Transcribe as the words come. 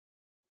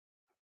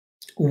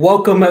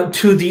Welcome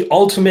to the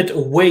Ultimate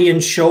Weigh-In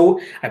Show.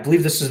 I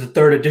believe this is the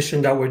third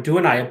edition that we're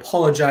doing. I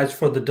apologize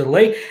for the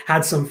delay.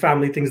 Had some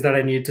family things that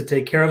I needed to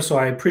take care of, so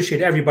I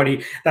appreciate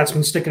everybody that's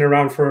been sticking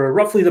around for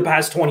roughly the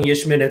past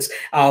 20-ish minutes,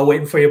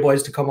 waiting for your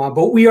boys to come on.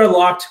 But we are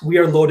locked. We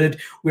are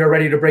loaded. We are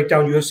ready to break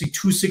down UFC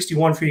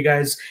 261 for you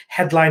guys,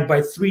 headlined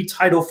by 3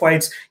 title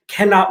fights.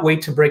 Cannot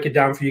wait to break it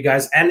down for you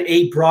guys. And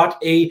brought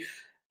a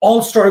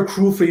all-star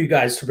crew for you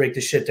guys to break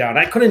this shit down.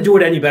 I couldn't do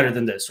it any better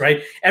than this,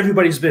 right?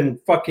 Everybody's been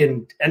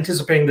fucking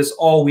anticipating this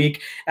all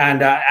week,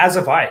 and as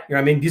have I. You know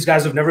what I mean? These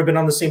guys have never been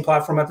on the same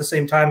platform at the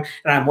same time,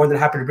 and I'm more than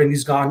happy to bring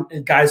these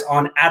guys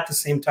on at the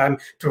same time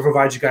to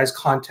provide you guys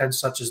content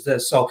such as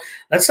this. So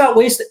let's not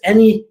waste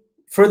any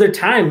further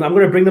time. I'm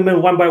going to bring them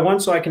in one by one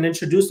so I can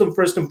introduce them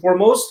first and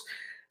foremost.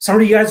 Some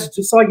of you guys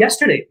just saw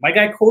yesterday. My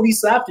guy, Cody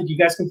Saftik. You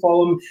guys can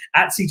follow him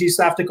at CJ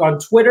Saftik on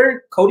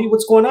Twitter. Cody,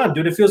 what's going on,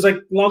 dude? It feels like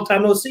a long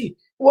time no see.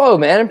 Whoa,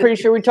 man, I'm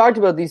pretty sure we talked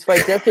about these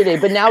fights yesterday,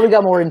 but now we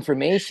got more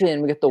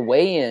information. We got the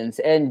weigh-ins.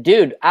 And,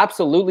 dude,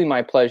 absolutely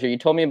my pleasure. You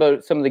told me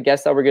about some of the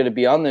guests that were going to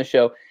be on this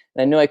show,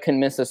 and I knew I couldn't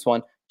miss this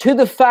one. To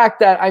the fact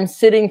that I'm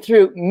sitting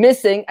through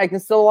missing, I can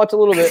still watch a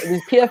little bit of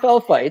these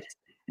PFL fights.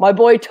 My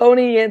boy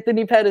Tony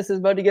Anthony Pettis is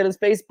about to get his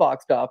face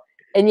boxed off,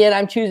 and yet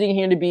I'm choosing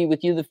here to be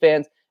with you, the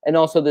fans, and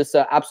also this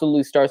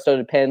absolutely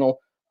star-studded panel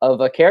of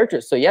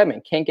characters. So, yeah,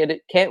 man,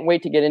 can't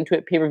wait to get into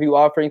it. Pay-per-view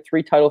offering,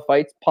 3 title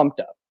fights,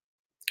 pumped up.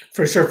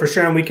 For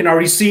sure. And we can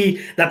already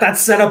see that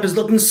setup is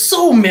looking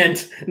so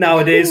mint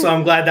nowadays. So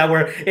I'm glad that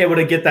we're able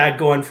to get that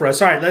going for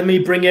us. All right, let me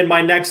bring in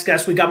my next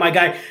guest. We got my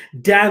guy,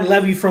 Dan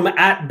Levy from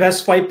at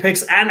Best Fight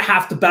Picks and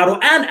Half the Battle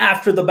and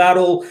After the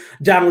Battle.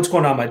 Dan, what's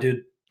going on, my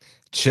dude?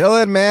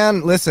 Chilling,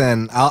 man.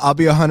 Listen, I'll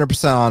be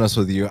 100% honest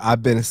with you.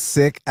 I've been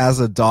sick as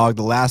a dog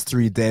the last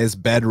 3 days,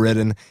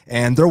 bedridden,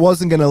 and there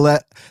wasn't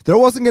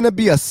gonna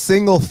be a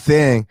single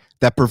thing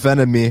that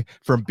prevented me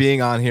from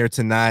being on here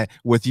tonight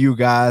with you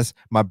guys,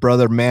 my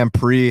brother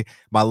Manpree,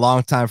 my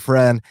longtime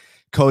friend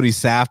Cody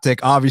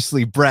Saftik,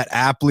 obviously Brett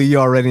Apley. You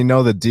already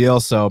know the deal.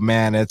 So,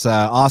 man, it's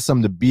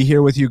awesome to be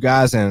here with you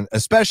guys, and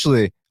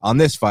especially on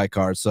this fight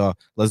card. So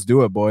let's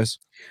do it, boys.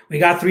 We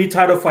got 3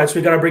 title fights.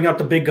 We got to bring out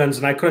the big guns,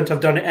 and I couldn't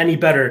have done it any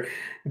better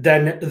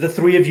than the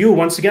 3 of you.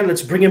 Once again,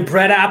 let's bring in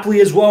Brett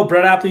Apley as well.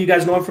 Brett Apley, you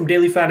guys know him from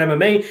Daily Fan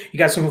MMA. You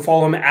guys can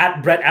follow him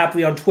at Brett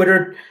Apley on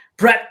Twitter.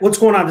 Brett, what's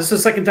going on? This is the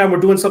second time we're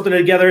doing something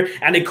together,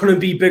 and it couldn't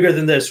be bigger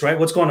than this, right?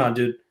 What's going on,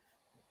 dude?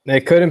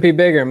 It couldn't be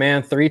bigger,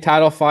 man. 3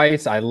 title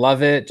fights. I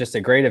love it. Just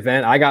a great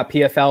event. I got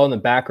PFL in the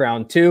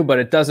background too, but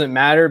it doesn't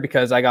matter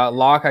because I got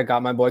Locke. I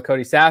got my boy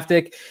Cody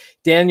Saftik,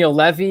 Daniel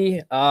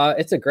Levy.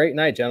 It's a great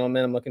night,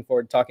 gentlemen. I'm looking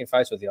forward to talking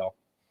fights with y'all.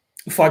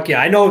 Fuck yeah.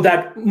 I know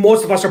that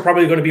most of us are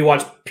probably going to be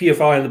watching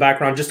PFL in the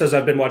background, just as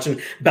I've been watching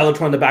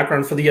Bellator in the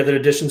background for the other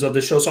editions of the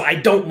show. So I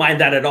don't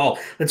mind that at all.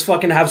 Let's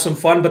fucking have some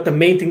fun. But the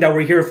main thing that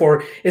we're here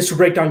for is to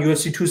break down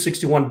UFC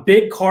 261.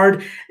 Big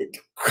card.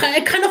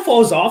 It kind of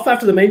falls off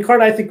after the main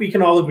card. I think we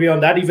can all agree on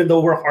that, even though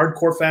we're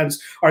hardcore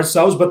fans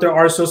ourselves, but there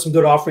are still some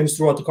good offerings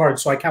throughout the card.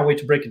 So I can't wait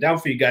to break it down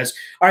for you guys.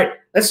 All right,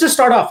 let's just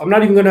start off. I'm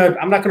not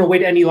gonna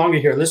wait any longer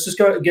here. Let's just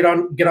get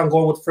on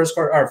going with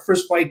our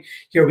first fight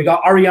here. We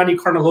got Ariane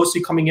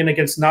Carnelossi coming in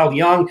against Na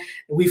Liang.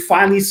 We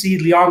finally see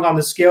Liang on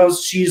the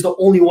scales. She's the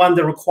only one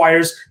that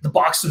requires the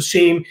box of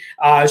shame.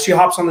 She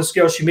hops on the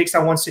scale. She makes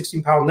that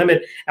 116-pound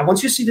limit. And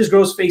once you see this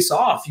girl's face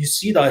off, you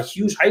see the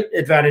huge height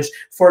advantage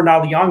for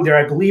Na Liang there.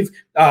 I believe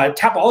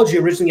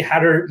Tapology originally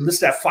had her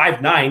listed at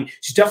 5'9".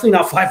 She's definitely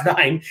not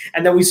 5'9".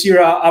 And then we see her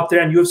up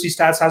there, and UFC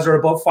Stats has her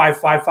about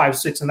 5'5",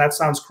 5'6", and that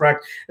sounds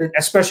correct,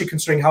 especially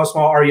considering how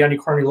small Ariane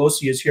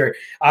Carnelossi is here.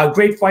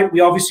 Great fight. We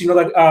obviously know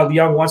that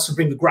Liang wants to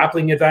bring the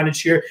grappling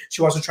advantage here.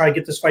 She wants to try to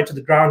get this fight to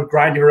the ground,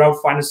 grind her out,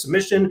 find a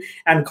submission,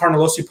 and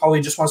Carnelossi probably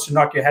just wants to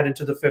knock your head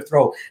into the 5th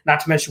row.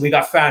 Not to mention we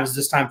got fans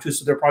this time too,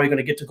 so they're probably going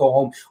to get to go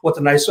home with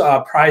a nice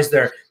prize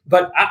there.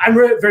 But I'm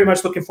very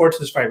much looking forward to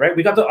this fight, right?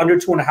 We got the under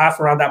 2.5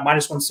 around that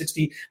minus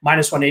 160,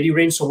 minus 180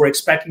 range, so we're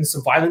expecting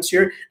some violence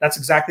here. That's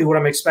exactly what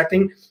I'm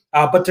expecting.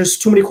 But there's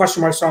too many question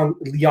marks on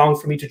Liang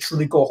for me to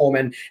truly go home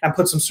and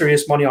put some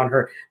serious money on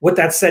her. With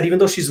that said, even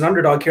though she's an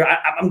underdog here,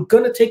 I'm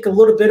going to take a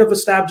little bit of a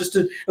stab just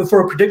for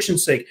a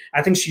prediction's sake.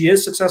 I think she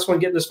is successful in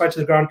getting this fight to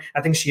the ground.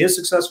 I think she is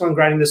successful in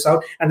grinding this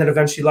out and then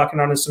eventually locking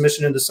on a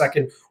submission in the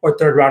 2nd or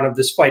 3rd round of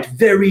this fight.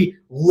 Very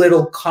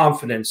little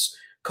confidence.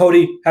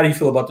 Cody, how do you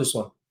feel about this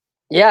one?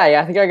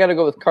 Yeah, I think I got to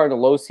go with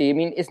Carnelossi. I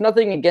mean, it's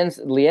nothing against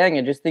Liang.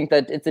 I just think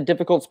that it's a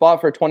difficult spot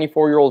for a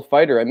 24-year-old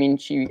fighter. I mean,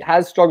 she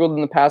has struggled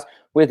in the past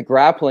with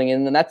grappling,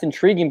 and that's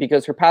intriguing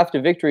because her path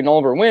to victory in all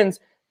of her wins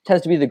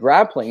tends to be the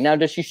grappling. Now,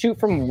 does she shoot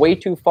from way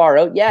too far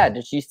out? Yeah.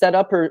 Does she set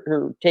up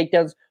her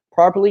takedowns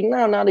properly?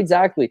 No, not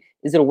exactly.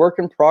 Is it a work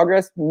in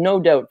progress? No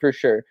doubt for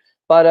sure.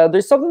 But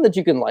there's something that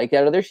you can like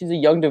out of there. She's a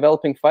young,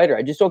 developing fighter.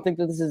 I just don't think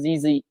that this is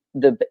the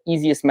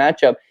easiest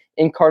matchup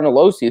in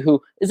Carnelossi,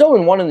 who is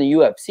 0-1 in the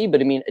UFC, but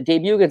I mean, a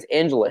debut against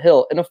Angela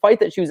Hill in a fight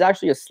that she was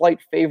actually a slight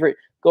favorite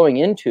going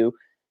into.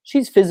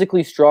 She's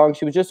physically strong.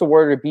 She was just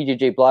awarded a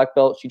BJJ black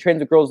belt. She trains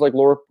with girls like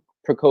Laura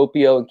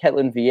Procopio and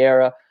Ketlin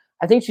Vieira.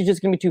 I think she's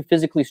just going to be too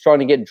physically strong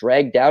to get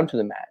dragged down to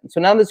the mat. And so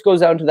now this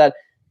goes down to that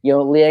You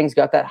know, Liang's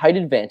got that height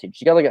advantage.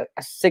 She got like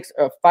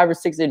a 5 or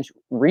 6 inch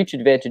reach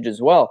advantage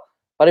as well.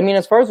 But I mean,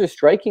 as far as her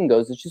striking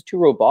goes, it's just too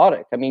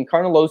robotic. I mean,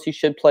 Carnelossi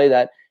should play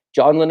that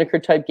John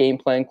Lineker type game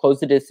plan, close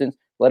the distance,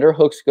 let her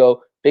hooks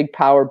go, big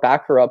power,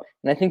 back her up.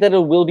 And I think that it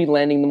will be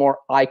landing the more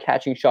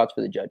eye-catching shots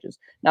for the judges.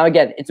 Now,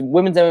 again, it's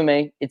women's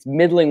MMA. It's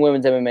middling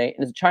women's MMA.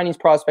 And as a Chinese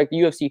prospect, the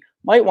UFC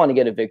might want to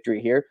get a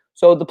victory here.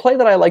 So the play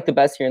that I like the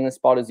best here in this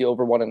spot is the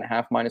over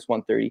 1.5 minus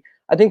 130.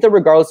 I think that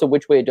regardless of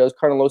which way it goes,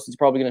 Carnelossi is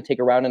probably going to take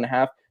a round and a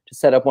half to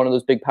set up one of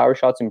those big power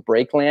shots and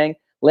break Liang.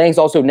 Liang's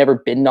also never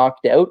been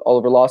knocked out. All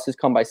of her losses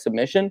come by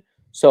submission.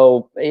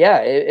 So, yeah,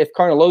 if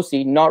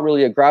Carnelossi, not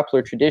really a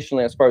grappler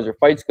traditionally as far as her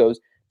fights goes,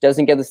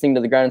 doesn't get this thing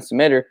to the ground and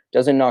submit her,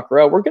 doesn't knock her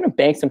out, we're going to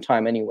bank some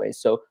time anyway.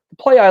 So the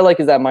play I like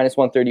is that minus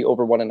 130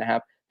 over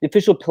 1.5. The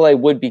official play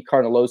would be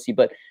Carnelossi,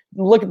 but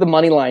look at the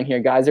money line here,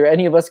 guys. Are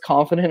any of us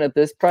confident at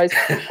this price?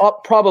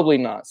 Probably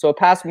not. So a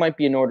pass might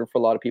be in order for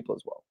a lot of people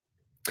as well.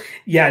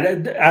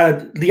 Yeah,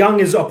 Liang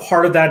is a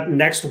part of that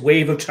next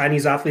wave of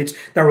Chinese athletes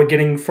that we're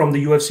getting from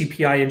the UFC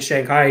PI in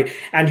Shanghai,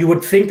 and you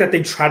would think that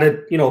they try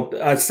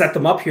to, set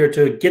them up here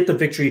to get the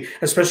victory,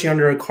 especially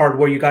under a card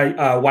where you got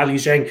Weili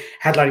Zhang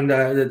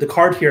headlining the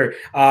card here.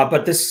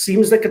 But this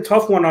seems like a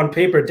tough one on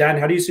paper. Dan,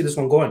 how do you see this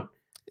one going?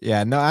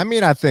 Yeah, no, I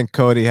mean, I think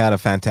Cody had a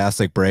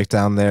fantastic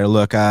breakdown there.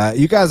 Look,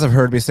 you guys have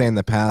heard me say in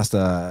the past,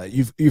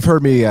 you've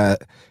heard me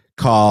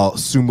call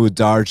Sumu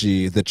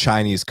Darji the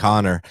Chinese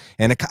Connor,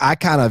 and I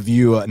kind of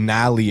view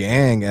Na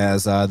Liang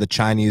as the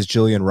Chinese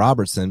Jillian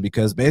Robertson,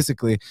 because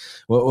basically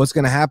what's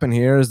going to happen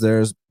here is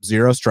there's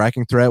zero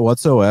striking threat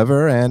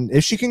whatsoever, and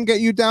if she can get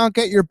you down,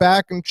 get your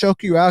back, and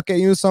choke you out, get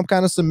you some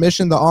kind of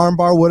submission, the arm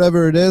bar,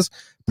 whatever it is,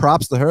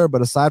 props to her.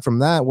 But aside from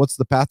that, what's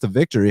the path to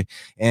victory?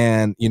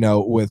 And,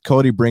 with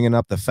Cody bringing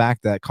up the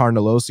fact that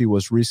Carnelossi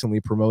was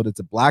recently promoted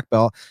to black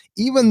belt,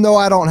 even though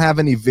I don't have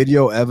any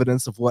video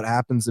evidence of what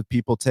happens if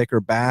people take her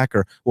back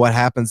or what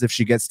happens if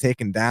she gets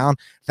taken down,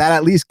 that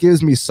at least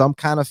gives me some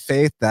kind of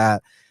faith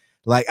that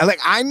like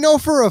I know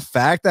for a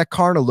fact that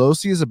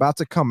Carnelossi is about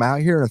to come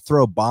out here and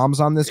throw bombs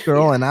on this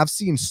girl, and I've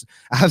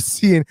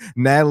seen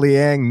Na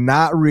Liang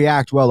not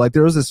react well. Like,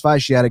 there was this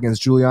fight she had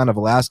against Juliana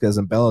Velasquez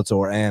in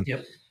Bellator, and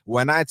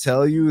when I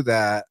tell you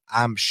that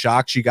I'm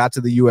shocked she got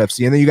to the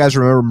UFC, and then you guys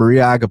remember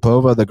Maria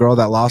Agapova, the girl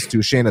that lost to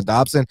Shayna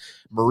Dobson,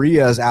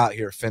 Maria is out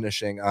here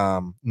finishing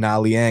Na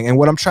Liang. And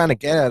what I'm trying to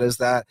get at is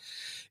that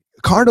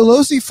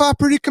Carnelossi fought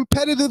pretty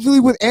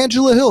competitively with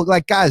Angela Hill.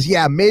 Like, guys,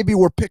 yeah, maybe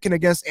we're picking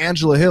against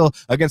Angela Hill,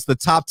 against the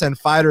top 10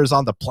 fighters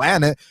on the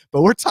planet,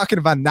 but we're talking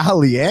about Na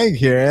Liang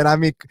here. And I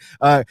mean,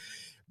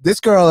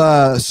 this girl,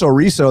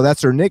 Soriso,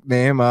 that's her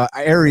nickname,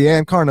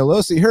 Ariane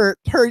Carnelossi, her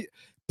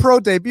pro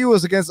debut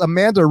was against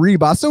Amanda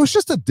Ribas, so it's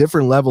just a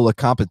different level of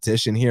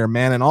competition here,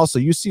 man. And also,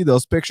 you see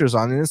those pictures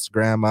on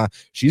Instagram.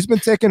 She's been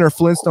taking her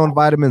Flintstone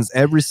vitamins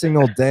every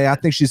single day. I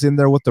think she's in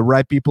there with the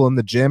right people in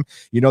the gym,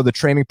 the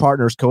training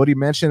partners Cody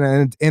mentioned.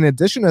 And in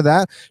addition to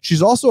that,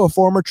 she's also a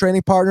former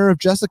training partner of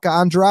Jessica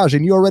Andrade,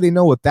 and you already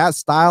know with that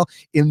style,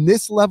 in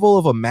this level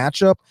of a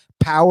matchup,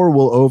 power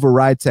will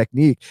override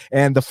technique.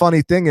 And the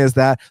funny thing is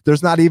that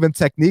there's not even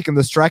technique in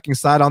the striking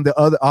side on the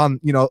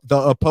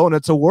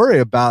opponent to worry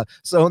about.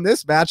 So in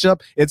this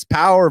matchup, it's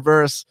power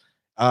versus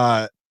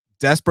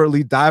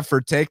desperately dive for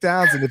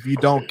takedowns, and if you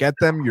don't get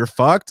them, you're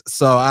fucked.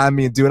 So I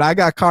mean, dude, I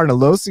got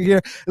Carnelossi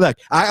here. Look,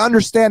 I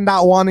understand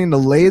not wanting to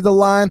lay the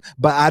line,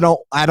 but I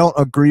don't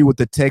agree with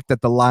the take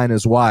that the line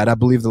is wide. I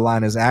believe the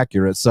line is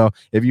accurate. So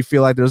if you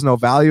feel like there's no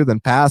value, then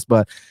pass.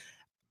 But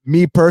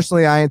me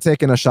personally, I ain't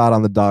taking a shot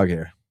on the dog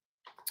here.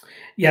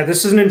 Yeah,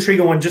 this is an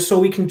intriguing one, just so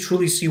we can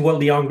truly see what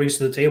Liang brings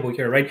to the table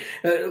here, right?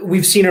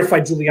 We've seen her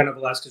fight Juliana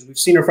Velasquez. We've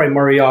seen her fight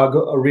Maria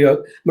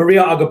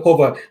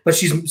Agapova, but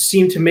she's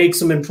seemed to make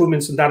some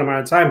improvements in that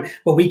amount of time.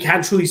 But we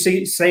can't truly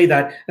say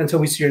that until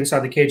we see her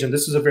inside the cage, and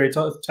this is a very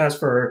tough test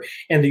for her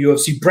in the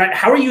UFC. Brett,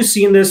 how are you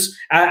seeing this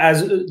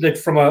as like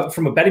from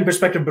a betting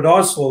perspective? But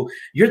also,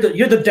 you're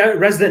the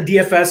resident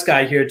DFS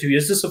guy here too.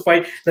 Is this a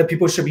fight that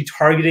people should be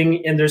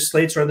targeting in their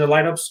slates or in their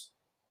lineups?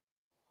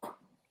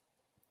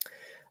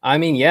 I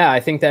mean, yeah,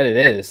 I think that it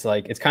is.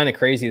 Like, it's kind of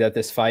crazy that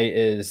this fight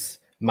is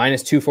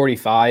minus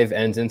 245,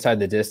 ends inside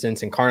the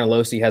distance, and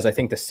Carnelossi has, I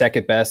think, the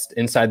second best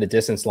inside the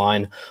distance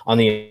line on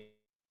the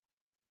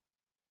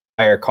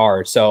entire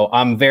card. So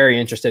I'm very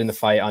interested in the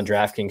fight on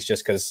DraftKings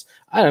just because,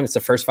 I don't know, it's the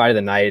first fight of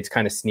the night. It's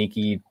kind of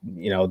sneaky.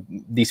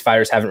 These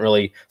fighters haven't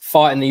really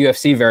fought in the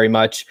UFC very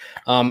much.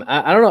 I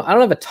don't know. I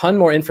don't have a ton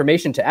more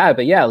information to add,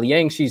 but yeah,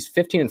 Liang, she's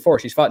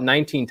 15-4. She's fought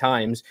 19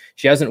 times.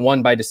 She hasn't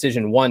won by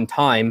decision one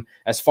time.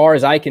 As far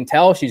as I can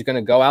tell, she's going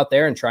to go out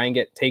there and try and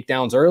get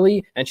takedowns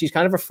early, and she's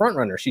kind of a front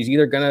runner. She's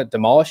either going to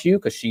demolish you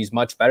because she's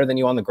much better than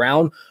you on the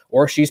ground,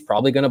 or she's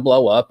probably going to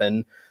blow up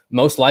and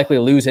most likely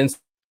lose in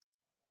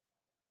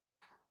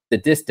the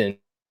distance.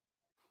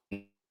 I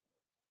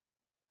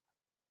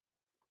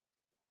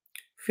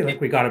feel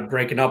like we got it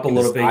breaking up a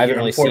little bit. I haven't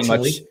really seen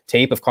much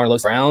tape of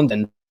Carlos around.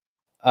 And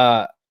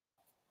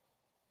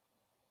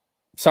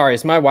sorry,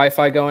 is my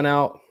Wi-Fi going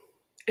out?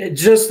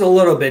 Just a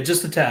little bit,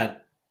 just a tad.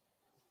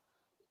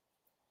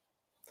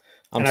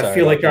 I'm And I sorry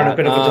feel like about you're on a that.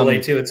 bit of a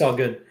delay too. It's all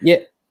good. Yeah.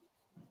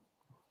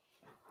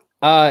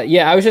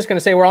 I was just going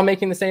to say we're all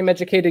making the same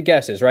educated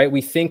guesses, right?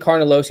 We think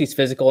Carnelosi's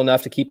physical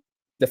enough to keep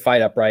the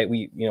fight upright.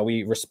 We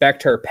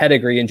respect her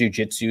pedigree in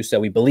jiu-jitsu, so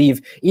we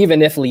believe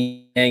even if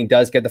Liang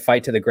does get the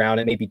fight to the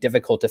ground, it may be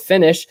difficult to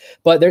finish.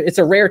 But it's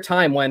a rare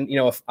time when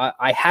if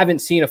I haven't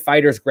seen a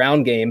fighter's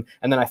ground game,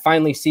 and then I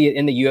finally see it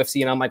in the UFC,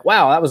 and I'm like,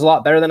 wow, that was a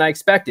lot better than I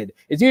expected.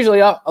 It's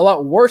usually a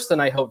lot worse than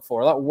I hoped for,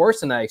 a lot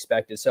worse than I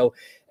expected. So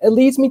it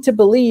leads me to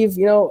believe,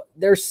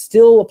 there's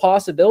still a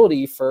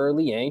possibility for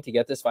Liang to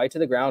get this fight to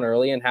the ground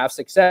early and have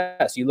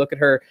success. You look at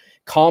her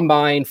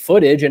combine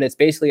footage, and it's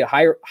basically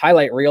a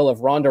highlight reel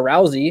of Ronda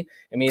Rousey.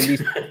 I mean,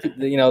 these,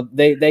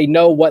 they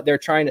know what they're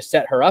trying to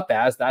set her up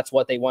as. That's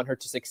what they want her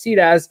to succeed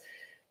as.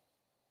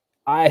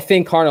 I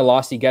think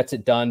Carnelossi gets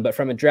it done, but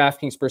from a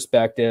DraftKings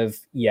perspective,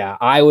 yeah,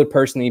 I would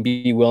personally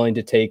be willing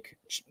to take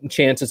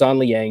chances on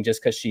Liang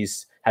just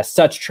because has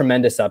such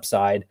tremendous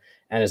upside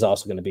and is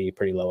also going to be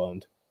pretty low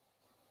owned.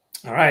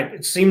 All right.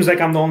 It seems like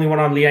I'm the only one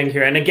on Liang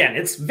here. And again,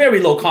 it's very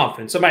low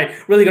confidence. Am I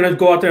really going to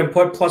go out there and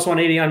put plus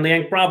 180 on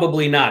Liang?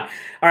 Probably not.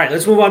 All right.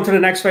 Let's move on to the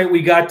next fight.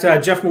 We got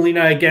Jeff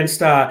Molina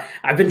against,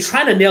 I've been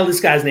trying to nail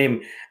this guy's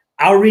name,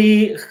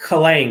 Ari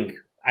Kalang.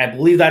 I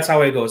believe that's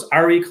how it goes.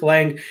 Ari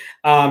Kalang.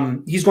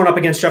 He's going up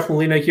against Jeff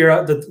Molina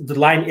here. The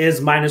line is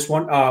minus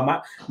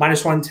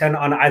 110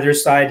 on either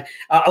side.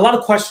 A lot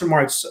of question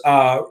marks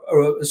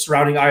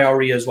surrounding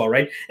IRE as well,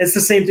 right? It's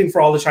the same thing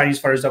for all the Chinese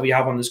fighters that we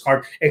have on this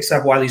card,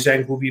 except Weili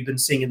Zhang, who we've been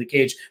seeing in the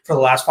cage for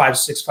the last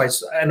 5-6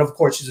 fights. And of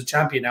course, she's a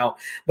champion now.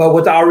 But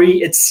with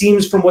Ari, it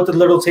seems from what the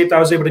little tape that I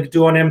was able to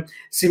do on him,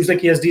 seems like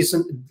he has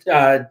decent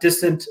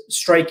distant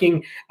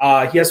striking.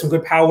 He has some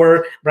good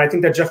power, but I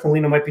think that Jeff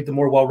Molina might be the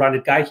more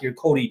well-rounded guy here.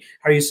 Cody,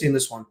 how are you seeing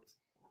this one?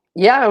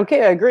 Yeah,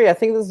 okay, I agree. I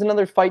think this is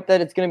another fight that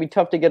it's going to be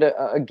tough to get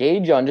a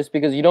gauge on just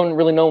because you don't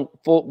really know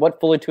what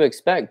fully to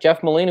expect.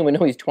 Jeff Molina, we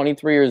know he's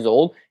 23 years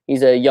old.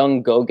 He's a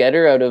young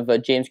go-getter out of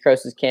James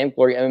Krause's camp,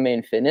 Glory MMA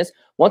and Fitness.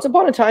 Once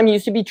upon a time, he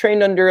used to be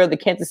trained under the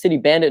Kansas City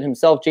Bandit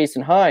himself,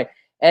 Jason High.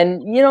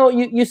 And,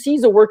 you see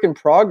he's a work in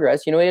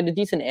progress. He had a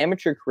decent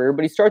amateur career,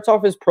 but he starts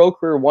off his pro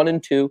career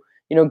 1-2,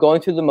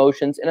 going through the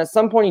motions. And at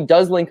some point, he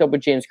does link up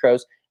with James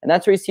Krause, and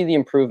that's where you see the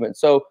improvement.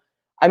 So,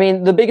 I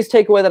mean, the biggest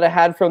takeaway that I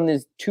had from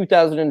this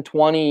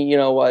 2020,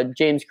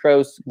 James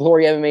Krause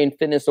Glory MMA and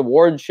Fitness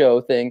Awards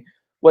show thing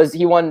was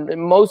he won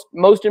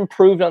most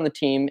improved on the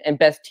team and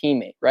best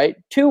teammate, right?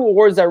 2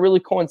 awards that really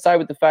coincide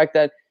with the fact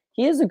that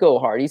he is a go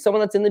hard. He's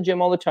someone that's in the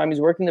gym all the time. He's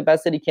working the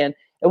best that he can.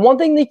 And one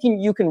thing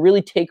you can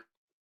really take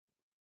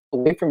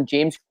away from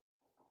James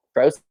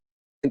Krause,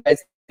 the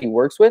guys he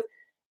works with,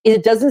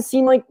 it doesn't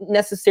seem like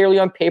necessarily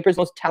on paper his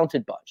most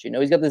talented bunch.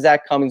 He's got the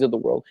Zach Cummings of the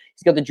world.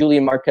 He's got the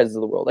Julian Marquez of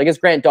the world. I guess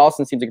Grant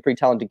Dawson seems like a pretty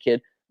talented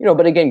kid,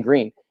 but again,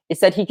 Green.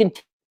 It's that he can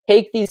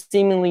take these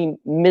seemingly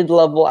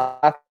mid-level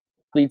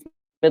athletes,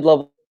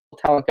 mid-level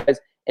talent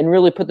guys, and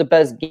really put the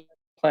best game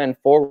plan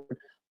forward.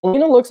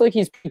 Looks like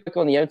he's pretty quick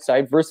on the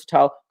outside,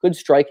 versatile, good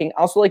striking.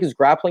 I also like his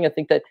grappling. I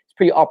think that he's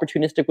pretty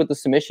opportunistic with the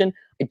submission.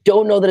 I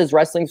don't know that his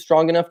wrestling's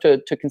strong enough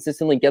to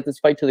consistently get this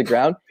fight to the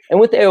ground. And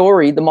with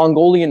Aori, the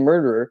Mongolian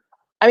murderer,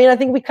 I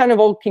think we kind of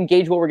all can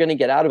gauge what we're going to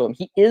get out of him.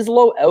 He is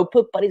low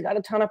output, but he's got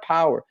a ton of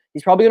power.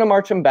 He's probably going to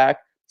march him back.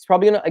 He's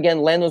probably going to,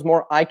 again, land those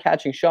more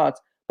eye-catching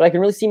shots. But I can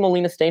really see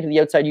Molina staying to the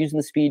outside, using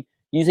the speed,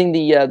 using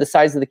the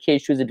size of the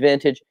cage to his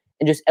advantage,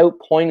 and just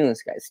outpointing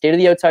this guy. Stay to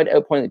the outside,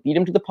 outpoint, beat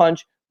him to the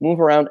punch, move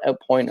around,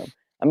 outpoint him.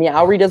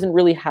 Auri doesn't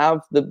really have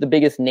the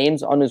biggest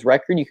names on his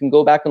record. You can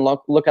go back and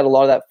look at a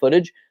lot of that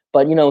footage,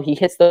 but, he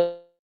hits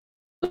the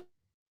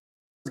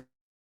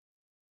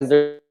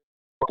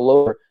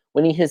below.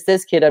 When he hits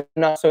this kid, I'm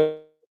not so.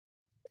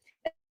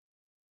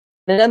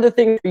 Another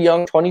thing for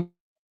young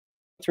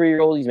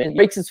 23-year-old, he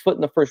breaks his foot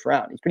in the first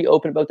round. He's pretty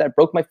open about that.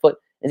 Broke my foot.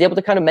 And he's able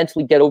to kind of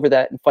mentally get over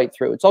that and fight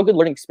through. It's all good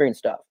learning experience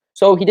stuff.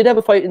 So he did have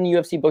a fight in the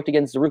UFC booked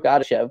against Zaruk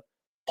Adashev.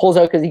 Pulls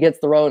out because he gets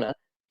the Rona.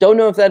 Don't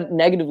know if that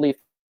negatively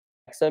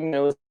affects him.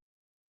 That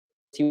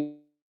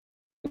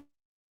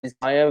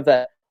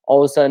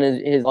all of a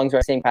sudden his lungs are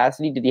at the same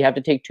capacity. Did he have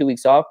to take 2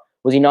 weeks off?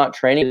 Was he not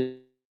training?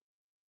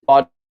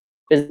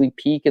 Physically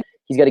peak, and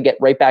he's got to get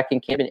right back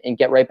in camp and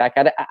get right back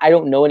at it. I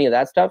don't know any of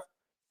that stuff.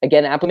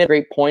 Again, Apple made a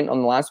great point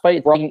on the last fight.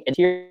 You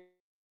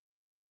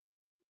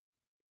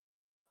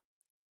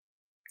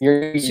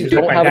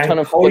don't have a ton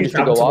of footage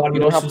to go off. You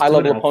don't have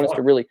high-level opponents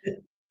to really.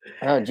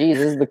 Oh, geez,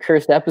 this is the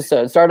cursed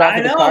episode. Started off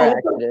with the car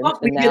accident,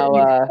 and now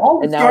all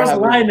the stars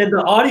align, and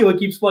the audio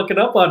keeps fucking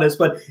up on us.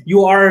 But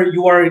you are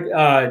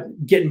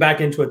getting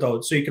back into it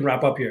though, so you can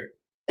wrap up here.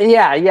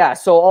 Yeah.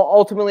 So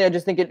ultimately, I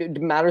just think it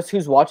matters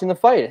who's watching the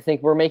fight. I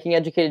think we're making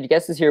educated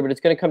guesses here, but it's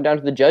going to come down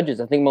to the judges.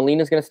 I think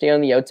Molina's going to stay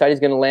on the outside. He's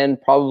going to land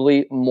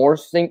probably more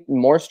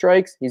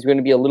strikes. He's going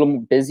to be a little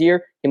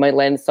busier. He might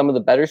land some of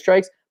the better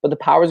strikes, but the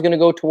power is going to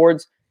go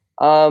towards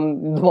the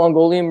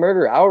Mongolian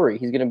murderer, Auri.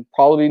 He's going to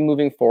probably be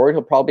moving forward.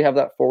 He'll probably have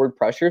that forward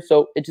pressure.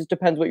 So it just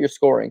depends what you're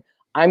scoring.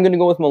 I'm going to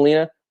go with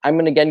Molina. I'm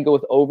going to, again, go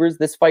with overs.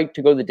 This fight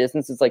to go the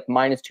distance is like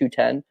minus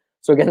 210.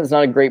 So again, it's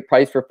not a great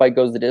price for a fight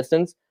goes the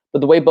distance.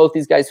 But the way both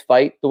these guys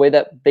fight, the way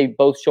that they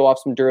both show off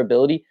some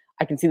durability,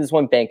 I can see this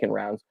one banking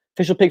rounds.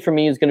 Official pick for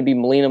me is going to be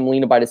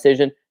Molina by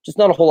decision. Just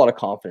not a whole lot of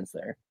confidence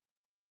there.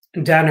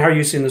 Dan, how are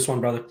you seeing this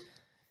one, brother?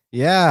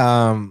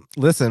 Yeah,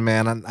 listen,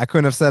 man, I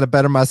couldn't have said it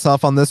better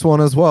myself on this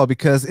one as well,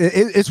 because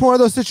it's one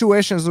of those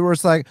situations where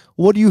it's like,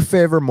 what do you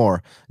favor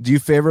more? Do you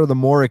favor the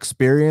more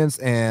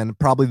experienced and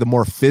probably the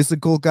more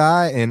physical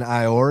guy in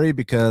Iori?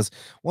 Because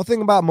one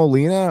thing about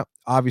Molina,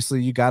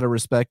 obviously, you got to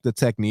respect the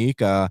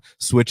technique,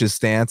 switches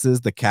stances,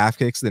 the calf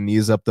kicks, the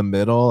knees up the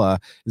middle.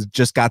 He's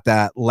just got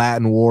that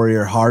Latin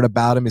warrior heart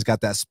about him. He's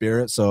got that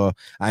spirit, so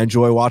I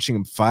enjoy watching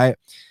him fight.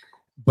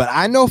 But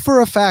I know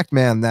for a fact,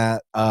 man,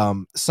 that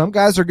some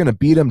guys are going to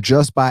beat him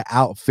just by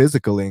out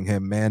physicaling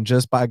him, man,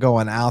 just by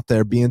going out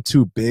there, being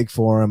too big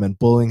for him and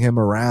bullying him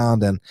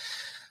around. And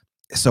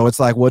so it's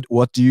like,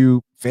 what do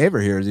you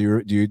favor here?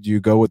 Do you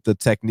go with the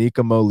technique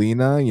of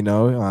Molina,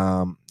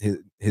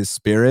 his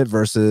spirit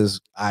versus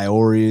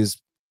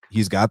Iori's?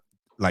 He's got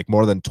like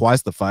more than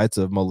twice the fights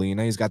of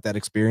Molina. He's got that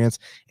experience,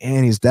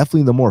 and he's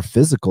definitely the more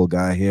physical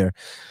guy here.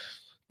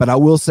 But I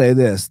will say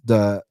this,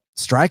 the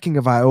striking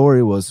of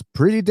Iori was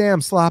pretty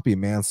damn sloppy,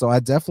 man. So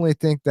I definitely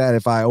think that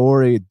if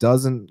Iori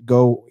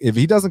if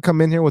he doesn't come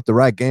in here with the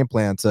right game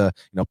plan to,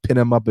 pin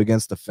him up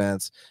against the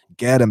fence,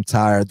 get him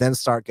tired, then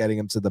start getting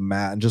him to the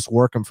mat and just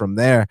work him from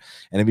there.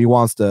 And if he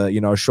wants to,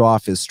 show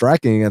off his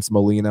striking against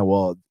Molina,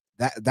 well,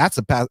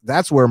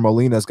 that's where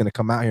Molina is going to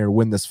come out here and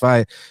win this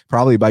fight,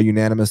 probably by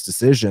unanimous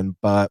decision.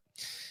 But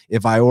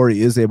if Iori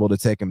is able to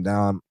take him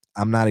down,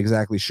 I'm not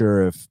exactly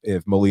sure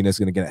if Molina is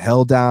going to get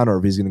held down or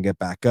if he's going to get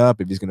back up,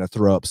 if he's going to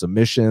throw up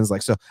submissions.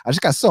 So I just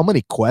got so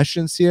many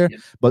questions here.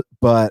 Yeah.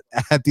 But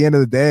at the end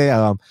of the day,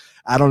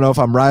 I don't know if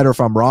I'm right or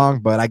if I'm wrong,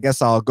 but I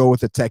guess I'll go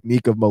with the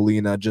technique of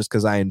Molina just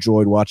because I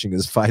enjoyed watching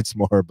his fights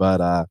more. But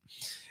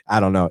I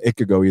don't know. It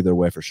could go either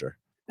way for sure.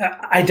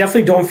 I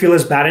definitely don't feel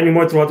as bad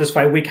anymore throughout this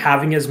fight week,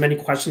 having as many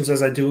questions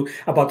as I do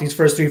about these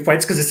first three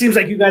fights, because it seems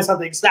like you guys have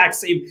the exact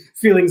same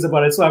feelings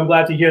about it. So I'm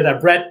glad to hear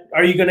that. Brett,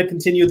 are you going to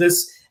continue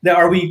this?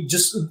 Are we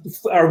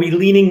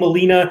leaning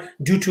Molina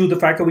due to the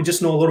fact that we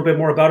just know a little bit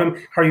more about him?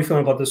 How are you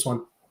feeling about this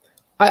one?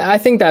 I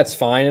think that's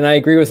fine, and I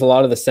agree with a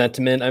lot of the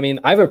sentiment. I mean,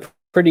 I have a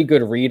pretty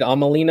good read on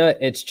Molina.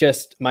 It's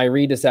just my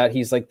read is that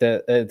he's like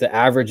the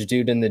average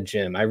dude in the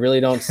gym. I really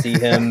don't see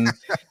him.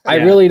 I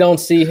really don't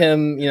see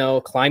him,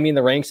 climbing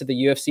the ranks at the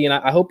UFC. And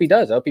I hope he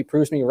does. I hope he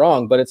proves me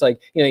wrong. But it's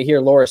like, you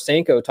hear Laura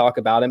Sanko talk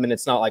about him, and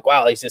it's not like,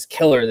 wow, he's this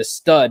killer, this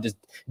stud, this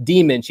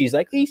demon. She's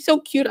like, he's so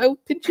cute, I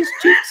would pinch his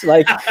cheeks.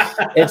 Like,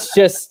 it's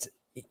just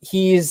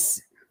he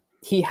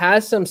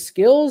has some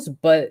skills,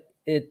 but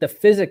the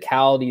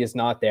physicality is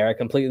not there. I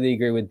completely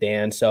agree with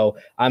Dan. So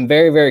I'm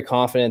very, very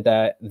confident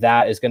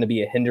that is going to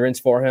be a hindrance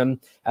for him.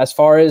 As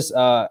far as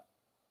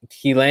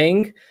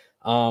Qilang,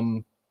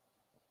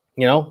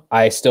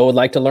 I still would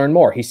like to learn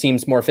more. He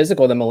seems more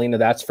physical than Molina,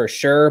 that's for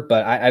sure.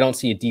 But I don't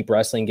see a deep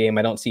wrestling game.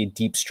 I don't see a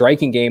deep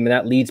striking game. And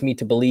that leads me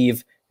to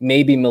believe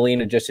maybe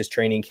Molina, just his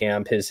training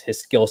camp, his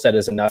skill set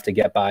is enough to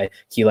get by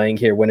Qilang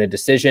here, win a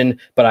decision.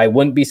 But I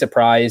wouldn't be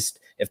surprised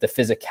if the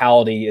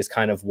physicality is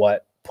kind of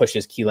what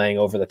pushes Qilang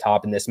over the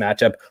top in this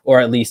matchup,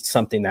 or at least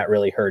something that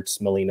really hurts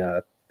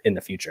Molina in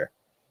the future.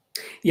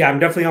 Yeah, I'm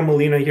definitely on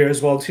Molina here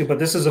as well too, but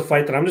this is a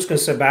fight that I'm just going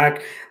to sit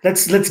back.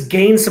 Let's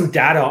gain some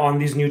data on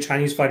these new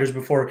Chinese fighters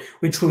before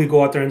we truly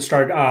go out there and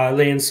start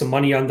laying some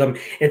money on them.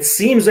 It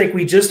seems like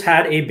we just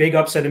had a big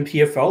upset in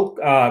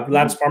PFL.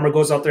 Lance Palmer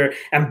goes out there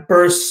and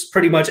bursts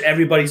pretty much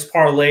everybody's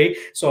parlay.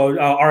 So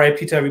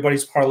RIP to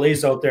everybody's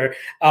parlays out there.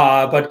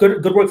 But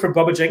good work for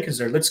Bubba Jenkins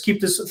there. Let's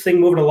keep this thing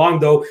moving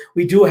along though.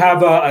 We do have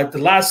the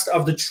last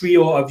of the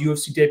trio of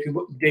UFC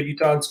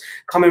debutants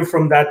coming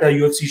from that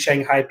UFC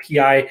Shanghai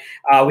PI.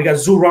 We got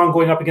Zhu Rong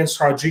going up against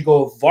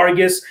Rodrigo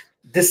Vargas.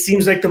 This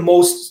seems like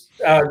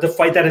the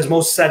fight that is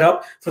most set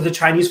up for the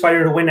Chinese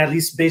fighter to win, at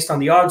least based on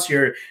the odds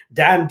here.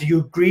 Dan, do you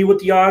agree with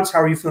the odds? How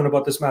are you feeling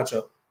about this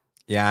matchup?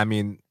 Yeah, I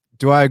mean,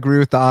 do I agree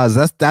with the odds?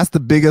 That's the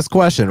biggest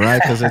question,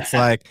 right? Because it's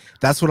like,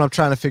 that's what I'm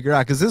trying to figure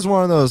out. Because this is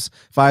one of those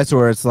fights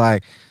where it's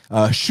like,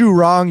 Zhu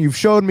Rong, you've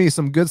showed me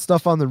some good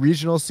stuff on the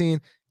regional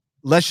scene.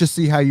 Let's just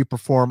see how you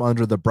perform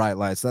under the bright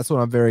lights. That's what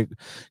I'm very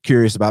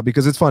curious about,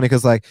 because it's funny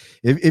because like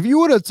if you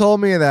would have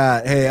told me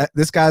that, hey,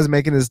 this guy's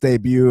making his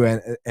debut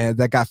and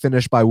that got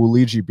finished by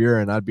Wuliji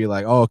Buren, I'd be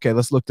like, oh, okay,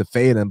 let's look to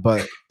fade him.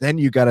 But then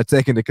you got to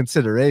take into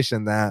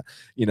consideration that,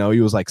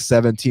 he was like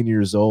 17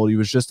 years old. He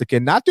was just a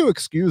kid. Not to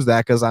excuse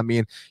that, because I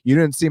mean, you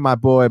didn't see my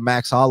boy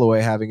Max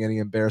Holloway having any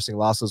embarrassing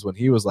losses when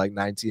he was like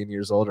 19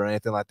 years old or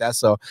anything like that.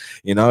 So,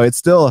 it's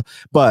still,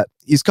 but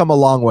he's come a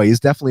long way.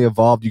 He's definitely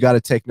evolved. You got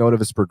to take note of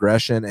his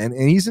progression.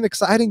 And he's an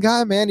exciting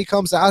guy, man. He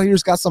comes out here,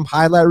 he's got some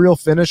highlight reel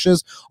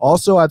finishes.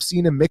 Also, I've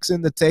seen him mix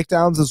in the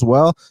takedowns as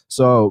well.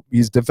 So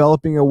he's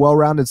developing a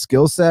well-rounded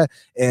skill set.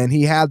 And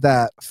he had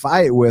that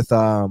fight with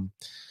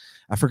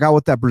I forgot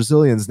what that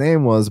Brazilian's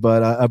name was,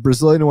 but a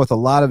Brazilian with a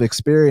lot of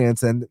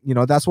experience. And,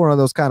 that's one of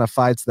those kind of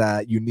fights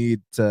that you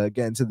need to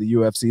get into the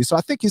UFC. So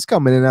I think he's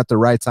coming in at the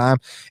right time.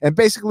 And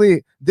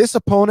basically, this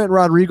opponent,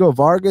 Rodrigo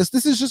Vargas,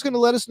 this is just going to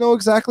let us know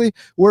exactly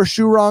where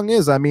Shu Rong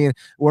is. I mean,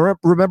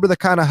 remember the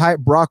kind of hype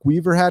Brock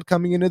Weaver had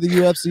coming into the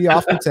UFC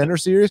off Contender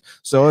Series?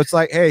 So it's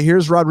like, hey,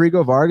 here's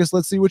Rodrigo Vargas.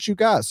 Let's see what you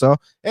got. So,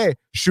 hey,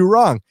 Shu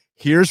Rong,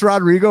 here's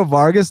Rodrigo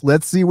Vargas.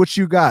 Let's see what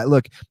you got.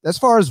 Look, as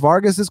far as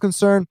Vargas is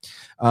concerned,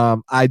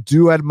 I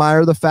do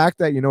admire the fact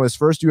that, his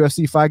first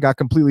UFC fight got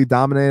completely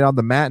dominated on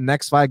the mat.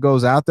 Next fight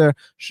goes out there,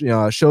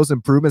 shows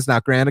improvements. Now,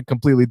 granted,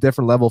 completely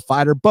different level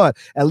fighter, but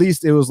at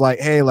least it was like,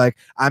 hey, like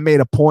I made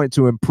a point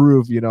to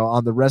improve,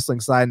 on the wrestling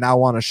side. Now I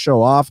want to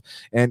show off.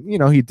 And,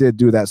 he did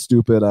do that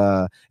stupid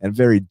and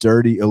very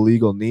dirty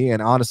illegal knee.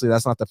 And honestly,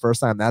 that's not the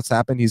first time that's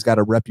happened. He's got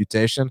a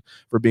reputation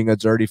for being a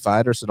dirty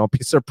fighter. So don't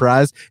be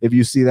surprised if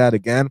you see that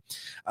again.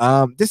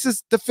 This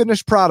is the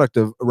finished product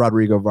of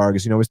Rodrigo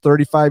Vargas. He's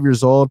 35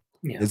 years old.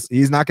 Yeah.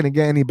 He's not going to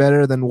get any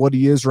better than what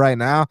he is right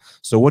now.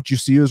 So what you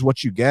see is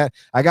what you get.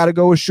 I got to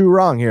go with Shu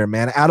Rong here,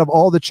 man. Out of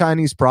all the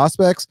Chinese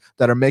prospects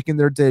that are making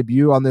their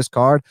debut on this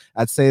card,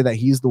 I'd say that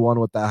he's the one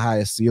with the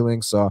highest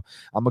ceiling. So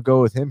I'm going to go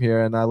with him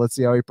here, and let's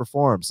see how he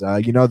performs.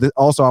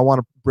 Also, I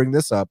want to bring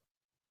this up.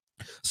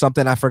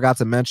 Something I forgot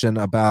to mention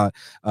about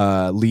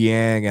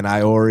Liang and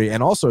Iori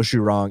and also Shu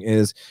Rong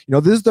is,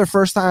 this is their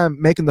first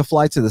time making the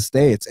flight to the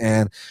States.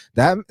 And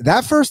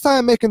that first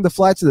time making the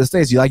flight to the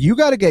States, you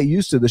got to get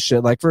used to the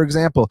shit. Like, for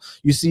example,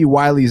 you see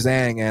Weili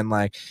Zhang and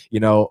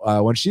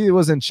when she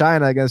was in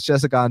China against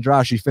Jessica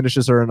Andrade, she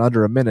finishes her in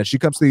under a minute. She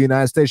comes to the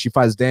United States, she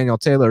fights Daniel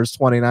Taylor, it's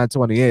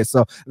 29-28.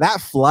 So that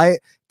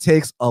flight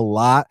takes a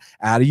lot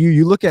out of you.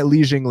 You look at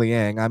Li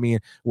Jingliang. I mean,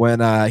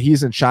 when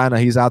he's in China,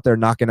 he's out there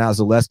knocking out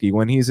Zaleski.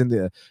 When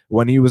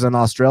he was in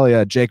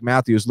Australia, Jake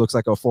Matthews looks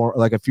like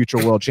a future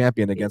world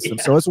champion against him.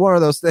 So it's one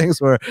of those things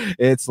where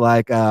it's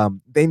like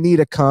they need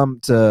to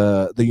come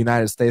to the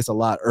United States a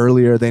lot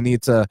earlier. They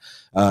need to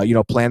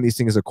plan these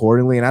things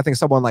accordingly. And I think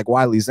someone like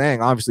Weili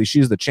Zhang, obviously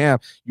she's the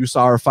champ. You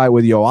saw her fight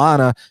with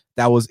Joanna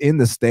that was in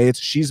the States.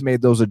 She's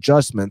made those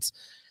adjustments.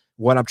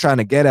 What I'm trying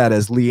to get at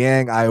is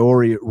Liang,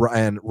 Iori,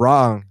 and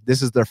Rong.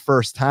 This is their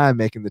first time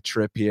making the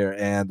trip here,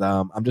 and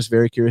I'm just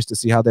very curious to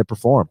see how they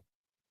perform.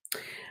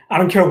 I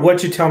don't care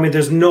what you tell me.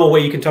 There's no way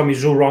you can tell me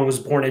Zhu Rong was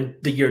born in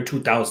the year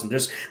 2000.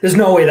 There's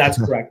no way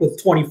that's correct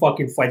with 20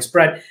 fucking fights.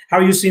 Brett, how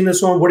are you seeing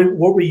this one?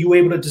 What were you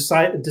able to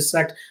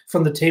dissect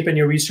from the tape and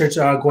your research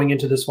going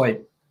into this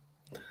fight?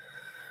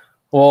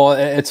 Well,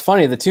 it's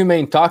funny. The two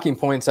main talking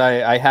points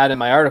I had in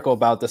my article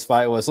about this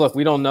fight was, look,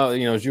 we don't know,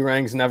 Zhu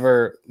Rong's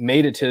never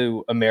made it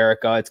to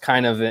America. It's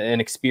kind of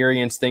an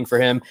experience thing for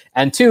him.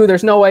 And two,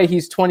 there's no way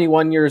he's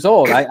 21 years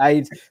old.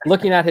 I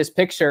looking at his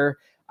picture,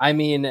 I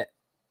mean,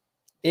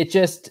 he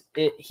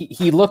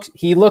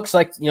looks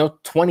like,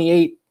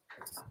 28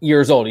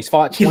 years old. He's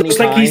fought 20 times. He looks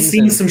like he's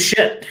seen some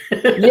shit.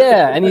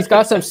 Yeah, and he's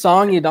got some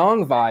Song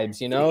Yadong vibes,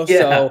 Yeah.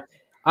 So,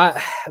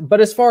 but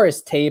as far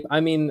as tape,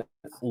 I mean,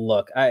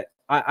 look,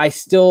 I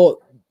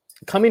still,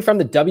 coming from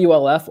the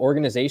WLF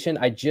organization,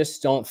 I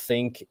just don't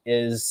think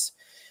is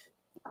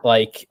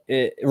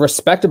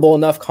respectable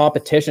enough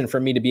competition for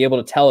me to be able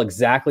to tell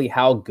exactly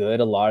how good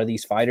a lot of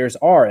these fighters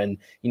are. And,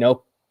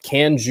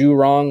 can Zhu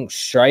Rong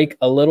strike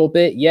a little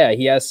bit? Yeah,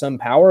 he has some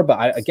power, but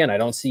I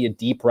don't see a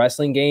deep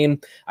wrestling game.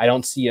 I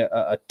don't see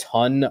a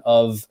ton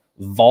of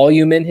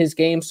volume in his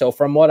game. So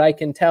from what I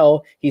can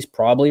tell, he's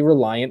probably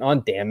reliant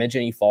on damage,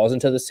 and he falls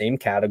into the same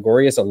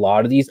category as a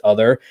lot of these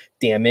other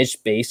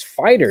damage-based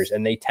fighters,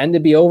 and they tend to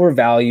be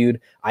overvalued.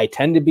 I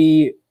tend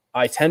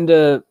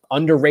to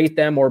underrate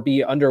them or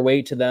be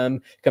underweight to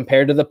them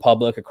compared to the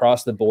public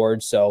across the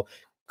board. So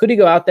could he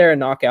go out there and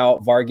knock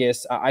out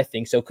Vargas? I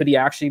think so. Could he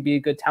actually be a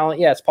good talent?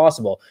 Yeah, it's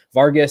possible.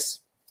 Vargas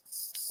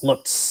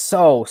looked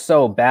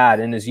so bad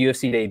in his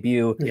UFC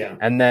debut. Yeah.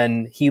 And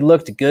then he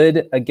looked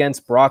good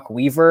against Brock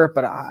Weaver,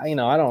 but I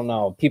don't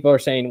know. People are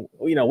saying,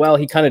 well,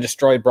 he kind of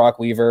destroyed Brock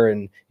Weaver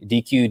and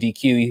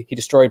DQ, he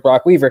destroyed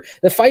Brock Weaver.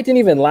 The fight didn't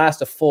even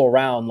last a full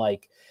round.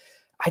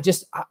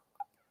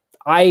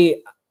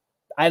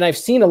 And I've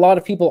seen a lot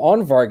of people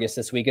on Vargas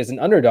this week as an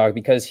underdog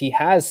because he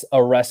has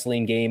a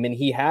wrestling game and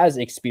he has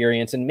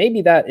experience, and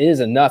maybe that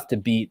is enough to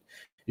beat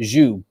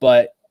Zhu,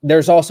 but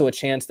there's also a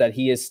chance that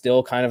he is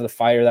still kind of the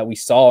fighter that we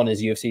saw in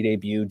his UFC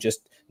debut,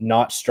 just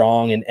not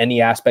strong in any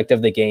aspect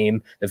of the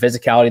game. The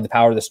physicality, the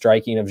power, the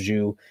striking of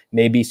Zhu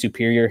may be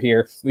superior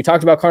here. We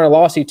talked about Conor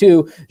Lawsey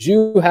too.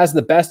 Zhu has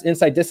the best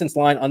inside distance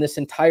line on this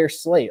entire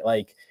slate.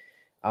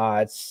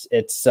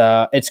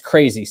 It's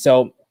crazy.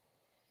 So,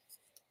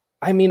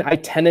 I mean, I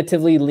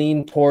tentatively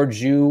lean toward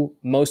Zhu,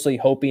 mostly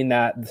hoping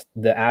that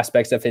the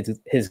aspects of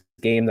his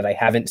game that I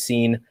haven't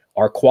seen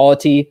are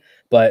quality,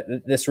 but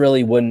this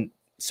really wouldn't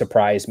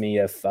surprise me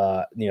if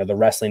the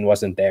wrestling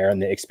wasn't there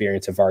and the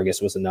experience of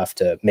Vargas was enough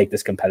to make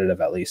this competitive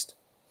at least.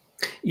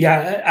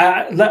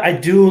 Yeah, I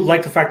do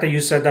like the fact that you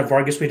said that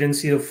Vargas, we didn't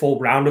see the full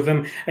round of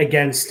him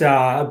against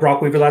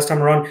Brock Weaver last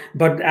time around.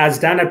 But as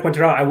Dan had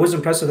pointed out, I was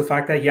impressed with the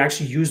fact that he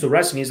actually used the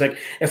rest. And he's like,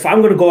 if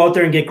I'm going to go out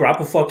there and get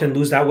grapple fucked and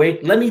lose that way,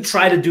 let me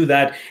try to do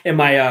that in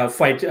my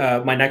fight,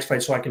 my next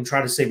fight, so I can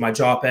try to save my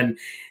job. And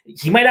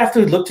he might have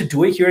to look to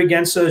do it here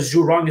against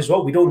Zhu Rong as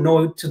well. We don't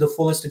know to the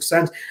fullest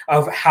extent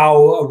of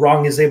how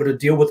Rong is able to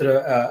deal with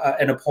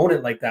an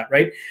opponent like that,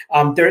 right?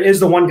 There is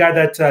the one guy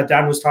that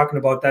Dan was talking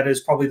about that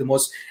is probably the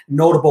most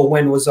notable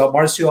win was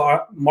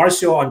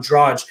Marcio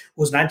Andrade,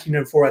 who was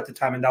 19-4 at the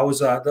time, and that was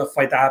the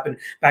fight that happened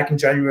back in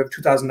January of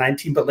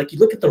 2019. But like you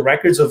look at the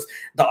records of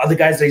the other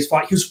guys that he's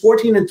fought, he was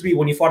 14-3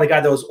 when he fought a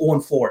guy that was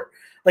 0-4.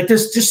 Like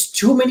there's just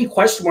too many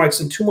question marks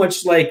and too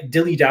much like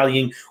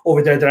dilly-dallying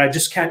over there that I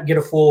just can't get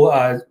a full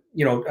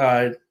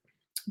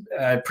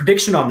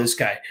prediction on this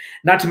guy.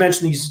 Not to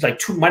mention he's like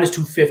minus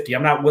 250.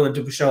 I'm not willing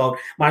to shell out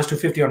minus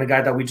 250 on a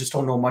guy that we just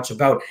don't know much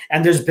about.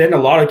 And there's been a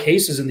lot of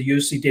cases in the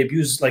UFC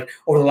debuts like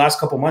over the last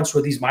couple months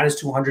where these minus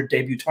 200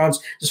 debutants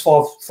just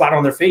fall flat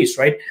on their face,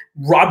 right?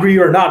 Robbery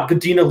or not,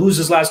 Godina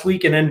loses last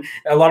week, and then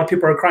a lot of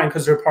people are crying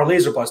because their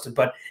parlays are busted.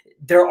 But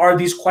there are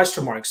these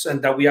question marks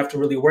and that we have to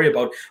really worry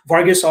about.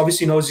 Vargas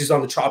obviously knows he's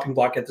on the chopping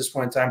block at this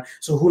point in time,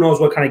 so who knows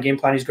what kind of game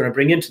plan he's going to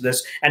bring into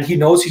this. And he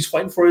knows he's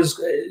fighting for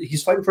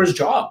his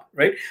job,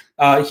 right?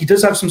 He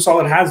does have some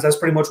solid hands. That's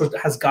pretty much what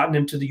has gotten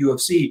him to the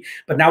UFC.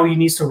 But now he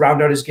needs to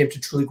round out his game to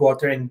truly go out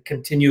there and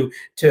continue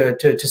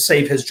to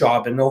save his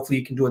job. And hopefully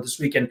he can do it this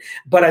weekend.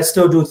 But I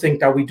still do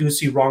think that we do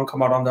see Rong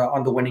come out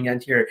on the winning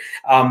end here.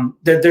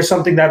 There's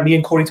something that me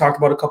and Cody talked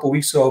about a couple of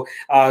weeks ago,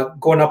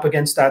 going up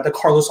against the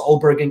Carlos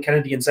Ulberg and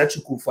Kennedy and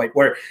Nzechukwu fight,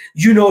 where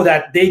you know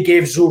that they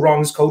gave Zhu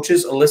Rong's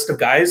coaches a list of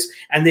guys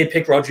and they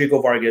picked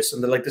Rodrigo Vargas,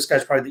 and they're like, this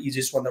guy's probably the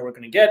easiest one that we're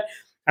going to get,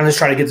 and let's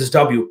try to get this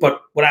W.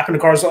 But what happened to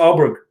Carlos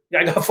Ulberg?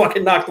 I got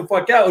fucking knocked the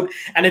fuck out.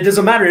 And it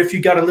doesn't matter if you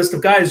got a list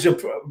of guys,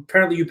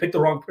 apparently you picked the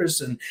wrong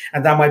person.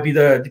 And that might be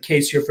the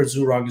case here for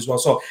Zhu Rong as well.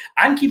 So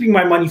I'm keeping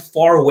my money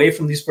far away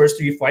from these first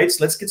three fights.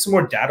 Let's get some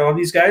more data on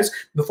these guys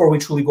before we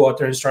truly go out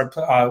there and start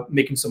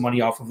making some money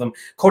off of them.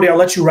 Cody, I'll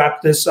let you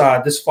wrap this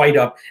fight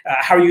up.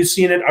 How are you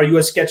seeing it? Are you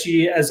as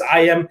sketchy as I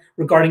am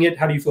regarding it?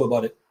 How do you feel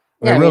about it?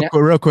 Yeah,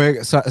 real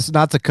quick, so it's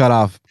not to cut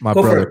off my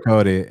brother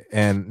Cody,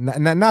 and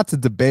not to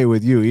debate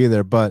with you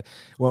either, but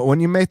when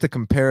you make the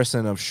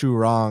comparison of Zhu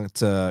Rong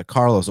to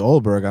Carlos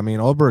Ulberg, I mean,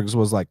 Ulberg's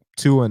was like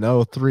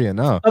 2-0,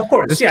 3-0. Of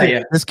course,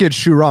 this kid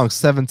Zhu Rong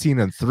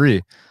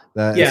 17-3.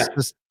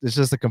 It's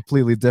just a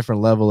completely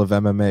different level of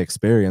MMA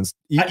experience,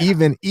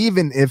 even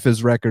if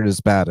his record is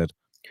batted.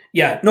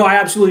 Yeah, no, I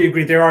absolutely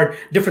agree. There are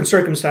different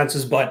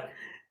circumstances, but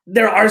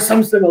there are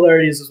some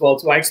similarities as well,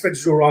 too. I expect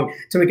Zhu Rong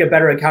to make a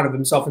better account of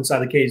himself inside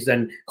the cage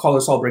than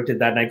Carlos Ulberg did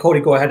that night. Cody,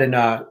 go ahead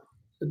and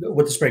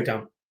with this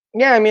breakdown.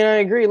 Yeah, I mean, I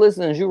agree.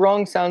 Listen, Zhu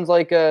Rong sounds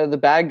like the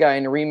bad guy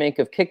in a remake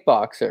of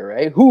Kickboxer,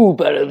 right? Who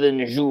better than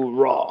Zhu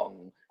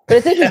Rong? But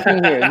it's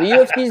interesting here. The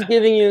UFC is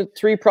giving you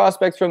 3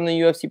 prospects from the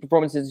UFC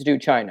Performance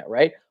Institute China,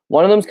 right?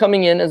 One of them's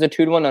coming in as a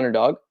 2-1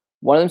 underdog.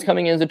 One of them's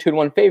coming in as a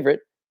 2-1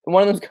 favorite. And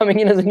one of them's coming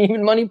in as an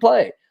even money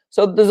play.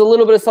 So there's a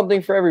little bit of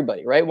something for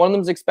everybody, right? One of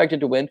them's expected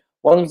to win.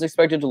 One of them's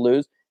expected to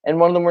lose. And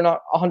one of them we're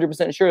not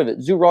 100% sure of it.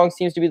 Zhu Rong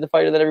seems to be the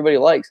fighter that everybody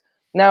likes.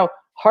 Now,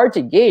 hard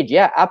to gauge.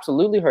 Yeah,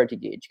 absolutely hard to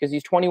gauge because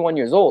he's 21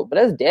 years old. But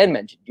as Dan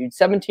mentioned, dude,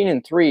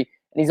 17-3, and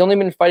he's only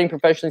been fighting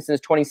professionally since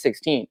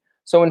 2016.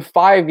 So in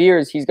 5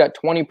 years, he's got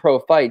 20 pro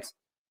fights.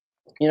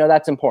 You know,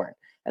 that's important.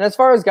 And as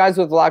far as guys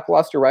with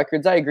lackluster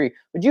records, I agree.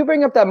 Would you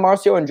bring up that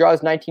Marcio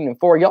Andrade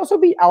 19-4? He also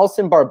beat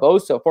Alison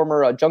Barbosa,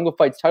 former Jungle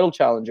Fights title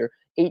challenger,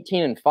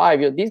 18-5.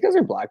 You know, these guys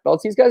are black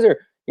belts. These guys are,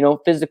 you know,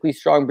 physically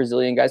strong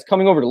Brazilian guys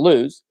coming over to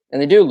lose,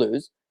 and they do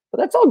lose. But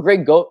that's all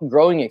great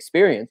growing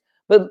experience.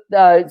 But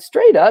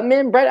straight up,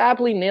 man, Brett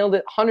Appley nailed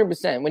it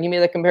 100% when he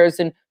made that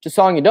comparison to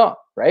Song Yadong,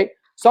 right?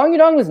 Song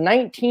Yadong was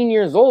 19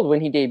 years old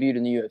when he debuted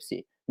in the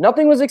UFC.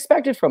 Nothing was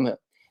expected from him.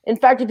 In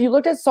fact, if you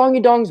looked at Song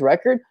Yadong's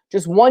record,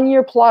 just 1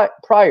 year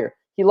prior,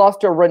 he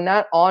lost to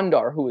Renat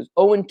Ondar, who was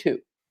 0-2.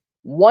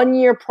 1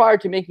 year prior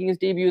to making his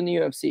debut in the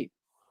UFC.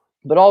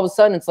 But all of a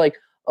sudden, it's like,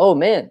 oh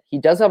man, he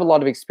does have a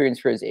lot of experience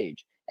for his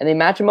age. And they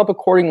match him up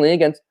accordingly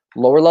against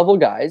lower level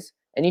guys,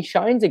 and he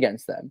shines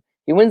against them.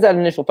 He wins that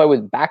initial fight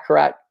with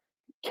Baccarat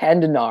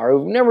Kandanar,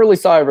 who we never really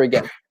saw ever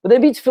again. But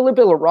then beats Felipe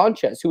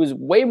Laranches, who was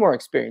way more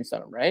experienced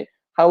than him, right?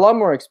 Had a lot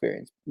more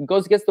experience.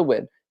 Goes against the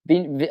win.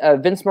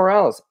 Vince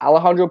Morales,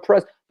 Alejandro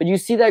Perez. But you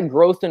see that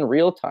growth in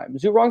real time.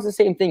 Zhu Rong's the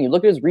same thing. You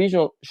look at his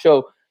regional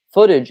show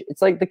footage,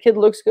 it's like the kid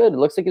looks good. It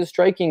looks like his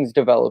striking's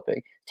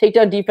developing.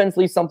 Takedown defense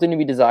leaves something to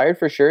be desired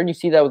for sure, and you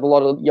see that with a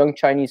lot of young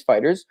Chinese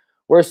fighters.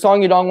 Whereas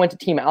Song Yadong went to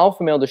Team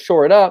Alpha Male to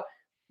shore it up,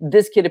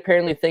 this kid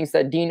apparently thinks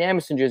that Dean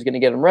Amessinger is going to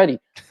get him ready.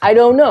 I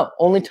don't know.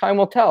 Only time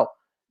will tell.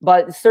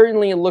 But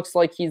certainly it looks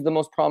like he's the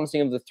most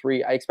promising of the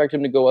 3. I expect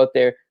him to go out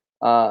there,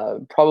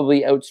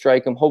 probably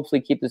outstrike him,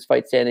 hopefully keep this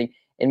fight standing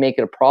and make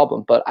it a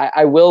problem. But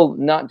I will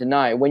not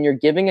deny, when you're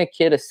giving a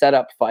kid a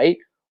setup fight,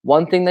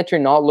 one thing that you're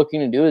not looking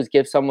to do is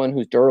give someone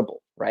who's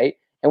durable, right?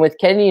 And with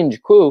Kennedy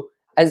Nzechukwu,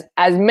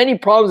 as many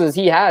problems as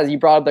he has, he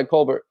brought up that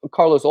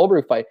Carlos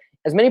Ulberg fight.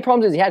 as many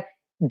problems as he had,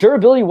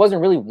 durability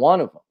wasn't really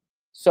one of them.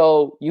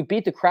 So you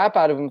beat the crap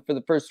out of him for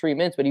the first 3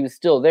 minutes, but he was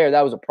still there.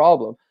 That was a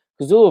problem.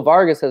 Kazula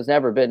Vargas has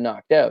never been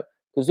knocked out.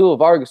 Kazula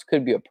Vargas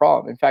could be a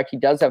problem. In fact, he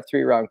does have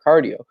 3-round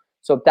cardio.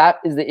 So that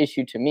is the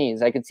issue to me,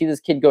 is I can see this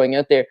kid going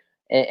out there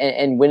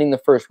and winning the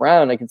first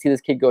round. I can see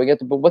this kid going out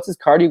there, but what's his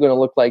cardio going to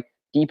look like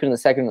deep in the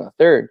second and the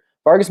third?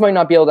 Vargas might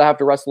not be able to have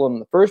to wrestle him in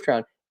the first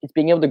round. It's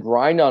being able to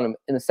grind on him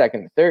in the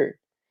second and third.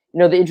 You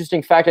know, the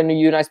interesting fact, I know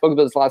you and I spoke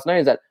about this last night,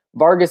 is that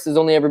Vargas has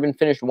only ever been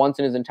finished once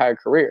in his entire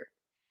career.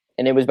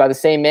 And it was by the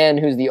same man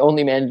who's the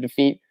only man to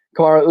defeat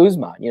Kamaru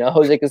Usman. You know,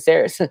 Jose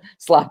Caceres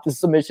slapped the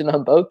submission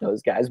on both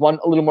those guys. One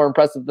a little more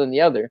impressive than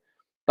the other.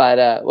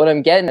 But what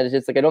I'm getting at is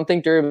just like, I don't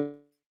think durability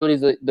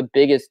is the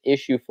biggest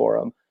issue for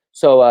him.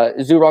 So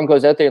Zhu Rong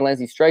goes out there and lands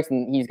these strikes,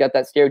 and he's got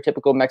that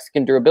stereotypical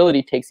Mexican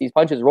durability, takes these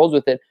punches, rolls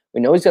with it. We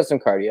know he's got some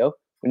cardio.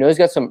 We know he's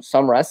got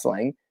some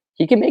wrestling.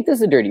 He can make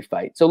this a dirty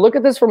fight. So look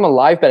at this from a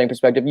live betting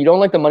perspective. You don't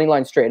like the money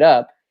line straight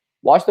up.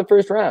 Watch the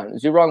first round.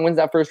 Zhu Rong wins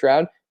that first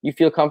round. You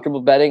feel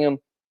comfortable betting him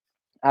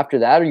after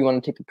that, or you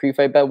want to take the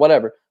pre-fight bet,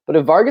 whatever. But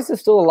if Vargas is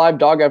still a live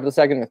dog after the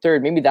second or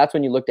third, maybe that's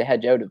when you look to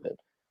hedge out of it.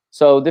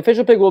 So the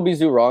official pick will be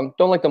Zhu Rong.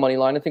 Don't like the money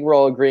line. I think we're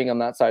all agreeing on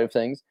that side of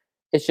things.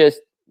 It's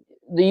just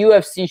the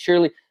UFC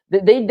surely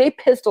they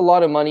pissed a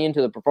lot of money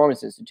into the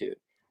Performance Institute.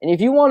 And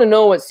if you want to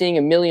know what seeing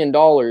 $1 million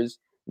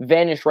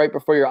vanish right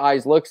before your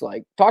eyes looks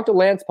like, talk to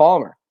Lance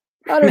Palmer.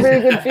 Not a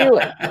very good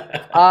feeling.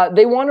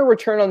 They want to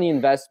return on the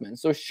investment.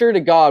 So sure to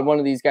God, one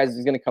of these guys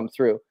is going to come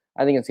through.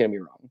 I think it's going to be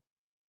wrong.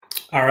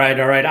 All right.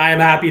 I am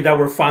happy that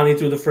we're finally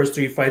through the first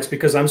 3 fights,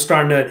 because I'm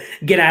starting to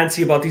get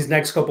antsy about these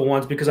next couple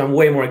ones, because I'm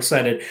way more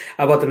excited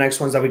about the next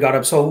ones that we got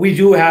up. So we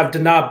do have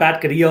Danaa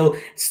Batgarel.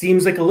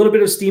 Seems like a little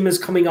bit of steam is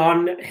coming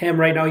on him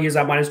right now. He is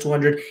at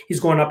 -200.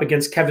 He's going up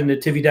against Kevin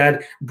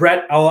Natividad.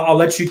 Brett, I'll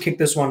let you kick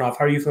this one off.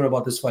 How are you feeling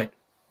about this fight?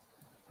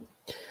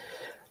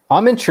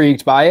 I'm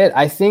intrigued by it.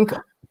 I think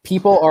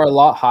people are a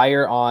lot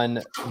higher on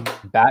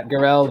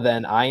Batgarel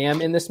than I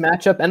am in this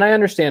matchup, and I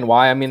understand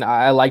why. I mean,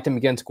 I liked him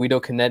against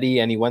Guido Canetti,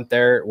 and he went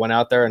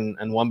out there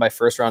and won by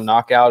first-round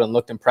knockout and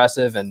looked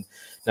impressive, and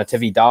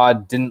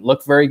Natividad didn't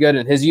look very good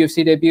in his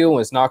UFC debut and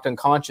was knocked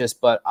unconscious,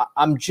 but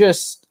I'm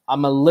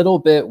a little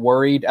bit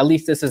worried. At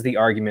least this is the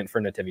argument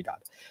for Natividad.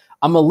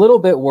 I'm a little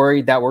bit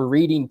worried that we're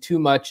reading too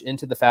much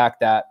into the fact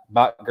that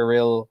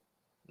Batgarel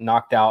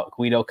knocked out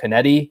Guido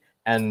Canetti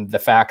and the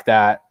fact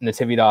that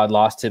Natividad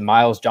lost to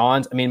Miles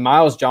Johns. I mean,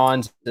 Miles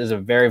Johns is a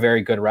very,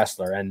 very good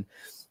wrestler, and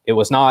it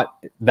was not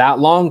that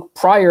long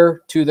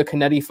prior to the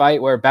Canetti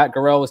fight where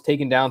Batgarel was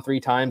taken down 3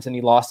 times and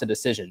he lost a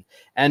decision.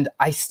 And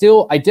I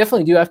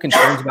definitely do have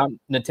concerns about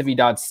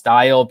Natividad's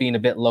style being a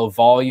bit low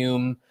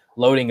volume,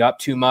 loading up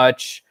too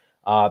much.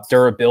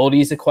 Durability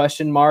is a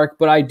question mark,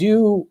 but I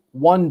do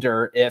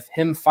wonder if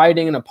him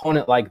fighting an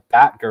opponent like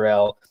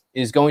Batgarel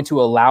is going to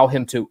allow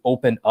him to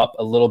open up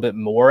a little bit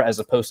more, as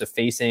opposed to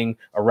facing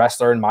a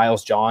wrestler in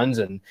Miles Johns.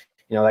 And,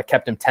 you know, that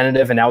kept him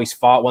tentative, and now he's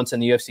fought once in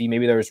the UFC.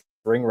 Maybe there was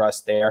ring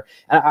rust there.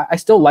 And I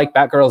still like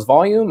Batgarel's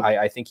volume.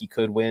 I think he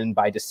could win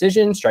by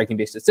decision,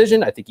 striking-based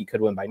decision. I think he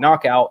could win by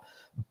knockout.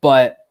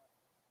 But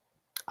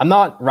I'm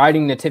not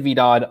riding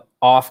Natividad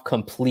off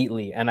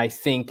completely. And I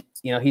think,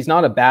 you know, he's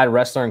not a bad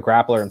wrestler and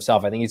grappler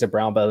himself. I think he's a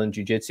brown belt in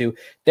jiu-jitsu.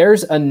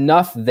 There's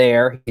enough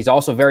there. He's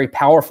also very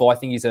powerful. I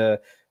think he's a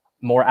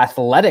more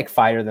athletic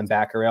fighter than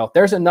Batgarel.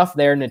 There's enough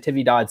there in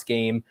Natividad's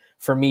game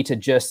for me to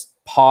just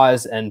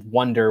pause and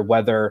wonder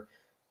whether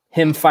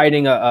him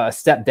fighting a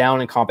step down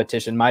in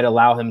competition might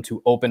allow him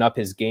to open up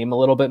his game a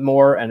little bit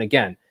more. And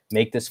again,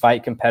 make this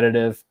fight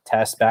competitive,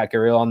 test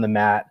Batgarel on the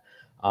mat,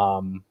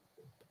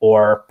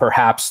 or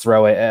perhaps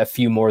throw a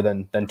few more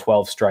than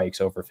 12 strikes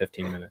over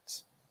 15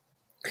 minutes.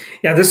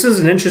 Yeah, this is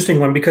an interesting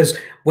one, because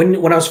when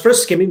I was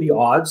first skimming the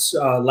odds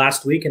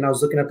last week and I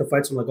was looking at the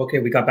fights, I'm like, okay,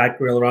 we got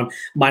Batgarel around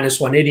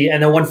 -180.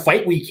 And then when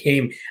fight week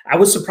came, I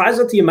was surprised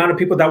at the amount of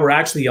people that were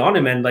actually on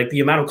him, and like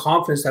the amount of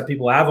confidence that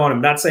people have on him.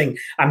 Not saying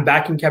I'm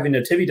backing Kevin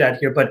Natividad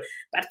here, but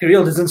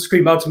Batgarel doesn't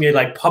scream out to me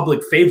like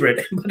public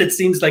favorite, but it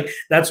seems like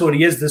that's what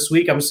he is this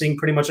week. I'm seeing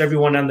pretty much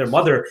everyone and their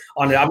mother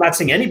on it. I'm not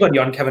seeing anybody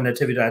on Kevin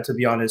Natividad, to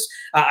be honest.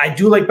 I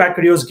do like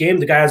Batgarel's game.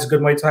 The guy has a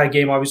good Muay Thai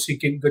game, obviously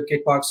good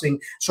kickboxing,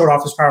 showed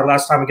off his power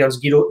last time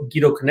against Guido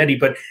Canetti,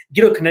 but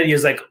Guido Canetti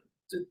is like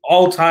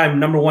all-time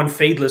 #1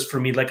 fade list for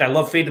me. Like, I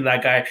love fading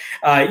that guy.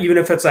 Even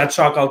if it's that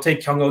chalk, I'll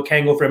take Kyung-Oh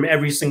Kang over him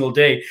every single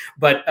day.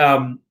 But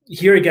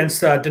here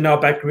against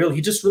Danaa Batgarel,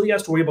 he just really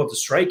has to worry about the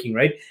striking,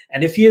 right?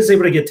 And if he is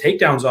able to get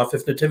takedowns off,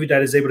 if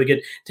Natividad is able to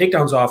get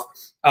takedowns off,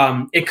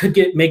 it could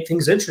make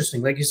things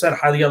interesting. Like you said,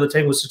 Haile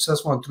Alateng was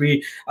successful on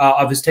 3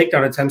 of his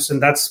takedown attempts,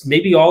 and that's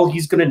maybe all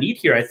he's going to need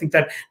here. I think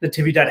that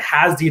Natividad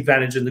has the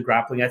advantage in the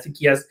grappling. I think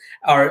he has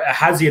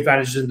the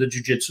advantage in the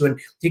jiu-jitsu, and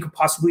he could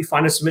possibly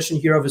find a submission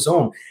here of his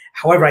own.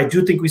 However, I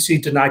do think we see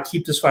Danaa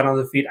keep this fight on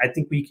the feet. I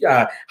think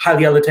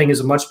Haile Alateng is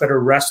a much better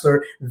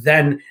wrestler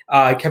than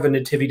Kevin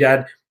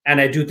Natividad. And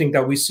I do think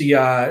that we see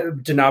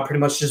Danao pretty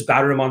much just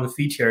batter him on the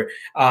feet here.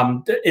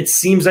 It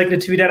seems like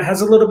Natividad has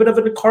a little bit of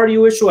a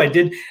cardio issue. I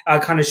did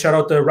kind of shout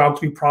out the round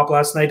 3 prop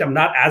last night. I'm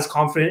not as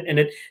confident in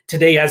it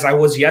today as I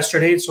was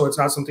yesterday, so it's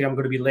not something I'm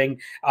going to be laying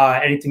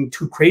anything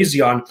too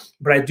crazy on.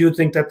 But I do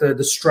think that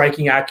the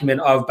striking acumen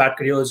of Bat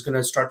Carrillo is going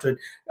to start to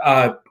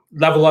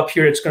level up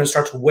here. It's going to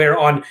start to wear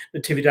on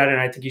Natividad, and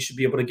I think he should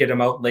be able to get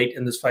him out late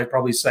in this fight,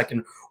 probably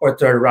second or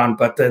third round.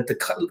 But the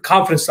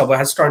confidence level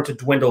has started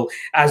to dwindle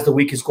as the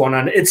week is going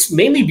on. It's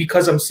mainly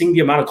because I'm seeing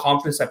the amount of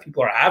confidence that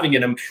people are having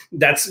in him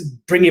that's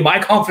bringing my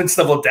confidence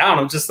level down.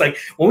 I'm just like,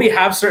 when we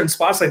have certain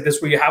spots like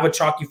this where you have a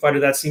chalky fighter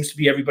that seems to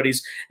be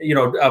everybody's,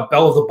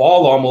 belle of the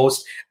ball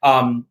almost,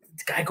 the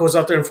guy goes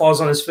out there and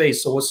falls on his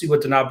face. So we'll see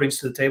what Danao brings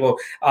to the table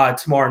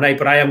tomorrow night.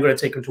 But I am going to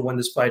take him to win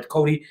this fight.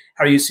 Cody,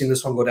 how are you seeing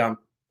this one go down?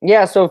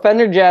 Yeah, so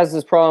Fender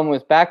Jazz's problem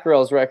with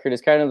Batgirl's record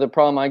is kind of the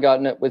problem I got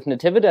with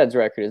Natividad's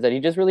record, is that he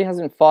just really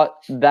hasn't fought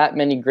that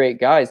many great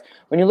guys.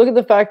 When you look at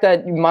the fact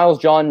that Miles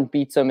John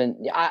beats him, and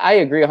I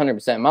agree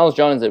 100%, Miles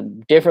John is a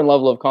different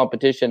level of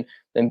competition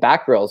than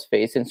Batgirl's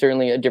face, and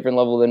certainly a different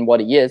level than what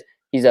he is.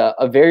 He's a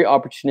very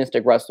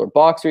opportunistic wrestler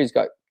boxer. He's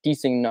got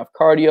decent enough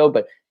cardio,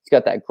 but he's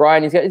got that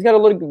grind. He's got a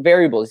lot of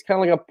variables. He's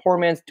kind of like a poor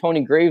man's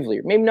Tony Gravely,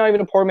 or maybe not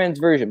even a poor man's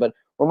version, but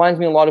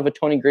reminds me a lot of a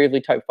Tony Gravely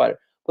type fighter.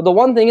 But the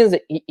one thing is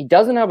that he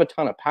doesn't have a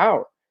ton of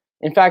power.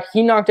 In fact,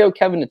 he knocked out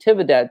Kevin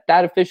Natividad.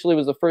 That officially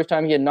was the first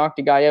time he had knocked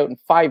a guy out in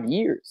 5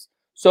 years.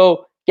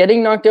 So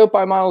getting knocked out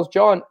by Miles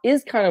John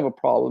is kind of a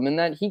problem, in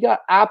that he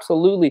got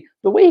absolutely,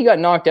 the way he got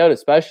knocked out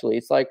especially,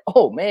 it's like,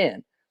 oh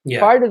man. Yeah.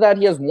 Prior to that,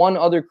 he has one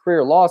other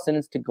career loss, and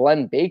it's to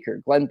Glenn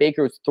Baker. Glenn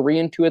Baker was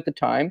 3-2 at the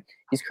time.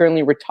 He's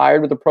currently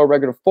retired with a pro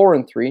record of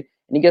 4-3, and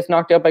he gets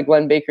knocked out by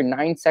Glenn Baker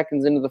 9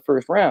 seconds into the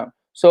first round.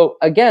 So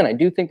again, I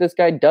do think this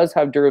guy does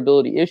have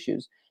durability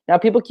issues. Now,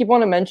 people keep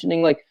on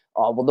mentioning, like,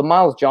 oh, well, the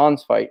Miles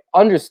Johns fight,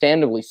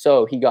 understandably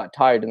so, he got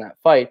tired in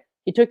that fight.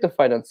 He took the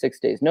fight on 6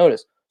 days'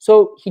 notice.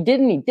 So he did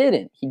and he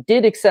didn't. He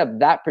did accept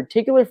that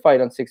particular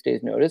fight on 6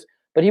 days' notice,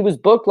 but he was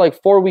booked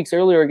like 4 weeks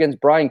earlier against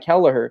Brian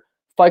Kelleher.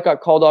 Fight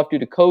got called off due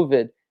to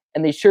COVID,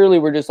 and they surely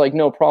were just like,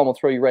 no problem, we'll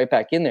throw you right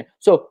back in there.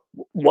 So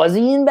was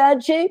he in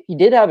bad shape? He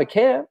did have a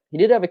camp. He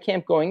did have a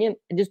camp going in.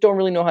 I just don't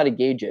really know how to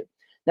gauge it.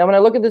 Now, when I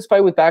look at this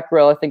fight with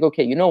Batcarrel, I think,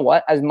 okay, you know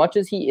what? As much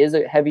as he is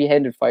a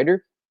heavy-handed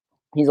fighter,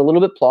 he's a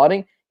little bit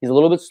plodding. He's a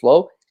little bit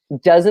slow. He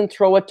doesn't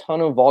throw a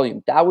ton of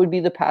volume. That would be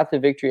the path to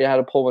victory. How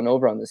to pull one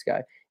over on this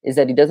guy is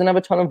that he doesn't have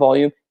a ton of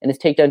volume, and his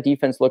takedown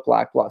defense looked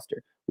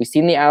lackluster. We've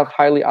seen the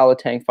Haile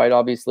Alatang fight,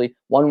 obviously.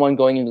 1-1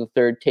 going into the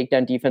third.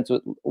 Takedown defense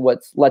what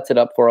lets it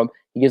up for him.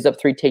 He gives up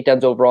 3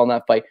 takedowns overall in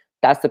that fight.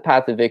 That's the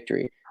path to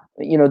victory.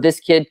 This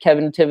kid,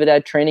 Kevin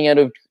Natividad, training out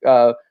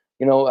of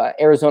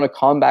Arizona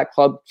Combat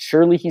Club.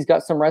 Surely he's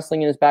got some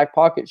wrestling in his back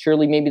pocket.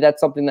 Surely maybe that's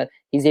something that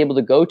he's able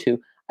to go to.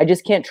 I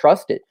just can't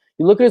trust it.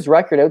 You look at his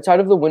record outside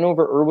of the win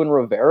over Irwin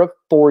Rivera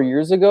 4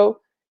 years ago.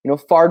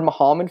 Fard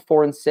Muhammad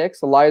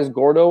 4-6, Elias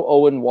Gordo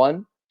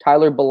 0-1,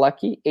 Tyler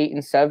Bilecki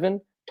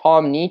 8-7,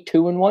 Tom Nee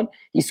 2-1.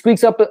 He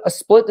squeaks up a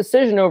split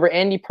decision over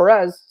Andy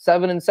Perez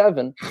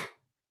 7-7,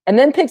 and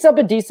then picks up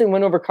a decent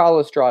win over Kyle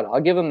Estrada.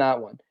 I'll give him that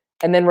one.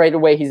 And then right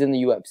away he's in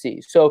the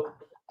UFC. So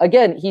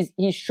again,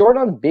 he's short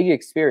on big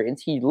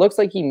experience. He looks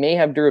like he may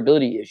have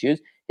durability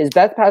issues. His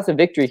best path to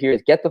victory here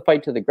is get the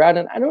fight to the ground,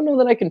 and I don't know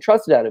that I can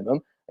trust it out of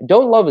him. I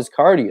don't love his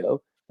cardio.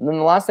 And then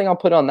the last thing I'll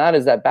put on that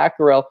is that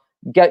Batcarrel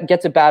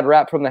gets a bad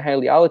rap from the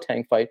Haile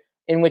Alatang fight,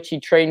 in which he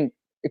trained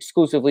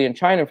exclusively in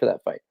China for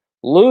that fight.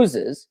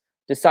 Loses,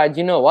 decides,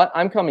 you know what,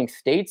 I'm coming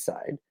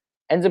stateside,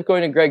 ends up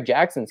going to Greg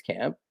Jackson's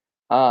camp.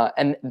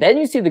 And then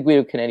you see the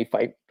Guido Canetti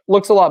fight.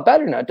 Looks a lot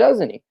better now,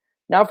 doesn't he?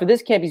 Now for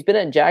this camp, he's been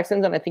at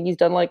Jackson's, and I think he's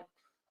done I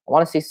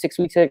want to say 6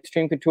 weeks at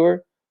Extreme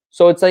Couture.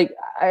 So it's like,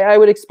 I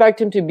would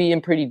expect him to be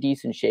in pretty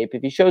decent shape.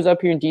 If he shows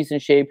up here in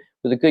decent shape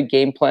with a good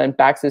game plan,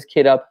 backs his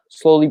kid up,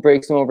 slowly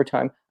breaks him over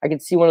time, I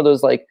could see one of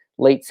those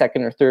late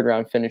second or third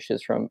round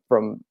finishes from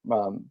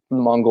the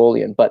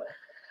Mongolian. But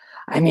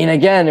I mean,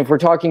 again, if we're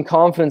talking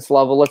confidence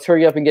level, let's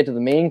hurry up and get to the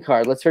main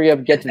card. Let's hurry up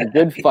and get to the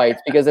good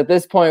fights, because at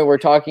this point we're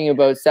talking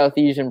about South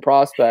Asian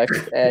prospects,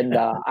 and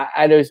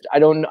I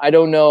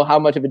don't know how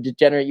much of a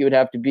degenerate you would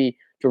have to be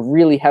to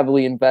really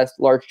heavily invest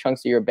large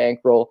chunks of your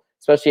bankroll,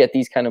 especially at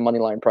these kind of money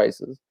line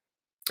prices.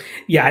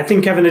 Yeah, I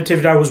think Kevin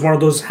Natividad was one of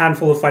those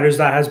handful of fighters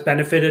that has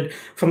benefited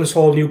from this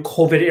whole new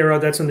COVID era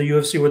that's in the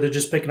UFC, where they're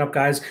just picking up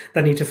guys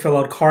that need to fill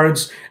out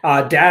cards.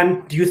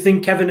 Dan, do you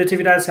think Kevin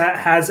Natividad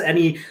has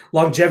any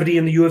longevity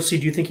in the UFC?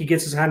 Do you think he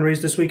gets his hand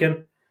raised this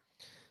weekend?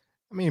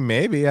 I mean,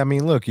 maybe. I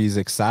mean, look, he's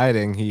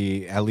exciting.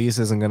 He at least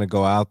isn't going to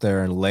go out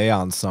there and lay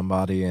on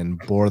somebody and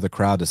bore the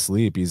crowd to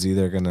sleep. He's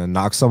either going to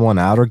knock someone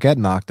out or get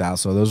knocked out.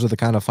 So those are the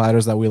kind of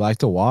fighters that we like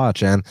to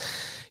watch. And,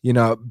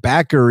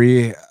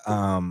 Bakary,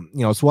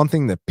 it's one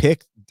thing to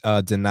pick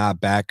Danao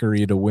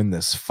Bakary to win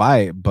this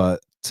fight,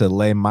 but to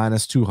lay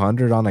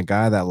 -200 on a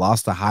guy that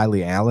lost to Haile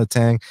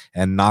Alatang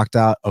and knocked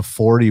out a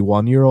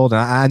 41-year-old.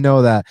 And I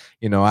know that,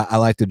 I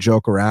like to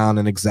joke around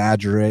and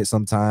exaggerate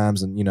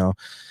sometimes and,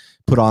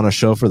 put on a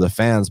show for the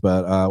fans,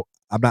 but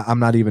I'm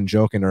not even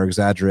joking or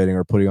exaggerating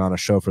or putting on a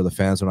show for the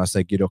fans when I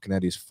say Guido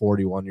Canetti's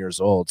 41 years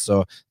old.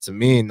 So to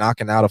me,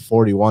 knocking out a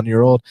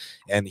 41-year-old,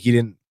 and he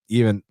didn't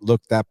even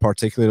look that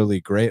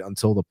particularly great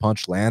until the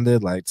punch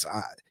landed. Like,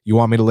 you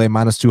want me to lay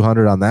minus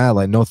 200 on that?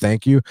 Like, no,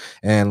 thank you.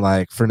 And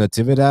like for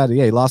Natividad,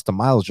 yeah, he lost to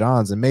Miles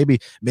Johns, and maybe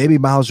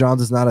Miles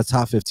Johns is not a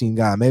top 15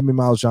 guy. Maybe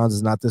Miles Johns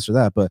is not this or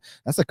that, but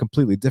that's a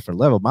completely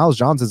different level. Miles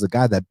Johns is a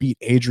guy that beat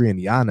Adrian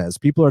Yanez.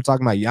 People are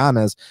talking about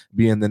Yanez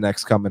being the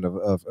next coming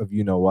of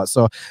you know what.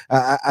 So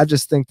I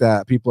just think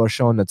that people are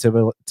showing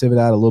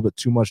Natividad a little bit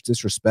too much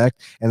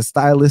disrespect. And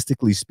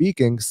stylistically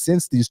speaking,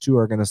 since these two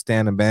are going to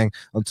stand and bang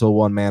until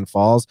one man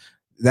falls,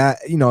 that,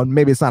 you know,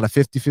 maybe it's not a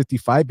 50-50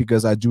 fight,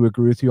 because I do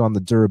agree with you on the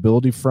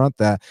durability front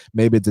that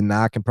maybe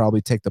Dana can probably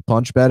take the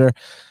punch better.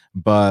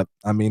 But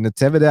I mean,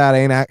 Natividad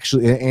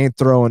ain't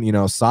throwing, you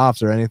know,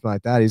 softs or anything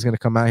like that. He's going to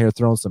come out here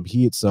throwing some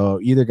heat. So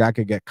either guy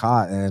could get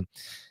caught, and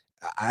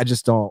I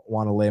just don't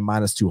want to lay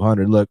minus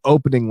 200. Look,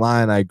 opening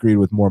line, I agreed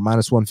with more.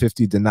 Minus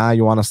 150, Dana,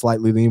 you want to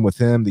slightly lean with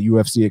him. The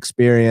UFC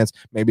experience,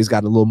 maybe he's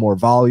got a little more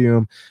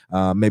volume,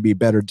 maybe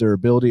better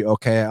durability.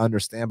 Okay, I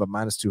understand, but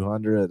minus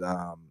 200,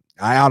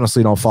 I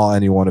honestly don't follow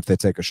anyone if they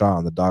take a shot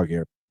on the dog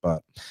here,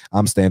 but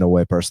I'm staying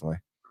away personally.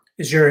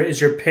 Is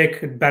your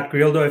pick Bet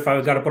Grildo if I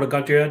got to put a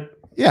gun to your head?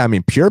 Yeah, I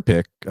mean, pure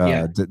pick,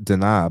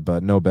 Dana,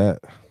 but no bet.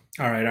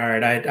 All right.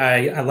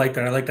 I like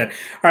that.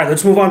 All right,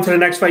 let's move on to the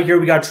next fight here.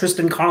 We got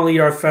Tristan Connolly,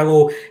 our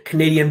fellow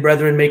Canadian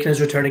brethren, making his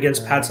return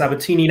against Pat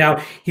Sabatini.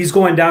 Now, he's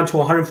going down to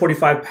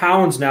 145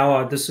 pounds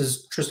now. This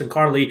is Tristan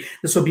Connolly.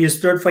 This will be his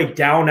third fight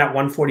down at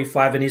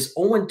 145, and he's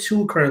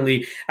 0-2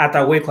 currently at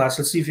that weight class.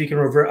 Let's see if he can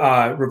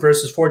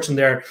reverse his fortune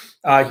there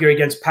here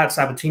against Pat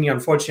Sabatini.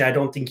 Unfortunately, I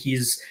don't think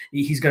he's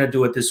going to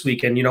do it this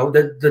weekend. You know,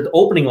 the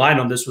opening line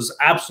on this was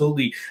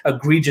absolutely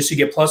egregious. You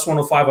get plus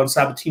 105 on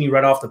Sabatini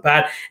right off the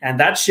bat, and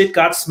that shit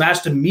got smashed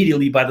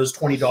immediately by those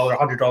 $20,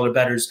 $100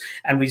 bettors,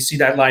 and we see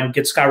that line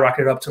get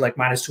skyrocketed up to like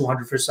minus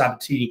 200 for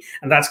Sabatini,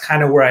 and that's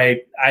kind of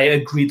where I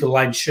agree the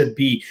line should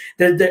be.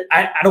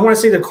 I don't want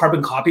to say they're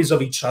carbon copies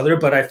of each other,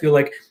 but I feel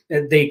like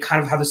they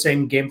kind of have the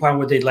same game plan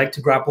where they'd like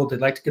to grapple,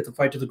 they'd like to get the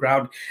fight to the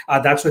ground.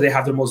 That's where they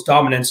have the most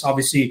dominance.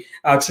 Obviously,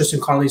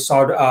 Tristan Connolly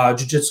saw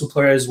jiu-jitsu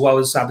player as well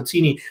as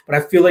Sabatini, but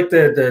I feel like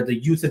the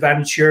youth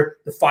advantage here,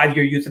 the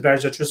 5-year youth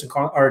advantage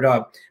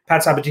that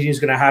Pat Sabatini is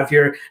going to have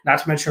here, not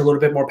to mention a little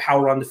bit more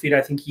power on the feet,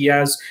 I think he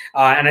has.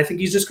 And I think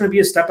he's just going to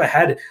be a step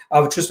ahead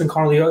of Tristan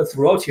Connolly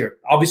throughout here.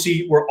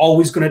 Obviously, we're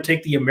always going to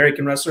take the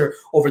American wrestler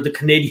over the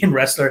Canadian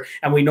wrestler,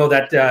 and we know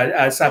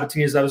that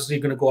Sabatini is obviously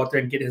going to go out there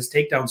and get his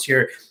takedowns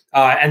here.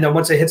 And then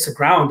once it hits the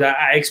ground,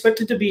 I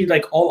expect it to be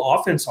like all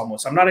offense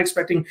almost. I'm not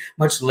expecting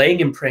much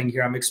laying and praying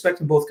here. I'm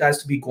expecting both guys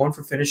to be going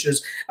for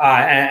finishes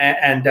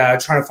and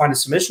trying to find a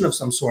submission of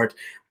some sort.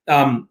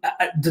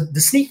 The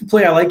sneaky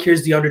play I like here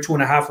is the under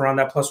 2.5 around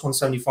that plus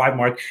 175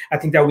 mark. I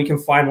think that we can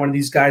find one of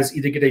these guys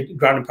either get a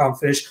ground and pound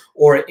finish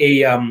or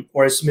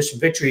a submission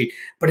victory.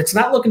 But it's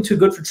not looking too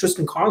good for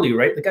Tristan Connolly,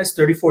 right? The guy's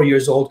 34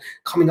 years old,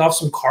 coming off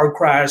some car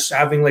crash,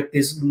 having like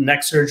this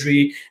neck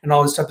surgery and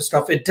all this type of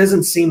stuff. It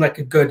doesn't seem like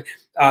a good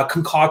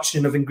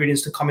concoction of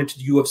ingredients to come into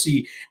the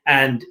UFC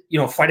and, you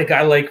know, fight a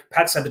guy like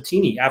Pat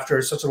Sabatini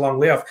after such a long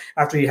layoff,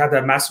 after he had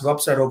that massive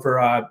upset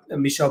over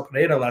Michel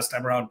Pereira last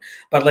time around.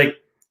 But like,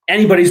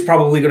 anybody's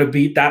probably going to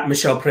beat that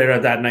Michel Pereira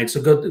that night. So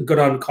good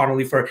on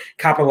Connolly for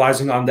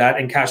capitalizing on that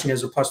and cashing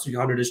as a plus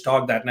 300-ish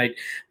dog that night.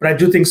 But I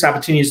do think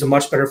Sabatini is a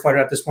much better fighter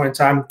at this point in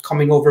time,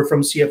 coming over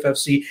from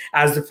CFFC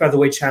as the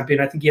featherweight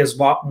champion. I think he has a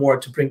lot more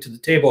to bring to the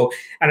table.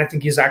 And I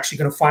think he's actually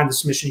going to find the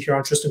submission here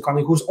on Tristan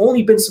Connolly, who's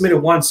only been submitted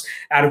once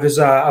out of his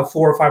 4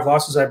 or 5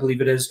 losses, I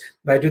believe it is.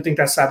 But I do think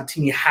that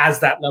Sabatini has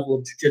that level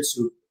of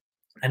jiu-jitsu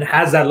and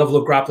has that level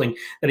of grappling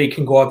that he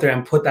can go out there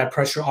and put that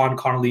pressure on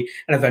Connolly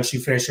and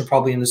eventually finish him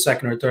probably in the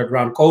second or third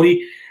round.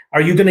 Cody,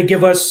 are you going to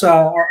give us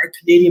our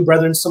Canadian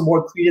brethren some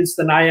more credence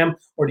than I am,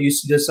 or do you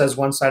see this as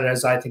one-sided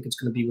as I think it's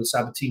going to be with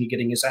Sabatini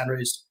getting his hand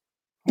raised?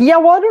 Yeah,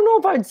 well, I don't know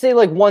if I'd say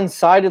like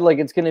one-sided, like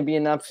it's going to be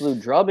an absolute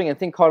drubbing. I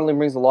think Connolly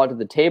brings a lot to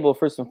the table.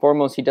 First and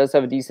foremost, he does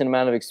have a decent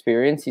amount of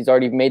experience. He's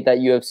already made that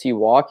UFC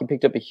walk. He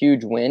picked up a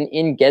huge win.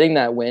 In getting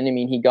that win, I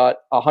mean, he got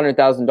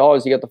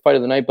 $100,000. He got the fight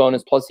of the night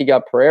bonus, plus he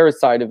got Pereira's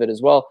side of it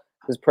as well,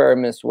 because Pereira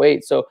missed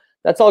weight. So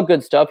that's all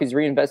good stuff. He's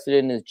reinvested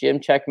in his gym,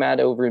 Checkmat,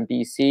 over in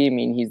BC. I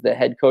mean, he's the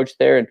head coach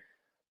there, and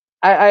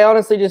I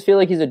honestly just feel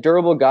like he's a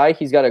durable guy.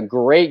 He's got a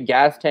great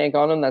gas tank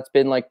on him. That's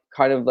been like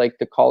kind of like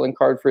the calling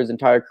card for his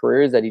entire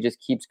career, is that he just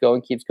keeps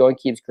going, keeps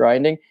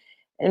grinding.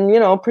 And, you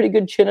know, pretty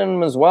good chin on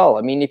him as well.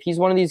 I mean, if he's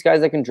one of these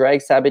guys that can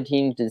drag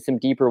Sabatini to some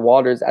deeper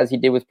waters, as he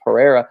did with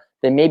Pereira,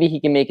 then maybe he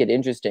can make it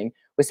interesting.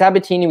 With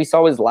Sabatini, we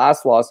saw his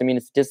last loss. I mean,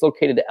 it's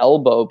dislocated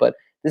elbow, but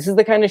this is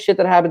the kind of shit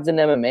that happens in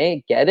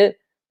MMA. Get it?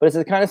 But it's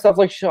the kind of stuff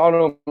like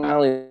Sean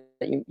O'Malley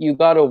that you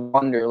got to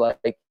wonder,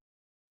 like,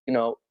 you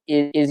know,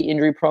 is he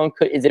injury prone?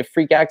 Is it a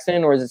freak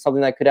accident, or is it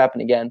something that could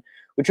happen again?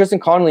 With Tristan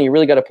Connolly, you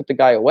really got to put the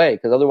guy away,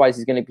 because otherwise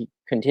he's going to be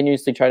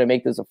continuously trying to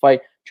make this a fight,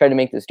 trying to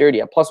make this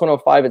dirty. At plus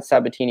 105, it's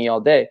Sabatini all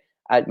day.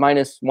 At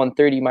minus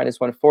 130, minus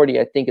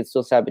 140, I think it's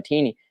still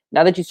Sabatini.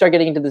 Now that you start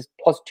getting into this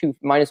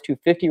minus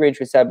 250 range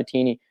for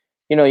Sabatini,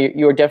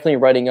 you are definitely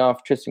writing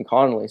off Tristan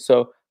Connolly.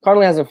 So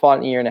Connolly hasn't fought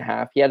in a year and a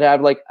half. He had to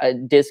have like a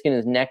disc in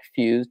his neck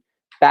fused,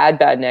 bad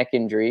neck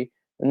injury,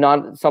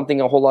 not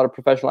something a whole lot of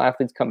professional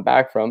athletes come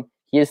back from.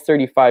 He is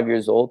 35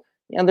 years old.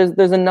 And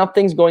there's enough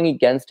things going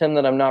against him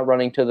that I'm not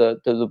running to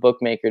the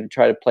bookmaker to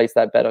try to place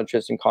that bet on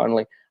Tristan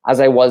Connolly,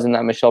 as I was in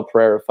that Michel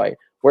Pereira fight,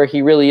 where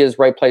he really is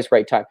right place,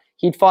 right time.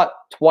 He'd fought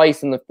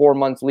twice in the 4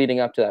 months leading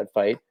up to that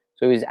fight,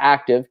 so he was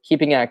active,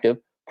 keeping active.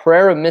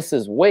 Pereira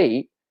misses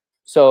weight,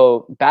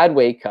 so bad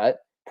weight cut.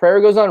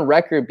 Pereira goes on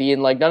record being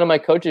like, none of my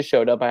coaches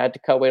showed up. I had to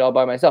cut weight all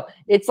by myself.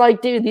 It's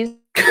like, dude, these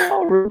are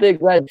all real big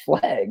red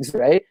flags,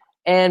 right?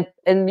 And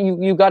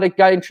you got a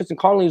guy in Tristan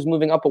Connolly who's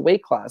moving up a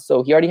weight class,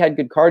 so he already had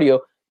good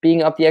cardio.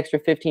 Being up the extra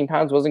 15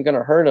 pounds wasn't going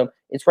to hurt him.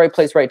 It's right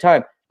place, right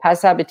time. Pat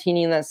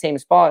Sabatini in that same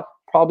spot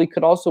probably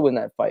could also win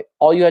that fight.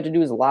 All you had to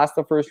do is last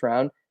the first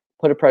round,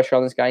 put a pressure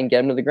on this guy, and get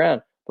him to the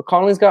ground. But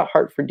Connolly's got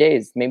heart for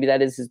days. Maybe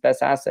that is his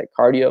best asset,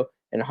 cardio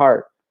and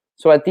heart.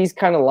 So at these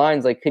kind of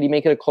lines, like, could he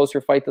make it a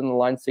closer fight than the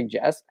line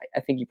suggests?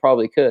 I think he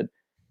probably could.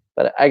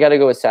 But I got to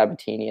go with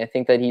Sabatini. I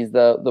think that he's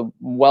the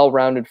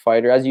well-rounded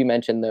fighter. As you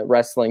mentioned, the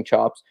wrestling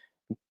chops.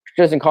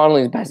 Tristan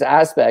Connolly's best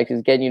aspect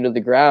is getting you to the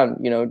ground,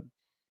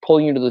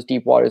 pulling you to those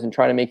deep waters and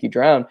trying to make you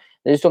drown.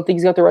 I just don't think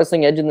he's got the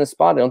wrestling edge in this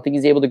spot. I don't think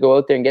he's able to go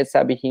out there and get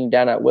Sabatini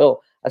down at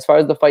will. As far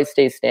as the fight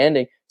stays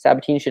standing,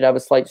 Sabatini should have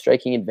a slight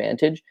striking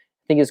advantage.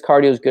 I think his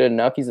cardio is good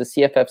enough. He's a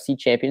CFFC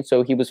champion,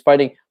 so he was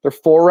fighting their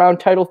 4-round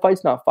title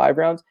fights, not 5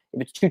 rounds.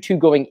 If it's 2-2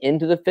 going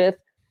into the 5th,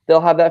 they'll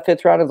have that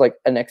 5th round as like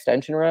an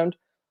extension round.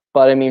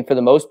 But I mean, for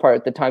the most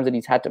part, the times that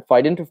he's had to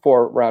fight into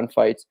 4-round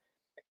fights,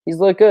 he's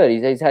looked good.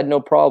 He's had no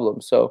problem.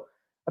 So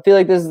I feel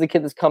like this is the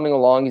kid that's coming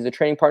along. He's a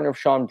training partner of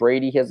Sean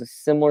Brady. He has a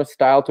similar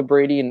style to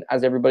Brady. And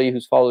as everybody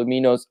who's followed me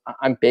knows,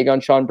 I'm big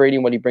on Sean Brady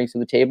and what he brings to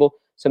the table.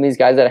 Some of these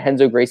guys out of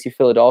Renzo Gracie,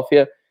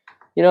 Philadelphia,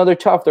 they're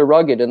tough, they're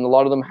rugged, and a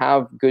lot of them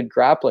have good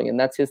grappling. And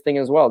that's his thing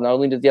as well. Not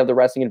only does he have the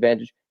wrestling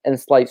advantage and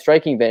slight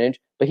striking advantage,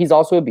 but he's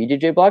also a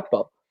BJJ black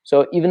belt.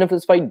 So even if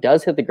this fight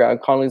does hit the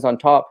ground, Connolly's on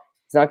top,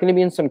 he's not going to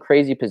be in some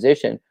crazy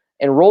position.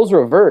 And roles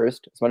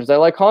reversed, as much as I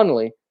like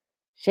Connolly,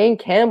 Shane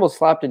Campbell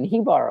slapped a knee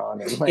bar on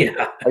him. Like,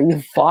 yeah. Are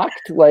you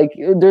fucked? Like,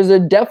 there's a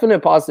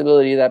definite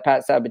possibility that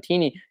Pat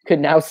Sabatini could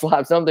now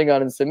slap something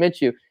on and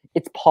submit you.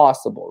 It's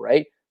possible,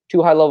 right?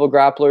 2 high-level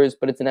grapplers,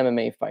 but it's an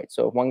MMA fight.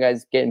 So if one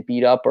guy's getting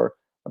beat up or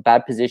a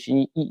bad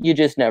position, you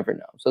just never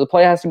know. So the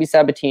play has to be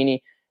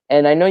Sabatini.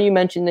 And I know you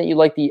mentioned that you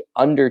like the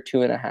under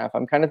 2.5.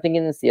 I'm kind of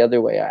thinking this the other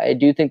way. I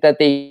do think that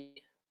they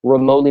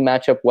remotely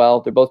match up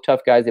well. They're both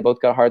tough guys. They both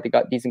got heart. They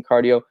got decent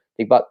cardio.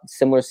 They've got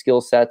similar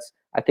skill sets.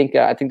 I think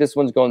this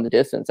one's going the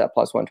distance at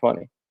plus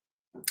 120.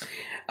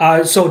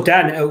 So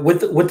Dan,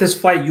 with this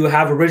fight, you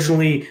have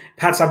originally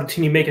Pat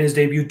Sabatini making his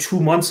debut 2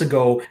 months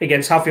ago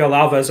against Rafael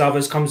Alves.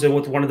 Alves comes in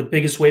with one of the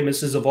biggest weight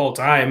misses of all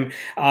time,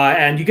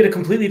 and you get a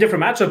completely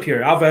different matchup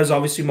here. Alves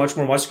obviously much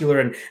more muscular,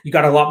 and you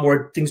got a lot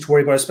more things to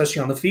worry about,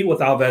 especially on the feet with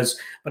Alves.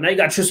 But now you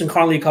got Tristan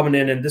Connolly coming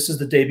in, and this is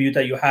the debut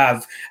that you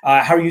have.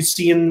 How are you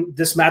seeing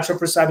this matchup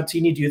for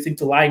Sabatini? Do you think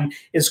the line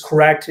is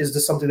correct? Is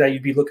this something that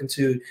you'd be looking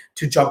to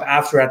jump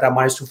after at that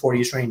minus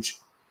 240-ish range?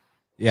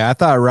 Yeah, I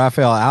thought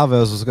Rafael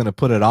Alves was going to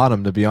put it on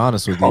him, to be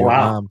honest with you. Oh,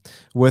 wow.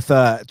 With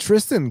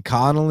Tristan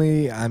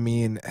Connolly, I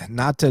mean,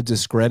 not to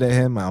discredit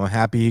him, I'm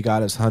happy he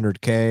got his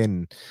 100K,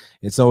 and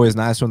it's always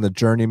nice when the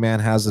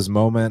journeyman has his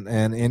moment.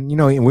 And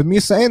with me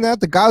saying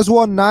that, the guy's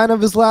won 9 of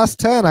his last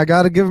 10. I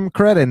got to give him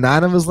credit,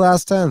 9 of his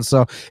last 10.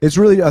 So it's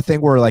really a thing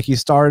where, like, he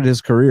started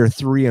his career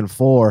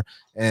 3-4,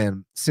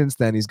 and since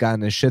then he's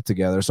gotten his shit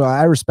together. So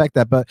I respect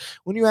that. But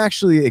when you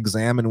actually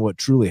examine what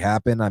truly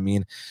happened, I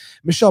mean,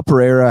 Michel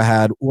Pereira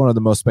had one of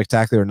the most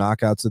spectacular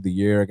knockouts of the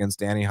year against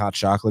Danny Hot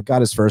Chocolate,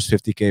 got his first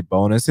 50K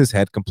bonus. His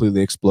head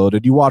completely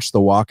exploded. You watch the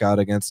walkout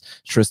against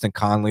Tristan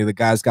Connolly. The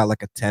guy's got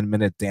like a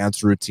 10-minute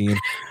dance routine,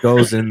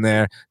 goes in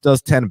there,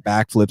 does 10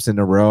 backflips in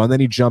a row, and then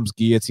he jumps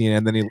guillotine,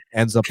 and then he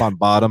ends up on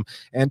bottom.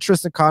 And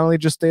Tristan Connolly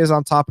just stays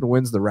on top and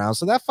wins the round.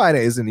 So that fight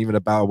isn't even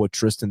about what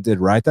Tristan did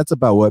right. That's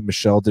about what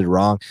Michel did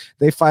wrong.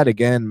 They fight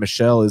again.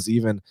 Michel is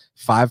even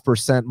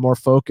 5% more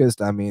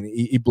focused. I mean,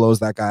 he blows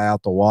that guy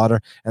out the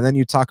water. And then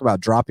you talk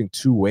about dropping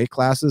 2 weight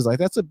classes. Like,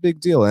 that's a big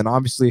deal. And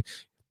obviously,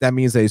 that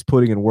means that he's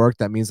putting in work.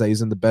 That means that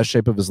he's in the best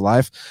shape of his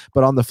life.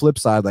 But on the flip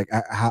side, like,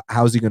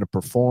 how's he going to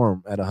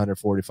perform at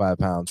 145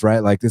 pounds, right?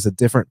 Like, there's a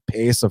different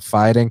pace of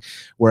fighting.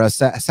 Whereas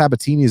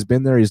Sabatini has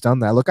been there. He's done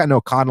that. Look, I know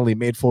Connolly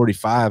made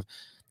 45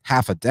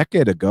 half a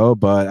decade ago,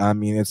 but I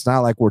mean, it's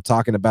not like we're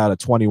talking about a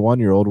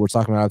 21-year-old. We're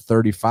talking about a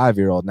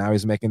 35-year-old. Now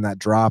he's making that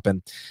drop.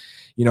 And,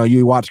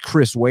 you watch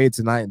Chris Wade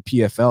tonight in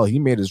PFL. He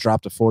made his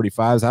drop to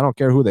 45s. I don't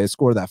care who they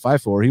scored that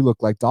fight for. He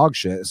looked like dog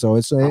shit. So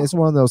it's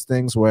one of those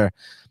things where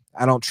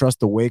I don't trust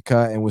the weight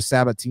cut. And with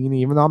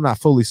Sabatini, even though I'm not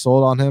fully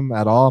sold on him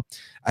at all,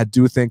 I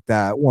do think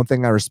that one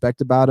thing I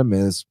respect about him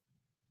is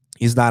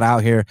he's not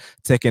out here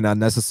taking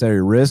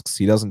unnecessary risks.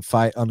 He doesn't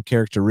fight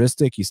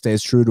uncharacteristic. He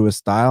stays true to his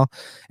style.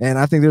 And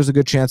I think there's a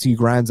good chance he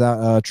grinds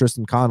out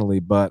Tristan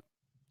Connolly. But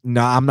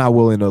no, I'm not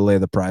willing to lay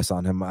the price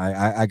on him.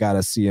 I got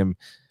to see him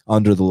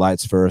under the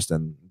lights first,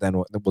 and then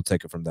we'll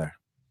take it from there.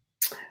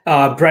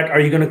 Brett, are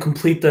you going to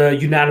complete the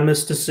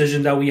unanimous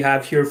decision that we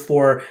have here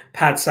for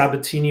Pat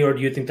Sabatini, or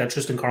do you think that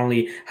Tristan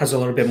Connolly has a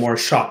little bit more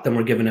shot than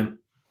we're giving him?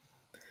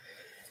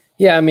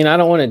 Yeah, I mean, I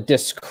don't want to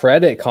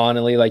discredit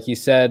Connolly. Like you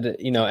said,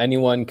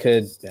 anyone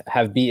could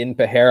have beaten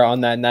Pereira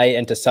on that night.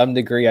 And to some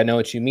degree, I know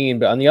what you mean.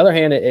 But on the other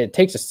hand, it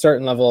takes a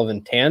certain level of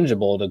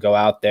intangible to go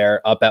out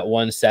there up at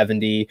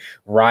 170,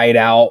 ride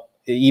out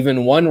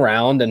even one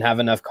round and have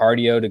enough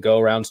cardio to go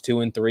rounds 2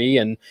 and 3.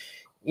 And,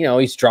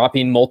 he's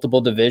dropping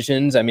multiple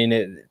divisions. I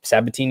mean,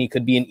 Sabatini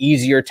could be an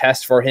easier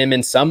test for him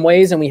in some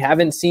ways. And we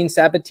haven't seen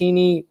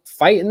Sabatini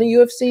fight in the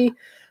UFC.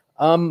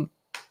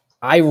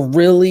 I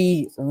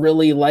really,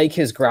 really like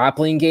his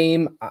grappling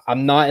game.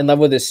 I'm not in love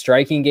with his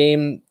striking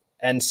game.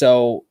 And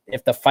so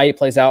if the fight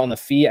plays out on the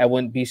feet, I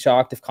wouldn't be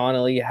shocked if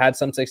Connolly had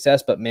some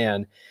success. But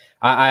man,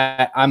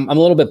 I'm a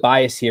little bit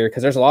biased here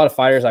because there's a lot of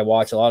fighters I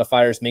watch, a lot of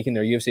fighters making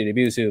their UFC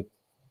debuts who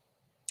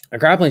their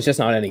grappling is just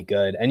not any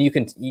good. And you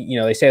can,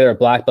 they say they're a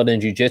black belt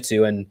in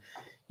jiu-jitsu, and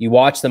you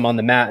watch them on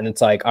the mat and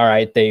it's like, all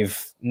right, they've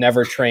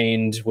never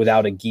trained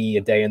without a gi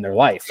a day in their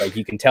life. Like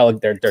you can tell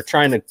they're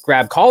trying to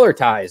grab collar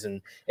ties,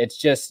 and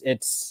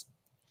it's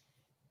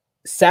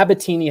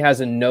Sabatini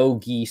has a no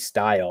gi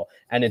style,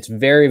 and it's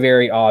very,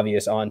 very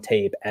obvious on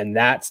tape. And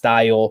that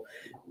style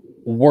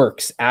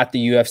works at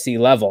the UFC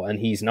level, and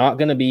he's not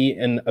going to be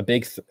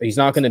he's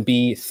not going to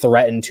be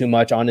threatened too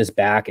much on his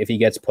back if he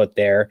gets put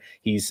there.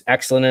 He's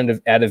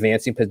excellent at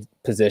advancing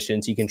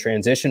positions. He can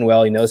transition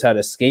well. He knows how to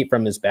escape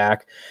from his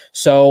back.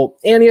 So,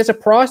 and he has a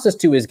process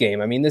to his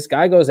game. I mean, this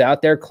guy goes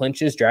out there,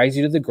 clinches, drags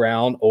you to the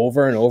ground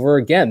over and over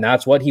again.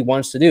 That's what he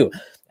wants to do.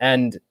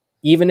 And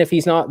even if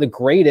he's not the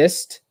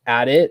greatest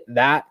at it,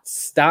 that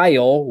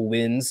style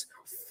wins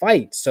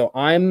fights. So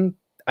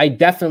I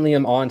definitely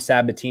am on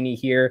Sabatini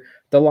here.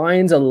 The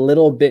line's a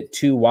little bit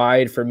too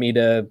wide for me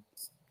to,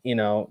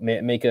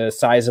 make a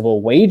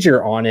sizable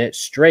wager on it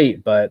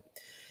straight. But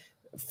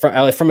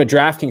from a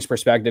DraftKings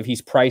perspective,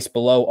 he's priced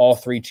below all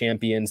 3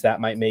 champions. That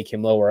might make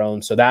him lower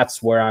owned. So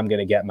that's where I'm going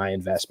to get my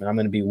investment. I'm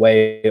going to be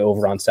way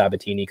over on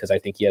Sabatini because I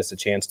think he has a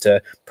chance to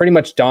pretty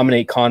much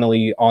dominate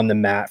Connolly on the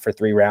mat for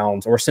 3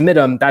 rounds or submit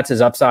him. That's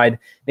his upside.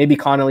 Maybe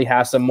Connolly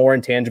has some more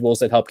intangibles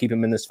that help keep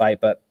him in this fight,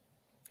 but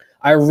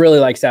I really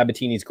like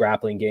Sabatini's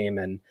grappling game,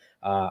 and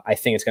I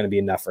think it's going to be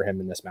enough for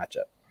him in this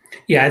matchup.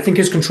 Yeah, I think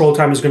his control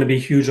time is going to be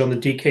huge on the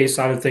DK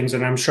side of things,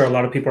 and I'm sure a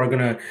lot of people are going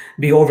to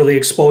be overly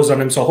exposed on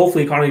him. So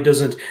hopefully Connolly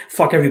doesn't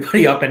fuck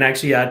everybody up and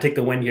actually take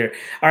the win here.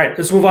 All right,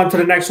 let's move on to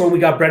the next one. We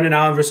got Brendan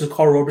Allen versus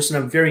Carl Roberson.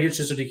 I'm very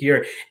interested to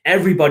hear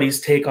everybody's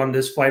take on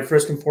this fight.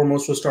 First and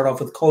foremost, we'll start off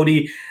with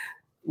Cody.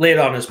 Lay it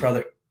on us,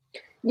 brother.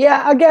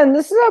 Yeah, again,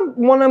 this is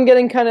one I'm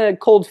getting kind of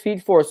cold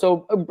feet for.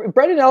 So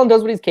Brendan Allen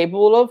does what he's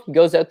capable of. He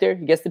goes out there,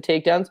 he gets the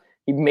takedowns.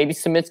 He maybe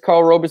submits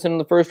Carl Roberson in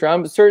the first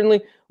round, but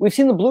certainly we've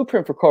seen the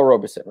blueprint for Carl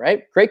Roberson,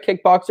 right? Great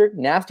kickboxer,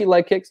 nasty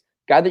leg kicks,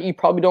 guy that you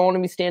probably don't want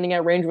to be standing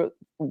at range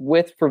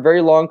with for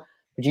very long,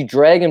 but you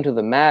drag him to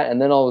the mat,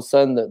 and then all of a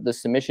sudden the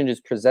submission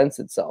just presents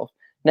itself.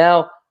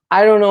 Now,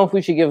 I don't know if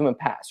we should give him a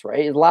pass,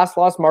 right? His last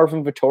loss,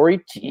 Marvin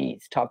Vettori,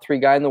 geez, top 3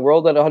 guy in the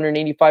world at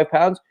 185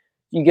 pounds.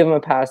 You give him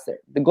a pass there.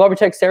 The Glover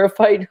Teixeira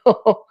fight,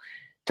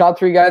 top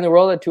 3 guy in the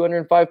world at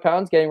 205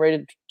 pounds, getting ready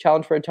to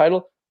challenge for a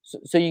title.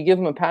 So you give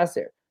him a pass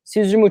there.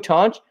 Cesar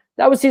Mutanch,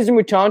 that was Cesar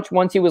Mutanch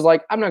once he was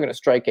like, I'm not going to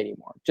strike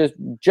anymore.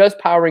 Just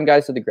powering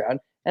guys to the ground.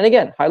 And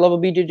again, high-level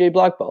BJJ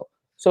black belt.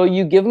 So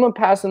you give him a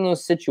pass in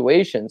those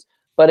situations.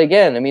 But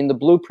again, I mean, the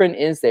blueprint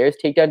is there. His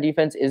takedown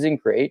defense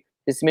isn't great.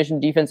 His submission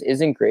defense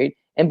isn't great.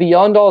 And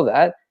beyond all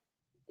that,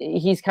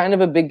 he's kind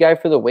of a big guy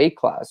for the weight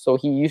class. So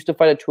he used to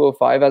fight at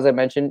 205, as I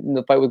mentioned, in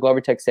the fight with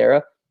Glover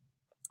Teixeira.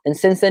 And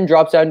since then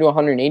drops down to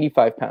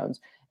 185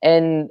 pounds.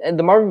 And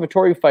the Marvin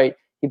Vettori fight,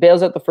 he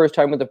bails out the first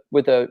time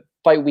with a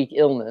fight week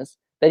illness.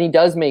 Then he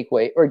doesn't make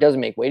weight.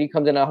 He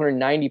comes in at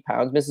 190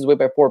 pounds, misses weight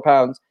by 4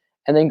 pounds,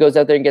 and then goes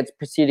out there and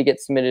proceed to get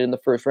submitted in the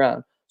first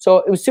round. So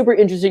it was super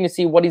interesting to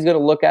see what he's going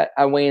to look at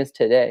weigh-ins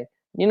today.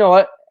 You know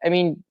what? I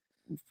mean,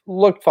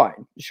 looked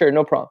fine. Sure,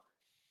 no problem.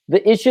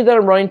 The issue that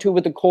I'm running to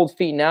with the cold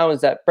feet now is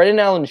that Brendan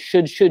Allen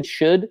should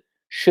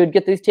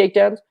get these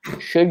takedowns,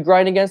 should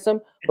grind against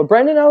them. But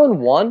Brendan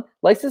Allen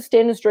likes to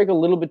stand and strike a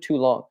little bit too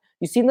long.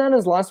 You seen that in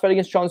his last fight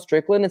against Sean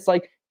Strickland. It's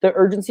like the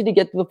urgency to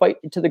get to the fight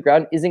to the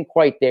ground isn't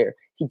quite there.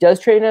 He does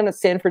train on at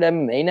Sanford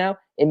MMA now,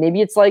 and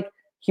maybe it's like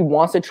he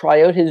wants to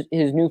try out his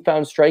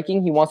newfound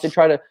striking. He wants to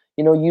try to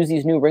use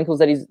these new wrinkles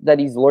that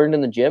he's learned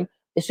in the gym.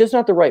 It's just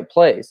not the right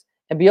place.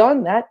 And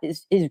beyond that,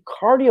 his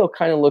cardio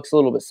kind of looks a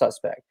little bit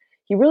suspect.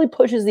 He really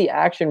pushes the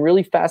action,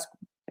 really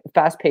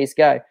fast-paced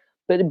guy.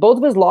 But both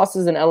of his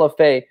losses in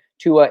LFA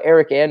to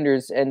Eric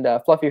Anders and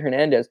Fluffy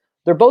Hernandez,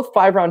 they're both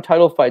 5-round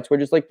title fights where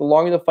just like the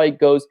longer the fight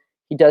goes,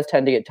 he does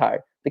tend to get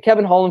tired. The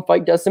Kevin Holland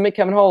fight does submit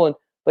Kevin Holland,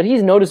 but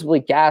he's noticeably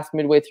gassed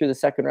midway through the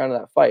second round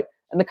of that fight.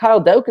 And the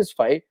Kyle Daukaus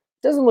fight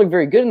doesn't look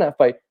very good in that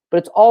fight, but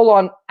it's all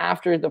on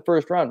after the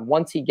first round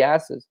once he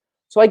gasses.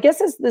 So I guess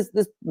it's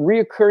this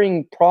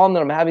reoccurring problem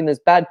that I'm having, this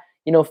bad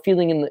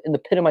feeling in the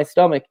pit of my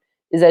stomach,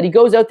 is that he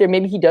goes out there,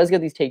 maybe he does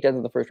get these takedowns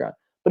in the first round,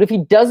 but if he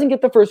doesn't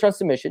get the first round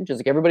submission, just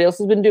like everybody else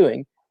has been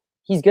doing,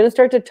 he's going to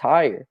start to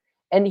tire.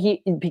 And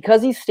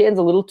because he stands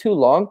a little too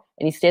long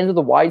and he stands with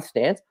a wide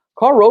stance,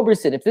 Carl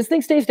Roberson, if this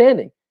thing stays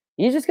standing,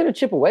 he's just going to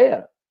chip away at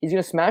him. He's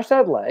going to smash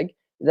that leg.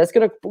 That's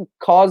going to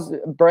cause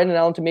Brendan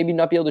Allen to maybe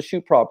not be able to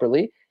shoot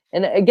properly.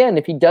 And again,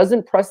 if he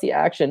doesn't press the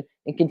action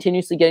and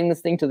continuously getting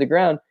this thing to the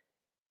ground,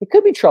 it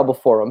could be trouble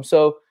for him.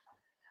 So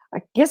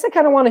I guess I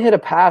kind of want to hit a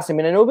pass. I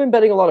mean, I know I've been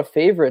betting a lot of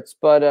favorites,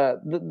 but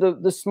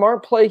the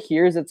smart play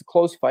here is it's a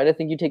close fight. I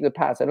think you take the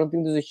pass. I don't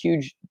think there's a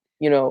huge,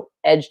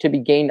 edge to be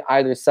gained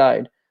either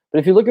side. But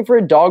if you're looking for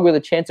a dog with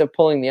a chance of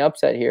pulling the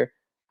upset here,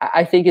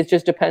 I think it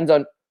just depends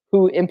on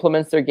who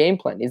implements their game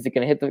plan. Is it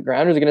going to hit the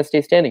ground or is it going to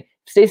stay standing?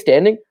 If it stays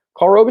standing,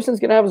 Carl Roberson's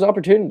going to have his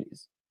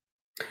opportunities.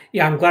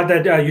 Yeah, I'm glad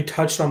that you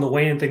touched on the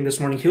weigh-in thing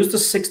this morning. He was the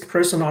 6th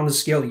person on the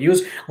scale. He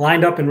was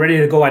lined up and ready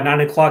to go at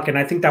 9 o'clock, and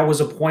I think that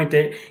was a point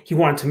that he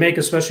wanted to make,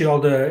 especially all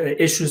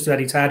the issues that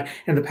he's had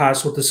in the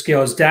past with the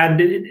scales. Dan,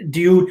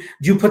 do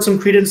you put some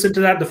credence into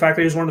that, the fact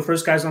that he was one of the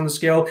first guys on the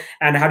scale,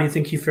 and how do you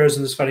think he fares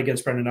in this fight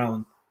against Brendan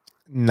Allen?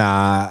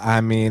 Nah, I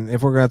mean,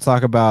 if we're gonna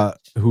talk about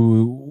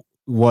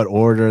what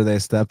order they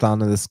stepped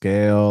onto the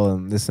scale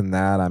and this and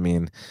that, I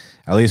mean,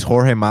 at least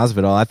Jorge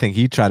Masvidal, I think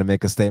he tried to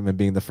make a statement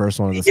being the first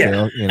one on the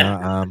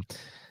scale,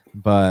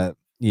 but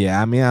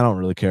yeah, I mean, I don't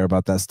really care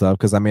about that stuff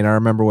because I mean, I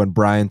remember when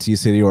Brian T.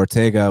 City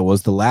Ortega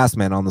was the last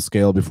man on the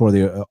scale before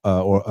the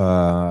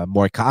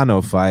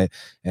Moicano fight,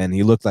 and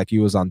he looked like he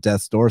was on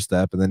death's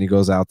doorstep, and then he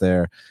goes out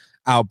there,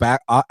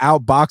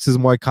 outboxes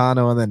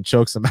Moicano and then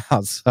chokes him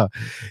out. So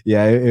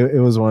yeah,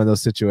 it was one of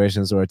those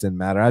situations where it didn't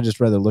matter. I just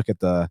rather look at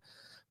the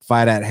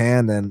fight at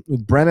hand. And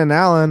with Brendan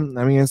Allen,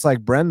 I mean, it's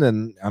like,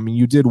 Brendan, I mean,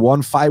 you did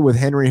one fight with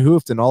Henry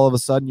Hooft and all of a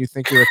sudden you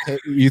think you're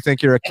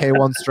a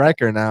K1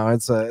 striker now.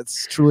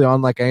 It's truly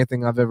unlike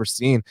anything I've ever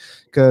seen.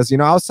 Because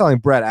I was telling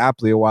Brett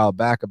Apley a while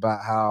back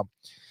about how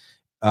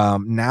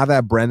now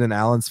that Brendan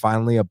Allen's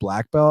finally a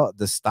black belt,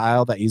 the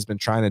style that he's been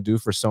trying to do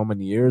for so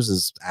many years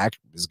is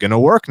going to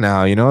work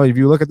now. If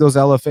you look at those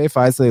LFA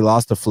fights, they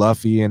lost to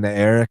Fluffy and to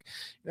Eric.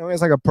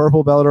 He's like a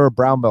purple belt or a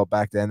brown belt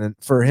back then. And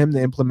for him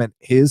to implement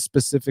his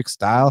specific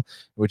style,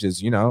 which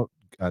is,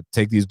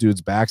 take these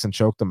dudes' backs and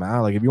choke them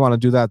out. Like, if you want to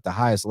do that at the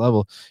highest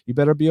level, you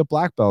better be a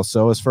black belt.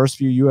 So his first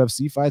few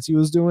UFC fights, he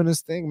was doing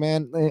his thing,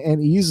 man,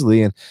 and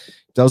easily. And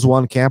does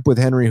one camp with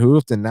Henry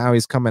Hooft, and now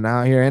he's coming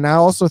out here. And I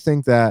also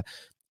think that,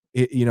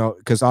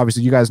 because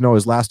obviously you guys know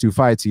his last 2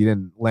 fights, he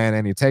didn't land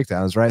any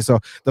takedowns, right? So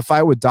the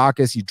fight with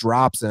Dawkins, he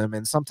drops him.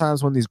 And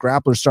sometimes when these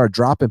grapplers start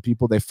dropping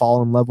people, they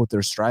fall in love with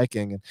their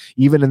striking. And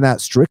even in that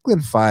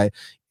Strickland fight,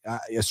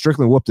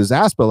 Strickland whooped his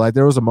ass, but like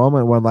there was a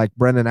moment when like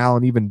Brendan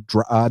Allen even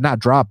not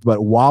dropped,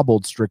 but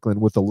wobbled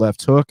Strickland with the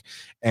left hook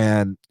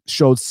and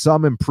showed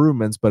some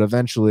improvements. But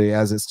eventually,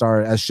 as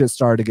shit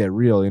started to get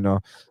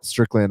real,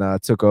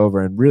 Strickland took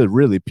over and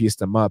really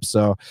pieced him up.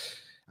 So,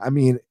 I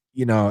mean,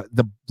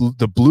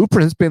 the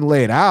blueprint's been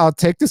laid out.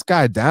 Take this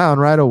guy down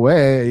right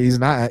away. He's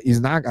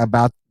not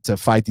about to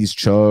fight these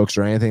chokes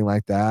or anything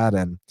like that.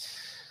 And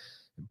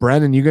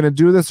Brendan, you gonna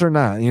do this or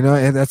not?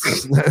 And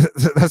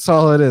that's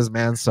all it is,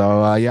 man.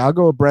 So yeah, I'll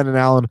go with Brendan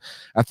Allen.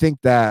 I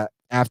think that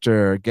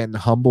after getting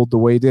humbled the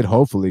way he did,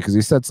 hopefully, because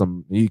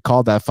he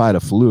called that fight a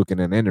fluke in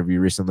an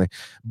interview recently,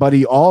 but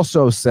he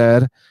also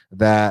said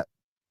that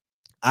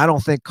I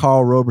don't think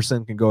Carl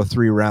Roberson can go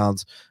 3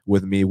 rounds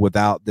with me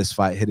without this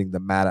fight hitting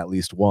the mat at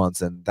least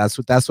once. And that's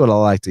what I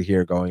like to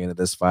hear going into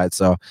this fight.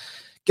 So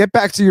get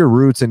back to your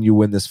roots and you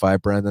win this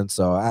fight, Brendan.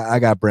 So I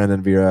got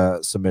Brendan via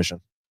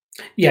submission.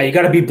 Yeah, you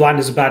got to be blind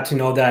as a bat to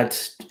know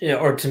that,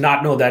 or to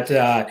not know that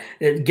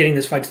getting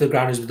this fight to the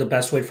ground is the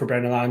best way for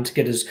Brendan Allen to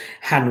get his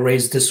hand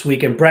raised this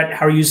week. And Brett,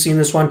 how are you seeing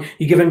this one?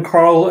 You giving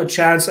Carl a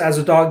chance as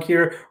a dog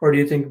here, or do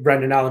you think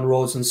Brendan Allen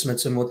rolls and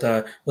submits him with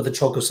a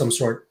choke of some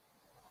sort?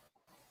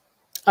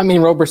 I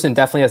mean, Roberson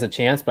definitely has a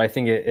chance, but I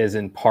think it is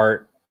in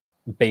part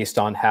based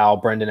on how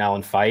Brendan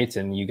Allen fights.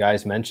 And you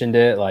guys mentioned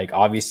it. Like,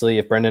 obviously,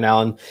 if Brendan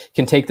Allen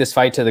can take this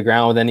fight to the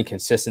ground with any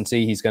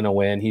consistency, he's going to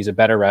win. He's a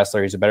better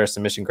wrestler. He's a better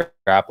submission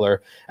grappler.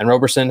 And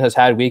Roberson has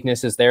had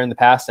weaknesses there in the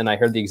past. And I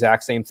heard the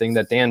exact same thing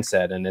that Dan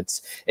said. And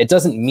it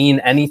doesn't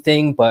mean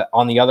anything, but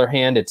on the other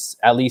hand, it's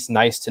at least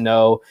nice to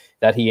know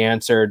that he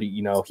answered,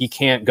 he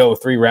can't go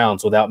 3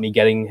 rounds without me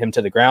getting him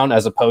to the ground,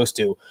 as opposed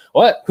to,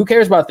 what? Who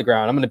cares about the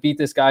ground? I'm going to beat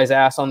this guy's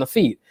ass on the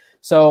feet.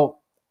 So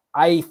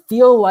I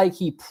feel like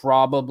he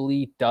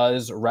probably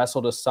does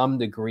wrestle to some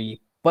degree.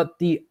 But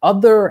the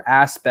other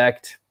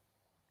aspect,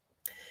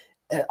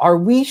 are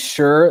we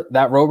sure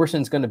that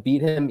Roberson's going to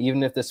beat him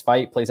even if this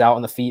fight plays out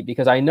on the feet?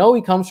 Because I know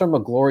he comes from a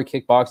Glory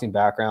kickboxing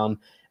background,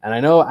 and I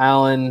know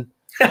Allen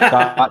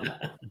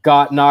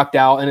got knocked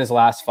out in his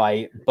last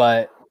fight,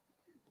 but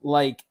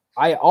like,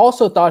 I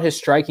also thought his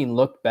striking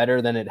looked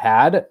better than it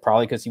had,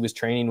 probably because he was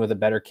training with a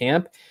better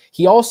camp.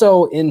 He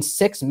also, in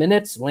 6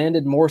 minutes,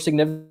 landed more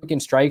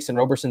significant strikes than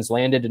Roberson's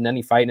landed in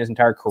any fight in his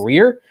entire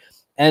career.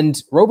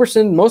 And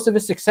Roberson, most of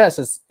his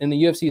success in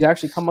the UFC has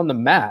actually come on the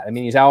mat. I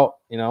mean, he's out,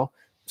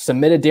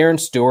 submitted Darren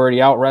Stewart.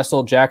 He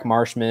out-wrestled Jack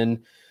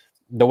Marshman.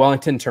 The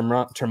Wellington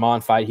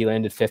Termon fight, he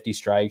landed 50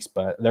 strikes,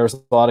 but there was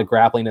a lot of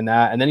grappling in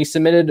that. And then he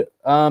submitted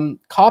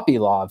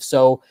Kopylov.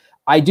 So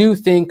I do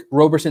think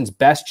Roberson's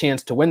best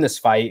chance to win this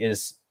fight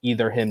is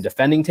either him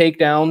defending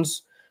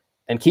takedowns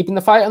and keeping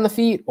the fight on the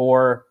feet,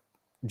 or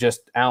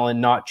just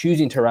Allen not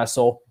choosing to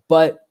wrestle.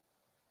 But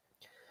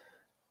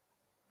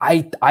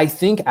I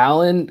think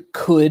Allen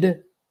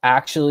could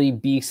actually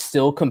be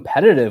still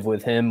competitive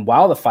with him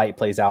while the fight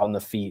plays out on the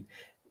feet,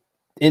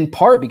 in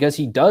part because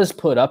he does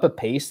put up a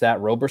pace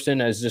that Roberson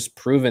has just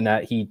proven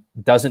that he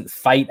doesn't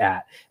fight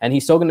at, and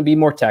he's still going to be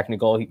more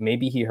technical.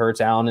 Maybe he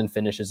hurts Allen and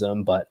finishes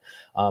him, but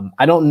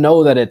I don't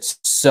know that it's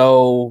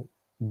so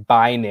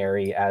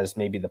binary as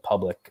maybe the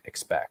public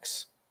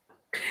expects.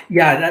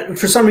 Yeah,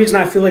 for some reason,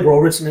 I feel like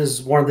Robertson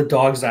is one of the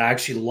dogs that I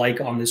actually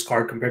like on this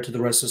card compared to the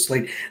rest of the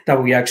slate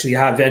that we actually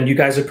have. And you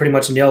guys have pretty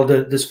much nailed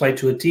this fight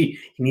to a T.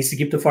 He needs to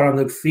keep the fight on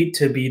the feet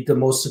to be the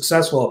most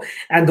successful.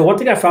 And the one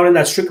thing I found in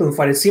that Strickland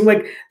fight, it seemed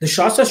like the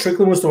shots that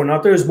Strickland was throwing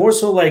out there is more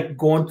so like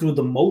going through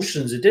the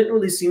motions. It didn't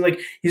really seem like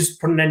he's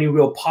putting any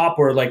real pop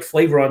or like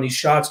flavor on these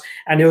shots.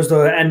 And it was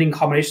the ending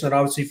combination that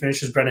obviously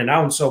finishes Brendan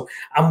Allen. So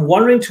I'm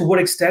wondering to what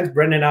extent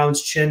Brendan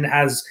Allen's chin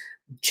has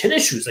chin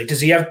issues. Like, does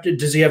he have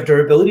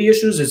durability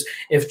issues? Is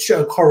if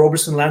Carl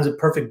Roberson lands a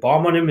perfect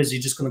bomb on him, is he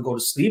just going to go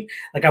to sleep?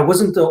 Like, I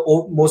wasn't the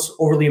most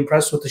overly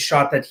impressed with the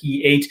shot that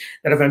he ate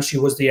that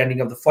eventually was the ending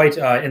of the fight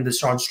in the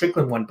Sean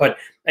Strickland one. But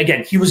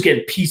again, he was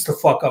getting pieced the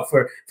fuck up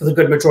for the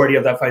good majority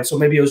of that fight. So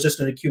maybe it was just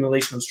an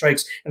accumulation of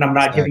strikes, and I'm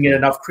not giving it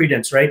enough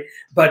credence, right?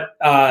 But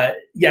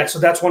yeah, so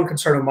that's one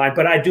concern of mine.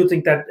 But I do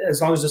think that as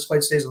long as this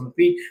fight stays on the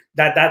feet,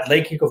 that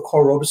leg kick of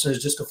Carl Roberson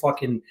is just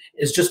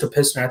a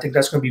piston. I think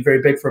that's going to be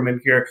very big for him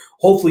here.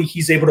 Hopefully,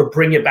 he's able to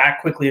bring it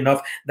back quickly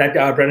enough that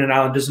Brendan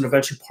Allen doesn't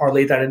eventually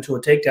parlay that into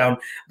a takedown.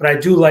 But I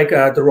do like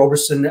the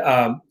Roberson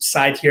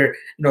side here.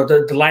 You know,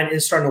 the line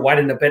is starting to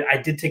widen a bit. I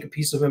did take a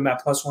piece of him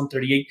at plus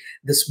 138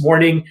 this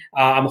morning.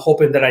 I'm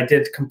hoping that I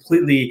did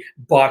completely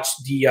botch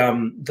the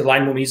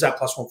line movement. He's at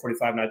plus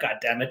 145 now. God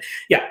damn it.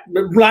 Yeah,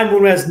 line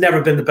movement has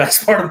never been the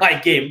best part of my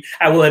game.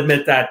 I will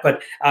admit that.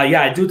 But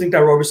yeah, I do think that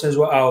Roberson is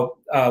one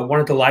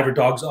of the liver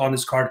dogs on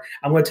this card.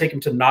 I'm going to take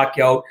him to knock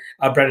out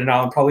Brendan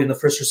Allen probably in the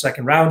first or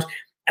second round.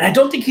 And I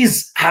don't think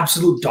he's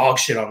absolute dog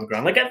shit on the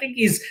ground. Like, I think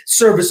he's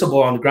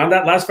serviceable on the ground.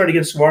 That last fight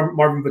against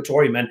Marvin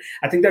Vettori, man,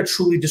 I think that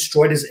truly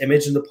destroyed his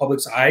image in the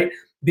public's eye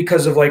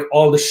because of like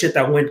all the shit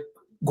that went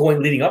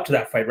going leading up to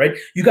that fight, right?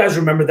 You guys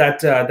remember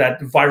that that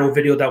viral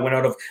video that went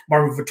out of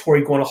Marvin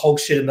Vettori going to Hulk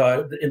shit in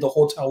the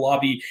hotel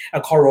lobby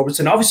at Carl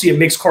Roberson. Obviously, it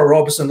makes Carl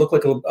Roberson look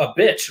like a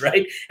bitch,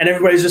 right? And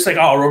everybody's just like,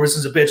 oh,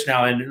 Roberson's a bitch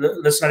now, and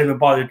let's not even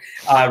bother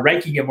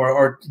ranking him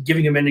or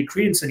giving him any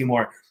credence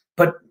anymore.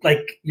 But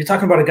like, you're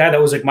talking about a guy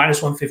that was like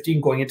minus 115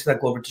 going into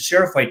that Glover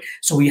Teixeira fight.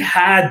 So we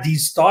had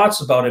these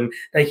thoughts about him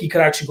that he could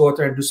actually go out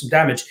there and do some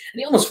damage. And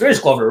he almost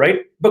finished Glover,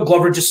 right? But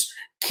Glover just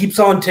keeps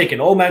on taking.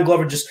 Old man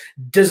Glover just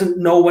doesn't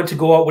know when to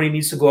go out, when he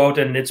needs to go out,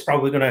 and it's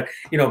probably going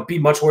to, be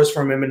much worse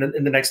for him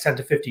in the next 10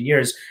 to 15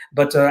 years.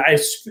 But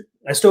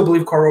I still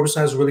believe Carl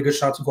Roberson has a really good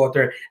shot to go out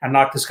there and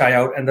knock this guy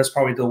out, and that's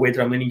probably the way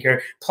that I'm leaning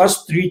here.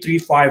 Plus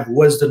 335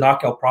 was the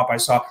knockout prop I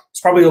saw.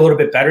 It's probably a little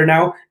bit better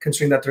now,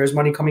 considering that there is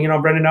money coming in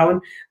on Brendan Allen.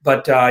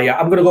 But yeah,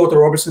 I'm going to go with the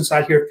Roberson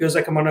side here. It feels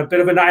like I'm on a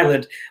bit of an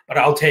island, but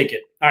I'll take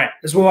it. All right,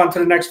 let's move on to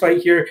the next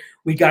fight here.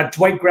 We got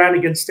Dwight Grant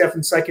against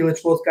Stefan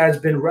Sekulic. Both guys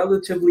been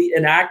relatively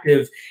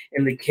inactive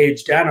in the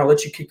cage. Dan, I'll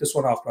let you kick this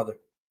one off, brother.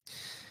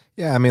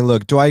 Yeah, I mean,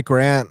 look, Dwight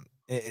Grant,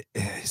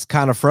 it's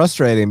kind of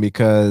frustrating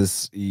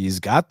because he's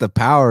got the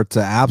power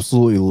to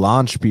absolutely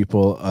launch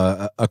people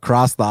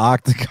across the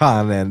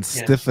octagon and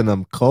stiffen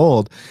them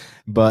cold,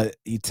 but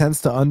he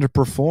tends to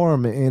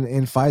underperform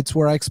in fights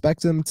where I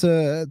expect him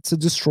to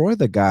destroy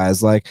the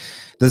guys. Like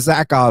the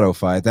Zach Otto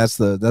fight, that's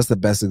the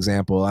best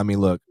example. I mean,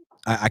 look,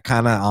 I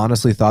kind of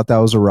honestly thought that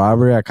was a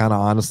robbery. I kind of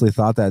honestly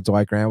thought that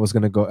Dwight Grant was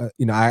going to go,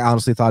 I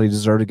honestly thought he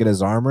deserved to get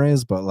his arm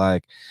raised, but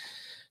like,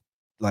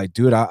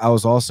 dude, I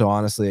was also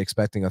honestly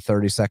expecting a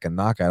 30-second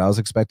knockout. I was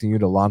expecting you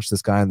to launch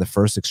this guy in the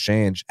first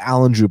exchange.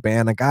 Alan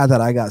Jouban, a guy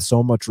that I got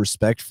so much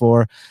respect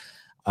for,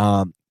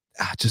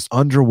 just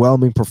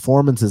underwhelming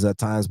performances at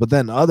times. But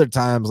then other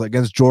times, like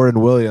against Jordan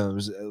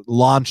Williams,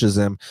 launches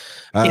him.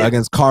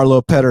 Against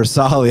Carlo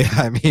Pedersoli,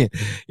 I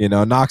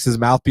mean, knocks his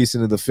mouthpiece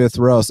into the fifth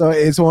row. So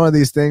it's one of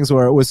these things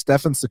where it was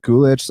Stefan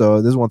Sekulic.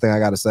 So this is one thing I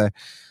got to say.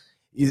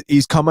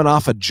 He's coming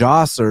off a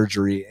jaw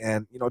surgery.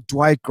 And,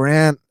 Dwight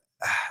Grant,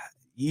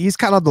 he's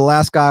kind of the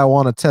last guy I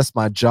want to test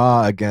my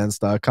jaw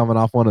against coming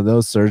off one of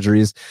those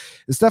surgeries.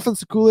 And Stefan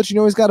Sekulic,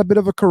 he's got a bit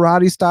of a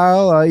karate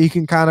style. He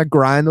can kind of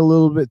grind a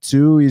little bit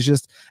too. He's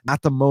just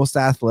not the most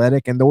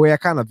athletic. And the way I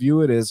kind of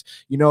view it is,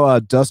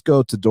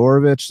 Dusko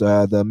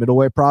Todorovic, the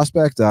middleweight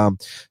prospect.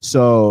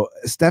 So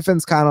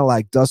Stefan's kind of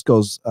like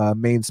Dusko's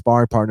main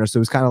sparring partner.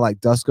 So he's kind of like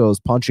Dusko's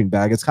punching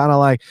bag. It's kind of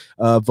like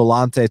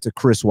Vellante to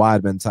Chris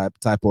Weidman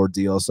type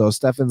ordeal. So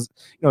Stefan's,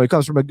 he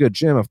comes from a good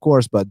gym, of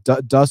course, but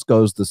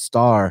Dusko's the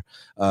star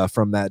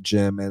from that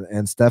gym,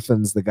 and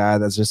Stefan's the guy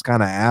that's just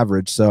kind of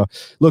average. So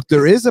look,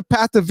 there is a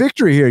path to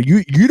victory here.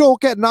 You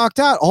don't get knocked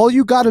out. All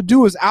you got to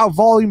do is out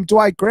volume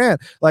Dwight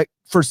Grant. Like,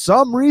 for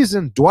some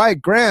reason,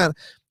 Dwight Grant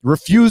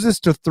refuses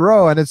to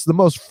throw, and it's the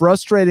most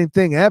frustrating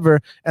thing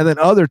ever. And then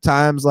other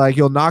times, like,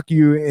 he'll knock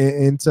you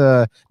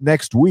into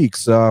next week.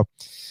 So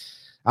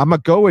I'm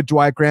gonna go with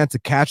Dwight Grant to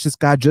catch this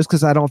guy, just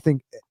because I don't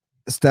think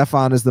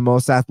Stefan is the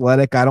most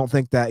athletic. I don't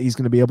think that he's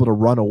going to be able to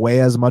run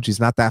away as much. He's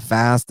not that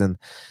fast, and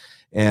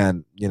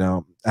you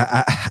know,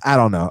 I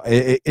don't know.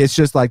 It's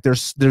just like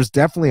there's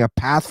definitely a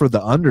path for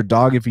the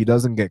underdog if he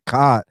doesn't get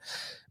caught.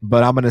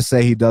 But I'm going to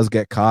say he does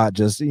get caught.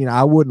 Just, you know,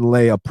 I wouldn't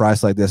lay a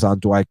price like this on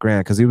Dwight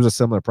Grant, because he was a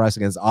similar price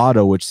against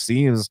Otto, which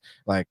seems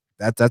like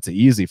that's an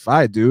easy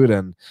fight, dude.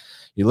 And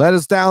you let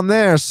us down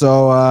there.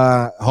 So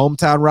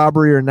hometown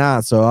robbery or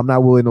not. So I'm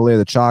not willing to lay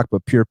the chalk,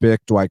 but pure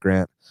pick Dwight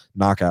Grant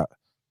knockout.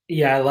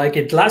 Yeah, I like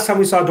it. Last time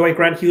we saw Dwight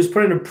Grant, he was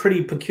put in a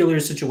pretty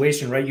peculiar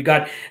situation, right? You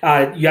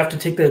have to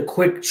take the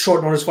quick,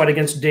 short notice fight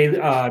against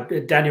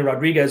Daniel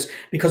Rodriguez,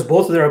 because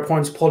both of their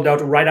opponents pulled out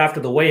right after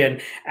the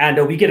weigh-in,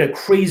 and we get a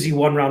crazy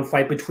one-round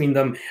fight between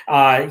them.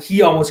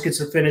 He almost gets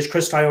the finish.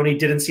 Chris Tione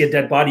didn't see a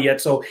dead body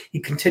yet, so he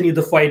continued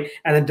the fight,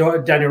 and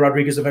then Daniel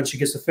Rodriguez eventually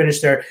gets the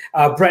finish there.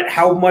 Brett,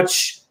 how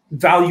much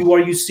value are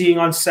you seeing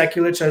on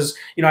Sekulic? As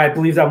you know, I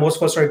believe that most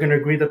of us are going to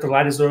agree that the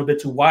line is a little bit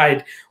too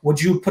wide.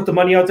 Would you put the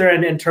money out there?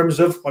 And in terms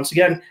of, once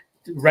again,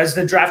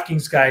 resident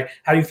DraftKings guy,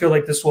 how do you feel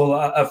like this will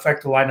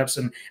affect the lineups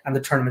and the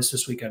tournaments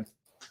this weekend?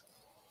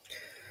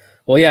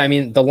 Well, yeah, I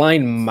mean, the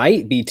line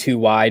might be too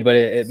wide, but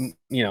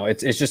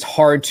it's just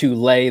hard to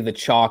lay the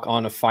chalk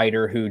on a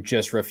fighter who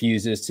just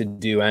refuses to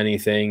do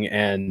anything.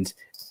 And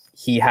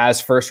he has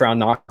first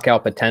round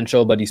knockout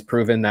potential, but he's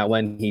proven that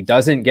when he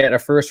doesn't get a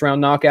first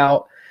round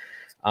knockout,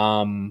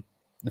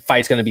 the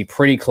fight's going to be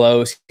pretty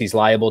close. He's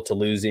liable to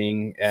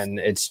losing, and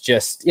it's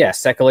just,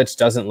 Sekulic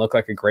doesn't look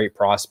like a great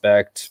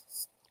prospect.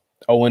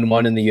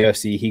 0-1 in the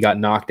UFC. He got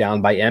knocked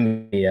down by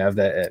Emiev.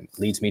 That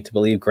leads me to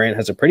believe Grant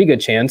has a pretty good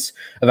chance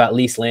of at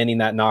least landing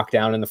that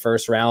knockdown in the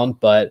first round.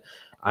 But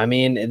I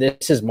mean,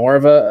 this is more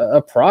of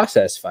a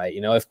process fight.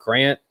 You know, if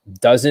Grant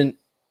doesn't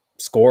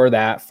score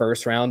that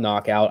first round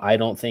knockout, I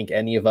don't think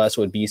any of us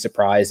would be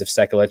surprised if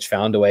Sekulic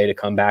found a way to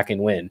come back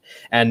and win.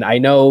 And I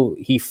know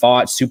he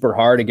fought super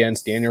hard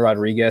against Daniel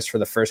Rodriguez for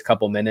the first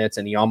couple minutes,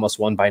 and he almost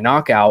won by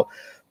knockout.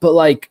 But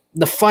like,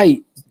 the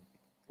fight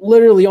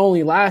literally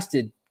only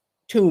lasted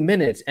 2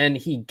 minutes, and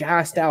he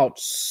gassed out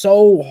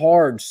so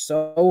hard,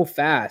 so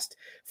fast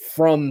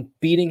from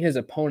beating his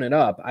opponent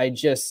up.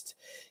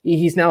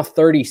 He's now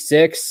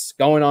 36,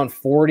 going on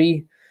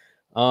 40.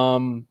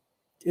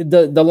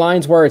 The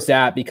line's where it's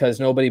at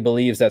because nobody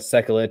believes that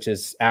Sekulic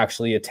is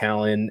actually a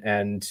talent,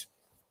 and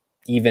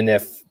even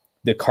if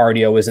the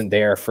cardio isn't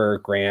there for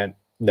Grant,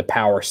 the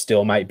power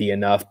still might be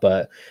enough.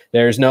 But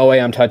there's no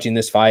way I'm touching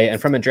this fight.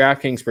 And from a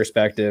DraftKings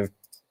perspective,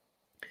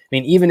 I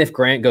mean, even if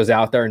Grant goes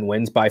out there and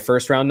wins by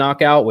first round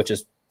knockout, which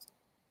is,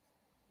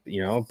 you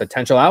know,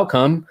 potential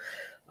outcome,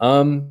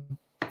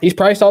 he's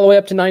priced all the way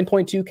up to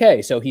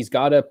 9.2K. So he's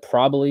got to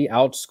probably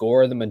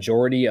outscore the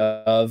majority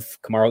of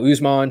Kamaru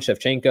Usman,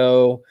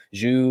 Shevchenko,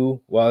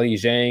 Zhu, Weili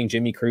Zhang,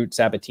 Jimmy Crute,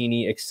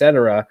 Sabatini,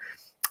 etc.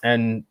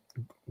 And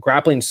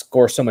grappling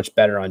scores so much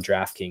better on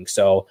DraftKings.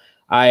 So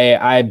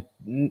I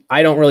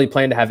don't really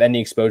plan to have any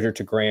exposure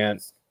to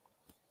Grant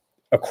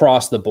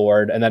across the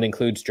board, and that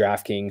includes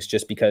DraftKings,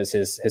 just because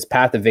his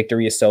path of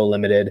victory is so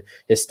limited.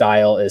 His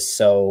style is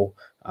so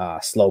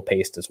slow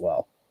paced as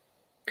well.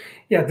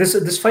 Yeah,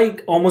 this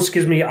fight almost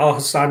gives me Al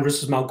Hassan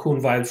versus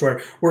Malkoun vibes,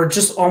 where we're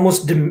just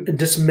almost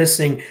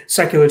dismissing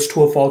Sekulic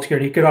to a fault here.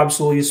 And he could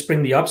absolutely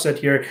spring the upset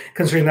here,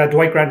 considering that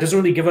Dwight Grant doesn't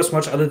really give us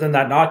much other than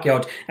that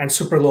knockout and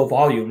super low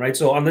volume, right?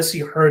 So unless he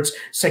hurts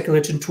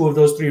Sekulic in 2 of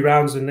those 3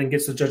 rounds and then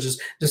gets the judge's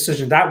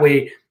decision that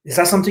way, is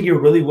that something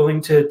you're really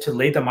willing to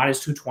lay the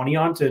minus 220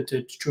 on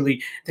to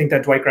truly think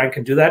that Dwight Grant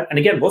can do that? And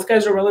again, both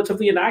guys are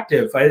relatively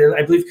inactive.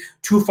 I believe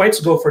 2 fights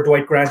ago for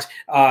Dwight Grant,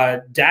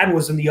 Dan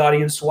was in the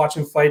audience to watch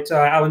him fight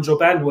Alan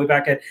Jouban way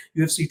back at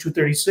UFC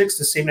 236,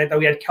 the same night that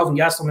we had Kelvin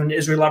Gastelum and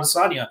Israel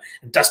Adesanya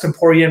and Dustin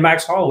Poirier and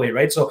Max Holloway,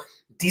 right? So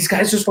these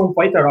guys just don't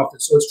fight that often.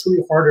 So it's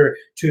truly harder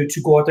to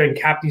go out there and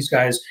cap these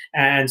guys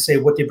and say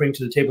what they bring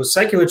to the table.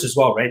 Sekulic as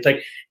well, right?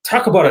 Like,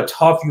 talk about a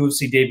tough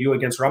UFC debut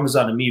against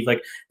Ramazan Emeev.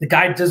 Like, the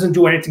guy doesn't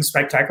do anything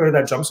spectacular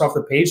that jumps off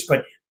the page,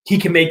 but he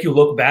can make you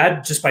look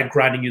bad just by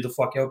grinding you the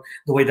fuck out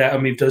the way that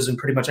Emeev does in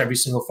pretty much every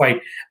single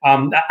fight.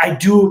 I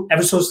do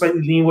ever so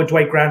slightly lean with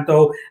Dwight Grant,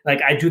 though. Like,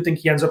 I do think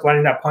he ends up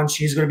landing that punch.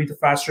 He's going to be the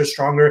faster,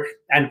 stronger,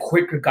 and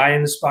quicker guy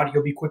in the spot.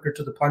 He'll be quicker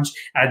to the punch.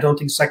 And I don't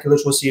think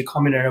Sekulic will see it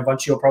coming, and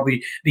eventually he'll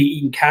probably be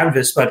eating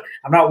canvas. But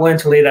I'm not willing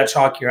to lay that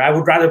chalk here. I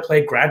would rather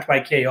play Grant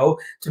by KO,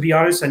 to be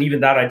honest. And even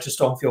that, I just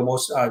don't feel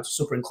most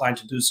super inclined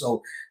to do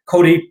so.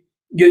 Cody,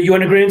 you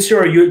in agreement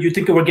here, or you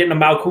think that we're getting a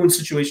Malkoun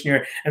situation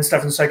here and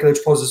Stefan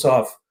Sekulic pulls this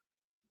off?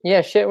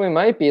 Yeah, shit, we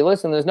might be.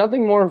 Listen, there's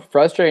nothing more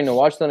frustrating to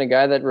watch than a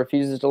guy that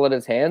refuses to let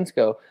his hands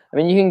go. I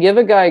mean, you can give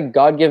a guy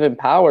God-given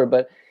power,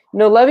 but, you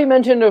know, Levy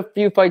mentioned a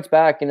few fights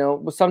back, you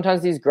know,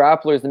 sometimes these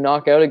grapplers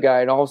knock out a guy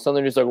and all of a sudden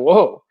they're just like,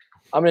 whoa,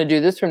 I'm going to do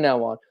this from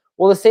now on.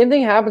 Well, the same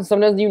thing happens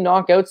sometimes. You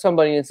knock out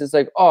somebody and it's just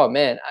like, oh,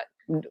 man,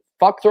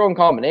 fuck throwing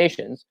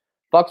combinations,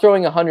 fuck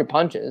throwing 100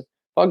 punches,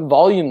 fuck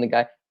volume the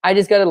guy. I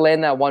just got to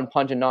land that one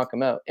punch and knock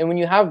him out. And when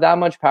you have that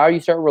much power, you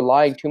start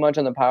relying too much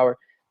on the power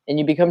and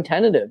you become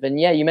tentative. And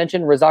yeah, you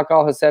mentioned Razak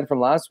Al Hassan from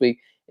last week.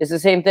 It's the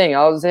same thing.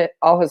 Al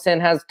Hassan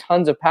has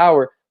tons of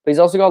power, but he's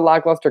also got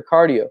lackluster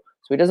cardio.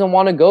 So he doesn't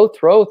want to go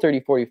throw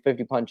 30, 40,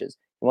 50 punches.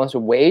 He wants to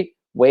wait,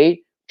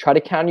 try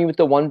to counter you with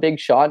the one big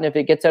shot. And if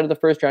it gets out of the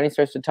first round, he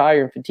starts to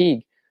tire and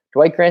fatigue.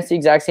 Dwight Grant's the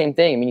exact same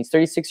thing. I mean, he's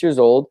 36 years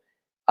old.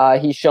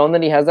 He's shown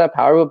that he has that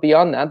power, but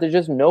beyond that, there's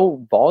just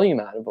no volume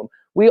out of him.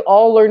 We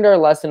all learned our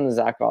lesson in the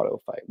Zach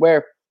Otto fight,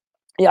 where,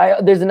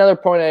 there's another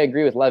point I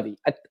agree with Levy.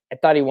 I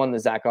thought he won the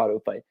Zach Otto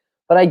fight.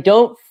 But I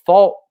don't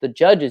fault the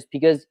judges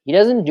because he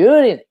doesn't do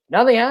anything.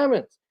 Nothing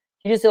happens.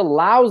 He just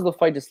allows the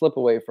fight to slip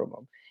away from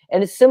him.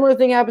 And a similar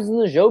thing happens in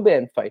the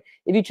Jouban fight.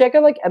 If you check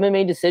out like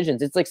MMA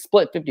decisions, it's like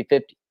split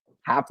 50-50.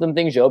 Half of them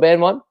think Jouban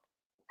won,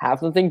 half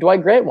of them think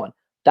Dwight Grant won.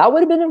 That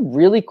would have been a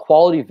really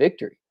quality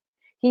victory.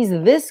 He's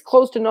this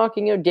close to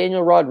knocking out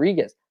Daniel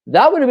Rodriguez.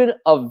 That would have been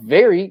a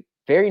very,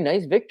 very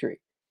nice victory.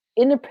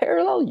 In a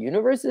parallel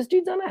universe, this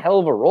dude's on a hell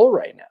of a roll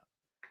right now.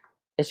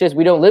 It's just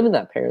we don't live in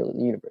that parallel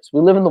universe. We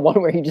live in the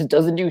one where he just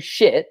doesn't do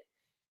shit.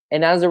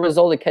 And as a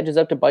result, it catches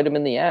up to bite him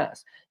in the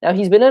ass. Now,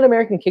 he's been at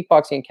American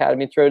Kickboxing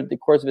Academy throughout the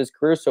course of his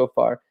career so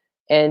far.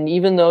 And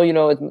even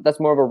though, that's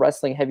more of a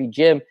wrestling heavy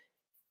gym,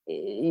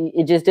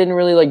 it just didn't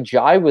really like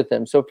jive with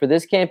him. So for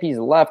this camp, he's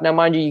left. Now,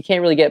 mind you, you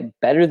can't really get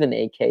better than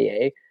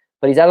AKA,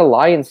 but he's at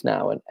Alliance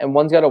now. And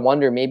one's got to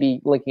wonder,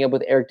 maybe linking up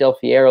with Eric Del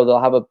Fiero,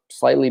 they'll have a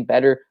slightly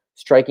better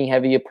striking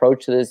heavy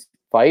approach to this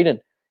fight. And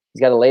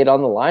he's got to lay it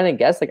on the line, I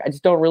guess. Like, I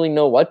just don't really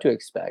know what to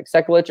expect.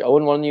 Sekulic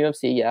 0-1 in the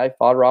UFC. Yeah, I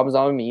fought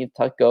Ramazan Emeev,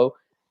 tough go.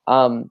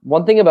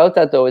 One thing about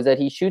that, though, is that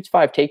he shoots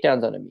 5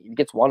 takedowns on him. He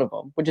gets one of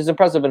them, which is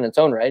impressive in its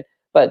own right.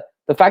 But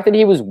the fact that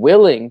he was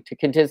willing to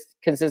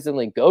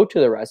consistently go to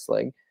the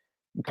wrestling,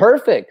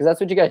 perfect, because that's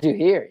what you got to do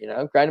here.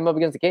 Grind him up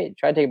against the cage,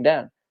 try to take him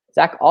down.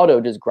 Zach Otto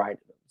just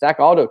grinded him. Zach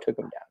Otto took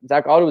him down.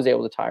 Zach Otto was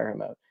able to tire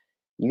him out.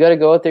 You got to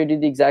go out there and do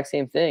the exact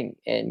same thing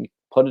and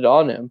put it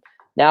on him.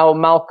 Now,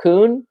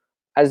 Malkoun,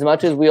 as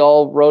much as we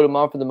all wrote him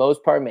off for the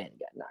most part, man, he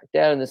got knocked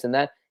down and this and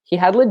that. He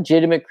had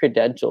legitimate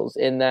credentials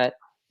in that,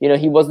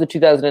 he was the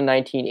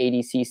 2019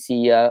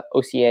 ADCC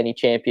Oceania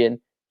champion.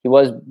 He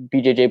was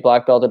BJJ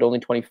black belt at only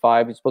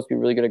 25. He's supposed to be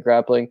really good at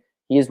grappling.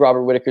 He is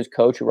Robert Whittaker's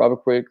coach, who Robert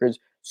Whittaker's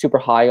super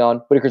high on.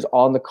 Whittaker's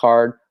on the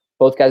card.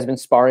 Both guys have been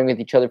sparring with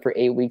each other for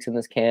 8 weeks in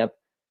this camp.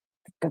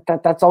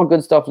 That's all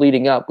good stuff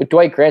leading up. With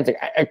Dwight Grant, like,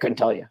 I couldn't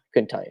tell you.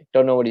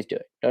 Don't know what he's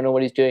doing. Don't know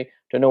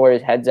where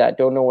his head's at.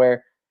 Don't know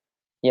where,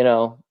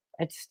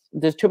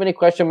 there's too many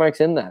question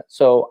marks in that.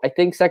 So I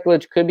think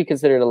Sekulic could be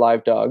considered a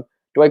live dog.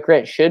 Dwight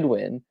Grant should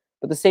win.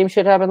 But the same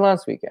shit happened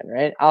last weekend,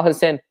 right? Al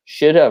Hassan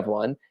should have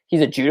won.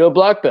 He's a judo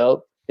black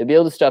belt. He'll be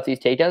able to stuff these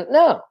takedowns.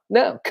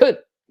 No, couldn't.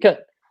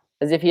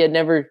 As if he had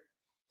never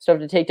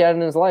stuffed a takedown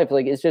in his life.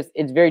 Like,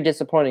 it's very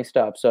disappointing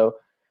stuff. So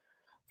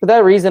for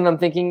that reason, I'm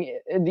thinking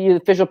the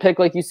official pick,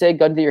 like you said,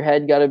 gun to your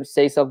head, got to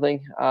say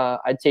something.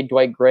 I'd say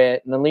Dwight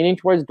Grant. And I'm leaning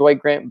towards Dwight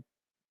Grant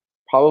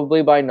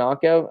probably by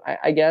knockout,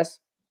 I guess.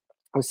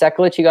 With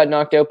Sekulic, he got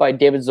knocked out by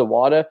David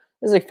Zawada.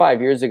 This is like 5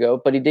 years ago,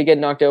 but he did get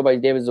knocked out by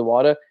David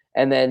Zawada.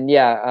 And then,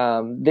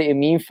 the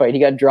Emeev fight, he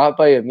got dropped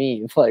by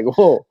Emeev. Like,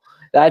 whoa,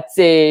 that's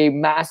a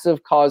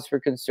massive cause for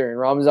concern.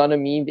 Ramazan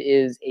Emeev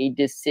is a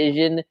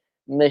decision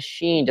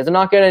machine. Doesn't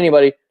knock out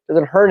anybody,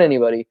 doesn't hurt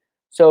anybody.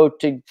 So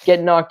to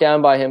get knocked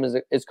down by him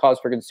is cause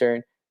for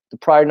concern. The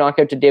prior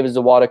knockout to David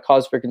Zawada,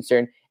 cause for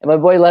concern. And my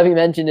boy Levy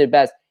mentioned it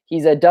best.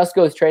 He's a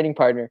Dusko's training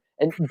partner.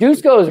 And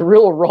Dusko is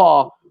real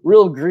raw,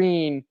 real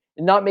green,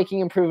 and not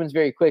making improvements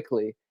very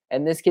quickly.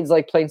 And this kid's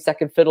like playing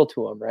second fiddle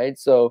to him, right?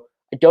 So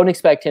I don't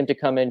expect him to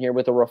come in here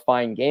with a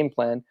refined game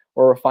plan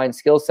or a refined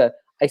skill set.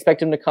 I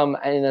expect him to come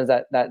in as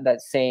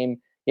that same,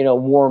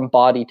 warm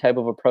body type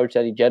of approach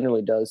that he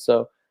generally does.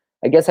 So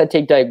I guess I'd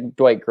take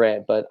Dwight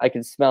Grant, but I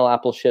can smell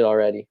apple shit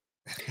already.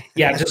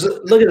 Yeah, just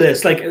look at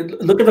this. Like,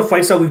 look at the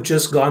fights that we've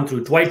just gone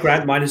through. Dwight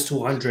Grant minus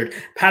 200,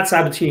 Pat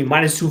Sabatini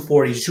minus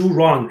 240, Zhu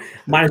Rong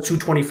minus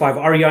 225,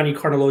 Ariane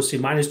Carnelossi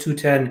minus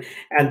 210,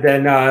 and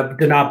then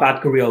Danaa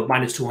Batgarel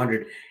minus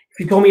 200. If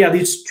you told me at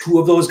least 2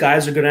 of those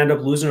guys are going to end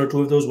up losing, or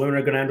 2 of those women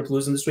are going to end up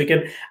losing this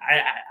weekend,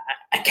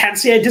 I can't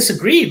say I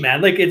disagree,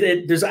 man. Like,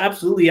 there's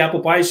absolutely apple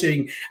pie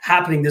shitting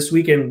happening this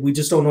weekend. We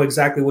just don't know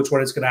exactly which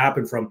one it's going to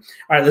happen from.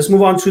 All right, let's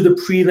move on to the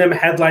prelim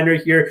headliner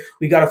here.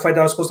 We got a fight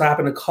that was supposed to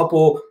happen a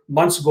couple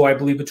months ago, I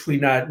believe,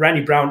 between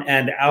Randy Brown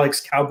and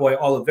Alex Cowboy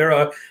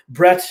Oliveira.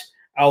 Brett,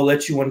 I'll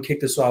let you kick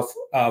this off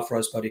for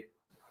us, buddy.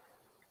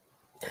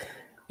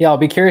 Yeah, I'll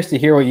be curious to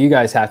hear what you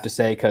guys have to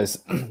say,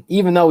 because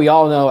even though we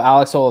all know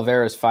Alex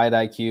Oliveira's fight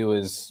IQ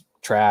is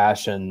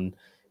trash and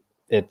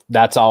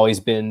that's always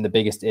been the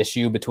biggest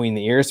issue between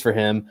the ears for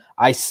him,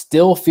 I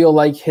still feel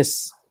like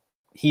he's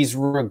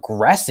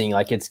regressing,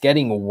 like it's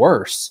getting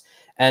worse.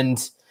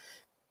 And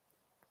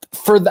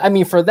for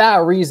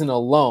that reason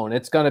alone,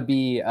 it's going to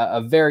be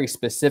a very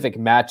specific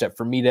matchup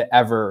for me to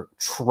ever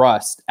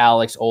trust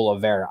Alex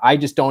Oliveira. I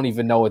just don't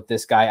even know what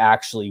this guy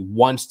actually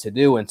wants to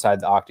do inside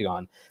the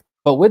octagon.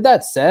 But with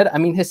that said,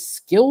 his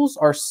skills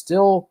are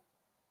still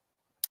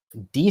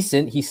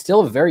decent. He's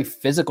still a very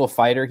physical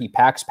fighter. He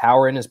packs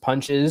power in his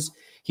punches.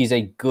 He's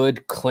a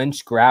good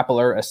clinch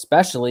grappler,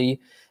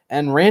 especially.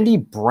 And Randy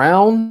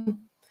Brown,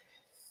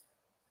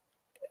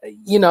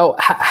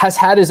 has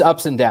had his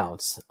ups and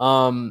downs.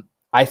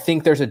 I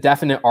think there's a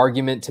definite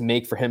argument to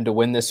make for him to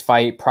win this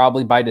fight,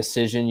 probably by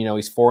decision.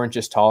 He's 4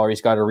 inches taller.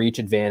 He's got a reach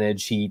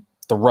advantage. He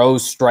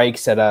throws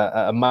strikes at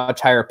a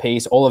much higher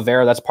pace.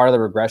 Oliveira, that's part of the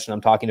regression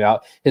I'm talking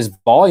about. His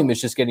volume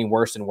is just getting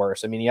worse and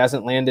worse. I mean, he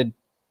hasn't landed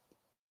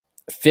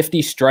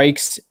 50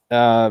 strikes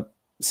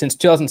since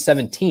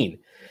 2017.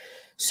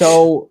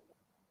 So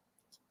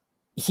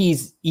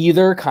he's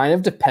either kind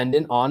of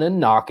dependent on a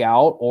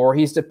knockout or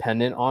he's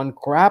dependent on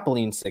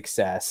grappling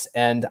success.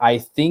 And I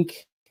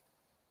think,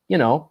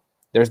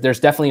 there's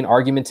definitely an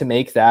argument to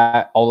make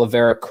that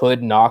Oliveira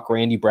could knock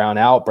Randy Brown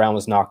out. Brown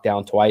was knocked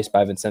down twice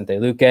by Vicente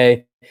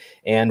Luque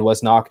and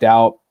was knocked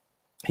out.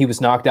 He was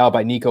knocked out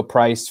by Nico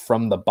Price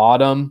from the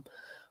bottom.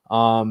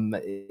 I'm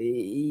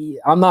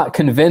not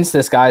convinced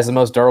this guy is the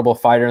most durable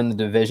fighter in the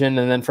division.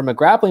 And then from a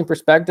grappling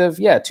perspective,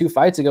 2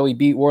 fights ago, he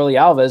beat Worley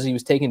Alves. He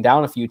was taken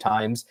down a few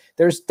times.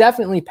 There's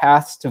definitely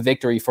paths to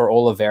victory for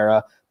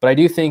Oliveira, but I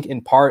do think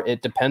in part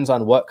it depends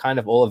on what kind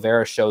of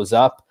Oliveira shows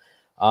up.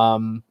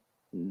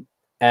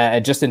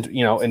 Just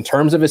in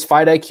terms of his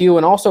fight IQ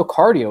and also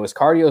cardio. His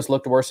cardio has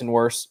looked worse and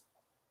worse.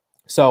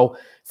 So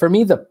for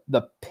me,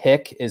 the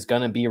pick is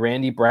going to be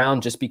Randy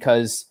Brown just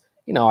because,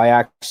 I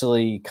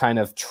actually kind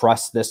of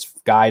trust this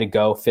guy to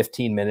go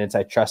 15 minutes.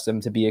 I trust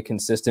him to be a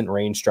consistent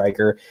range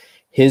striker.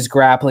 His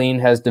grappling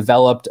has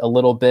developed a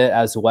little bit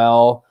as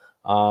well,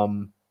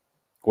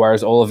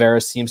 whereas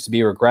Oliveira seems to be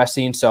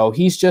regressing. So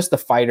he's just the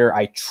fighter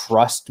I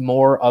trust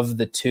more of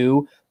the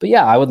two. But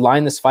I would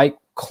line this fight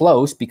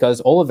close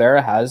because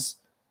Oliveira has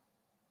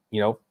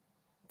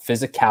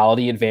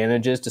physicality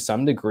advantages to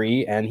some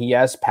degree, and he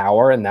has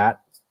power, and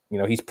that,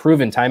 he's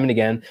proven time and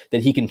again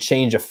that he can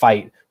change a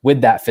fight with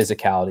that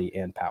physicality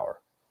and power.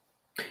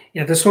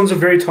 Yeah, this one's a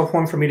very tough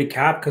one for me to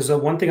cap because the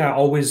one thing I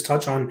always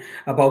touch on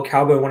about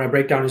Cowboy when I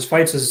break down his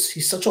fights is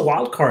he's such a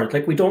wild card.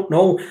 Like, we don't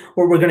know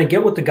what we're going to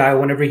get with the guy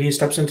whenever he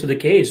steps into the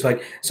cage.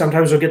 Like,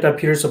 sometimes we'll get that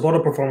Peter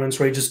Sabota performance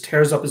where he just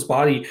tears up his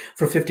body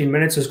for 15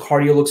 minutes. His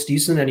cardio looks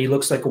decent and he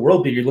looks like a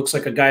world beater. He looks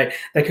like a guy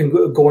that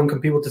can go and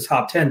compete with the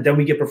top 10. Then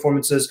we get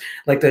performances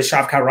like the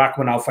Shavkat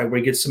Rakhmonov fight where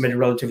he gets submitted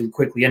relatively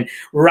quickly. And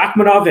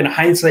Rakhmonov, in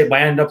hindsight,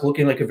 might end up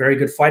looking like a very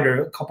good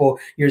fighter a couple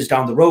years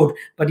down the road.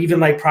 But even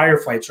like prior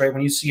fights, right,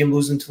 when you see him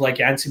losing to like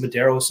Yancy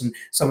Medeiros and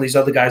some of these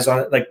other guys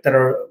that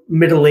are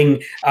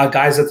middling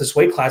guys at this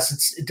weight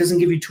class, it doesn't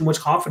give you too much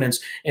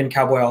confidence in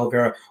Cowboy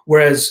Oliveira.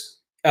 Whereas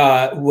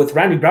with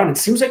Randy Brown, it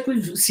seems like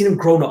we've seen him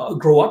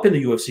grow up in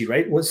the UFC,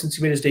 right? Since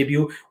he made his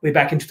debut way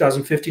back in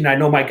 2015. I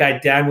know my guy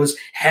Dan was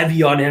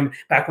heavy on him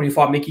back when he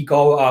fought Mickey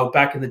Gall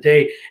back in the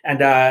day, and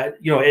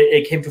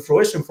it came to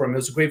fruition for him. It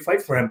was a great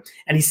fight for him,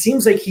 and he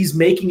seems like he's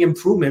making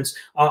improvements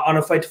on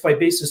a fight-to-fight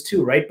basis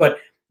too, right? But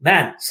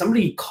man,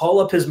 somebody call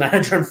up his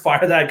manager and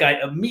fire that guy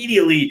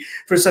immediately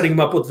for setting him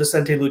up with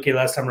Vicente Luque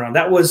last time around.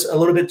 That was a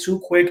little bit too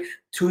quick,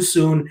 too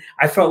soon.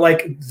 I felt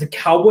like the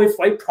Cowboy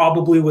fight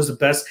probably was the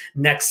best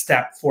next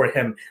step for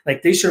him.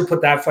 Like, they should have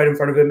put that fight in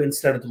front of him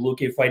instead of the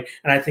Luque fight,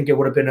 and I think it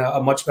would have been a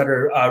much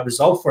better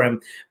result for him.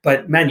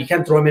 But man, you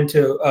can't throw him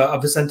into a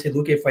Vicente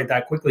Luque fight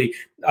that quickly.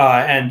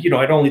 And it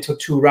only took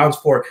 2 rounds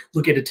for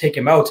Luque to take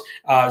him out.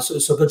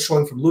 So good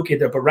showing from Luque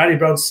there. But Randy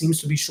Brown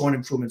seems to be showing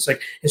improvements.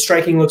 Like, his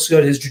striking looks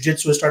good. His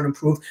jiu-jitsu is starting to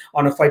improve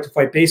on a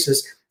fight-to-fight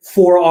basis.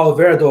 For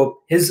Oliveira, though,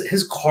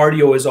 his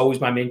cardio is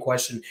always my main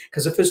question,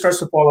 because if it starts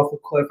to fall off a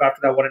cliff after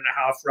that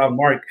 1.5 round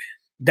mark,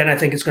 then I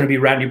think it's going to be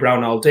Randy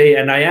Brown all day.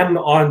 And I am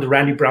on the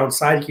Randy Brown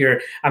side here.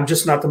 I'm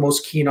just not the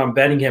most keen on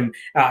betting him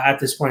at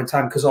this point in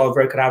time because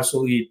Oliveira could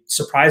absolutely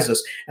surprise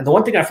us. And the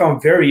one thing I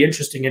found very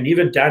interesting, and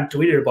even Dan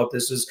tweeted about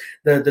this, is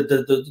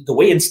the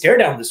weigh-in stare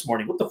down this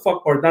morning. What the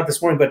fuck? Or not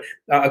this morning, but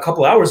a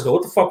couple hours ago.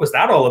 What the fuck was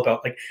that all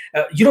about? Like,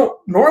 you don't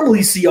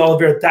normally see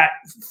Oliveira that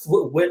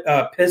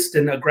pissed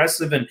and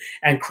aggressive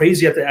and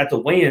crazy at the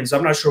weigh-ins.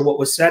 I'm not sure what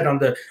was said on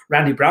the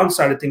Randy Brown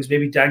side of things.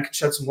 Maybe Dan can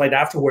shed some light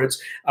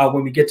afterwards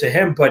when we get to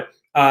him. But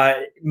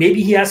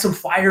maybe he has some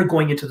fire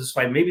going into this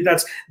fight. Maybe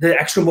that's the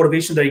extra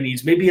motivation that he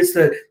needs. Maybe it's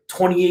the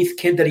 28th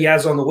kid that he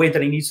has on the way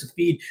that he needs to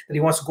feed, that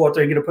he wants to go out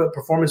there and get a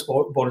performance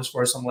bonus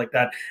for or something like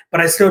that. But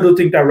I still do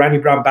think that Randy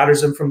Brown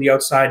batters him from the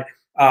outside.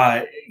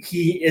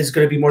 He is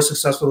going to be more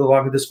successful the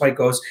longer this fight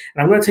goes.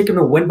 And I'm going to take him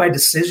to win by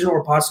decision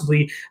or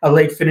possibly a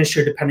late finish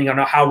here, depending on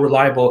how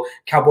reliable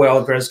Cowboy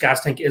Oliveira's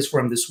gas tank is for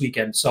him this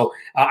weekend. So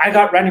I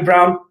got Randy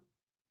Brown.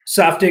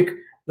 Saftik,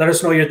 let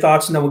us know your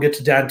thoughts, and then we'll get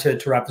to Dan to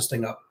wrap this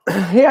thing up.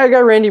 Yeah, I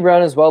got Randy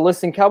Brown as well.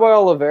 Listen, Cowboy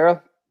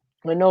Oliveira,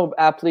 I know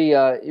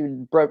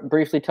Apley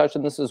briefly touched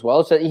on this as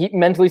well. So he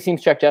mentally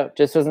seems checked out.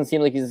 Just doesn't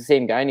seem like he's the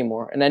same guy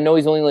anymore. And I know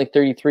he's only like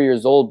 33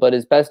 years old, but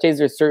his best days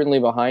are certainly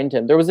behind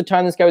him. There was a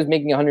time this guy was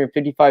making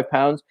 155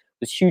 pounds,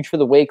 was huge for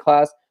the weight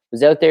class,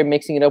 was out there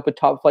mixing it up with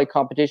top flight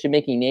competition,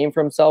 making a name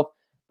for himself.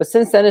 But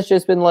since then, it's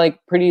just been like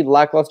pretty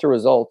lackluster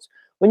results.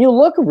 When you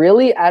look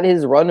really at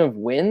his run of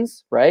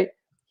wins, right?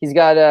 He's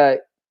got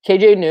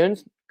KJ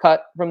Noons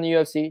cut from the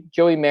UFC,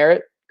 Joey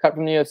Merritt cut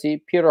from the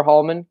UFC. Peter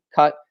Hallman,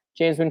 cut.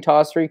 James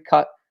Montossery,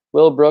 cut.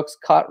 Will Brooks,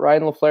 cut.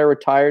 Ryan LaFleur,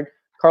 retired.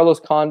 Carlos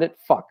Condit,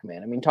 fuck,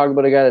 man. I mean, talk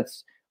about a guy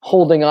that's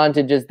holding on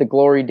to just the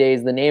glory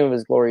days, the name of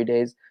his glory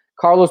days.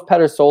 Carlos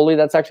Pedersoli,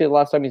 that's actually the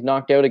last time he's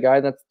knocked out a guy.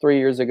 That's 3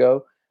 years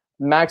ago.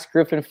 Max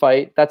Griffin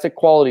fight, that's a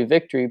quality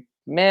victory.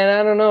 Man,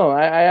 I don't know.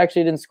 I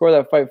actually didn't score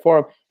that fight for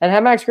him. And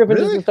had Max Griffin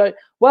Really? just decided,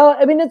 well,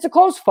 I mean, it's a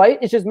close fight.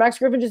 It's just Max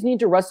Griffin just needs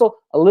to wrestle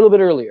a little bit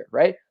earlier,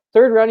 right?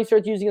 Third round, he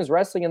starts using his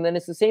wrestling, and then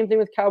it's the same thing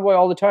with Cowboy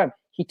all the time.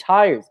 He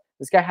tires.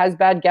 This guy has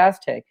bad gas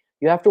tank.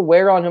 You have to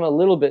wear on him a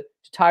little bit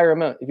to tire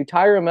him out. If you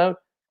tire him out,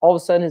 all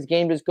of a sudden his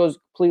game just goes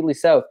completely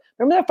south.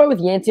 Remember that fight with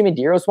Yancy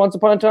Medeiros once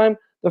upon a time?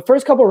 The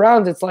first couple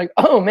rounds, it's like,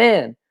 oh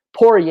man,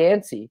 poor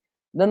Yancy.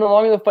 Then the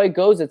longer the fight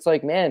goes, it's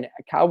like, man,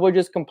 Cowboy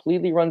just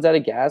completely runs out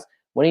of gas.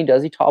 When he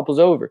does, he topples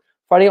over.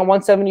 Fighting at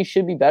 170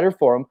 should be better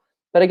for him.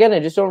 But again, I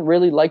just don't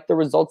really like the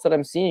results that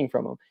I'm seeing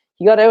from him.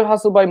 He got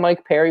out-hustled by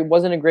Mike Perry.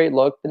 Wasn't a great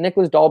look. The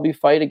Nicholas Dalby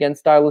fight, again,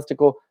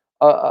 stylistical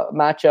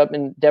matchup,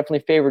 and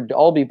definitely favored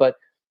Dalby, but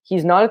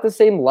he's not at the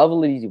same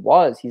level as he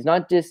was.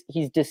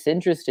 He's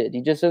disinterested.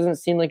 He just doesn't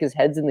seem like his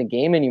head's in the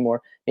game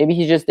anymore. Maybe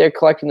he's just there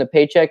collecting the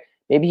paycheck.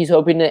 Maybe he's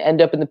hoping to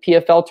end up in the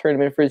PFL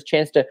tournament for his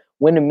chance to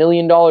win $1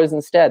 million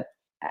instead.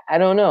 I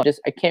don't know.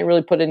 I can't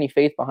really put any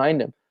faith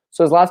behind him.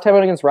 So his last time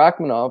out against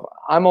Rakhmonov,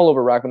 I'm all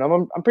over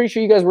Rakhmonov. I'm pretty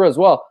sure you guys were as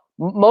well.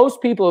 Most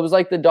people, it was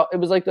like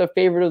the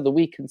favorite of the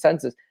week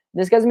consensus.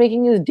 This guy's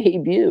making his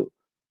debut.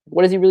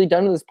 What has he really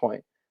done to this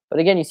point? But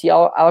again, you see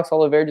Alex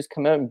Oliveira just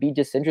come out and be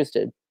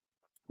disinterested.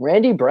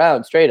 Randy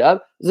Brown, straight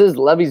up, this is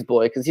Levy's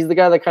boy, because he's the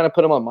guy that kind of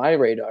put him on my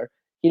radar.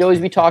 He'd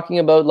always be talking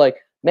about, like,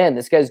 man,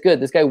 this guy's good.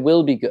 This guy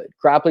will be good.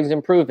 Grappling's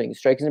improving.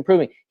 Striking's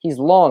improving. He's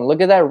long.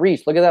 Look at that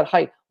reach. Look at that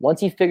height. Once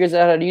he figures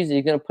out how to use it,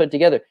 he's going to put it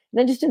together.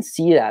 And I just didn't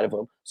see it out of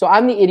him. So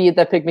I'm the idiot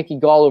that picked Mickey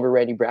Gall over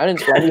Randy Brown, and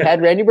so he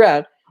had Randy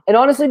Brown. And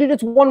honestly, dude,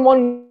 it's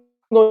 1-1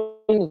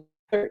 going.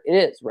 It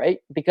is, right?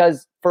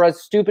 Because for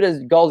as stupid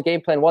as Gall's game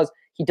plan was,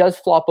 he does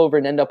flop over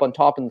and end up on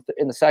top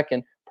in the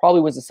second.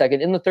 Probably was the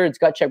second. In the third, it's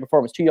gut check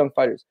performance. Two young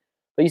fighters.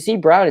 But you see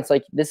Brown, it's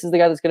like this is the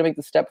guy that's going to make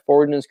the step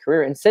forward in his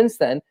career. And since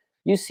then,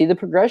 you see the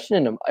progression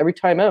in him every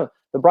time out.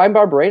 The Brian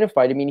Barberena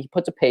fight, I mean, he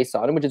puts a pace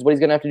on him, which is what he's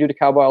going to have to do to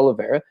Cowboy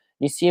Oliveira.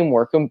 You see him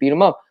work him, beat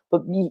him up.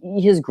 But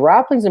his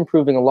grappling's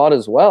improving a lot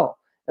as well.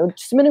 And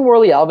submitting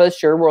Worley Alves,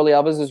 sure, Worley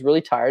Alves is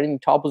really tired and he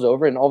topples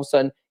over, and all of a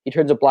sudden he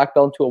turns a black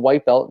belt into a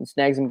white belt and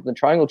snags him with the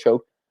triangle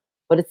choke.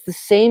 But it's the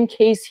same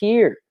case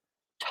here.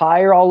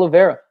 Tire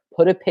Oliveira,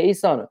 put a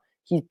pace on him.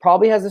 He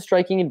probably has a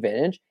striking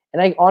advantage,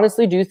 and I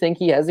honestly do think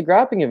he has a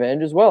grappling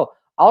advantage as well.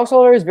 Alex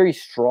Oliveira is very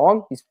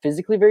strong. He's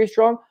physically very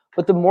strong,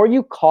 but the more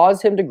you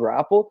cause him to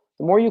grapple,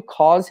 the more you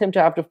cause him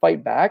to have to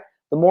fight back,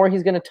 the more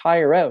he's going to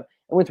tire out.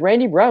 And with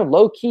Randy Brown,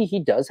 low-key, he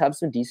does have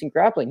some decent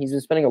grappling. He's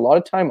been spending a lot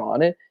of time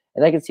on it,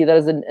 and I can see that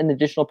as an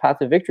additional path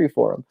of victory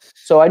for him.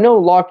 So I know,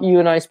 Locke, you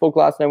and I spoke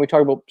last night. We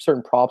talked about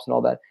certain props and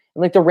all that.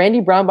 And like the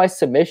Randy Brown by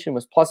submission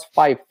was plus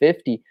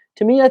 550.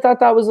 To me, I thought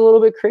that was a little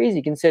bit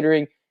crazy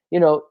considering, you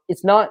know,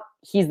 it's not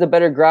he's the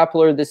better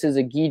grappler. This is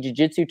a gi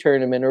jiu-jitsu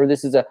tournament, or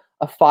this is a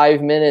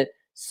 5-minute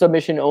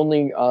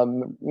submission-only,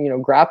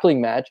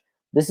 grappling match.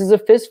 This is a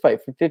fist fight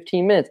for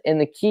 15 minutes. And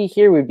the key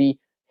here would be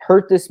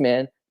hurt this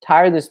man,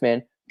 tire this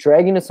man,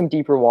 drag into some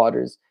deeper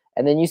waters.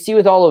 And then you see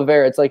with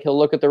Oliveira, it's like he'll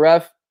look at the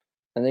ref,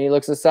 and then he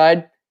looks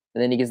aside,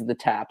 and then he gets the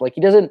tap. Like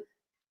he doesn't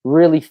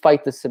really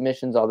fight the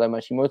submissions all that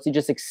much. He mostly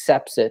just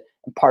accepts it.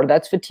 And part of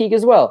that's fatigue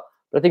as well.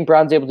 But I think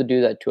Brown's able to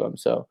do that to him.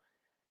 So,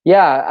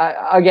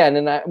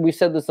 yeah, we've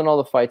said this in all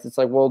the fights. It's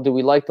like, well, do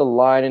we like the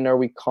line, and are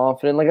we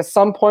confident? Like at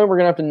some point, we're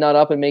going to have to nut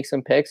up and make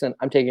some picks, and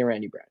I'm taking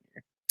Randy Brown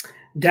here.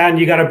 Dan,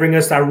 you got to bring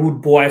us that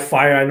Rude Boy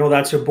fire. I know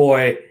that's your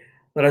boy.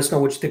 Let us know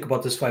what you think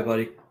about this fight,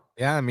 buddy.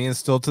 Yeah, I mean,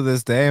 still to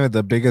this day,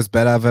 the biggest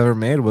bet I've ever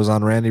made was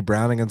on Randy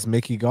Brown against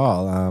Mickey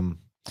Gall.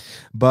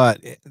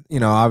 But, you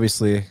know,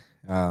 obviously,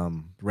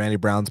 Randy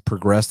Brown's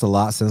progressed a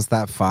lot since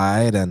that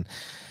fight, and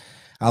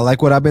I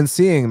like what I've been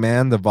seeing,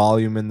 man. The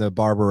volume in the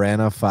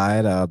Barberena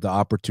fight, the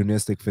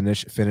opportunistic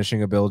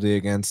finishing ability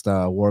against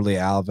Worley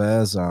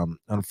Alves.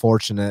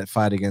 Unfortunate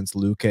fight against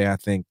Luque. I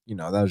think, you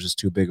know, that was just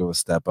too big of a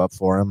step up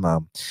for him.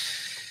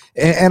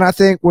 And I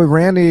think with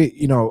Randy,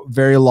 you know,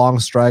 very long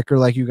striker,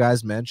 like you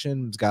guys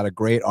mentioned. He's got a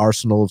great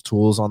arsenal of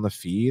tools on the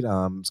feet.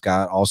 He's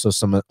got also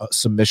some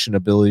submission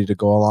ability to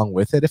go along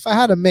with it. If I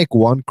had to make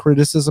one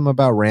criticism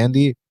about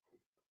Randy,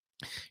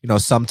 you know,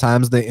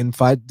 sometimes the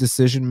in-fight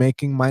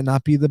decision-making might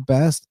not be the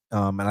best.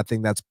 And I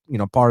think that's, you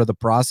know, part of the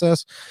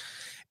process.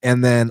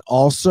 And then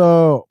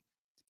also,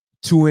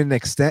 to an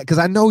extent, because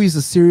I know he's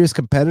a serious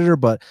competitor,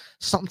 but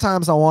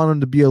sometimes I want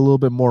him to be a little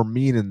bit more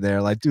mean in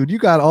there. Like, dude, you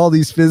got all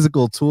these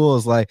physical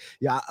tools. Like,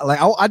 yeah, like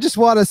I just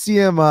want to see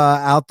him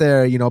out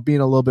there, you know,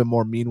 being a little bit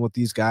more mean with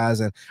these guys.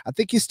 And I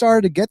think he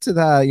started to get to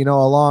that, you know,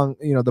 along,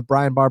 you know, the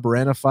Brian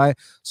Barberena fight.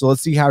 So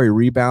let's see how he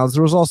rebounds.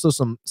 There was also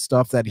some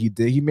stuff that he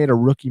did. He made a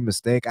rookie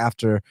mistake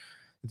after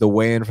the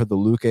weigh-in for the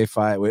Luque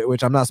fight,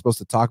 which I'm not supposed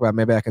to talk about.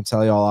 Maybe I can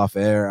tell you all off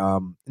air.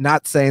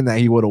 Not saying that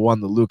he would have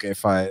won the Luque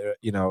fight,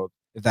 you know,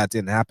 if that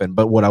didn't happen.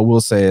 But what I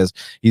will say is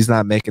he's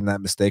not making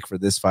that mistake for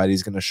this fight.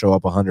 He's going to show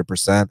up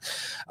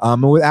 100%.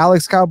 And with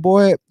Alex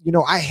Cowboy,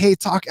 I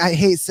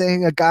hate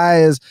saying a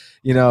guy is,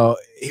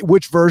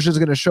 which version is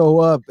going to show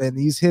up and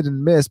he's hit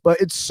and miss,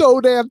 but it's so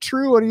damn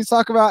true when you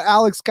talk about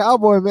Alex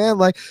Cowboy, man.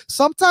 Like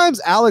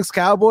sometimes Alex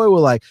Cowboy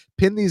will like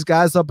pin these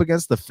guys up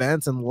against the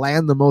fence and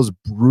land the most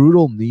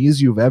brutal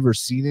knees you've ever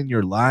seen in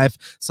your life.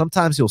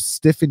 Sometimes he'll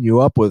stiffen you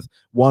up with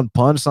one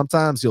punch.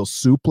 Sometimes he'll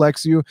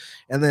suplex you.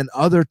 And then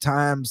other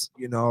times,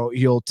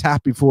 he'll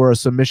tap before a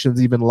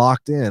submission's even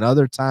locked in.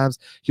 Other times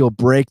he'll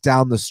break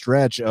down the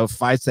stretch of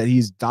fights that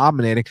he's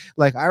dominating.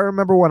 Like I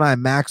remember when I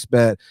max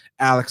bet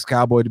Alex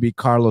Cowboy to beat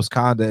Carlos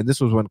Condit, and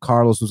this was when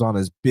Carlos was on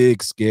his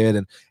big skid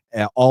and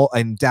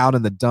down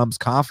in the dumps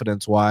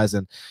confidence wise,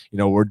 and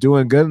we're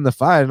doing good in the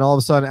fight, and all of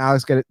a sudden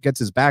Alex gets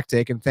his back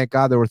taken. Thank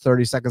God there were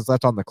 30 seconds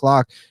left on the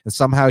clock, and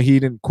somehow he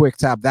didn't quick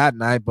tap that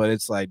night. But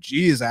it's like,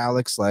 geez,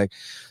 Alex, like,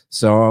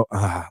 so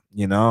I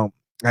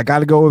got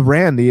to go with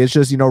Randy. It's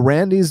just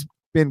Randy's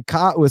been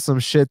caught with some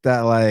shit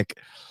that like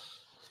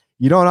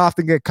you don't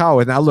often get caught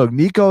with. Now look,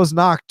 Nico's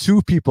knocked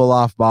 2 people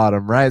off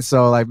bottom, right?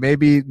 So like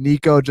maybe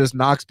Nico just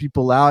knocks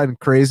people out in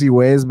crazy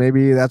ways.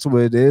 Maybe that's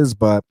what it is,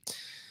 but.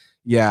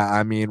 Yeah,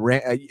 I mean,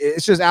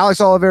 it's just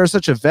Alex Oliveira is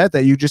such a vet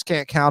that you just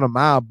can't count him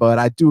out. But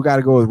I do got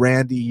to go with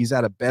Randy. He's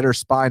at a better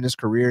spot in his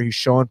career. He's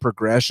showing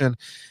progression.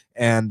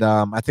 And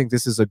I think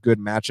this is a good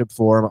matchup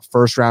for him.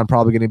 First round,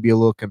 probably going to be a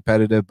little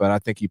competitive, but I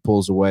think he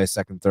pulls away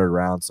second, third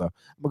round. So I'm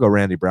going to go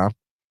Randy Brown.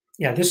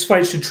 Yeah, this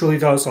fight should truly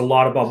tell us a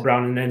lot about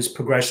Brown and his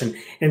progression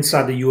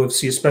inside the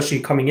UFC, especially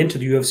coming into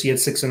the UFC at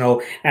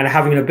 6-0 and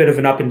having a bit of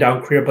an up and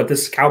down career. But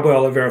this Cowboy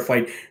Oliveira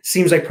fight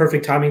seems like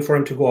perfect timing for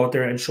him to go out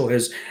there and show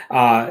his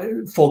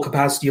full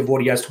capacity of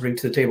what he has to bring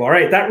to the table. All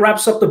right, that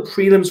wraps up the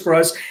prelims for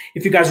us.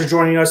 If you guys are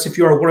joining us, if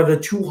you are one of the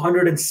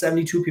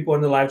 272 people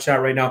in the live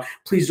chat right now,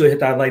 please do hit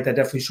that like. That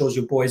definitely shows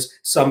your boys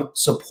some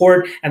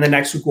support. And then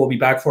next week we'll be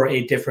back for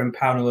a different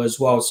panel as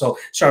well. So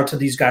shout out to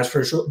these guys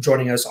for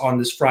joining us on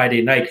this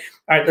Friday night.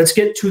 All right, let's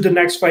get to the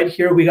next fight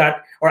here.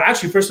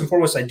 First and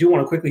foremost, I do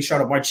want to quickly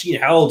shout out Marcin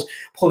Held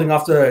pulling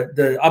off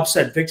the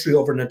upset victory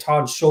over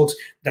Natan Schultz.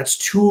 That's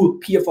 2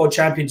 PFL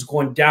champions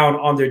going down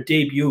on their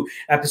debut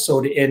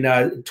episode in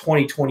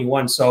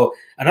 2021. So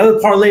another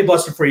parlay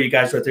buster for you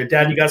guys right there.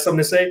 Dan, you got something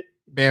to say?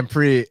 Man,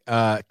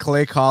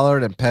 Clay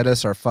Collard and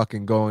Pettis are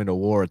fucking going to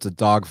war. It's a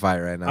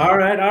dogfight right now. All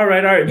right.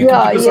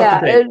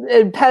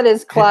 And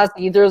Pettis classic.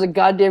 He throws a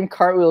goddamn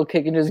cartwheel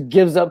kick and just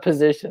gives up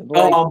position.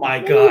 Like, oh my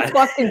God!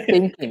 What are you fucking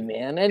thinking,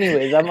 man?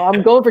 Anyways,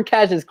 I'm going for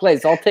Cassius Clay,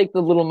 so I'll take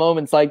the little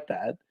moments like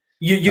that.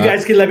 You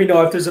guys can let me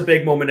know if there's a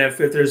big moment, if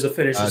there's a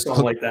finish or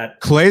something like that.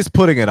 Clay's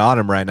putting it on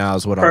him right now,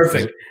 is what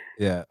Perfect.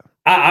 Yeah.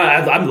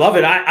 I love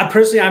it. I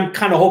personally, I'm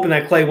kind of hoping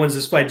that Clay wins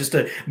this fight just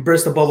to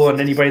burst the bubble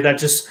on anybody that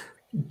just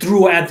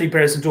threw Anthony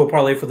Pettis into a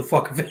parlay for the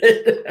fuck of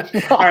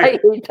it. All right.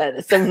 I hate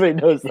Pettis. Everybody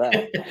knows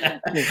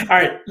that. All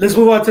right, let's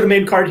move on to the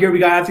main card here. We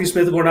got Anthony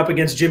Smith going up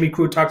against Jimmy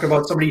Crute, talking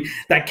about somebody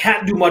that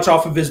can't do much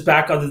off of his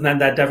back other than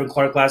that Devin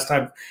Clark last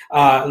time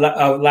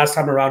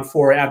around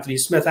for Anthony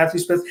Smith.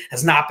 Anthony Smith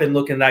has not been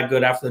looking that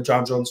good after the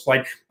John Jones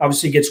fight.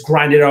 Obviously gets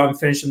grinded out and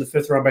finished in the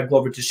 5th round by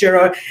Glover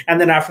Teixeira,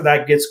 and then after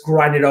that gets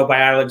grinded out by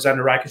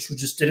Alexander Rakic, who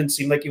just didn't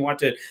seem like he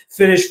wanted to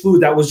finish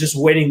food that was just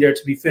waiting there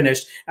to be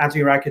finished.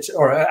 Alexander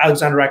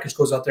Rakic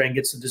goes out there and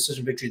gets the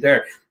decision victory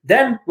there.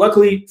 Then,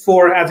 luckily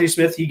for Anthony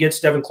Smith, he gets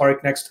Devin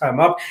Clark next time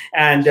up,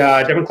 and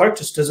Devin Clark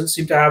just doesn't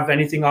seem to have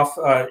anything off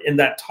in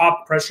that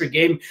top pressure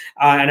game,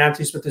 and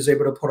Anthony Smith is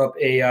able to put up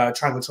a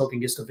triangle choke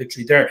and gets the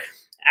victory there.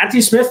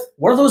 Anthony Smith,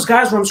 one of those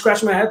guys where I'm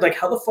scratching my head, like,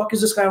 how the fuck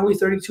is this guy only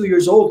 32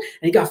 years old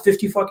and he got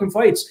 50 fucking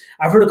fights?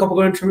 I've heard a couple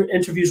of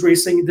interviews where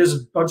he's saying there's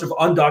a bunch of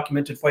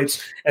undocumented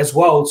fights as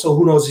well. So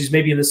who knows? He's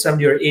maybe in the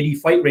 70 or 80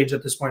 fight range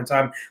at this point in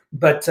time.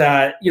 But,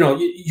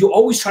 you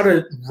always try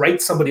to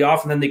write somebody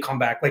off and then they come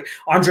back. Like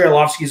Andrei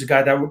Arlovsky is a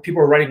guy that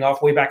people were writing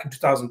off way back in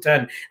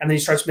 2010. And then he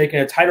starts making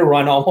a title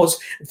run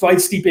almost,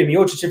 fights Stipe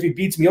Miocic. If he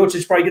beats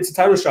Miocic, probably gets a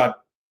title shot.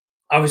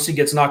 Obviously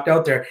gets knocked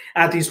out there.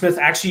 Anthony Smith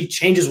actually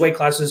changes weight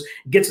classes,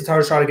 gets a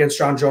title shot against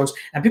John Jones,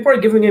 and people are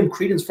giving him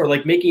credence for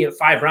like making it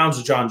 5 rounds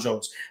with John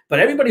Jones. But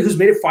everybody who's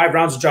made it 5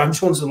 rounds with John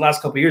Jones in the last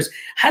couple of years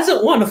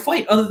hasn't won a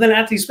fight other than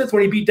Anthony Smith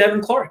when he beat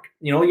Devin Clark.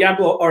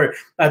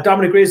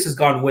 Dominic Reyes has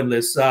gone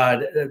winless.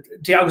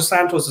 Thiago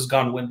Santos has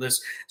gone winless.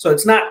 So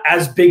it's not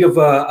as big of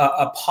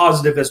a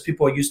positive as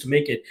people are used to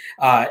make it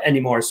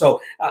anymore.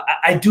 So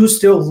I do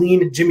still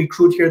lean Jimmy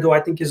Crute here, though I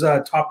think his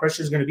top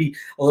pressure is going to be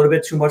a little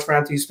bit too much for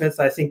Anthony Smith.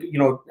 I think,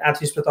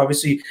 Anthony Smith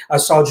obviously a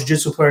solid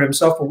jiu-jitsu player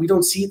himself, but we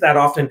don't see it that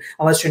often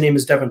unless your name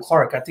is Devin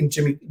Clark. I think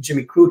Jimmy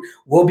Crute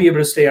will be able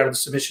to stay out of the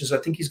submissions. I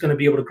think he's going to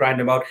be able to grind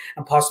him out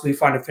and possibly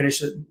find a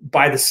finish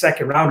by the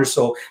 2nd round or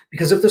so.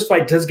 Because if this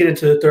fight does get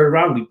into the 3rd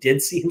round, we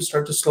did see him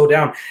start to slow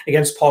down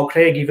against Paul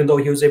Craig, even though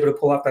he was able to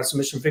pull off that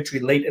submission victory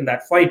late in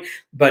that fight.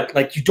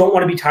 But you don't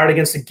want to be tired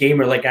against a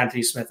gamer like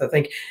Anthony Smith. I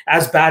think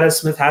as bad as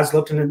Smith has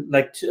looked in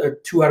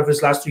 2 out of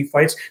his last 3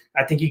 fights,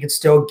 I think he could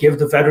still give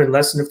the veteran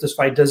lesson if this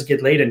fight does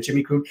get late. And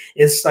Jimmy Crute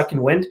is stuck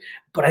in wind.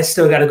 But I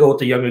still got to go with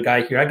the younger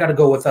guy here. I got to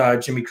go with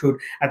Jimmy Crute.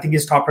 I think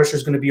his top pressure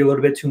is going to be a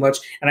little bit too much,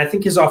 and I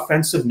think his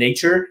offensive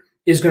nature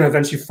is going to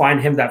eventually find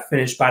him that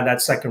finish by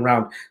that second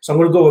round. So I'm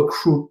going to go with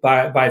Crute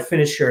by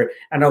finish here,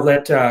 and I'll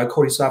let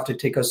Cody Saftik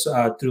take us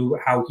through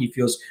how he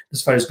feels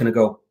this fight is going to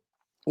go.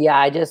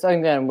 Yeah,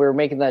 again, we were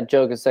making that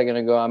joke a second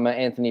ago. I'm an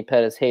Anthony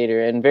Pettis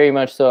hater, and very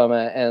much so I'm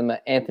an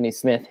Anthony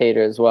Smith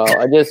hater as well.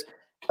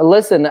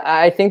 Listen,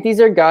 I think these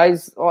are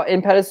guys,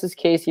 in Pettis'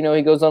 case, he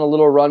goes on a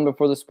little run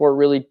before the sport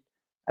really,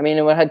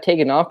 it had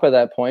taken off by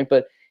that point,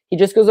 but he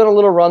just goes on a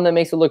little run that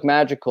makes it look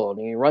magical. And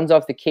he runs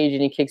off the cage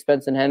and he kicks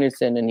Benson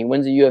Henderson and he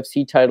wins a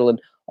UFC title.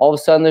 And all of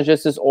a sudden there's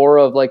just this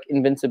aura of like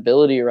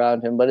invincibility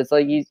around him. But it's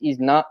like he's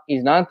not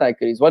that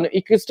good.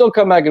 He could still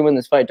come back and win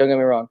this fight. Don't get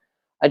me wrong.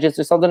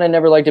 There's something I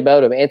never liked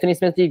about him. Anthony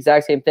Smith, the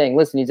exact same thing.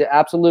 Listen, he's an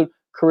absolute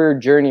career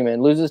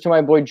journeyman. Loses to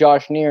my boy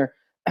Josh Neer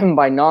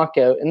by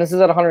knockout. And this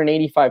is at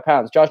 185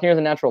 pounds. Josh Neer is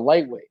a natural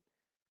lightweight.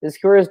 His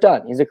career is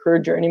done. He's a career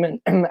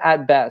journeyman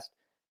at best.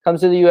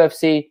 Comes to the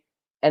UFC.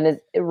 And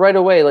right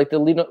away, like the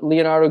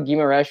Leonardo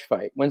Guimaraes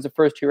fight, wins the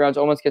first 2 rounds,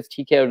 almost gets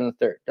TKO'd in the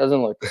third.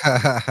 Doesn't look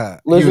good.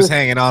 He was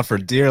hanging on for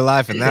dear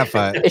life in that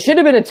fight. It should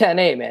have been a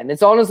 10-8, man.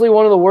 It's honestly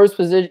one of the worst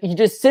positions. He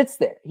just sits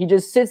there. He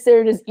just sits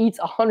there and just eats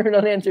 100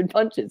 unanswered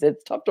punches.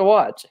 It's tough to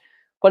watch.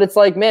 But it's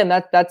like, man,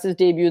 that's his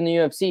debut in the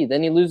UFC.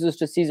 Then he loses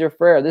to Cesar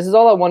Ferreira. This is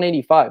all at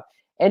 185.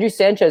 Andrew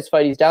Sanchez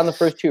fight, he's down the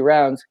first 2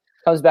 rounds,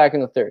 comes back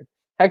in the third.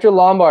 Hector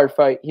Lombard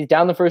fight, he's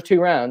down the first 2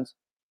 rounds,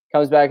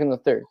 comes back in the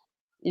third.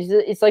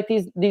 It's like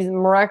these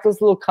miraculous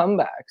little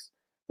comebacks.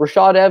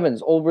 Rashad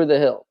Evans, over the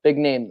hill. Big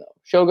name, though.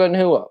 Shogun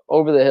Rua,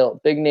 over the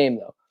hill. Big name,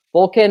 though.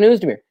 Volkan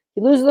Oezdemir,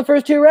 he loses the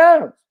first 2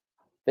 rounds.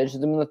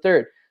 Finishes him in the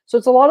third. So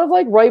it's a lot of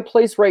like right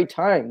place, right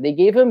time. They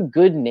gave him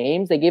good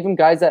names. They gave him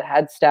guys that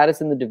had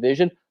status in the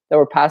division that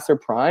were past their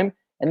prime.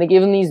 And they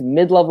gave him these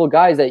mid-level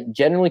guys that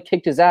generally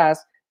kicked his ass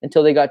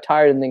until they got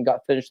tired and then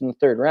got finished in the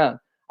third round.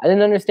 I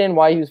didn't understand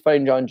why he was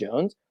fighting John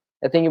Jones.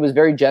 I think it was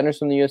very generous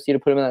from the UFC to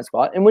put him in that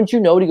spot. And wouldn't you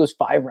know it, he goes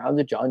 5 rounds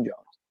with John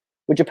Jones,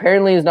 which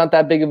apparently is not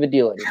that big of a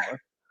deal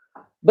anymore.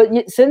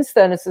 But since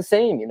then, it's the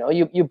same.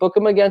 You book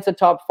him against a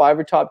top 5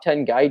 or top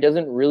 10 guy, he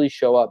doesn't really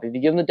show up. If you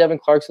give him the Devin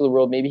Clarks of the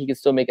world, maybe he can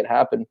still make it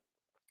happen.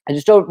 I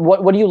just don't.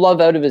 What do you love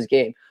out of his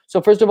game?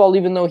 So first of all,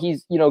 even though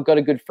he's got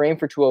a good frame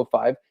for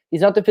 205,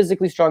 he's not the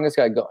physically strongest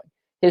guy going.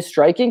 His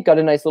striking got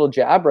a nice little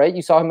jab, right?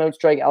 You saw him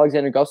outstrike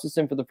Alexander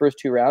Gustafsson for the first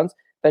 2 rounds,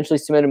 eventually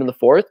submit him in the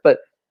fourth, but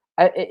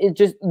it's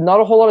just not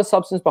a whole lot of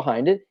substance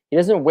behind it. He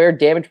doesn't wear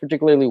damage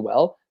particularly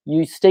well.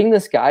 You sting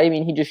this guy.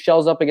 He just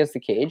shells up against the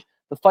cage.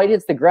 The fight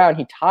hits the ground.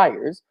 He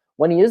tires.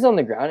 When he is on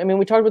the ground,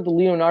 we talked about the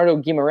Leonardo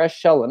Guimaraes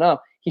shelling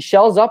up. He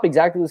shells up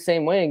exactly the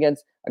same way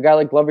against a guy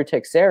like Glover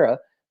Teixeira.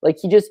 Like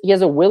he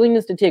has a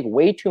willingness to take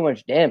way too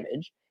much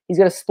damage. He's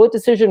got a split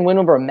decision win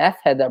over a meth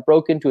head that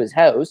broke into his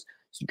house.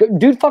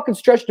 Dude fucking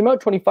stretched him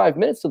out 25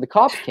 minutes till the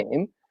cops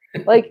came.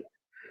 Like,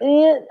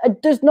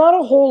 there's not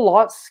a whole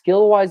lot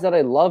skill-wise that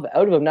I love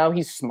out of him. Now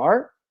he's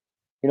smart.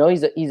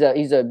 He's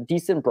a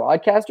decent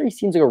broadcaster. He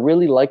seems like a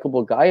really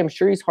likable guy. I'm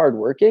sure he's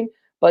hardworking,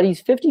 but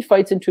he's 50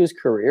 fights into his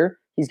career.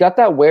 He's got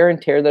that wear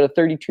and tear that a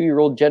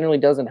 32-year-old generally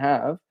doesn't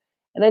have.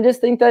 And I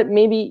just think that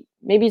maybe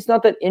it's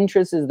not that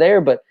interest is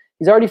there, but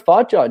he's already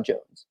fought John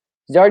Jones.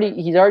 He's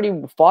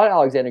already fought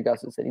Alexander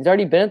Gustafsson. He's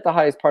already been at the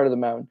highest part of the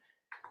mountain.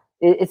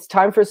 It's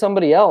time for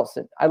somebody else.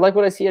 And I like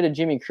what I see out of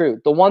Jimmy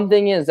Crute. The one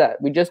thing is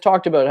that we just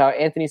talked about how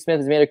Anthony Smith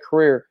has made a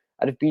career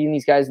out of beating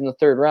these guys in the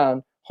third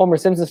round, Homer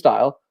Simpson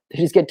style. They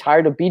just get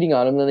tired of beating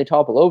on him, and then they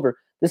topple over.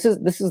 This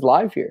is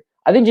live here.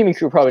 I think Jimmy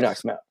Crute probably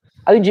knocks him out.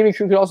 I think Jimmy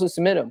Crute could also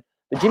submit him.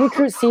 But Jimmy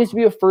Crute seems to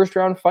be a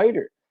first-round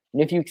fighter.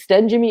 And if you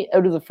extend Jimmy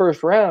out of the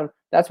first round,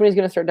 that's when he's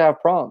going to start to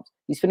have problems.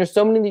 He's finished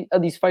so many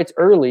of these fights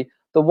early.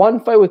 The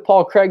one fight with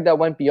Paul Craig that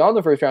went beyond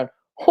the first round,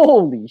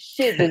 holy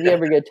shit, did he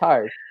ever get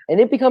tired? And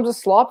it becomes a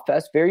slop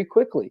fest very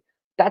quickly.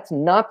 That's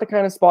not the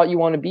kind of spot you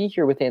want to be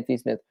here with Anthony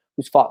Smith,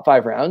 who's fought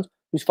 5 rounds,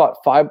 who's fought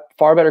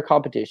far better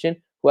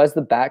competition, who has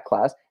the back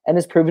class, and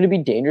has proven to be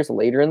dangerous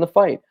later in the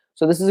fight.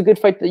 So this is a good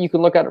fight that you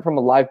can look at it from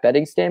a live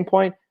betting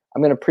standpoint.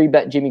 I'm going to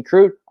pre-bet Jimmy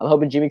Crute. I'm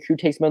hoping Jimmy Crute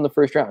takes him in the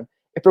first round.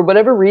 If for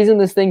whatever reason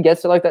this thing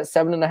gets to like that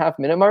 7.5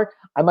 minute mark,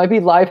 I might be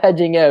live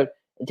hedging out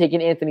and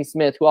taking Anthony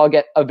Smith, who I'll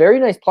get a very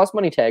nice plus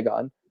money tag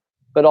on,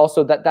 but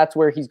also that's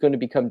where he's going to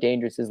become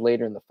dangerous is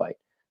later in the fight.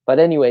 But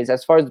anyways,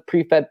 as far as the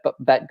pre-bet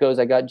bet goes,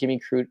 I got Jimmy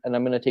Crute, and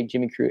I'm going to take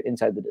Jimmy Crute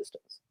inside the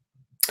distance.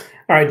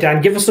 All right,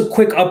 Dan, give us a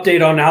quick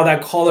update on how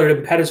that Collard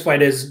and Pettis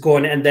fight is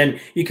going, and then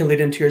you can lead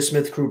into your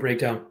Smith Crute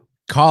breakdown.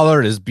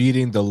 Collard is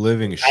beating the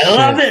living shit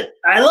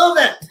I love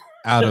it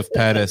out of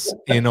Pettis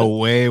in a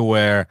way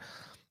where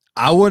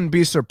I wouldn't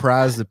be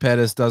surprised if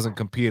Pettis doesn't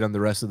compete on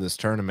the rest of this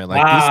tournament.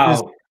 Like,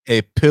 This is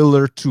a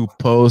pillar to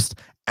post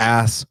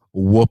ass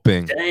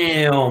whooping.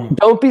 Damn.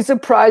 Don't be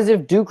surprised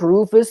if Duke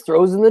Rufus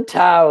throws in the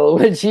towel,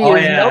 which he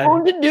is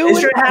known to do.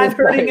 Is your hand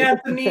hurting,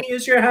 Anthony?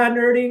 Is your hand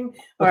hurting?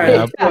 All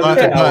right.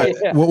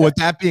 But with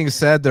that being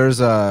said, there's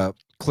a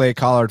Clay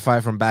Collard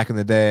fight from back in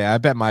the day. I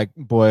bet my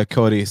boy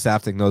Cody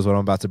Saftik knows what I'm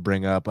about to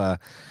bring up.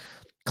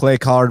 Clay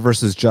Collard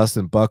versus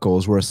Justin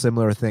Buckles, where a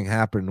similar thing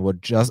happened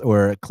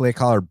where Clay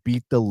Collard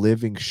beat the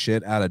living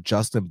shit out of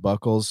Justin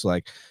Buckles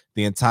like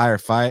the entire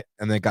fight,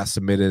 and then got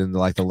submitted in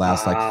like the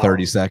last like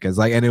 30 seconds.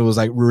 Like, and it was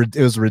like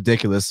it was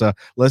ridiculous. So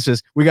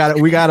we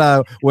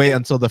gotta wait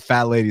until the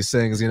fat lady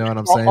sings. You know what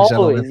I'm saying, Always,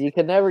 gentlemen? you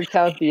can never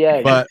count the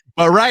eggs. But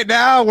right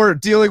now we're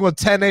dealing with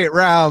 10-8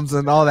 rounds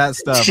and all that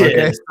stuff.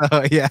 Okay,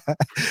 so yeah.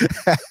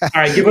 All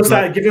right, give us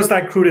that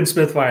Crute and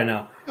Smith fight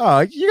now.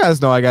 Oh, you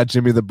guys know I got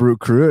Jimmy the Brute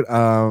Crute.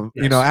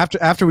 Yes. You know,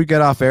 after we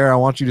get off air, I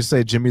want you to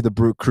say Jimmy the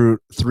Brute Crute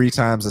 3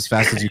 times as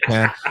fast as you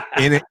can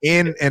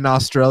in an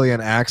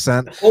Australian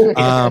accent.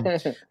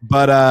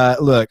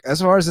 But look,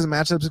 as far as his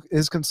matchup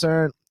is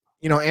concerned,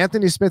 you know,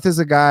 Anthony Smith is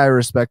a guy I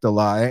respect a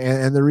lot,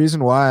 and the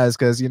reason why is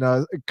because, you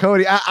know,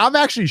 Cody, I'm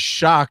actually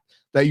shocked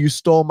that you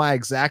stole my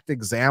exact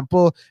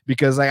example,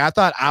 because like I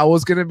thought I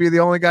was gonna be the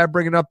only guy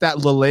bringing up that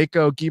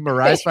Leleco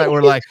Guimaraes fight.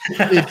 Where like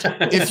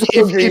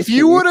if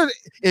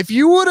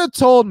you would have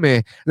told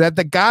me that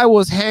the guy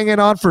was hanging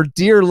on for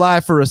dear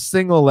life for a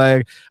single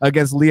leg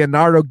against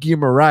Leonardo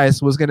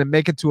Guimaraes was gonna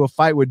make it to a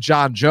fight with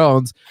John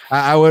Jones,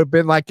 I would have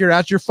been like, you're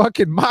out your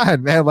fucking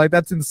mind, man. Like,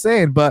 that's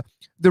insane. But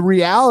the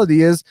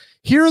reality is,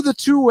 here are the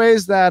 2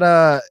 ways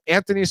that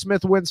Anthony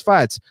Smith wins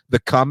fights: the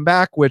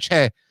comeback, which,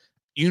 hey,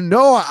 you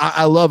know,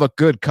 I love a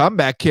good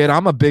comeback, kid.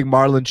 I'm a big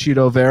Marlon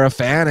Chito Vera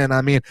fan, and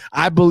I mean,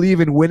 I believe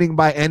in winning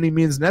by any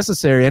means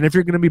necessary. And if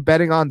you're going to be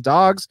betting on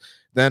dogs,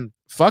 then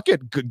fuck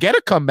it, get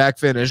a comeback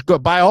finish, go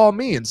by all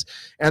means.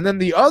 And then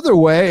the other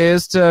way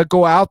is to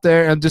go out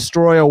there and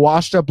destroy a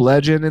washed-up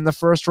legend in the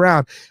first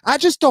round. I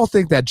just don't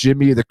think that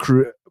Jimmy the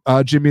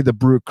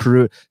Brute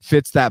Crute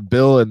fits that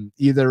bill in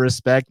either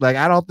respect. Like,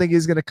 I don't think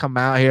he's going to come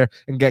out here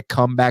and get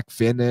comeback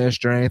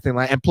finished or anything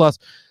like. And plus,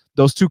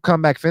 those 2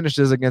 comeback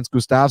finishes against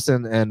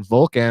Gustafsson and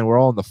Volkan were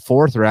all in the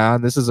 4th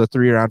round. This is a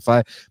 3-round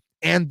fight.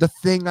 And the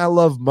thing I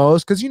love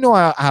most, because you know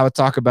how I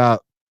talk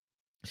about,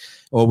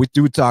 well, we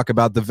do talk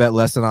about the vet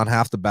lesson on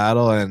Half the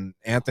Battle, and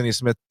Anthony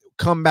Smith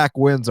comeback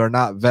wins are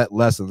not vet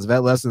lessons.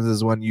 Vet lessons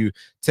is when you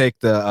take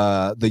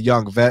the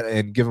young vet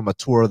and give him a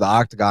tour of the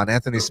octagon.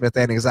 Anthony Smith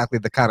ain't exactly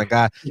the kind of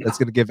guy that's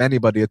going to give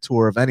anybody a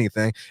tour of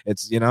anything.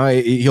 It's, you know,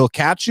 he'll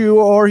catch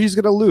you or he's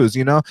going to lose.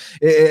 You know,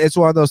 it's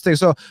one of those things.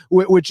 So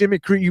with Jimmy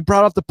Crute, you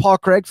brought up the Paul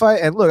Craig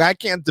fight, and look, I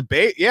can't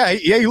debate. Yeah,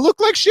 you look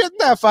like shit in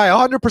that fight,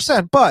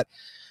 100%. But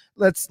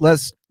let's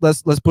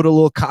put a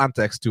little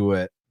context to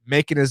it.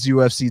 Making his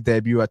UFC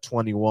debut at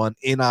 21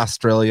 in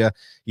Australia.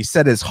 He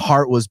said his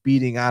heart was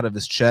beating out of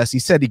his chest. He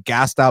said he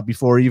gassed out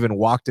before he even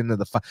walked into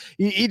the fight.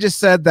 He just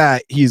said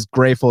that he's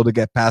grateful to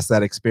get past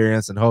that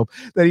experience and hope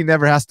that he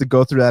never has to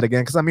go through that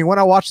again. Because, I mean, when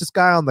I watched this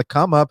guy on the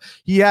come up,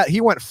 he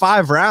went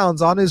 5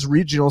 rounds on his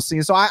regional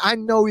scene. So I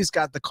know he's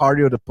got the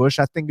cardio to push.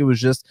 I think it was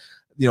just,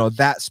 you know,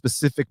 that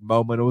specific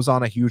moment. It was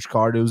on a huge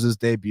card. It was his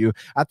debut.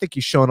 I think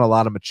he's shown a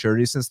lot of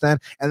maturity since then.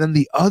 And then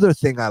the other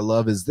thing I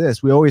love is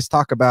this. We always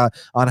talk about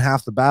on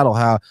Half the Battle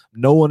how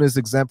no one is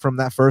exempt from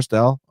that first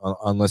L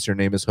unless your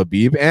name is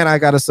Khabib. And I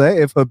got to say,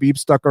 if Khabib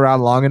stuck around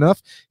long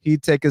enough,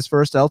 he'd take his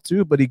first L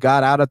too, but he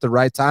got out at the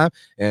right time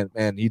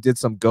and he did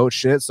some GOAT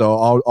shit. So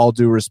all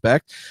due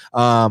respect.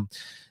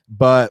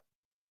 But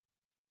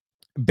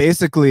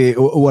basically,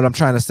 what I'm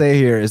trying to say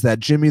here is that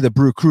Jimmy the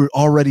Brute Crute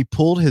already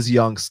pulled his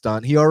young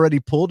stunt. He already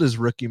pulled his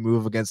rookie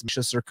move against Misha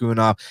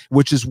Serkunov,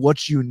 which is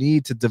what you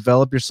need to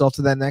develop yourself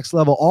to that next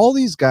level. All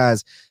these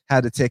guys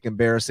had to take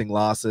embarrassing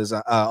losses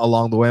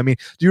along the way. I mean,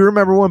 do you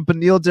remember when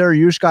Beneil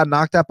Dariush got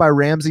knocked out by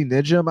Ramsey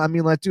Nijem? I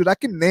mean, like, dude, I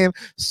can name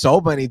so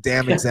many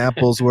damn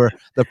examples where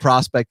the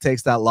prospect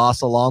takes that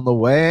loss along the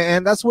way,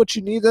 and that's what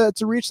you need to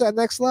reach that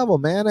next level,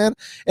 man. And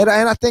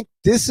I think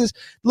this is,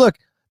 look,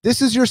 this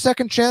is your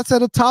second chance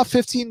at a top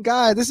 15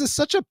 guy. This is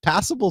such a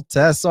passable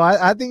test. So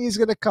I think he's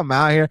going to come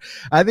out here.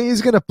 I think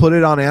he's going to put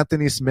it on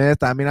Anthony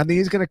Smith. I mean, I think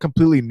he's going to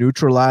completely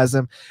neutralize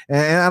him.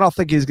 And I don't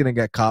think he's going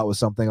to get caught with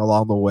something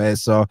along the way.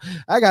 So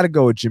I got to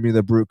go with Jimmy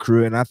the Brute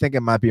Crute. And I think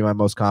it might be my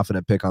most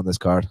confident pick on this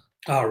card.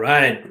 All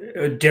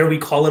right. Dare we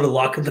call it a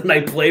lock of the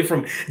night play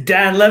from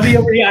Dan Levy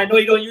over here? I know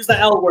you don't use the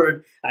L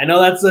word. I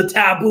know that's a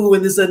taboo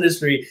in this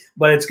industry,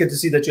 but it's good to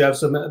see that you have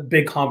some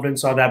big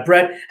confidence on that.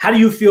 Brett, how do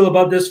you feel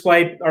about this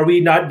fight? Are we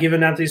not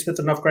giving Anthony Smith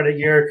enough credit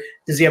here?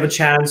 Does he have a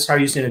chance? How are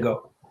you seeing it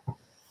go?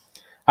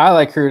 I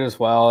like Crute as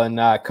well. And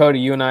Cody,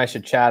 you and I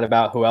should chat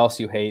about who else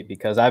you hate,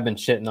 because I've been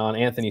shitting on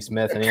Anthony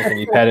Smith and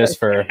Anthony Pettis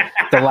for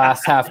the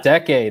last half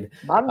decade.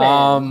 My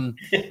man.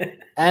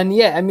 And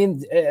yeah, I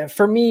mean,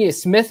 for me,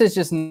 Smith is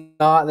just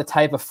not the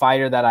type of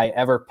fighter that I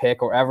ever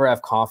pick or ever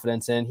have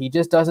confidence in. He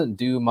just doesn't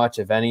do much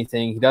of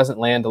anything. He doesn't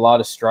land a lot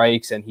of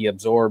strikes, and he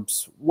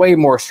absorbs way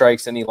more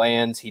strikes than he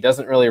lands. He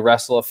doesn't really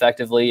wrestle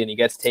effectively, and he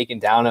gets taken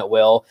down at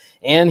will.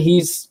 And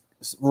he's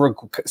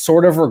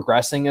sort of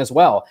regressing as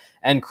well.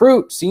 And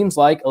Crute seems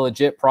like a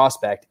legit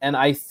prospect. And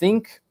I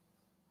think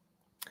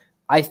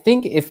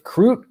if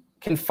Crute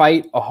can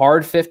fight a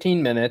hard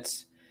 15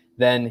 minutes,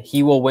 then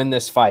he will win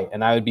this fight.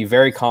 And I would be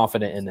very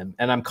confident in him.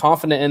 And I'm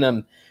confident in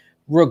him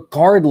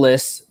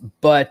regardless,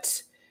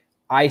 but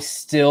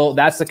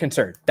that's the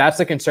concern. That's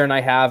the concern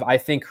I have. I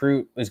think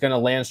Crute is going to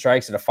land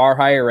strikes at a far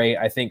higher rate.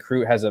 I think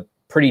Crute has a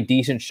pretty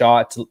decent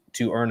shot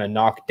to earn a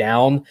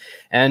knockdown.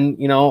 And,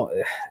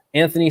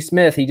 Anthony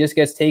Smith, he just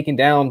gets taken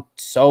down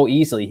so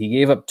easily. He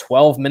gave up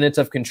 12 minutes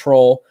of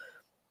control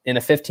in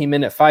a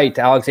 15-minute fight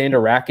to Alexander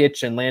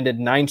Rakic and landed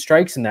 9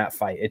 strikes in that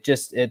fight.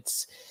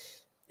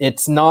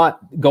 It's not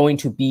going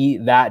to be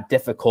that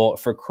difficult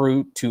for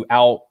Crute to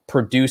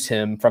outproduce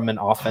him from an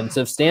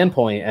offensive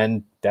standpoint.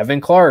 And Devin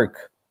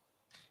Clark,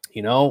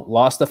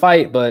 lost the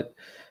fight, but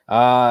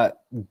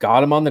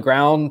got him on the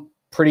ground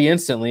pretty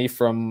instantly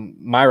from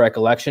my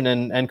recollection.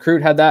 And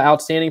Crute had that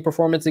outstanding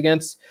performance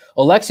against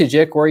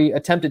Oleksiejczuk where he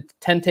attempted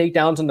 10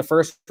 takedowns in the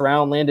first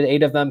round, landed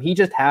 8 of them. He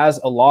just has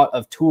a lot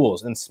of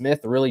tools, and Smith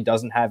really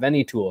doesn't have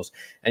any tools.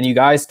 And you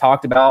guys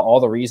talked about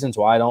all the reasons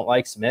why I don't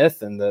like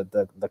Smith, and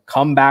the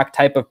comeback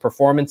type of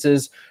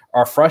performances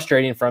are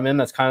frustrating from him.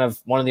 That's kind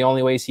of one of the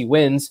only ways he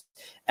wins.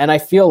 And I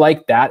feel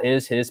like that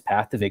is his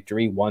path to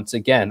victory once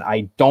again.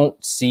 I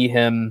don't see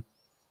him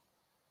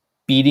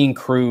beating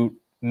Crute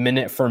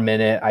minute for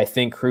minute. I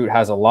think Crute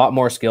has a lot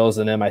more skills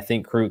than him. I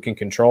think Crute can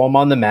control him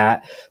on the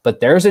mat, but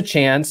there's a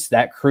chance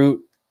that Crute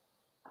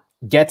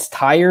gets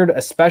tired,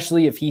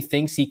 especially if he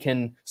thinks he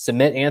can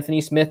submit Anthony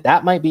Smith.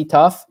 That might be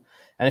tough.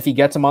 And if he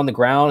gets him on the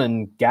ground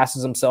and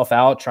gasses himself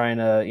out trying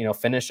to,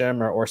 finish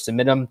him or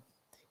submit him,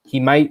 he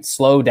might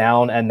slow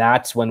down. And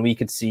that's when we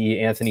could see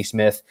Anthony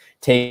Smith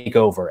take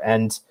over.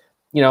 And,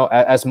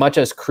 as much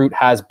as Crute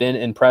has been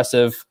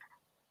impressive,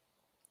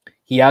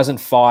 he hasn't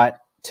fought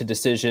to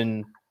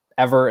decision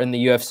ever in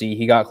the UFC.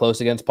 He got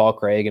close against Paul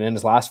Craig, and in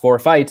his last 4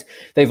 fights,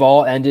 they've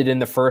all ended in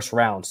the first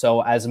round.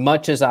 So as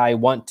much as I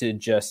want to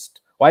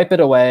just wipe it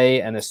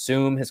away and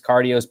assume his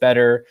cardio is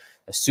better,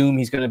 assume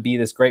he's going to be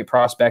this great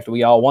prospect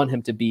we all want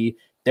him to be,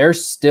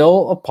 there's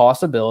still a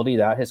possibility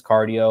that his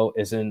cardio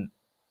isn't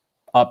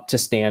up to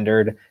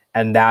standard,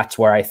 and that's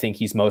where I think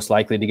he's most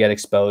likely to get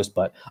exposed.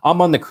 But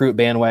I'm on the Crute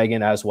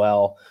bandwagon as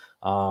well,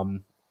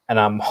 and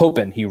I'm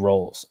hoping he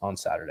rolls on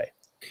Saturday.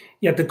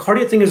 Yeah, the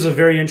cardio thing is a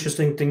very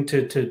interesting thing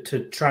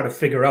to try to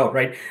figure out,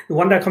 right? The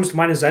one that comes to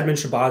mind is Edmund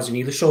Shabazian.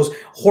 He shows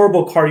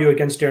horrible cardio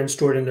against Darren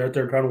Stewart in their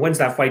third round, wins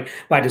that fight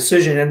by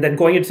decision. And then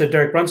going into the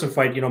Derek Brunson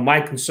fight,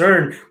 my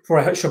concern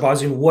for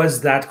Shabazian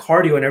was that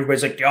cardio, and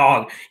everybody's like,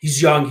 dog,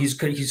 he's young, he's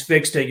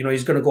fixed it,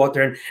 he's going to go out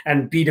there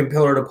and beat him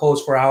pillar to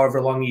post for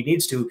however long he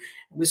needs to.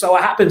 We saw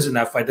what happens in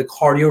that fight. The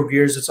cardio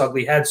rears its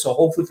ugly head. So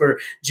hopefully for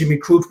Jimmy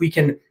Crute, we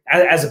can,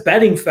 as a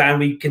betting fan,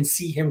 we can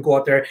see him go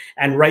out there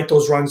and right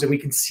those wrongs, and we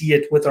can see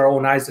it with our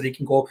own eyes that he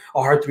can go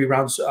a hard 3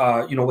 rounds,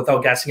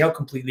 without gassing out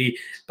completely.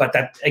 But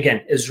that,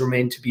 again, is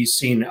remained to be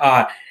seen.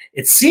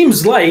 It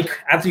seems like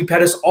Anthony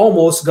Pettis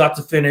almost got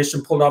the finish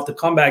and pulled off the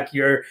comeback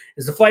here.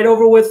 Is the fight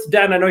over with?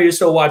 Dan, I know you're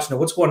still watching it.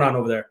 What's going on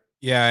over there?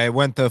 Yeah, it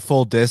went the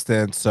full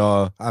distance,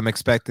 so I'm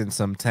expecting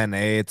some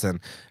 10-8s.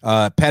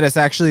 And Pettis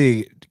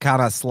actually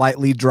kind of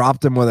slightly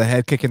dropped him with a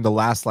head kick in the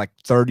last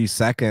 30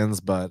 seconds,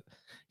 but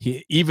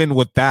even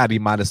with that, he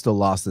might have still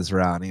lost this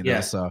round. Yeah.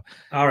 So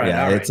all right,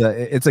 yeah, all right.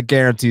 it's a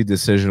guaranteed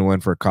decision win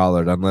for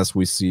Collard unless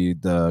we see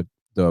the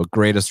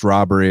greatest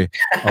robbery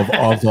of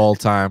all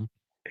time.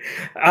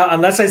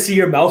 Unless I see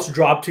your mouse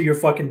drop to your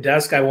fucking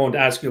desk, I won't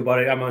ask you about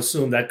it. I'm going to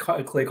assume that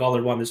Clay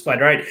Collard won this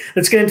fight. All right,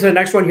 let's get into the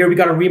next one here. We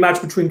got a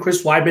rematch between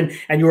Chris Weidman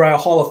and Uriah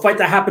Hall, a fight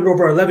that happened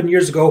over 11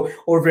 years ago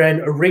over in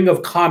a Ring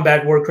of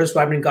Combat where Chris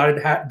Weidman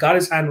got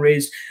his hand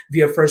raised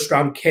via first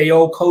round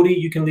KO. Cody,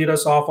 you can lead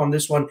us off on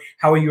this one.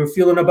 How are you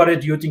feeling about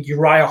it? Do you think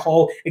Uriah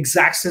Hall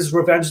exacts his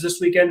revenge this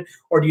weekend,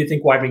 or do you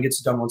think Weidman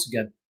gets it done once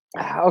again?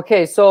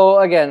 Okay, so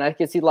again, I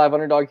can see live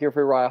underdog here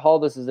for Uriah Hall.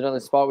 This is another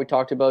spot we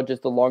talked about.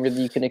 Just the longer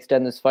that you can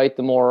extend this fight,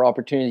 the more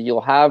opportunity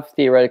you'll have,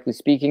 theoretically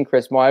speaking.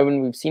 Chris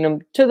Weidman, we've seen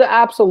him to the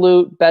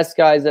absolute best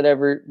guys that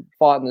ever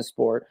fought in the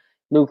sport.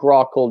 Luke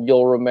Rockhold,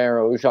 Yoel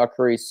Romero,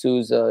 Jacare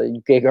Souza,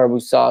 Gegard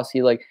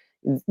Mousasi.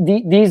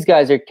 These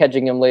guys are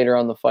catching him later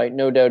on the fight,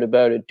 no doubt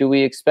about it. Do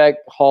we expect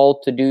Hall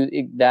to do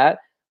that?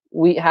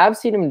 We have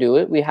seen him do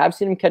it. We have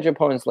seen him catch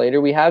opponents later.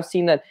 We have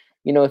seen that,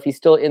 if he's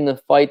still in the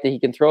fight, that he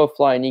can throw a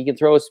flying, he can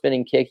throw a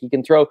spinning kick, he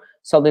can throw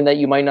something that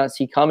you might not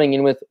see coming.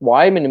 And with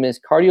Weidman, his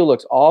cardio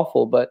looks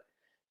awful. But,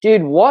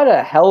 dude, what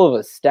a hell of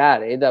a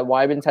stat, that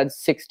Weidman's had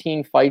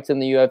 16 fights in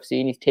the UFC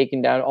and he's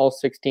taken down all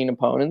 16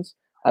 opponents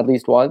at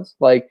least once.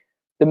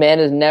 The man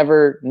has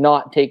never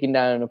not taken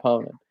down an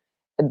opponent.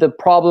 The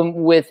problem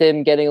with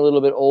him getting a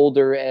little bit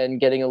older and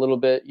getting a little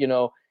bit,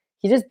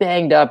 he's just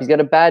banged up. He's got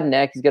a bad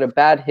neck. He's got a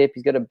bad hip.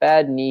 He's got a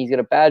bad knee. He's got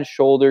a bad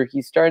shoulder.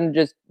 He's starting to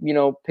just,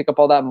 pick up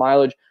all that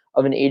mileage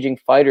of an aging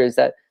fighter. Is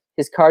that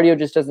his cardio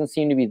just doesn't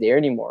seem to be there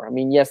anymore. I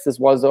mean, yes, there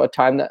was a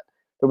time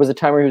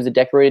where he was a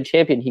decorated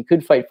champion. He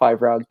could fight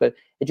 5 rounds, but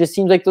it just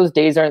seems like those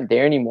days aren't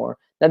there anymore.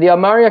 Now, the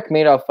Omari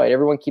Akhmedov fight,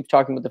 everyone keeps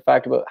talking about the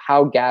fact about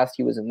how gassed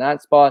he was in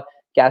that spot,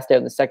 gassed out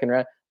in the second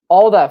round.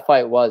 All that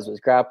fight was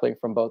grappling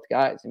from both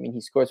guys. I mean,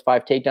 he scores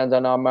 5 takedowns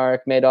on Omari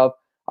Akhmedov.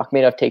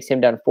 Akhmedov takes him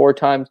down 4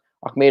 times.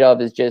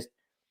 Akhmedov is just,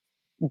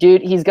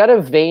 dude, he's got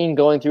a vein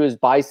going through his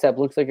bicep,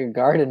 looks like a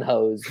garden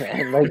hose,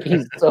 man.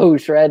 He's so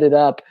shredded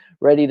up,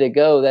 ready to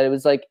go, that it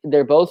was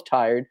they're both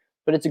tired.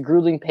 But but it's a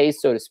grueling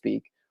pace, so to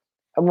speak.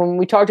 And when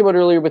we talked about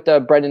earlier with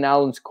Brendan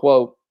Allen's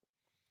quote,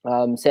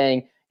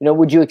 saying,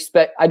 would you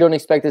expect? I don't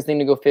expect this thing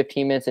to go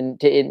 15 minutes and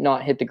to it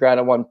not hit the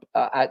ground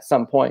at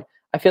some point.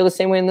 I feel the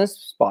same way in this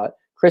spot.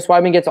 Chris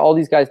Weidman gets all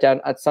these guys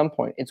down at some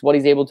point. It's what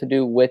he's able to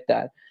do with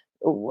that.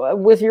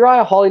 With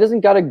Uriah Hall, he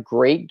doesn't got a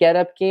great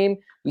get-up game.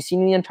 We've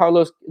seen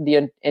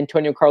the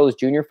Antonio Carlos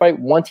Jr. fight.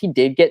 Once he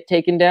did get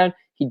taken down,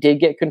 he did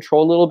get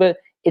control a little bit.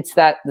 It's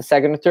that the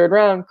second or third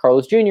round,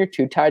 Carlos Jr.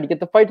 too tired to get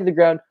the fight to the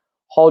ground.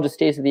 Hall just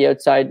stays to the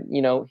outside,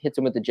 hits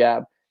him with the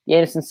jab. The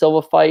Anderson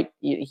Silva fight,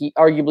 he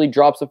arguably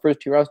drops the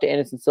first 2 rounds to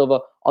Anderson Silva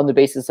on the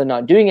basis of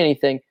not doing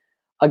anything.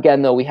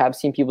 Again, though, we have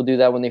seen people do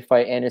that when they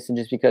fight Anderson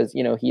just because,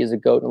 he is a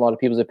GOAT in a lot of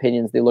people's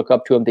opinions. They look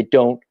up to him. They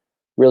don't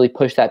really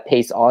push that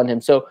pace on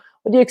him. So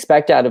what do you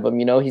expect out of him?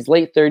 He's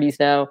late 30s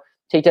now.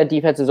 Takedown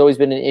defense has always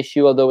been an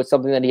issue, although it's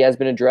something that he has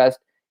been addressed.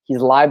 He's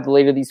live the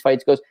later these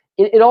fights goes.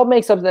 It all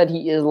makes up that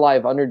he is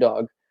live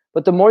underdog.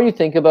 But the more you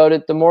think about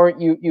it, the more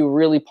you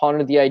really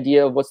ponder the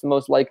idea of what's the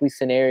most likely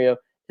scenario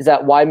is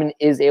that Weidman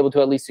is able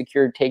to at least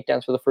secure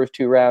takedowns for the first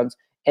 2 rounds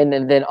and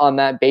then on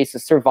that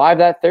basis survive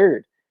that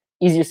third.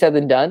 Easier said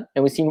than done.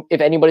 And we've seen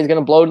if anybody's going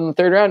to blow it in the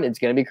third round, it's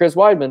going to be Chris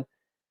Weidman.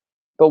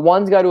 But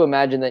one's got to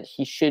imagine that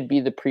he should be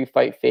the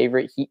pre-fight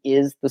favorite. He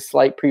is the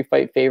slight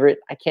pre-fight favorite.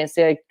 I can't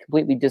say I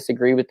completely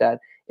disagree with that.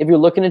 If you're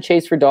looking to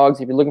chase for dogs,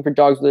 if you're looking for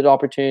dogs with an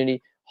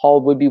opportunity,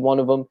 Hall would be one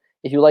of them.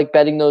 If you like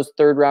betting those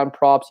third round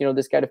props,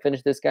 this guy to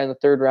finish this guy in the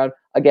third round,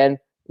 again,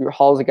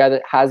 Hall's a guy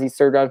that has these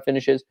third round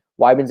finishes.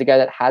 Weidman's a guy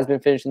that has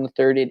been finished in the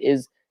third. It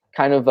is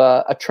kind of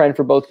a trend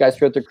for both guys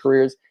throughout their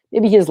careers.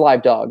 Maybe his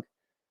live dog.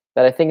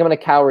 But I think I'm going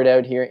to cower it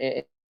out here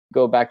and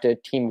go back to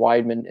Team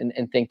Weidman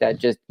and think that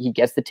just he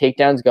gets the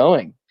takedowns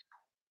going.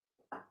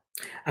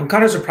 I'm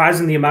kind of surprised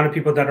in the amount of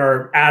people that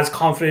are as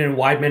confident in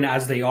Weidman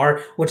as they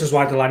are, which is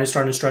why the line is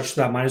starting to stretch to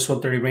that minus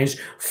 130 range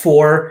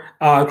for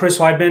Chris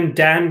Weidman.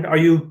 Dan, are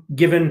you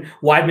giving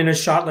Weidman a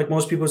shot like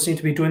most people seem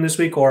to be doing this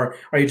week, or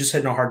are you just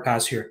hitting a hard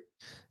pass here?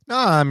 No,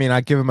 I mean,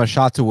 I give him a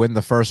shot to win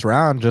the first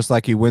round, just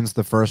like he wins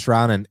the first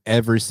round in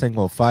every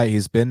single fight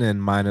he's been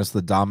in, minus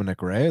the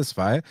Dominic Reyes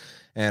fight.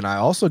 And I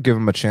also give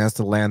him a chance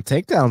to land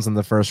takedowns in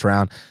the first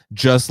round,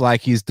 just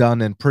like he's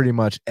done in pretty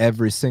much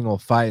every single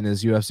fight in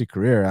his UFC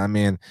career. I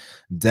mean,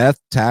 death,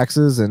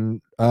 taxes,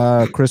 and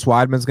Chris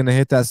Weidman's going to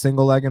hit that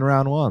single leg in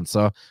round 1.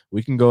 So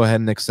we can go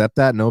ahead and accept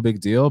that. No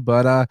big deal.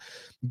 But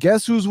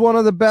guess who's one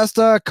of the best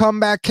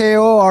comeback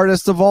KO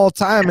artists of all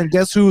time? And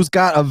guess who's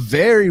got a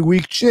very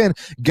weak chin?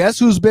 Guess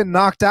who's been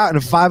knocked out in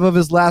 5 of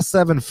his last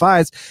 7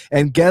 fights?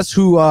 And guess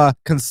who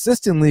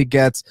consistently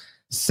gets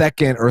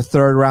second or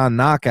third round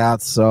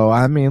knockouts? So,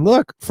 I mean,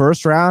 look,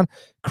 first round,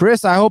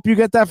 Chris, I hope you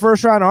get that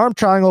first round arm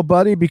triangle,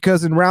 buddy,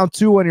 because in round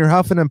 2, when you're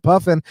huffing and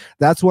puffing,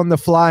 that's when the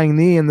flying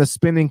knee and the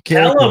spinning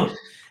kick.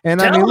 And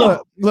I mean,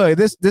 look,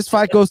 this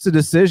fight goes to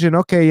decision.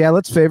 Okay, yeah,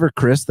 let's favor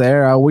Chris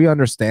there. We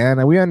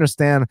understand. We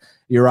understand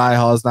Uriah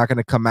Hall is not going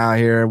to come out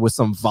here with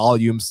some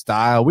volume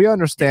style. We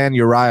understand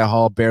Uriah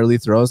Hall barely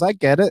throws. I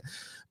get it.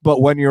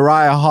 But when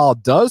Uriah Hall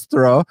does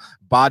throw,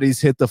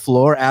 bodies hit the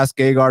floor. Ask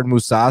Gegard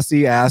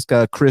Mousasi, ask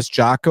Chris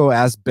Jocko,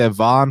 ask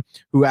Bevan,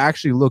 who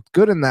actually looked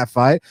good in that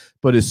fight,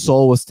 but his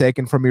soul was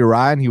taken from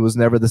Uriah and he was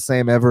never the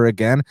same ever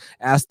again.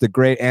 Ask the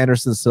great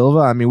Anderson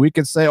Silva. I mean, we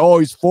could say, oh,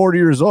 he's 40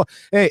 years old.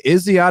 Hey,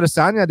 Izzy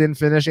Adesanya didn't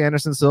finish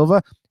Anderson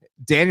Silva.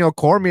 Daniel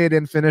Cormier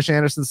didn't finish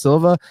Anderson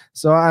Silva.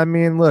 So, I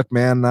mean, look,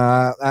 man,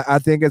 I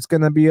think it's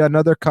going to be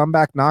another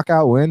comeback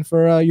knockout win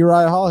for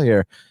Uriah Hall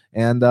here.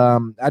 And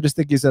I just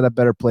think he's at a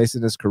better place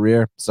in his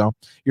career. So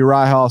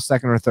Uriah Hall,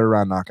 second or third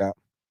round knockout.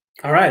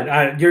 All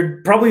right.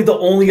 You're probably the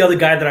only other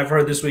guy that I've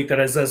heard this week that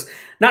is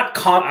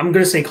I'm going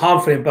to say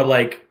confident, but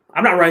like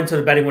I'm not running to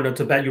the betting window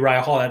to bet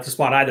Uriah Hall at the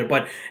spot either.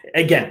 But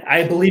again,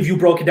 I believe you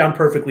broke it down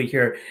perfectly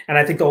here. And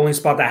I think the only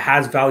spot that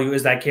has value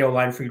is that KO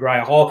line for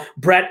Uriah Hall.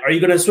 Brett, are you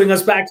going to swing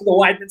us back to the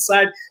Weidman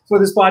side for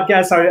this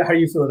podcast? How are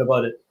you feeling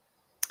about it?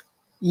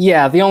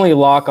 Yeah, the only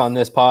lock on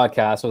this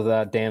podcast was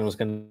that Dan was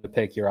going to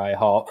pick Uriah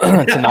Hall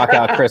to knock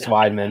out Chris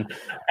Weidman.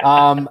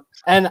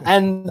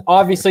 And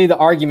obviously the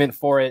argument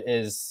for it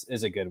is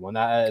a good one.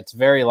 It's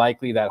very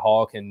likely that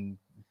Hall can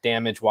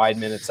damage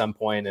Weidman at some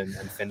point and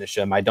finish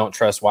him. I don't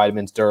trust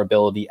Weidman's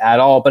durability at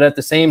all. But at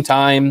the same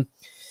time,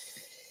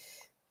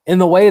 in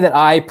the way that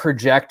I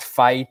project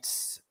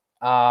fights,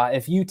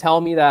 if you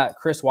tell me that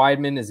Chris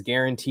Weidman is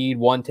guaranteed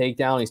 1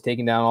 takedown, he's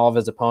taking down all of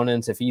his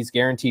opponents. If he's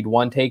guaranteed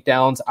 1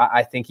 takedowns,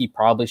 I think he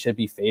probably should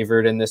be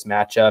favored in this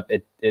matchup.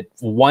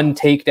 1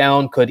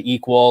 takedown could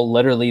equal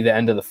literally the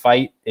end of the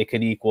fight. It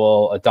could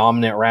equal a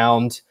dominant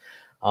round.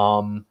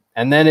 And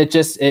then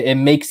it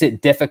makes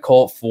it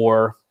difficult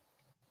for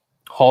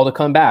Hall to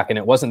come back. And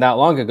it wasn't that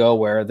long ago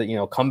where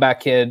the comeback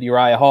kid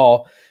Uriah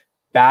Hall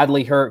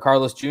badly hurt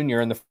Carlos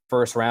Jr. in the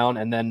first round,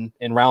 and then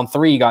in round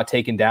 3 got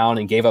taken down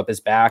and gave up his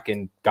back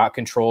and got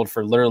controlled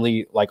for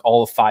literally like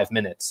all of 5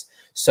 minutes.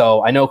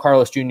 So I know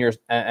Carlos Jr.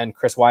 and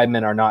Chris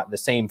Weidman are not the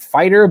same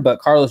fighter, but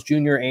Carlos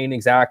Jr. ain't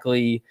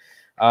exactly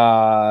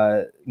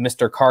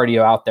Mr.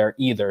 Cardio out there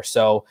either.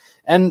 So,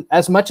 and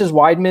as much as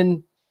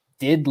Weidman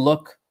did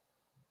look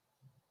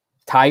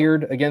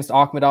tired against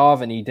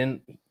Akhmadov, and he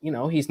didn't,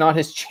 he's not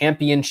his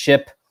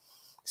championship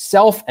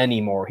self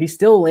anymore. He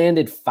still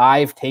landed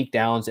 5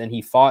 takedowns and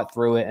he fought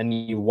through it and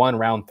he won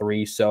round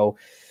 3. So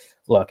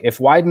look, if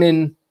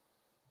Weidman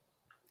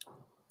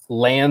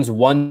lands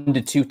 1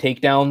 to 2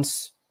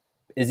 takedowns,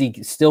 is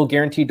he still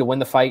guaranteed to win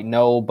the fight?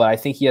 No, but I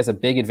think he has a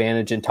big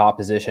advantage in top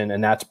position,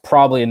 and that's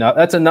probably enough.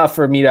 That's enough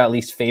for me to at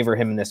least favor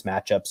him in this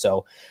matchup.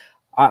 So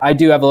I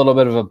do have a little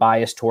bit of a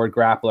bias toward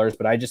grapplers,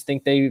 but I just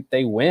think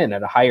they win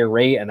at a higher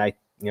rate. And I,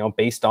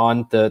 based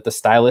on the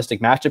stylistic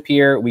matchup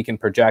here, we can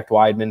project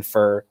Weidman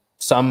for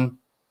some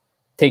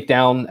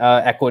takedown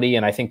equity,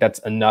 and I think that's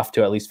enough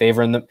to at least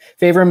favor him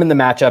in the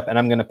matchup. And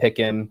I'm going to pick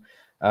him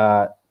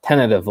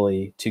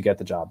tentatively to get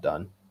the job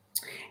done.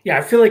 Yeah,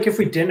 I feel like if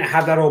we didn't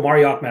have that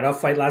Omari Akhmedov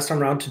fight last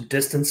time around to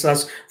distance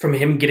us from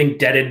him getting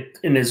deaded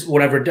in his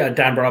whatever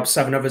Dan brought up,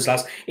 7 of his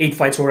last 8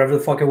 fights or whatever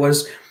the fuck it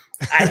was,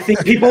 I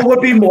think people would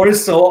be more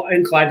so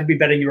inclined to be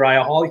betting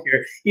Uriah Hall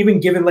here, even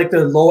given like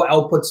the low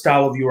output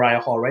style of Uriah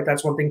Hall, right?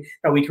 That's one thing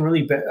that we can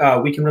really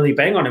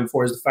bang on him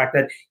for, is the fact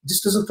that he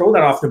just doesn't throw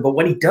that often. But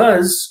when he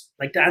does,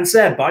 like Dan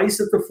said, bodies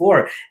hit the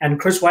floor. And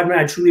Chris Weidman,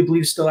 I truly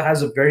believe, still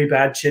has a very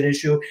bad chin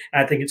issue.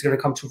 And I think it's going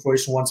to come to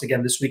fruition once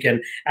again this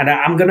weekend. And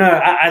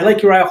I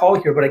like Uriah Hall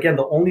here, but again,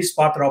 the only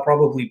spot that I'll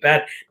probably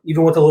bet,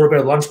 even with a little bit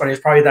of lunch money, is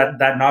probably that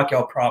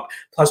knockout prop,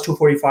 plus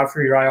 245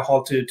 for Uriah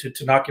Hall to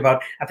knock him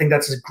out. I think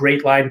that's a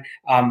great line,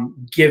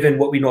 given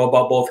what we know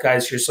about both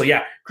guys here. So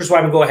yeah, Chris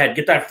Weidman, go ahead,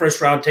 get that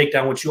first round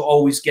takedown, which you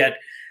always get.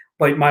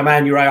 But my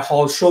man Uriah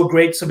Hall showed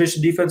great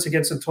submission defense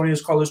against Antonio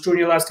Carlos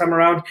Jr. last time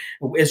around.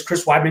 Is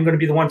Chris Weidman going to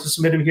be the one to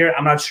submit him here?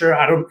 I'm not sure.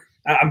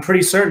 I'm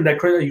pretty certain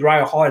that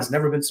Uriah Hall has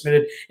never been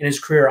submitted in his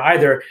career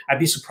either. I'd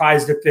be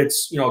surprised if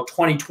it's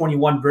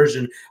 2021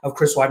 version of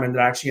Chris Weidman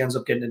that actually ends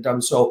up getting it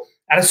done. So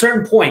at a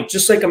certain point,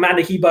 just like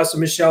Amanda Ribas and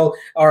Michelle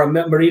or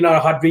Marina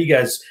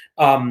Rodriguez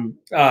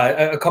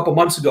a couple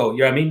months ago,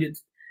 you know what I mean?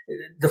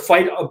 The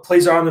fight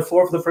plays are on the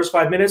floor for the first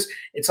 5 minutes.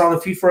 It's on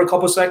the feet for a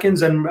couple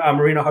seconds, and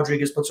Marina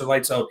Rodriguez puts her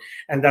lights out.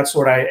 And that's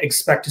what I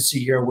expect to see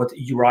here with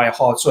Uriah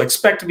Hall. So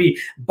expect to be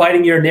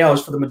biting your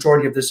nails for the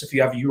majority of this if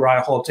you have a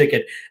Uriah Hall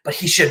ticket. But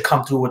he should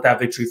come through with that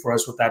victory for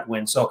us with that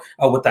win. So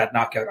with that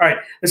knockout. All right,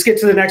 let's get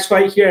to the next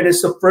fight here. And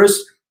it's the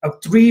first of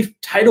 3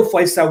 title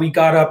fights that we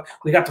got up.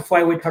 We got the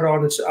flyweight title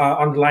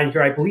on the line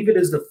here. I believe it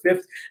is the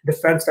 5th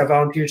defense that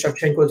Valentina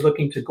Shevchenko is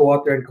looking to go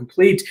out there and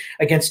complete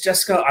against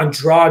Jessica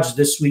Andrade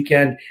this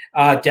weekend.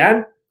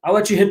 Dan, I'll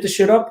let you hit the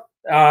shit up.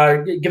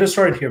 Get us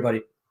started here,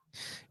 buddy.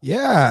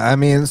 Yeah, I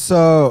mean,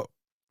 so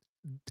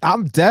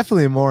I'm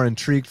definitely more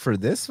intrigued for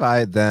this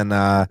fight than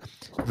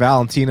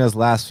Valentina's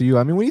last few.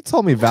 I mean, when you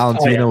told me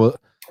Valentina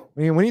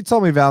when you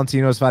told me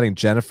Valentina was fighting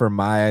Jennifer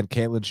Maia and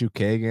Caitlin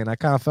Chukagian, I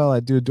kind of felt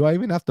like, dude, do I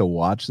even have to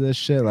watch this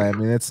shit? Like, I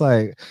mean, it's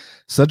like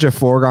such a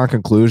foregone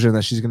conclusion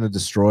that she's going to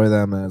destroy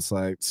them. And it's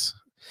like,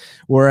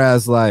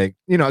 whereas like,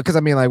 because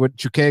I mean, like with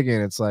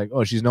Chukagian, it's like,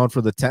 oh, she's known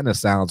for the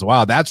tennis sounds.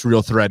 Wow, that's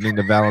real threatening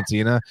to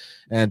Valentina.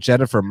 And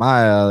Jennifer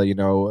Maia,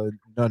 no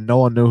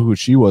one knew who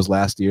she was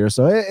last year.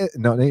 So,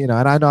 and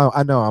I know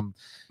I'm,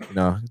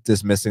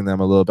 dismissing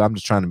them a little bit. I'm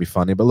just trying to be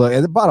funny. But look,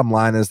 the bottom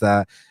line is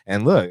that,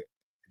 and look,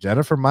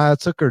 Jennifer Maia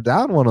took her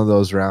down one of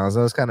those rounds.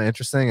 That was kind of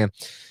interesting. And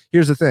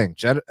here's the thing,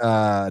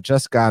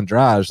 Jessica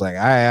Andrade, like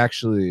I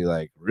actually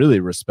like really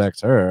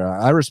respect her.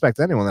 I respect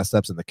anyone that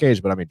steps in the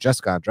cage, but I mean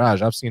Jessica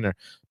Andrade, I've seen her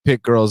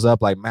pick girls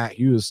up like Matt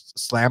Hughes,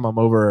 slam them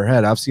over her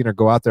head. I've seen her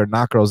go out there and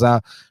knock girls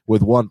out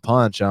with one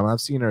punch. I've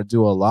seen her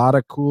do a lot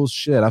of cool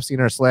shit. I've seen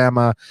her slam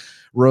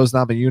Rose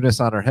Namajunas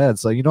on her head.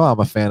 So I'm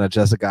a fan of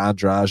Jessica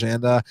Andrade.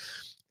 And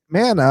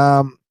man,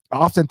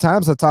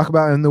 oftentimes I talk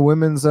about in the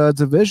women's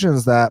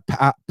divisions that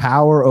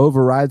power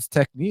overrides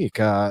technique.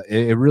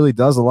 It really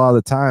does a lot of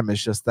the time.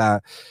 It's just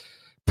that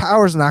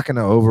power is not going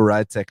to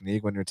override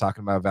technique when you're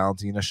talking about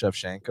Valentina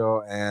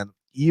Shevchenko. And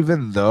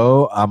even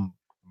though I'm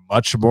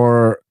much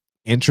more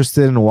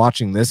interested in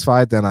watching this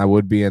fight than I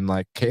would be in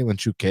like Caitlin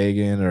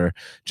Chukagian or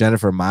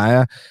Jennifer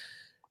Maia,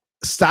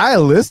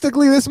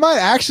 stylistically, this might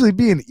actually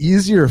be an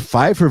easier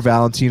fight for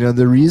Valentina.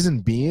 The reason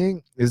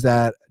being is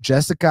that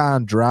Jessica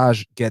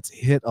Andrade gets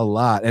hit a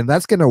lot, and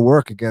that's going to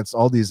work against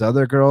all these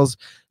other girls.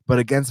 But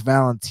against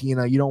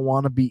Valentina, you don't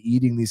want to be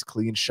eating these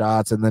clean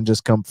shots and then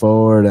just come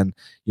forward and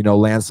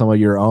land some of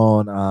your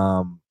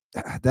own.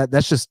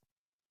 That's just,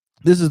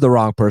 this is the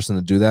wrong person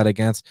to do that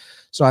against.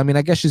 So I mean,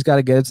 I guess she's got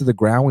to get it to the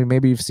ground. We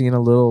maybe have seen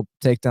a little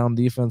takedown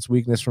defense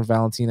weakness from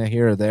Valentina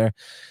here or there.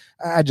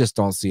 I just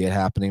don't see it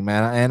happening,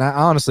 man. And I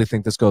honestly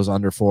think this goes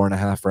under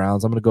 4.5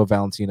 rounds. I'm going to go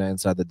Valentina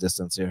inside the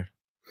distance here.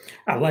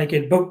 I like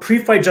it. But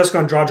pre-fight, Jessica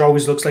Andrade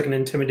always looks like an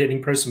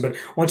intimidating person. But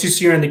once you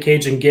see her in the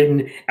cage and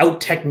getting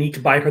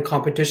out-techniqued by her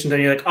competition,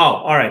 then you're like, oh,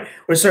 all right,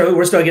 we're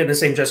still getting the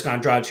same Jessica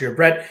Andrade here.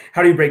 Brett,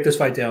 how do you break this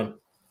fight down?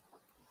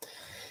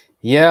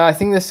 Yeah, I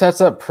think this sets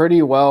up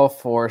pretty well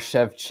for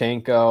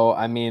Shevchenko.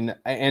 I mean,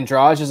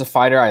 Andrade is a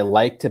fighter I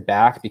like to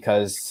back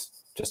because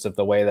just of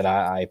the way that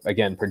I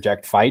again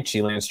project fight.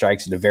 She lands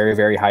strikes at a very,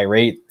 very high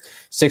rate,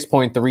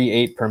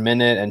 6.38 per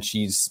minute, and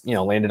she's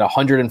landed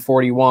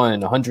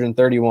 141,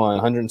 131,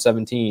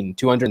 117,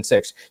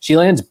 206. She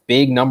lands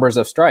big numbers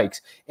of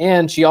strikes,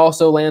 and she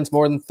also lands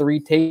more than 3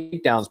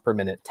 takedowns per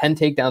minute, 10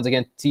 takedowns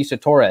against Tisha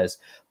Torres.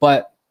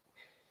 But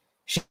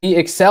she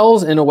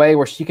excels in a way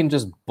where she can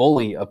just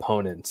bully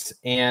opponents,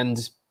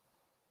 and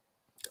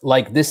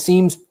like this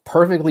seems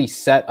perfectly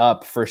set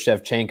up for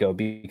Shevchenko,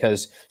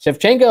 because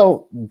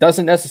Shevchenko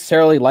doesn't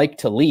necessarily like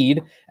to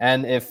lead.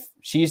 And if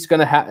she's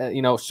going to have,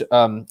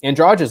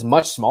 Andrade is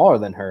much smaller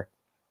than her.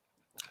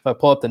 If I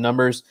pull up the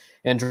numbers,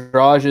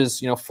 Andrade is,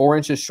 4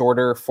 inches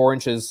shorter, 4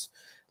 inches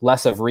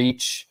less of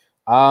reach.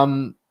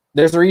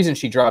 There's a reason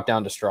she dropped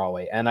down to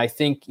strawweight. And I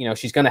think,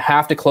 she's going to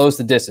have to close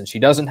the distance. She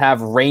doesn't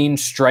have range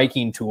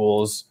striking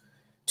tools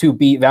to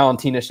beat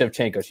Valentina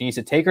Shevchenko. She needs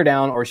to take her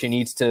down, or she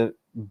needs to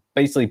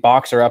basically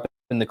box her up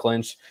in the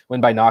clinch,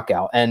 win by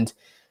knockout. And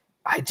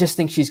I just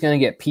think she's going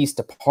to get pieced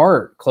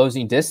apart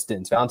closing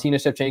distance. Valentina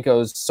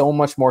Shevchenko is so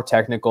much more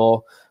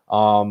technical,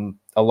 a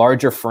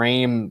larger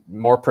frame,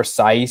 more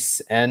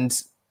precise,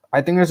 and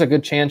I think there's a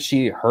good chance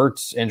she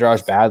hurts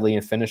Andrade badly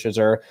and finishes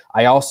her.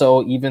 I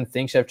also even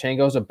think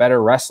Shevchenko is a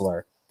better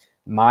wrestler.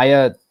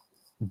 Maia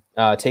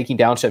taking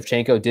down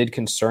Shevchenko did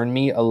concern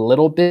me a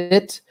little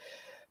bit,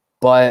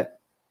 but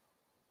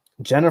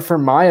Jennifer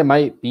Maia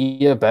might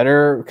be a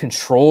better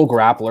control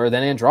grappler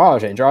than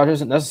Andrade. Andrade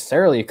isn't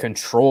necessarily a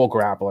control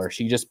grappler.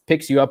 She just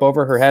picks you up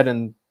over her head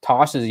and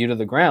tosses you to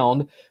the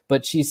ground,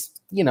 but she's,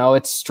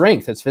 it's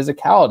strength, it's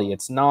physicality.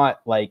 It's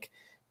not like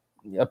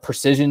a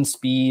precision,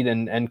 speed,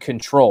 and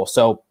control.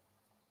 So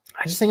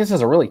I just think this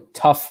is a really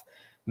tough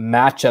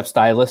matchup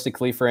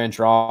stylistically for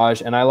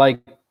Andrade, and I like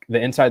the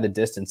inside the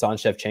distance on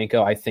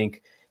Shevchenko. I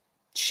think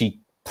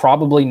she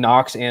probably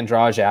knocks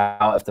Andrade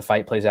out if the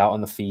fight plays out on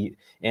the feet,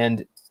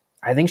 and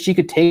I think she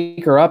could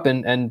take her up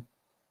and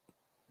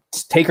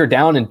take her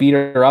down and beat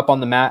her up on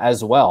the mat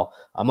as well.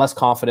 I'm less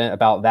confident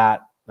about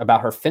that,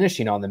 about her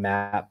finishing on the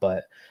mat,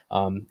 but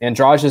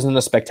Andrade isn't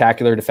a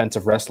spectacular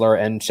defensive wrestler,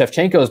 and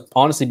Shevchenko is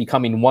honestly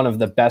becoming one of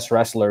the best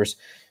wrestlers,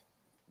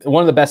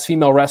 one of the best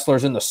female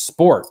wrestlers in the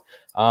sport.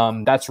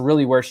 That's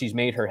really where she's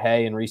made her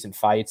hay in recent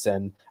fights,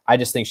 and I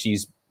just think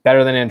she's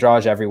better than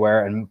Andrade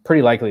everywhere and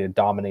pretty likely to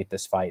dominate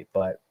this fight.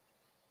 But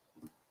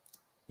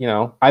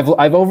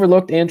I've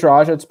overlooked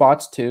Andrade at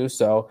spots too,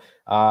 so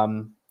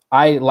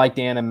I like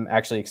Dan. I'm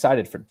actually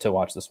excited to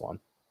watch this one.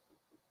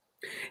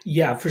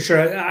 Yeah, for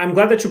sure. I'm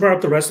glad that you brought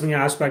up the wrestling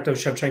aspect of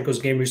Shevchenko's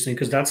game recently,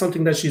 because that's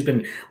something that she's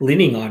been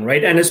leaning on,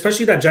 right? And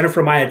especially that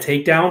Jennifer Maia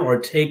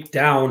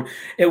takedown.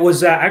 It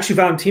was actually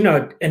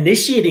Valentina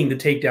initiating the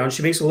takedown.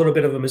 She makes a little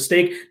bit of a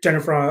mistake.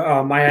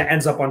 Jennifer Maia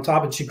ends up on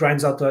top, and she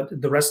grinds out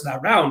the rest of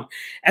that round.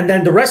 And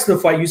then the rest of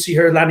the fight, you see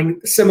her landing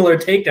similar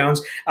takedowns,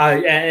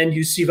 and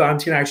you see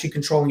Valentina actually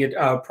controlling it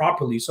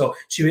properly. So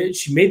she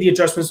made the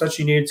adjustments that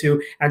she needed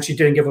to, and she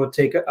didn't give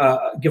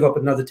up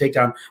another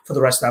takedown for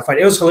the rest of that fight.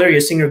 It was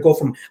hilarious seeing her go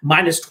from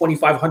minus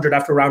 2,500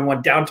 after round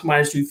 1 down to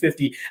minus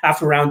 250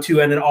 after round 2,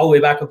 and then all the way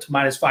back up to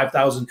minus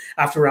 5,000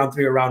 after round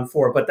 3 or round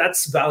 4. But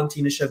that's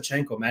Valentina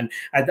Shevchenko, man.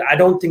 I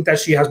don't think that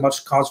she has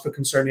much cause for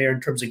concern here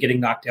in terms of getting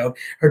knocked out.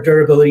 Her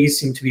durability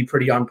seemed to be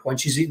pretty on point.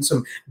 She's eaten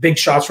some big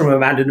shots from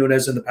Amanda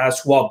Nunes in the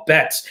past, who I'll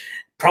bet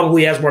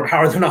probably has more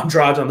power than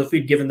Andrade on the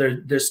feet, given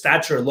their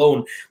stature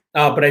alone.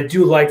 But I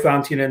do like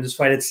Valentina in this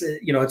fight. It's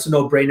it's a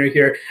no-brainer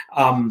here.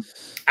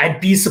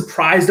 I'd be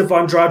surprised if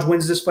Andrade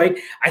wins this fight.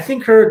 I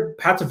think her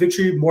path to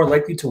victory, more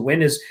likely to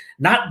win, is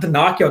not the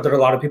knockout that a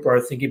lot of people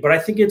are thinking, but I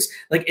think it's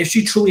like if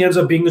she truly ends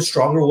up being the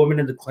stronger woman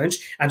in the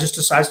clinch and just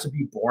decides to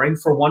be boring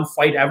for one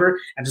fight ever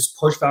and just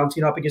push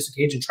Valentina up against the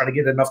cage and try to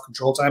get enough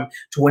control time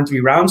to win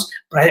 3 rounds.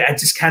 But I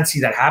just can't see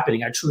that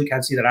happening. I truly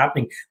can't see that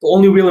happening. The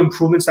only real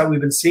improvements that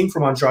we've been seeing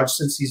from Andrade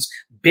since he's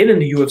been in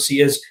the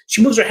UFC is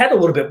she moves her head a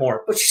little bit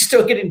more, but she's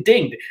still getting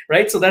dinged,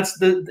 right? So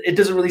it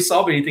doesn't really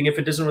solve anything if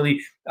it doesn't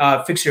really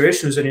fix your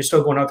issues, and you're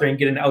still going out there and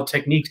getting out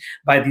techniqued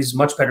by these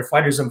much better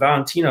fighters. And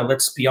Valentina,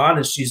 let's be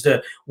honest, she's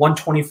the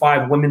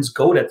 125 women's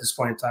GOAT at this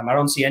point in time. I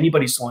don't see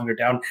anybody slowing her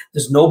down.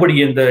 There's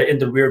nobody in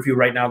the rear view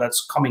right now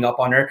that's coming up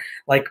on her.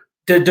 Like,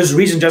 there's a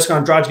reason Jessica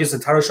Andrade gets the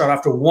title shot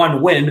after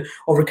 1 win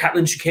over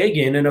Katlyn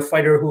Chookagian, and a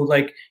fighter who,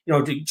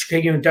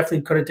 Chookagian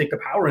definitely couldn't take the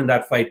power in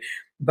that fight.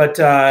 But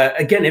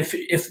again, if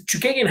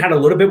Chookagian had a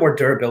little bit more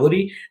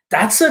durability,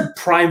 that's a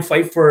prime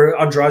fight for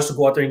Andrade to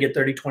go out there and get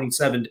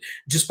 30-27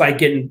 just by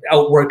getting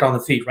outworked on the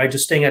feet, right?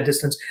 Just staying at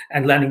distance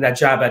and landing that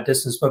jab at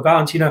distance. But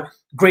Valentina,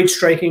 great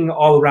striking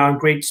all around,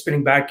 great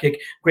spinning back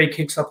kick, great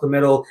kicks up the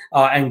middle,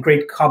 and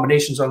great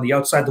combinations on the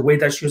outside. The way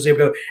that she was able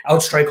to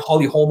outstrike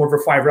Holly Holm over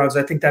 5 rounds,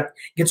 I think that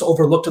gets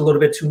overlooked a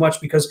little bit too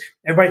much, because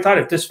everybody thought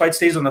if this fight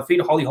stays on the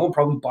feet, Holly Holm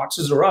probably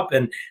boxes her up.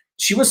 And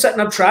she was setting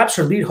up traps.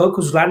 Her lead hook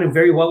was landing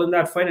very well in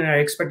that fight, and I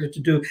expected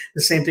to do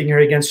the same thing here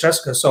against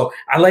Jessica. So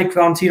I like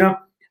Valentina.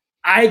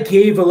 I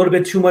gave a little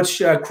bit too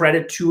much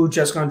credit to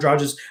Jessica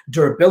Andrade's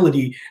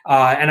durability,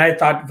 and I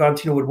thought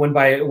Valentina would win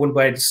by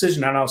a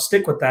decision, and I'll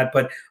stick with that.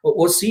 But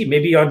we'll see.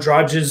 Maybe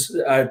Andrade's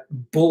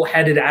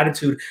bullheaded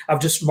attitude of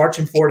just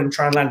marching forward and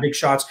trying to land big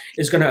shots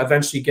is going to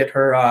eventually get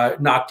her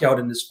knocked out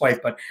in this fight.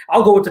 But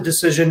I'll go with the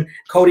decision.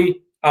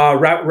 Cody,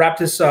 wrap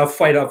this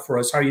fight up for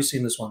us. How are you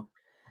seeing this one?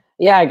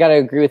 Yeah, I got to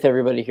agree with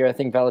everybody here. I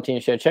think Valentina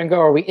Shevchenko,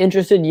 are we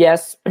interested?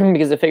 Yes,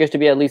 because it figures to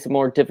be at least a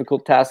more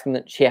difficult task than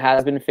that she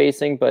has been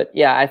facing. But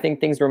yeah, I think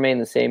things remain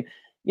the same.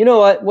 You know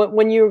what?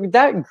 When you're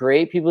that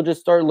great, people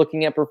just start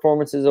looking at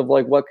performances of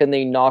like, what can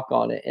they knock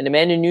on it? And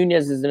Amanda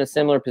Nunes is in a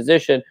similar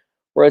position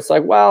where it's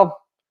like,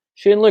 well,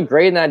 she didn't look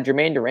great in that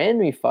Jermaine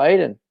Durandamy fight,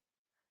 and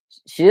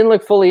she didn't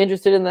look fully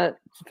interested in that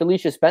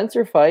Felicia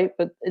Spencer fight.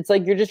 But it's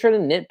like you're just trying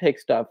to nitpick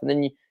stuff, and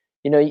then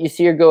you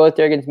see her go out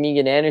there against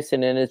Megan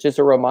Anderson, and it's just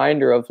a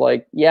reminder of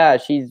like, yeah,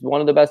 she's one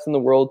of the best in the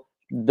world.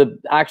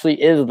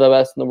 Actually is the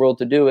best in the world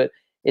to do it.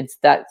 It's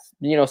that,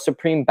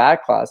 supreme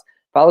back class.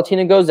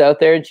 Valentina goes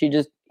out there and she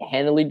just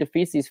handily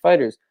defeats these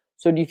fighters.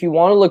 So if you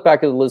want to look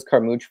back at the Liz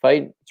Carmouche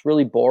fight, it's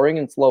really boring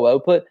and slow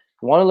output.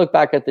 If you want to look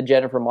back at the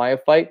Jennifer Maia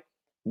fight,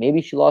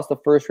 maybe she lost the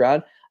first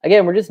round.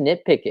 Again, we're just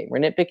nitpicking. We're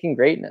nitpicking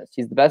greatness.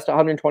 She's the best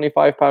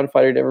 125-pound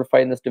fighter to ever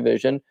fight in this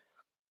division.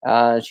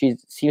 She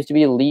seems to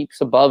be leaps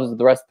above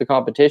the rest of the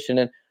competition.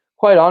 And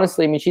quite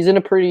honestly, I mean, she's in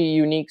a pretty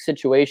unique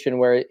situation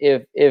where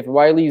if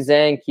Weili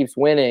Zhang keeps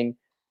winning,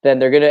 then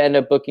they're going to end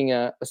up booking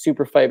a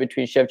super fight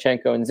between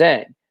Shevchenko and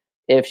Zhang.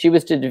 If she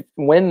was to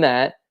win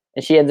that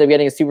and she ends up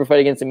getting a super fight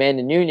against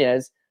Amanda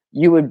Nunes,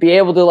 you would be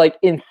able to, like,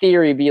 in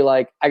theory, be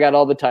like, I got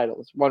all the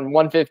titles.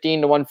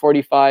 115 to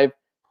 145,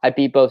 I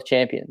beat both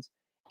champions.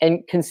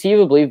 And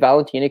conceivably,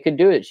 Valentina could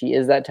do it. She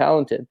is that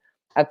talented.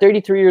 At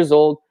 33 years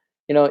old,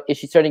 is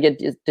she starting to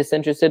get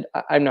disinterested?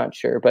 I'm not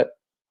sure. But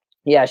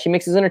yeah, she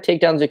mixes in her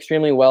takedowns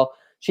extremely well.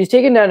 She's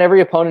taken down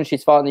every opponent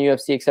she's fought in the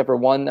UFC except for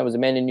one. That was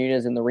Amanda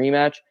Nunes in the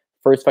rematch.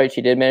 First fight,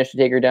 she did manage to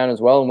take her down as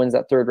well and wins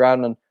that third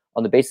round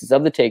on the basis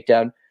of the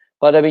takedown.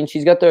 But I mean,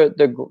 she's got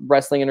the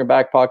wrestling in her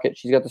back pocket.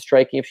 She's got the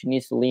striking if she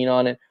needs to lean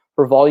on it.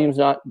 Her volume's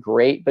not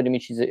great, but I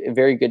mean, she's a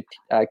very good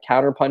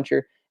counter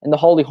puncher. And the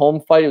Holly Holm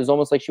fight, it was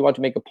almost like she wanted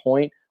to make a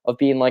point of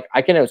being like,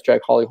 I can outstrike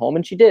Holly Holm,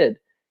 and she did.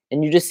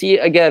 And you just see,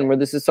 again, where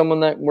this is someone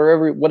that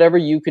whatever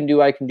you can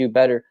do, I can do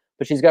better.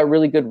 But she's got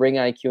really good ring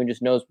IQ and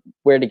just knows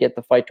where to get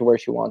the fight to where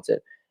she wants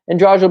it.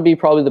 Andrade will be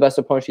probably the best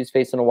opponent she's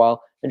faced in a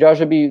while. Andrade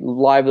will be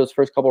live those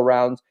first couple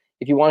rounds.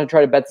 If you want to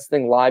try to bet this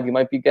thing live, you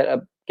might get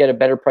a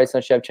better price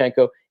on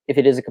Shevchenko if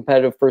it is a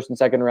competitive first and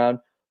second round.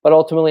 But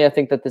ultimately, I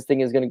think that this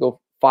thing is going to go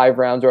 5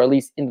 rounds, or at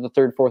least into the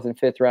third, fourth, and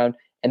fifth round,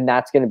 and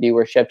that's going to be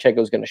where Shevchenko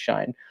is going to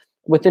shine.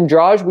 With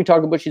Andrade, we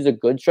talk about she's a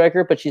good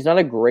striker, but she's not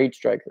a great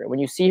striker. When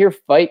you see her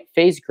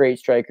face great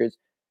strikers,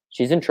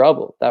 she's in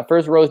trouble. That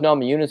first Rose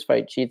Namajunas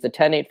fight, she's a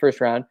 10-8 first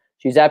round.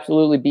 She's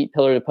absolutely beat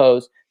pillar to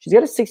post. She's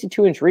got a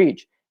 62-inch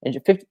reach, and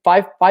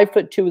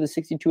 5'2" with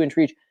a 62-inch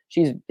reach.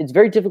 It's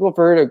very difficult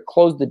for her to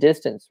close the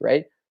distance,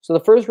 right? So the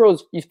first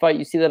Rose fight,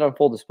 you see that on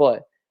full display.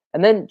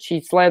 And then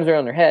she slams her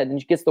on her head, and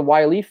she gets the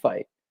Weili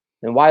fight.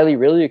 And Weili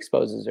really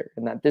exposes her.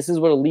 And that this is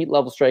what elite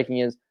level striking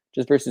is,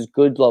 just versus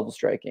good level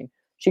striking.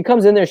 She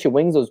comes in there, she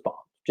wings those bombs,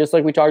 just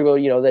like we talked about,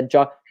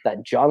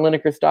 that John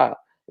Lineker style.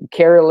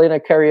 Carolina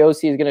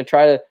Cariosi is going to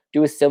try to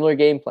do a similar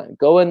game plan.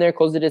 Go in there,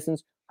 close the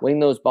distance, wing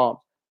those bombs.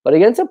 But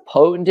against a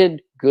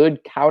potented,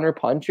 good counter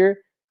puncher,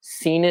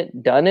 seen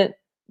it, done it,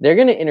 they're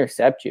going to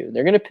intercept you.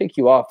 They're going to pick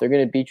you off. They're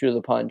going to beat you to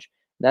the punch.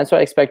 And that's what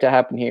I expect to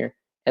happen here.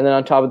 And then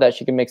on top of that,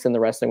 she can mix in the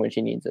wrestling when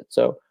she needs it.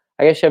 So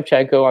I guess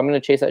Shevchenko, I'm going to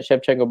chase that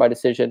Shevchenko by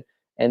decision.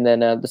 And then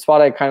the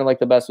spot I kind of like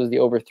the best was the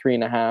over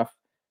 3.5.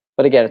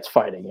 But again, it's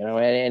fighting, and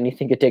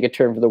anything could take a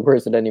turn for the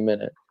worse at any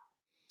minute.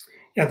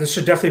 Yeah, this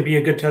should definitely be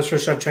a good test for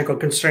Shevchenko,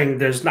 considering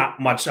there's not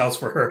much else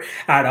for her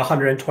at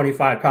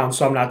 125 pounds,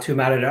 so I'm not too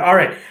mad at it. All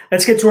right,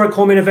 let's get to our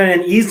co-main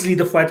event, and easily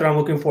the fight that I'm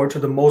looking forward to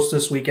the most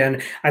this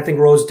weekend. I think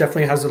Rose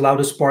definitely has the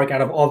loudest spark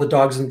out of all the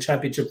dogs in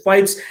championship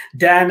fights.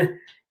 Dan,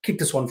 kick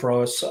this one for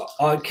us.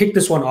 Kick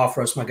this one off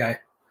for us, my guy.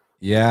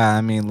 Yeah,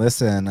 I mean,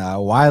 listen,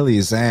 Weili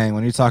Zhang,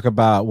 when you talk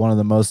about one of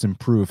the most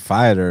improved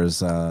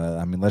fighters,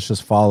 I mean, let's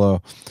just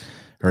follow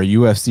her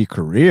UFC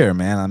career,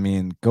 man. I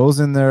mean,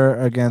 goes in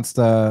there against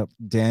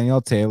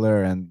Danielle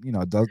Taylor and,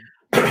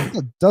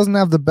 doesn't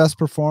have the best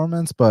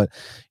performance, but,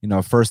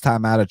 first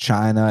time out of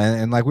China.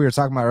 And like we were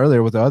talking about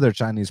earlier with the other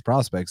Chinese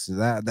prospects,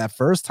 that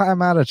first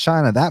time out of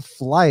China, that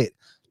flight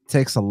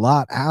takes a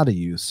lot out of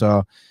you.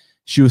 So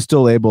she was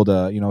still able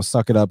to,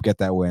 suck it up, get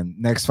that win.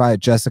 Next fight,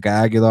 Jessica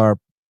Aguilar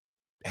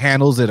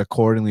handles it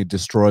accordingly,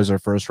 destroys her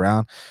first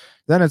round.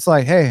 Then it's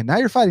like, hey, now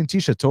you're fighting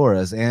Tecia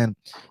Torres, and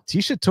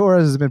Tecia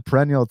Torres has been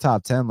perennial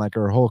top 10 like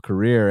her whole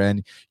career,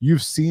 and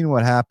you've seen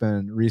what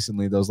happened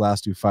recently those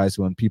last 2 fights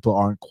when people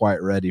aren't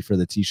quite ready for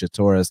the Tecia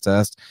Torres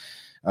test.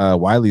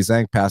 Weili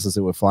Zhang passes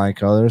it with flying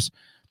colors,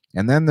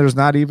 and then there's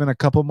not even a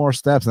couple more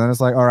steps, and then it's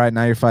like, all right,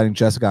 now you're fighting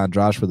Jessica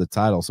Andrade for the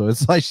title. So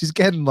it's like she's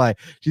taking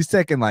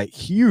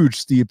huge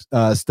steep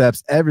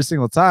steps every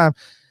single time.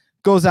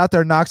 Goes out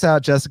there, knocks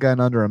out Jessica in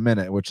under a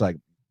minute, which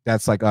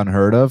that's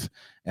unheard of.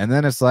 And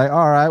then it's like,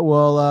 all right,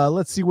 well,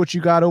 let's see what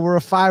you got over a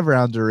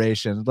 5-round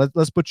duration.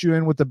 Let's put you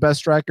in with the best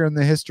striker in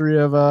the history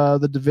of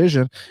the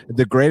division,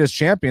 the greatest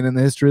champion in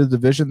the history of the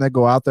division, that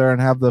go out there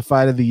and have the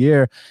fight of the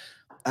year.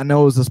 I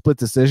know it was a split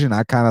decision.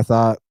 I kind of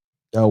thought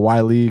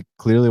Wiley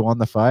clearly won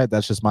the fight.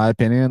 That's just my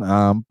opinion.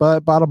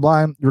 But bottom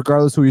line,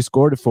 regardless who you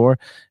scored it for,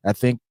 I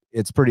think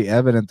it's pretty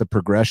evident the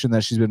progression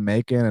that she's been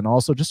making, and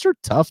also just her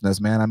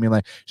toughness, man. I mean,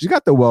 like, she's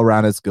got the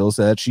well-rounded skill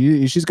set.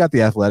 She's got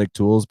the athletic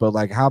tools, but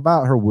like, how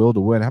about her will to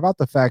win? How about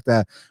the fact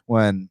that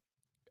when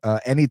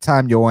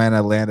anytime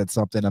Joanna landed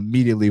something,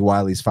 immediately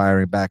Wiley's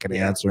firing back and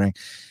answering,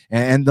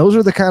 and those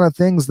are the kind of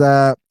things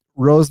that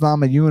Rose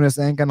Namajunas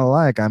ain't gonna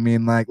like. I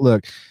mean, like,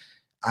 look,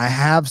 I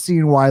have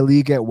seen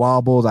Wiley get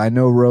wobbled. I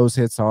know Rose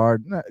hits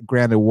hard.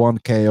 Granted, 1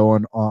 KO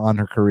on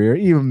her career,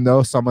 even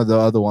though some of the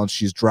other ones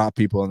she's dropped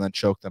people and then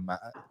choked them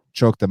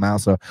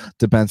out. So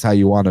depends how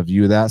you want to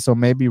view that. So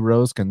maybe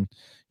Rose can,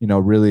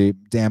 really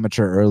damage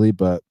her early,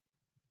 but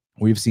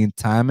we've seen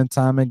time and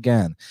time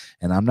again,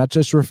 and I'm not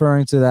just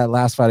referring to that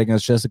last fight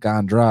against Jessica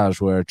Andrade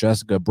where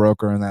Jessica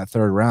broke her in that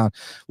 3rd round.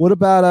 What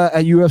about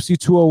at UFC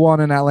 201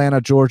 in Atlanta,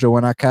 Georgia,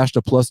 when I cashed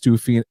a plus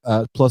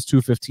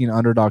 215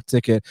 underdog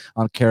ticket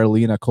on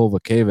Karolina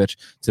Kowalkiewicz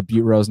to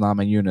beat Rose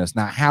Namajunas?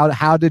 Now,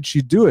 how did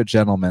she do it,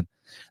 gentlemen?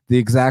 The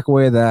exact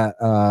way that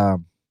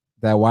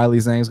Wiley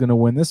Zhang is going to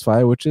win this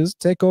fight, which is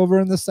take over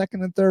in the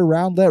 2nd and 3rd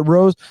round. Let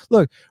Rose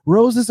look.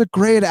 Rose is a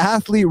great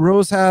athlete.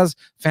 Rose has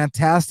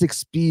fantastic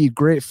speed,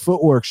 great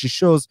footwork. She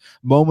shows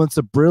moments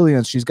of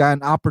brilliance. She's got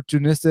an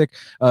opportunistic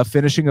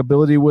finishing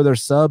ability with her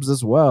subs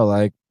as well.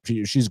 Like,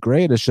 she's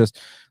great. It's just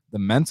the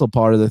mental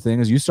part of the thing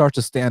is you start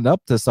to stand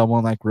up to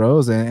someone like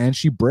Rose, and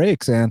she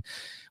breaks. And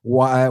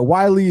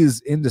Wiley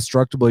is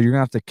indestructible. You're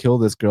gonna have to kill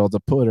this girl to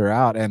put her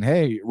out. And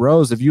hey,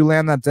 Rose, if you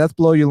land that death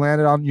blow you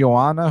landed on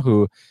Joanna,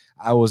 who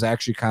I was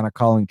actually kind of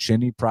calling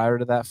chinny prior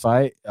to that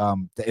fight.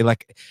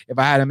 Like, if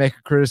I had to make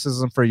a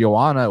criticism for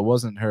Joanna, it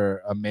wasn't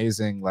her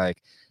amazing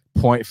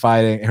point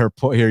fighting, her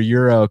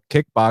Euro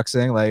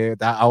kickboxing. Like,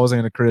 that, I wasn't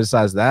going to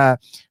criticize that.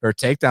 Her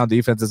takedown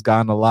defense has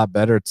gotten a lot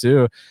better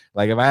too.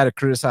 Like, if I had to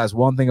criticize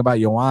one thing about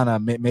Joanna,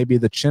 maybe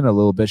the chin a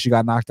little bit. She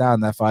got knocked out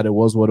in that fight. It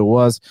was what it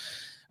was.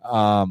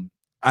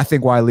 I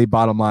think Wiley,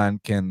 bottom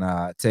line,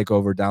 can take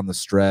over down the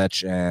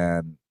stretch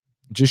and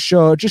just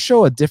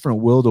show a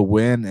different will to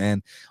win.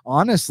 And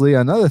honestly,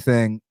 another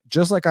thing,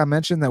 just like I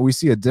mentioned that we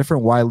see a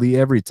different Wiley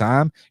every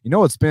time,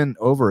 it's been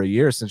over a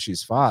year since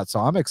she's fought.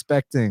 So I'm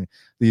expecting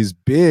these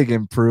big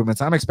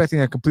improvements. I'm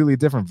expecting a completely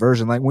different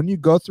version. Like, when you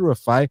go through a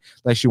fight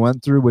like she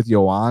went through with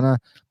Joanna,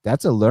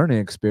 that's a learning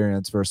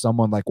experience for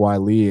someone like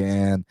Wiley.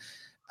 And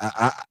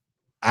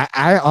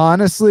I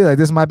honestly, like,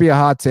 this might be a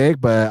hot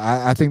take, but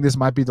I think this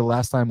might be the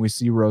last time we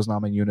see Rose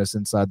Namajunas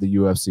inside the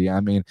UFC.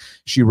 I mean,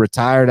 she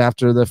retired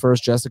after the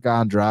first Jessica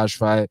Andrade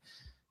fight.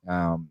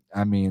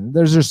 I mean,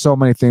 there's just so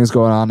many things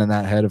going on in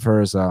that head of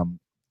hers.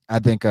 I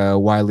think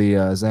Wiley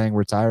Zhang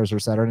retires her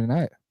Saturday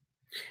night.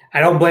 I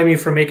don't blame you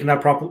for making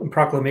that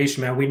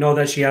proclamation, man. We know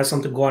that she has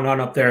something going on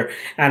up there.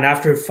 And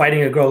after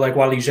fighting a girl like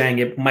Wiley Zhang,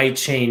 it might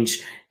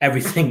change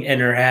everything in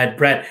her head.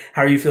 Brett,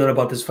 how are you feeling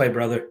about this fight,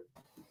 brother?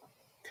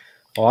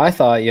 Well, I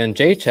thought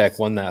Jędrzejczyk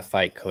won that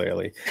fight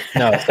clearly.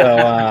 No,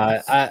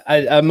 so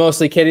I'm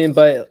mostly kidding,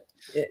 but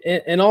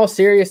in all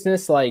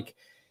seriousness, like,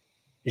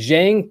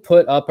 Zhang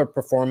put up a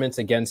performance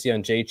against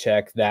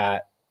Jędrzejczyk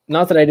that,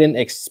 not that I didn't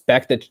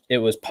expect that it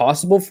was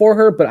possible for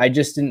her, but I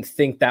just didn't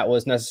think that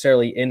was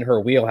necessarily in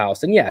her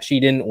wheelhouse. And yeah, she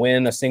didn't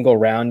win a single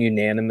round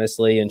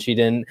unanimously, and she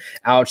didn't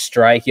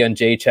outstrike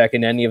Jędrzejczyk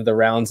in any of the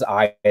rounds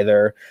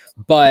either.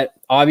 But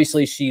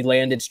obviously she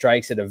landed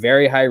strikes at a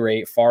very high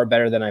rate, far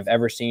better than I've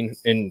ever seen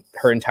in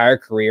her entire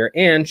career.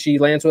 And she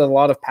lands with a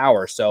lot of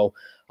power. So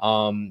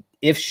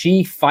if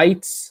she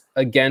fights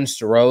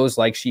against Rose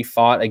like she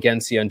fought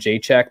against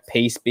Jędrzejczyk,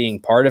 pace being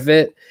part of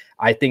it,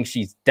 I think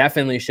she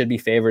definitely should be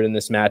favored in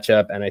this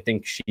matchup, and I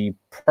think she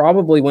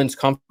probably wins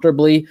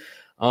comfortably.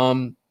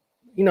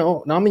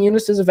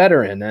 Namajunas is a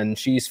veteran, and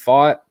she's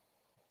fought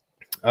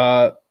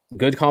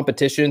good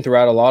competition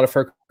throughout a lot of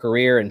her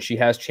career, and she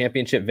has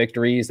championship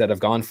victories that have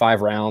gone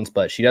 5 rounds,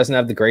 but she doesn't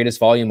have the greatest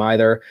volume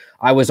either.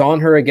 I was on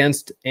her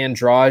against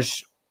Andrade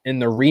in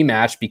the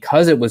rematch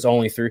because it was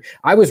only 3.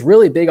 I was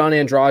really big on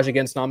Andrade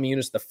against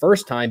Namajunas the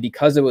first time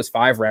because it was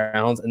 5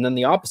 rounds. And then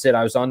the opposite,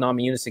 I was on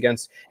Namajunas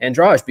against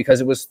Andrade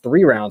because it was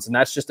 3 rounds. And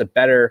that's just a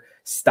better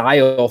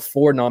style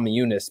for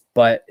Namajunas.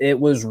 But it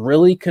was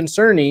really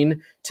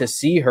concerning to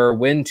see her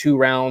win 2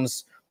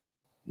 rounds,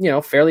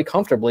 fairly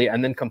comfortably,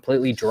 and then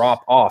completely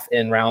drop off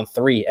in round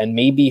 3. And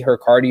maybe her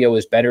cardio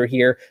is better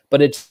here,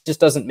 but it just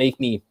doesn't make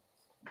me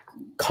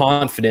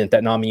confident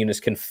that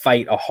Namajunas can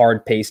fight a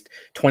hard-paced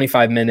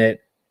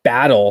 25-minute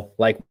battle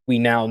like we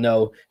now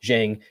know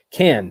Zhang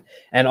can.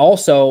 And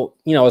also,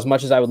 as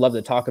much as I would love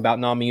to talk about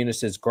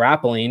Namajunas'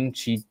 grappling,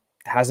 she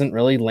hasn't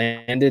really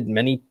landed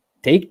many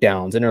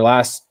takedowns in her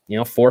last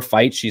 4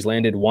 fights. She's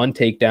landed 1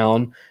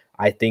 takedown.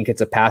 I think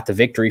it's a path to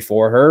victory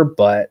for her,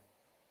 but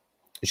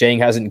Zhang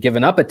hasn't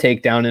given up a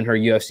takedown in her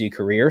UFC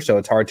career, so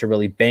it's hard to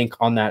really bank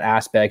on that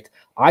aspect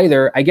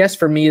either. I guess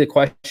for me, the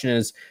question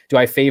is, do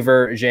I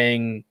favor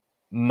Zhang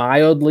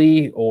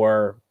mildly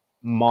or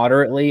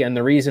moderately? And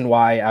the reason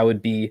why I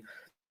would be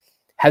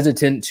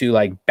hesitant to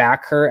like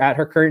back her at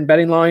her current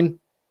betting line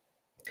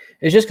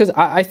is just because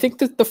I think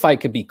that the fight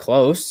could be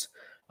close.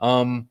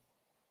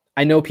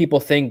 I know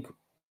people think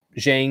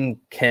Zhang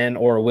can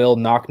or will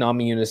knock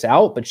Namajunas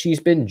out, but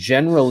she's been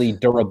generally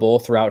durable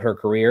throughout her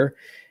career.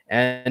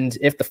 And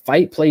if the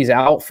fight plays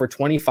out for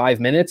 25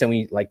 minutes and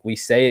we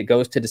say it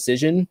goes to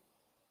decision,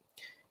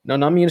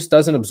 Namajunas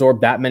doesn't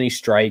absorb that many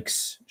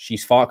strikes.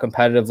 She's fought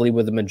competitively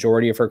with the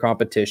majority of her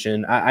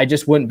competition. I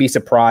just wouldn't be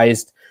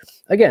surprised.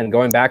 Again,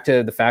 going back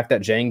to the fact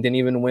that Zhang didn't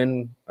even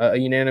win a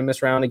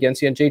unanimous round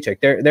against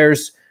Jędrzejczyk.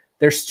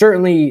 There's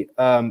certainly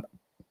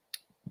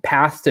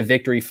paths to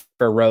victory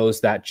for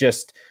Rose that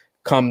just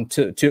come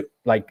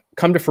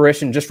to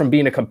fruition just from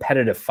being a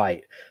competitive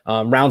fight.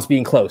 Rounds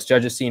being close,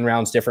 judges seeing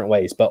rounds different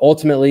ways. But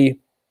ultimately,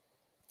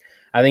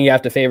 I think you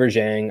have to favor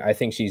Zhang. I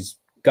think she's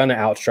going to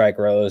outstrike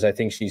Rose. I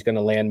think she's going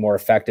to land more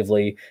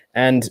effectively.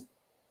 And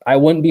I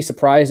wouldn't be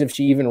surprised if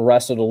she even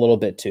wrestled a little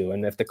bit too.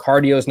 And if the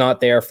cardio is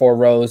not there for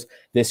Rose,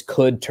 this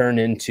could turn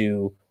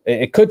into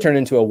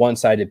a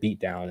one-sided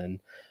beatdown.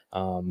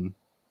 And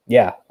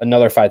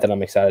another fight that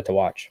I'm excited to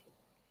watch.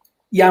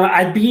 Yeah,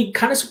 I'd be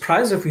kind of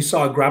surprised if we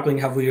saw a grappling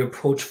heavy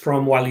approach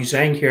from Weili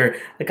Zhang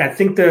here. Like, I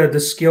think the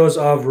skills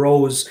of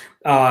Rose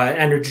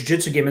and her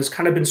jiu-jitsu game has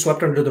kind of been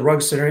swept under the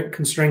rug,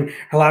 considering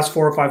her last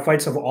 4 or 5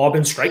 fights have all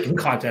been striking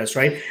contests,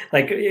 right?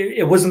 Like,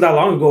 it wasn't that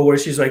long ago where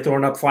she's like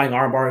throwing up flying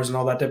arm bars and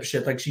all that type of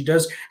shit. Like, she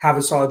does have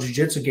a solid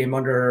jiu-jitsu game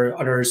under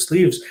her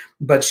sleeves,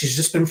 but she's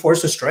just been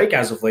forced to strike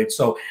as of late.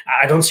 So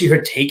I don't see her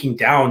taking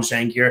down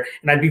Zhang here,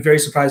 and I'd be very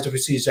surprised if we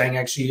see Zhang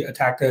actually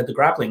attack the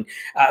grappling.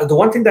 The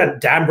one thing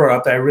that Dan brought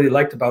up that I really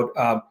liked about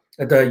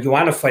the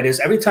Joanna fight is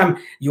every time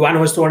Joanna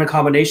was throwing a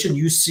combination,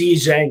 you see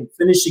Zhang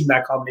finishing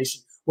that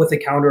combination with a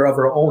counter of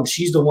her own.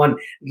 She's the one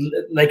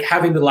like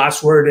having the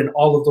last word in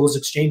all of those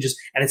exchanges,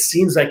 and it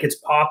seems like it's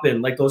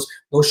popping. Like those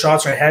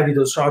shots are heavy.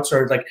 Those shots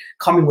are like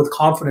coming with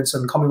confidence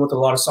and coming with a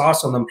lot of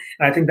sauce on them.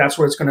 And I think that's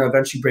where it's going to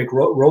eventually break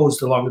Rose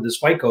the longer this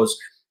fight goes.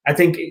 I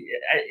think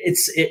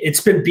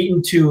it's been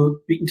beaten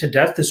to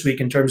death this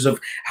week in terms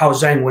of how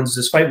Zhang wins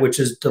this fight, which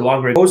is the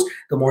longer it goes,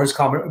 the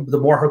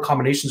more her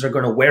combinations are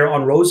going to wear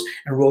on Rose,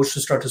 and Rose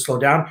should start to slow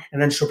down, and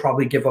then she'll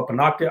probably give up a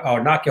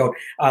knockout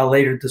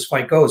later this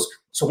fight goes.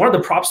 So one of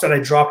the props that I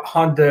dropped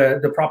on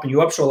the Propping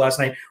You Up show last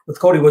night with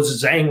Cody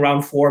was Zhang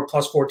round 4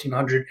 plus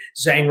 1,400,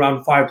 Zhang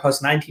round 5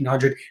 plus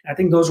 1,900. I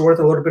think those are worth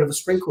a little bit of a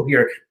sprinkle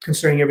here,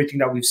 considering everything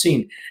that we've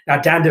seen. Now,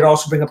 Dan did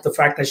also bring up the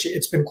fact that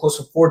it's been close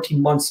to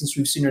 14 months since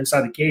we've seen her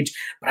inside the cage,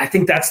 but I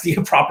think that's the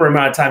proper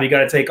amount of time you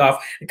got to take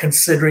off,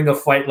 considering a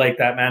fight like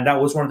that, man.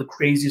 That was one of the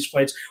craziest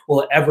fights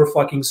we'll ever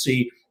fucking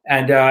see.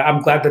 And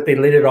I'm glad that they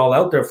laid it all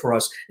out there for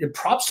us.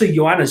 Props to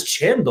Joanna's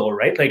chin, though,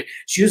 right? Like,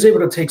 she was able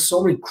to take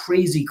so many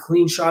crazy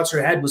clean shots.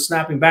 Her head was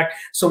snapping back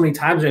so many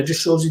times, and it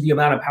just shows you the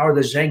amount of power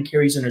that Zhang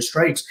carries in her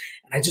strikes.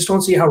 And I just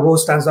don't see how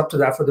Rose stands up to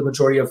that for the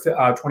majority of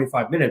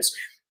 25 minutes.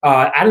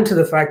 Adding to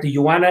the fact that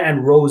Joanna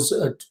and Rose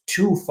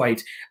 2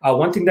 fight,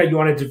 one thing that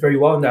Joanna did very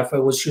well in that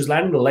fight was she was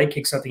landing the leg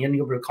kicks at the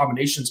ending of her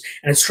combinations,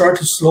 and it started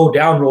to slow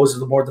down Rose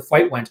the more the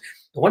fight went.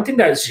 The one thing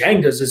that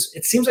Zhang does is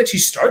it seems like she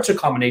starts her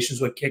combinations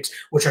with kicks,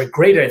 which are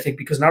great, I think,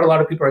 because not a lot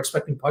of people are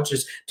expecting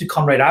punches to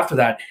come right after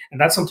that. And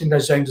that's something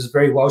that Zhang does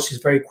very well. She's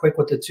very quick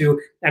with it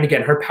too. And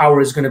again, her power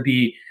is going to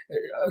be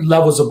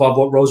levels above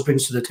what Rose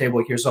brings to the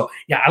table here. So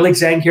yeah, I like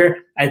Zhang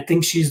here. I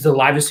think she's the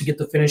livest to get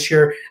the finish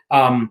here.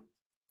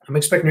 I'm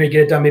expecting her to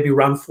get it done maybe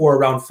round 4,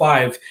 round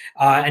 5.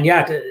 And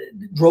yeah,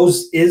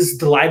 Rose is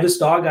the livest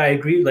dog. I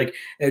agree. Like,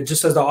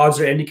 just as the odds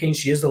are indicating,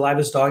 she is the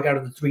livest dog out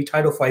of the 3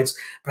 title fights.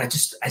 But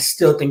I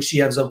still think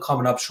she ends up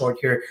coming up short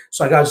here.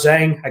 So I got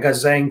Zhang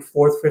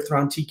 4th, 5th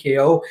round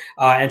TKO,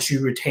 and she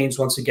retains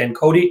once again.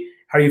 Cody,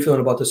 how are you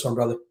feeling about this one,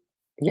 brother?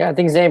 Yeah, I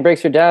think Zhang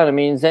breaks her down. I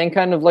mean, Zhang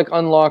kind of like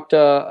unlocked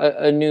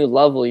a new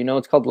level. You know,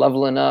 it's called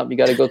leveling up. You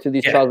got to go through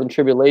these trials and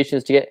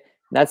tribulations to get.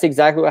 That's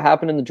exactly what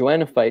happened in the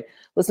Joanna fight.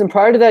 Listen,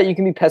 prior to that, you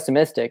can be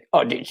pessimistic.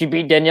 Oh, did she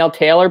beat Danielle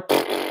Taylor?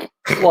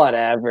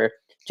 Whatever.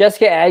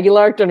 Jessica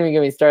Aguilar, don't even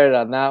get me started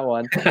on that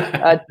one.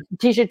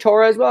 Tecia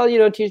Torres, well, you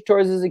know, Tecia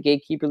Torres is a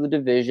gatekeeper of the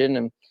division,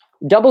 and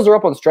doubles her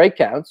up on strike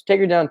counts. Take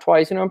her down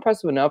twice, you know,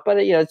 impressive enough.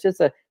 But you know, it's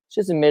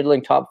just a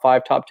middling top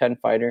 5, top 10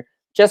 fighter.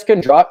 Jessica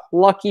Andrade,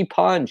 lucky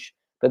punch.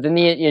 But then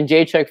the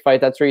Jędrzejczyk fight,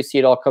 that's where you see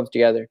it all comes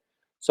together.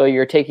 So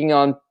you're taking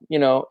on, you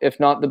know, if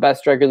not the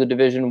best striker of the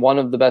division, one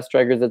of the best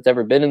strikers that's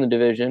ever been in the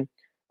division.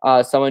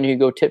 Someone who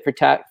go tit for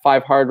tat,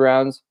 5 hard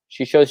rounds.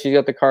 She shows she's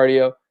got the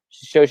cardio.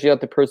 She shows she's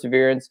got the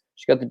perseverance.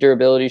 She's got the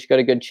durability. She's got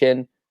a good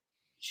chin.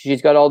 She's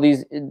got all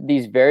these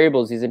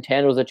variables, these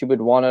intangibles that you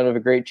would want out of a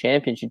great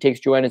champion. She takes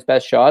Joanna's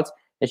best shots,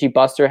 and she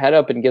busts her head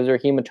up and gives her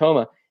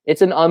hematoma.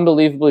 It's an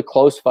unbelievably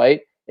close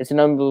fight. It's an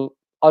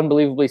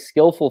unbelievably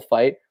skillful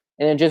fight.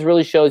 And it just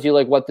really shows you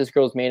like what this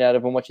girl's made out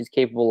of and what she's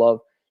capable of.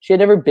 She had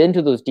never been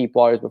to those deep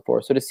waters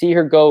before. So to see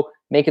her go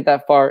make it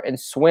that far and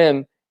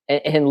swim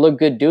and look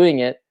good doing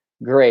it,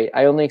 great.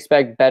 I only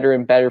expect better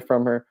and better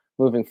from her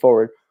moving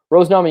forward.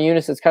 Rose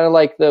Namajunas, it's kind of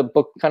like the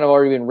book kind of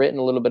already been written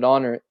a little bit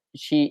on her.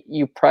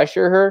 You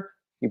pressure her,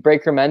 you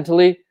break her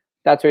mentally.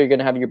 That's where you're going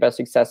to have your best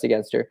success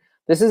against her.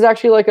 This is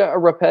actually like a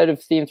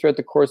repetitive theme throughout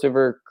the course of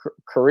her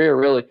career,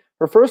 really.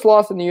 Her first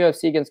loss in the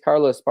UFC against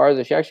Carla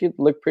Esparza, she actually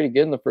looked pretty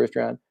good in the first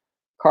round.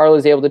 Carla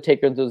is able to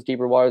take her into those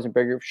deeper waters and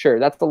break her. Sure,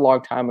 that's a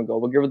long time ago.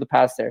 We'll give her the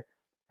pass there.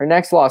 Her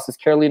next loss is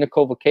Karolina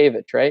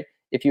Kowalkiewicz, right?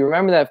 If you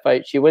remember that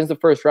fight, she wins the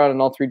first round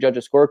on all 3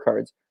 judges'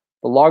 scorecards.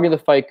 The longer the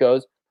fight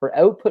goes, her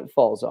output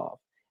falls off.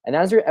 And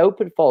as her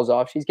output falls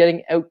off, she's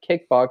getting out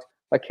kickboxed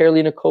by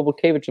Karolina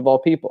Kowalkiewicz of all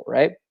people,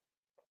 right?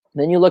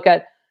 Then you look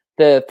at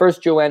the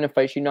first Joanna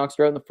fight, she knocks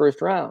her out in the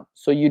first round.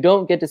 So you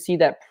don't get to see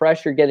that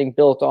pressure getting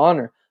built on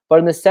her. But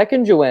in the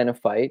second Joanna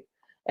fight,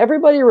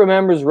 everybody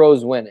remembers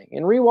Rose winning.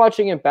 And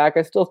rewatching it back,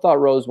 I still thought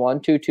Rose won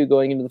 2-2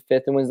 going into the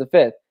 5th and wins the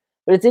 5th.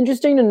 But it's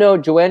interesting to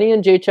note Joanna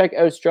Jędrzejczyk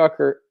outstruck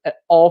her at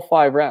all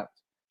 5 rounds.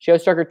 She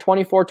outstruck her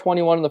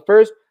 24-21 in the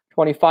first,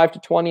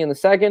 25-20 in the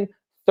second,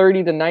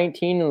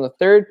 30-19 in the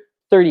third,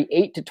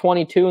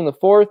 38-22 in the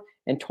fourth,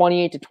 and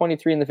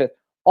 28-23 in the fifth.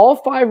 All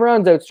 5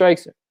 rounds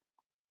outstrikes her.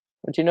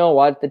 But you know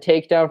what? The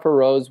takedown for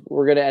Rose,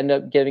 we're going to end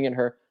up giving it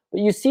her.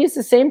 But you see it's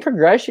the same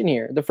progression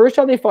here. The first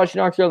time they fought, she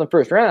knocks her out in the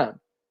first round.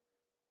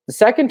 The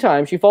second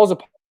time, she falls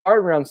apart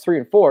in rounds 3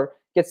 and 4,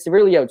 gets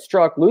severely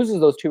outstruck, loses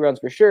those 2 rounds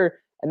for sure,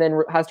 and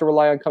then has to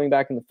rely on coming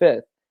back in the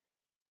 5th.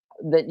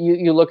 That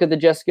you look at the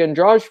Jessica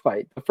Andrade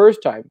fight the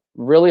first time,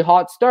 really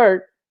hot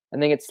start,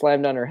 and then gets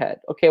slammed on her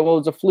head. Okay, well, it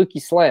was a fluky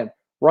slam.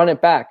 Run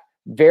it back.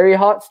 Very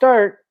hot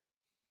start,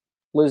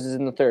 loses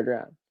in the 3rd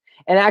round.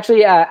 And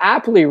actually,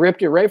 aptly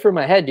ripped it right from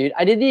my head, dude.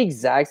 I did the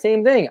exact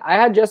same thing. I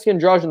had Jessica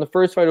Andrade in the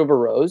first fight over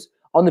Rose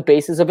on the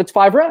basis of its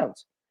 5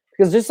 rounds.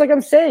 Because just like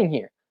I'm saying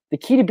here, the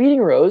key to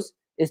beating Rose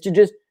is to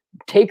just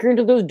take her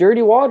into those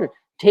dirty waters.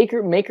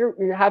 Make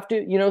her have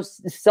to,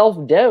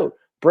 self-doubt,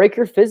 break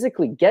her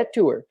physically, get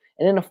to her.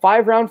 And in a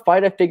 5-round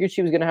fight, I figured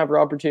she was going to have her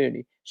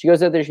opportunity. She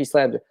goes out there, she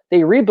slams her. They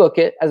rebook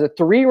it as a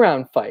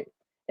 3-round fight.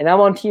 And I'm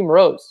on Team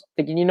Rose,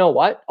 thinking, you know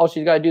what? All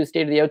she's got to do is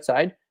stay to the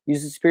outside,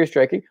 use the superior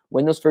striking,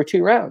 win those first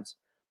 2 rounds.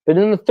 But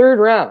in the 3rd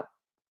round,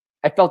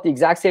 I felt the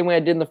exact same way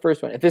I did in the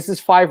first one. If this is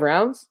 5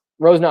 rounds,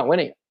 Rose not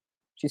winning it.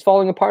 She's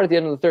falling apart at the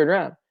end of the 3rd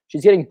round.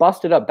 She's getting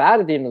busted up bad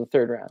at the end of the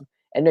 3rd round.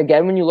 And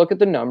again, when you look at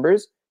the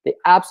numbers, they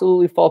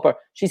absolutely fall apart.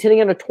 She's hitting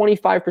at a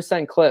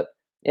 25% clip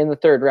in the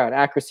 3rd round,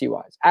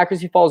 accuracy-wise.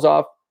 Accuracy falls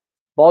off.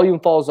 Volume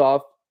falls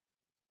off.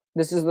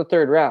 This is the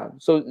 3rd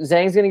round. So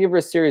Zhang's going to give her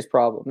a serious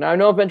problem. Now, I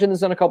know I've mentioned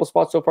this on a couple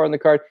spots so far in the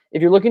card.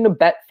 If you're looking to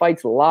bet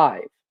fights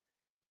live,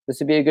 this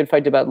would be a good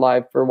fight to bet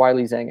live for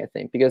Weili Zhang, I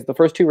think, because the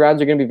first 2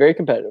 rounds are going to be very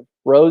competitive.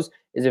 Rose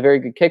is a very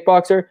good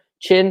kickboxer.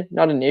 Chin,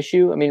 not an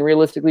issue. I mean,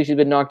 realistically, she's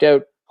been knocked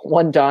out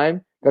 1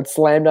 time, got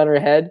slammed on her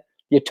head,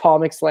 the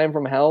atomic slam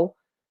from hell.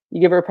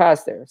 You give her a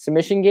pass there.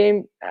 Submission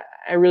game,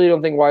 I really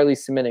don't think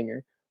Weili's submitting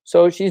her.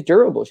 So she's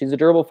durable. She's a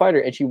durable fighter,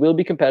 and she will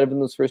be competitive in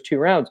those first 2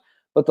 rounds.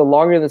 But the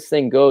longer this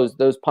thing goes,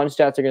 those punch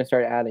stats are going to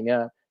start adding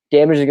up.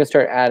 Damage is going to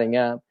start adding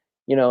up.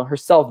 Her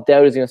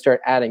self-doubt is going to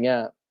start adding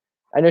up.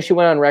 I know she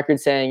went on record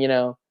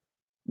saying,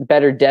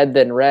 better dead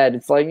than red.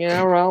 It's like,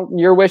 well,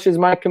 your wish is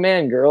my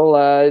command, girl.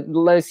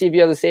 Let's see if you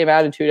have the same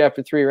attitude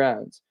after 3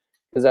 rounds.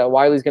 Because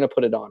Weili's going to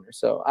put it on her.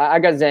 So I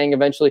got Zhang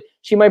eventually.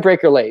 She might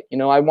break her late.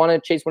 I want to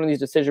chase one of these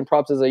decision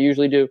props as I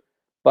usually do.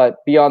 But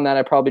beyond that,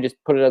 I probably just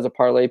put it as a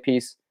parlay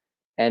piece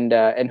and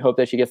hope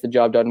that she gets the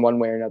job done one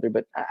way or another.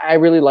 But I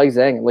really like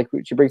Zhang. I like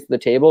what she brings to the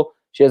table.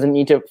 She doesn't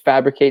need to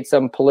fabricate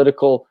some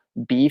political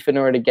beef in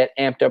order to get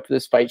amped up for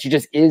this fight. She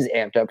just is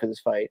amped up for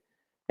this fight.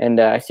 And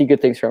I see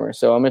good things from her.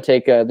 So I'm going to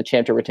take the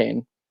champ to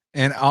retain.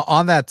 And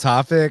on that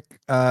topic,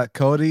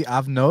 Cody,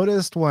 I've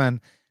noticed when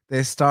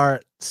they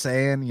start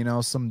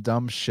saying, some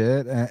dumb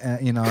shit,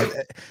 and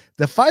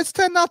the fights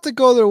tend not to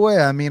go their way.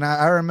 I mean,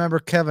 I remember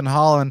Kevin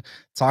Holland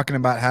talking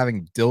about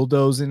having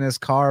dildos in his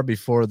car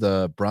before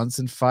the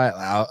Brunson fight.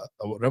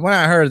 When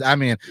I heard,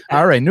 I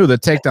already knew the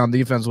takedown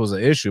defense was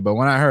an issue, but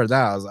when I heard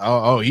that, I was like,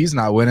 oh, he's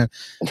not winning.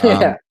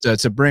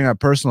 To bring a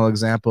personal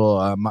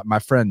example, my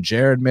friend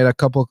Jared made a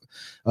couple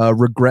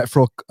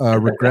regretful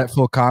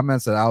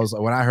comments that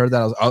when I heard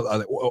that,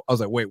 I was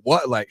like, wait,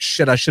 what? Like,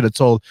 shit, I should have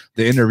told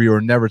the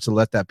interviewer never to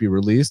let that be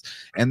released.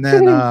 And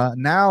then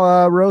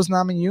now Rose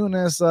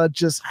Namajunas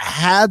just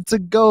had to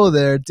go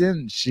there,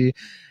 didn't she?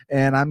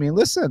 And I mean,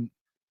 listen,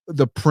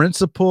 the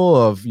principle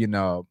of,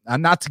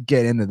 not to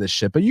get into this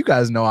shit, but you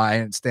guys know I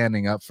ain't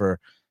standing up for,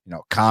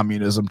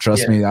 communism.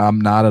 Trust me,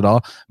 I'm not at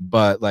all.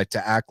 But like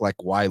to act like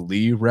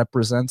Weili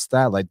represents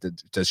that, like,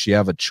 does she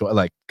have a choice?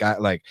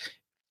 Like,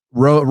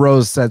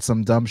 Rose said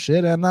some dumb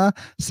shit, and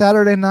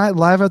Saturday night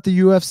live at the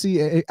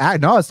UFC.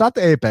 No, it's not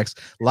the Apex.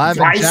 Live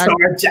in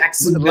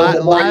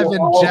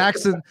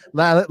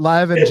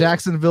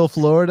Jacksonville,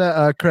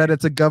 Florida.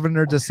 Credit to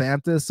Governor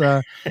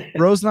DeSantis.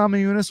 Rose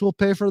Namajunas will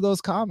pay for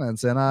those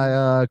comments, and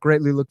I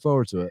greatly look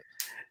forward to it.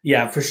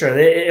 Yeah, for sure.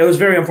 It was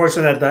very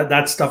unfortunate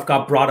that stuff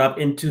got brought up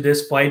into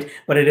this fight,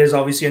 but it is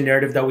obviously a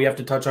narrative that we have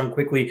to touch on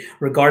quickly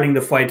regarding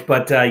the fight.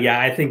 But yeah,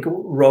 I think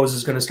Rose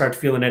is going to start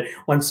feeling it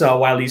once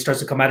Wiley starts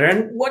to come at her.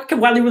 And what can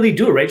Wiley really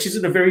do, right? She's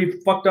in a very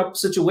fucked up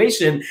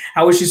situation.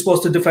 How is she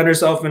supposed to defend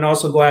herself and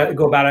also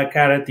go back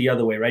at it the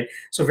other way, right?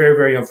 So very,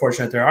 very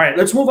unfortunate there. All right,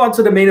 let's move on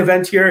to the main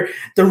event here,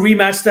 the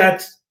rematch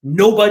that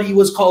nobody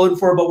was calling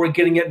for, but we're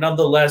getting it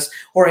nonetheless.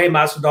 Jorge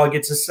Masvidal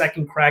gets a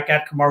second crack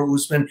at Kamaru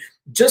Usman,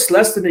 just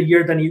less than a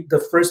year than the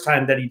first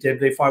time that he did.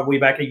 They fought way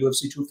back at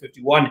UFC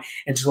 251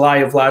 in July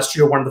of last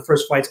year, one of the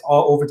first fights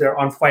all over there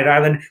on Fight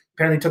Island.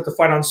 Apparently took the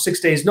fight on 6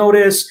 days'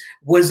 notice,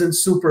 wasn't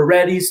super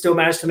ready, still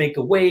managed to make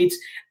the weight.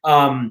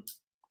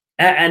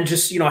 And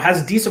just, has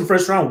a decent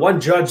first round.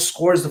 One judge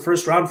scores the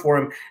first round for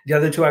him. The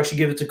other two actually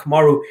give it to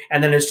Kamaru.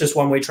 And then it's just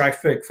one-way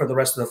traffic for the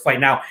rest of the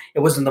fight. Now, it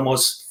wasn't the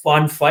most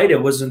fun fight.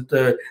 It wasn't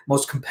the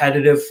most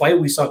competitive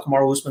fight. We saw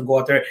Kamaru Usman go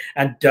out there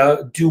and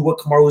do what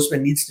Kamaru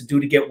Usman needs to do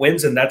to get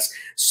wins, and that's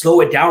slow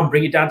it down,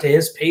 bring it down to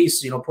his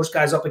pace, push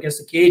guys up against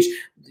the cage.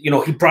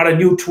 He brought a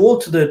new tool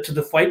to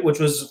the fight, which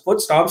was foot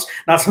stomps.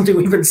 Not something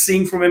we've been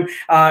seeing from him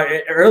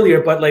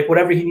earlier, but like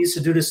whatever he needs to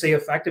do to stay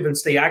effective and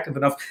stay active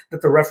enough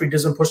that the referee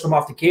doesn't push him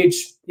off the cage,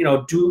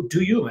 do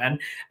you, man.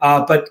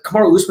 But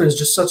Kamaru Usman is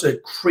just such a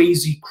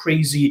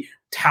crazy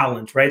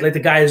talent, right? Like the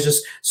guy is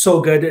just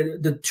so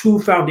good. The two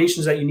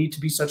foundations that you need to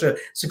be such a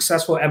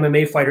successful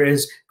MMA fighter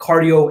is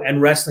cardio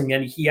and wrestling,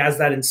 and he has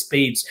that in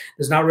spades.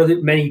 There's not really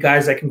many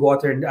guys that can go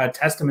out there and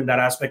test him in that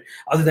aspect,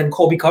 other than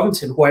Colby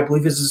Covington, who I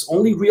believe is his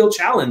only real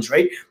challenge,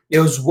 right? It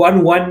was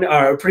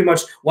 1-1, pretty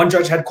much. One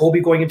judge had Colby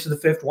going into the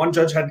fifth, one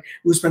judge had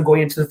Usman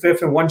going into the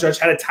fifth, and one judge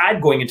had it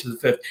tied going into the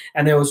fifth.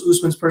 And it was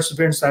Usman's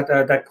perseverance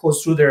that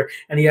closed through there,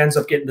 and he ends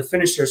up getting the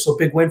finish there. So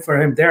big win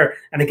for him there.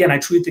 And again, I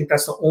truly think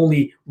that's the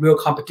only real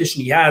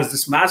competition he has.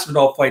 This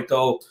Masvidal fight,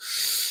 though,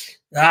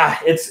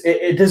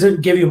 it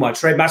doesn't give you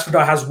much, right?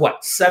 Masvidal has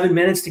 7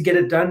 minutes to get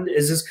it done.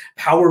 Is his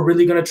power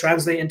really going to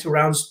translate into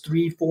rounds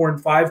 3, 4,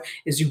 and 5?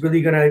 Is he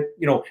really going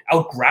to,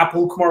 out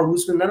grapple Kamaru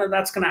Usman? None of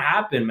that's going to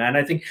happen, man.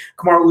 I think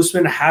Kamaru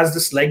Usman has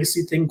this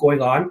legacy thing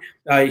going on.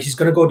 He's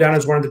going to go down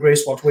as one of the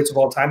greatest welterweights of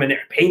all time, and it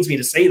pains me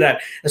to say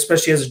that,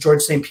 especially as a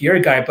George St. Pierre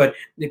guy. But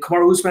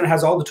Kamaru Usman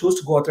has all the tools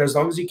to go out there. As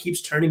long as he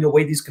keeps turning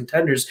away these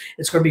contenders,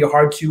 it's going to be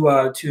hard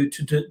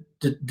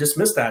to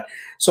dismiss that.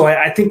 So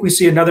I think we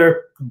see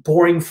another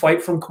boring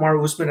fight from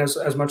Kamaru Usman,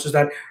 as much as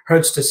that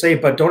hurts to say.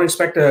 But don't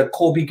expect a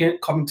Colby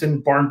Covington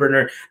barn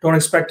burner. Don't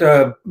expect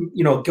a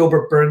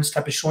Gilbert Burns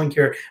type of showing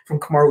here from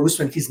Kamaru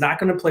Usman. He's not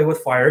going to play with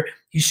fire.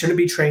 He shouldn't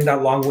be trained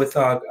that long with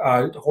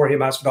Jorge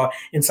Masvidal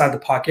inside the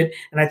pocket.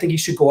 And I think he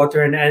should go out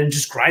there and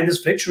just grind this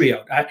victory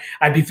out.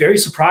 I'd be very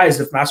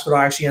surprised if Masvidal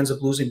actually ends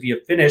up losing via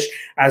finish,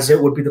 as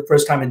it would be the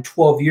first time in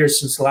 12 years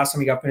since the last time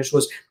he got finished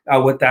was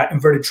with that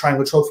inverted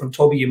triangle choke from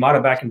Toby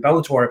Yamada back in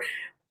Bellator.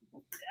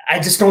 I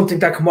just don't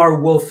think that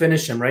Kamaru will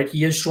finish him, right?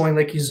 He is showing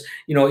like he's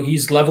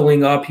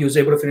leveling up. He was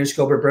able to finish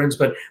Gilbert Burns,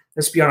 but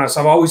let's be honest,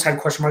 I've always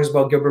had question marks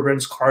about Gilbert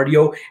Burns'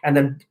 cardio, and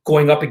then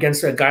going up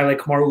against a guy like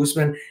Kamaru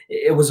Usman,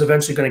 it was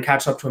eventually going to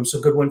catch up to him.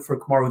 So good win for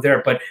Kamaru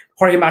there. But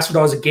Jorge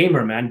Masvidal is a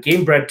gamer, man,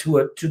 game bred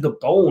to the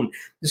bone.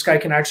 This guy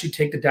can actually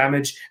take the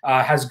damage,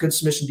 has good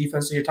submission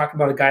defense. So you're talking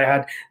about a guy who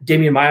had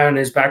Damian Maia on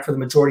his back for the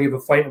majority of a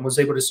fight and was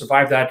able to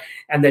survive that.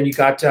 And then you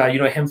got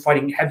him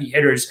fighting heavy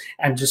hitters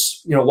and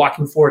just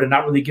walking forward and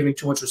not really giving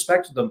too much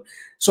respect to them.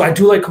 So I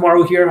do like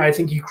Kamaru here. I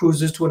think he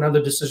cruises to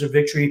another decision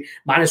victory.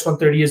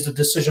 -130 is the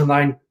decision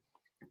line.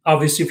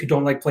 Obviously, if you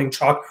don't like playing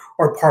chalk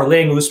or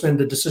parlaying Usman,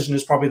 the decision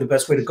is probably the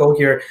best way to go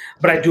here.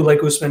 But I do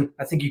like Usman.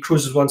 I think he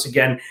cruises once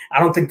again. I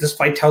don't think this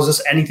fight tells us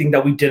anything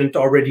that we didn't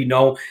already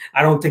know.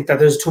 I don't think that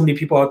there's too many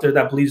people out there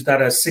that believes that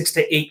a 6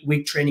 to 8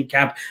 week training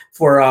camp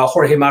for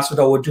Jorge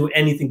Masvidal would do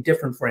anything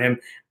different for him.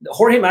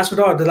 Jorge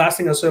Masvidal, the last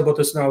thing I'll say about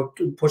this now,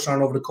 to push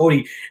on over to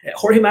Cody,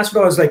 Jorge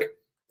Masvidal is like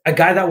a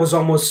guy that was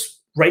almost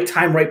right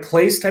time, right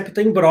place type of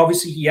thing, but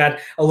obviously he had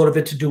a lot of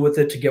it to do with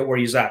it to get where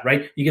he's at,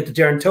 right? You get the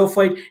Darren Till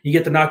fight, you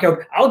get the knockout.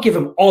 I'll give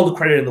him all the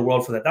credit in the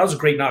world for that. That was a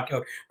great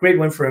knockout, great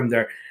win for him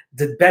there.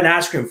 The Ben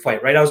Askren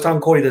fight, right? I was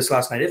telling Cody this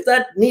last night. If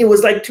that knee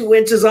was like 2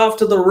 inches off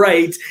to the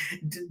right,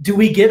 do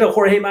we get a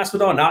Jorge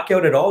Masvidal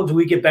knockout at all? Do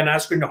we get Ben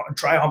Askren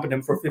try humping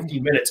him for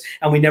 15 minutes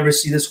and we never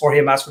see this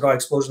Jorge Masvidal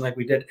explosion like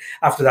we did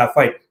after that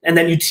fight? And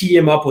then you tee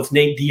him up with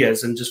Nate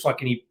Diaz and just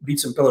fucking he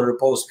beats him pillar to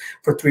post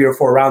for 3 or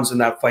 4 rounds in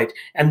that fight.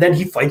 And then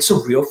he fights a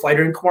real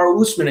fighter in Kamaru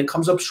Usman and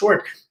comes up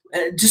short.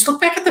 Just look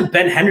back at the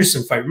Ben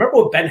Henderson fight. Remember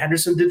what Ben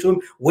Henderson did to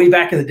him way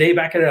back in the day,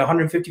 back at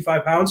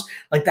 155 pounds?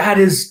 Like, that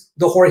is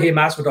the Jorge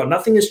Masvidal.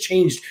 Nothing has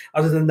changed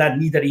other than that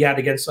knee that he had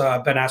against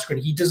Ben Askren.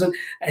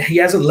 He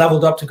hasn't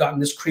leveled up to gotten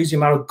this crazy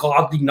amount of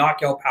godly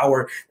knockout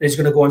power that he's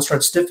going to go and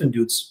start stiffing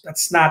dudes.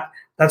 That's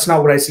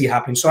not what I see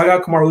happening. So I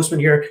got Kamaru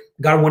Usman here,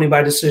 got him winning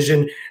by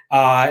decision,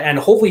 and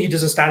hopefully he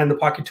doesn't stand in the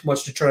pocket too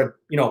much to try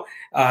to,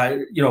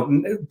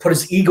 put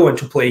his ego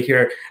into play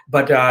here.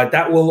 But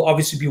that will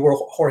obviously be where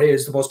Jorge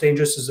is the most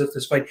dangerous, is if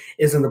this fight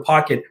is in the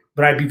pocket.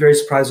 but I'd be very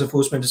surprised if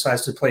Usman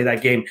decides to play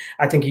that game.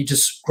 I think he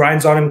just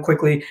grinds on him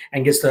quickly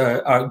and gets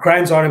the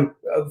grinds on him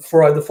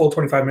for the full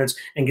 25 minutes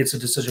and gets a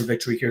decision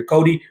victory here.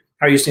 Cody,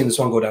 how are you seeing this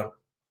one go down?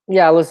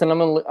 Yeah, listen,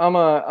 I'm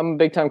a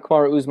big time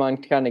Kamaru Usman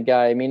kind of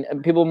guy. I mean,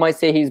 people might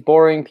say he's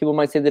boring. People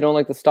might say they don't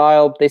like the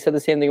style. They said the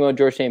same thing about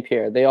Georges St.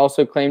 Pierre. They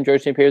also claim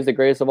Georges St. Pierre is the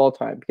greatest of all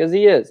time because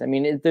he is. I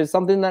mean, there's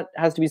something that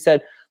has to be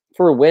said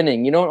for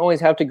winning. You don't always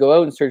have to go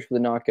out and search for the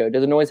knockout. It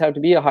doesn't always have to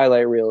be a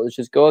highlight reel. It's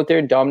just go out there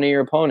and dominate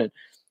your opponent.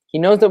 He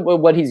knows that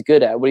what he's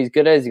good at. What he's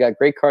good at is he's got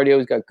great cardio.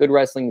 He's got good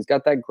wrestling. He's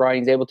got that grind.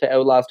 He's able to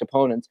outlast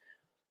opponents.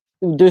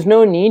 There's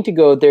no need to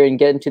go out there and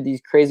get into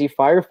these crazy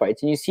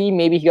firefights. And you see,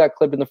 maybe he got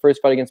clipped in the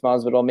first fight against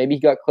Masvidal. Maybe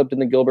he got clipped in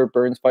the Gilbert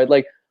Burns fight.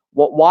 Like,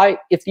 why?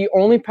 If the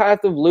only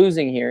path of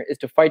losing here is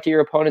to fight to your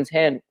opponent's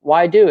hand,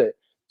 why do it?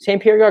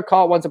 St. Pierre got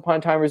caught once upon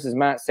a time versus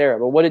Matt Serra,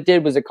 but what it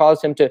did was it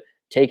caused him to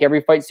take every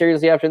fight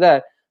seriously after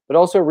that, but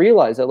also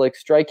realize that like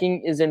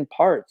striking is in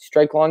part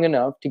strike long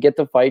enough to get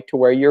the fight to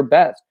where you're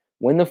best,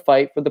 win the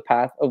fight for the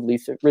path of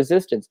least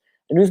resistance.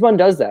 And Usman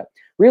does that.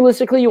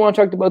 Realistically, you want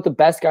to talk about the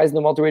best guys in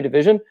the welterweight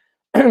division.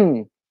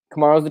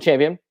 Kamaru's the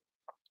champion.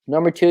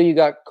 Number 2, you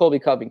got Colby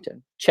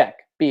Covington. Check.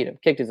 Beat him.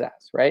 Kicked his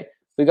ass, right?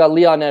 We got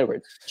Leon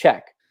Edwards.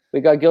 Check.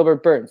 We got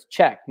Gilbert Burns.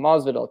 Check.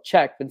 Masvidal.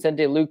 Check.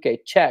 Vicente Luque.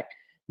 Check.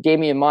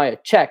 Damian Maia.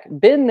 Check.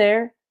 Been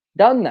there.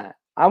 Done that.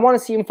 I want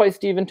to see him fight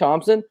Stephen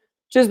Thompson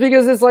just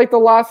because it's like the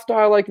last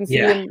style I can see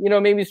him,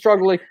 maybe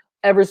struggling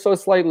ever so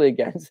slightly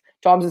against.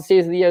 Thompson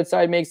stays to the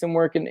outside, makes him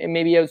work, and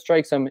maybe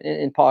outstrikes him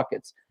in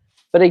pockets.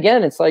 But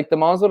again, it's like the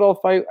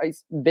Masvidal fight. I've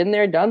been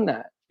there, done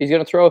that. He's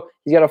got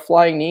a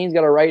flying knee, he's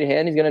got a right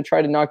hand, he's going to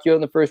try to knock you out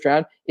in the first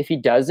round. If he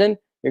doesn't,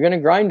 you're going to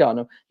grind on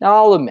him. Now,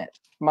 I'll admit,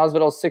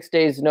 Masvidal 6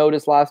 days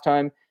notice last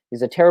time.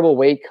 He's a terrible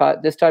weight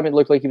cut. This time it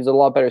looked like he was in a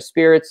lot better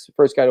spirits.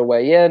 First guy to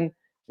weigh in.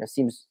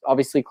 Seems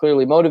obviously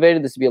clearly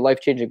motivated. This would be a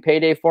life-changing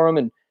payday for him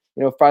and,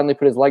 finally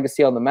put his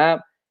legacy on the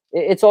map.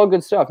 It's all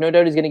good stuff. No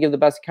doubt he's going to give the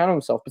best account of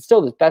himself, but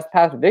still, his best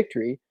path to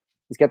victory,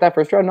 he's got that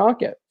first round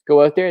knockout.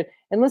 Go out there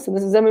and listen,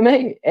 this is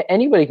MMA.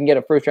 Anybody can get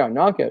a first round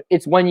knockout.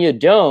 It's when you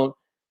don't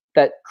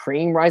that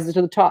cream rises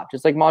to the top,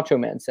 just like Macho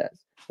Man says.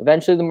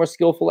 Eventually, the more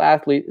skillful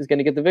athlete is going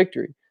to get the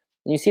victory.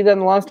 And you see that in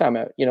the last time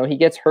out. He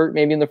gets hurt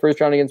maybe in the first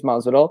round against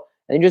Masvidal,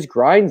 and he just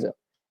grinds him.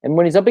 And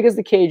when he's up against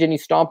the cage and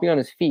he's stomping on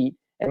his feet,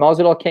 and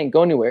Masvidal can't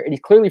go anywhere, and he's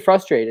clearly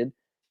frustrated,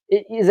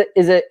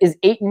 is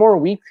 8 more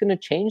weeks going to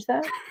change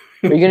that?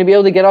 Are you going to be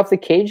able to get off the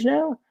cage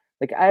now?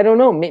 Like, I don't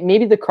know.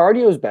 Maybe the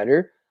cardio is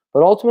better,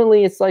 but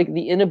ultimately, it's like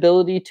the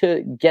inability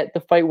to get the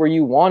fight where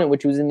you want it,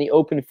 which was in the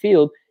open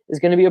field, is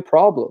going to be a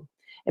problem.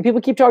 And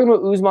people keep talking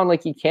about Usman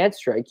like he can't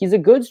strike. He's a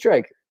good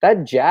striker.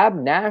 That jab,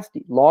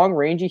 nasty, long,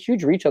 rangy,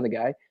 huge reach on the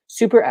guy,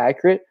 super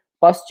accurate,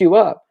 busts you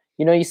up.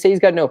 You say he's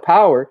got no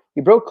power.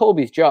 He broke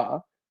Colby's jaw,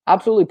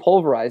 absolutely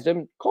pulverized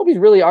him. Colby's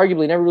really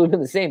arguably never really been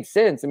the same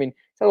since. I mean,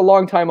 he's had a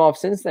long time off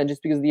since then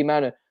just because of the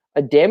amount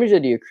of damage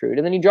that he accrued.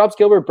 And then he drops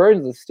Gilbert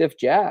Burns with a stiff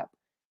jab,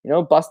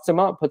 busts him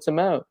up, puts him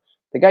out.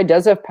 The guy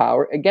does have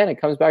power. Again, it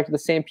comes back to the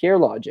St. Pierre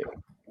logic.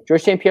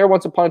 Georges St. Pierre,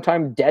 once upon a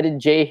time, deaded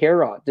Jay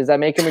Herod. Does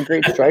that make him a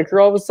great striker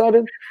all of a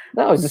sudden?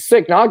 No, he's a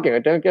sick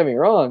knockout. Don't get me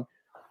wrong.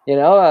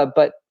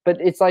 But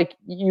it's like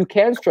you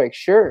can strike,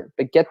 sure,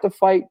 but get the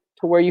fight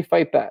to where you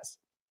fight best.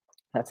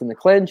 That's in the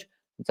clinch.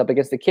 It's up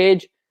against the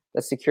cage.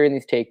 That's securing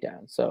these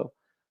takedowns. So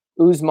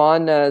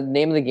Usman,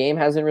 name of the game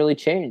hasn't really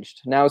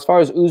changed. Now, as far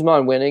as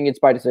Usman winning, it's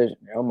by decision.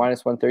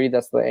 Minus 130,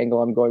 that's the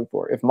angle I'm going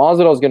for. If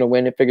Masvidal is going to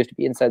win, it figures to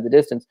be inside the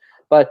distance.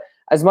 But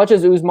as much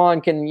as Usman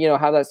can,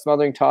 have that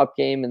smothering top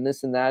game and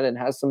this and that and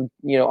has some,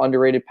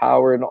 underrated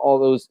power and all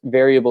those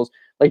variables,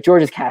 like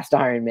George is cast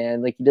iron,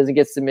 man. Like he doesn't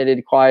get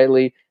submitted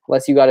quietly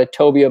unless you got a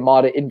Toby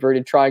Amada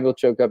inverted triangle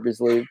choke up your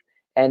sleeve.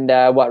 And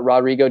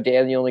Rodrigo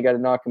Daniel only got to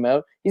knock him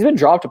out. He's been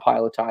dropped a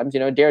pile of times.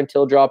 Darren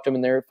Till dropped him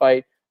in their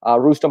fight.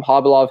 Rustam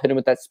Khabilov hit him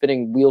with that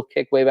spinning wheel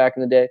kick way back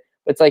in the day.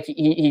 But it's like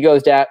he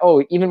goes down.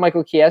 Oh, even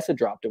Michael Chiesa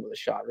dropped him with a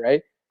shot,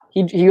 right?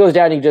 He goes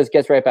down and he just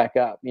gets right back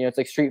up. It's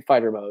like Street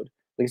Fighter mode.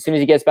 Like as soon as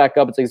he gets back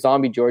up, it's like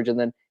Zombie George, and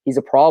then he's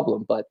a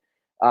problem. But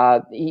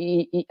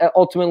he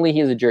ultimately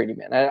he is a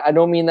journeyman. I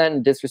don't mean that in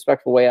a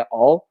disrespectful way at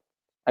all.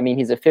 I mean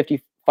he's a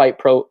 50-fight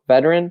pro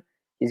veteran.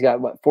 He's got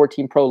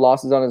 14 pro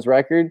losses on his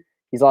record.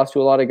 He's lost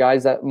to a lot of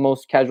guys that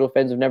most casual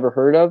fans have never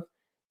heard of.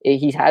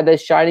 He's had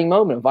this shining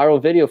moment, a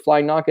viral video,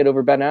 flying knockout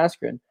over Ben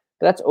Askren.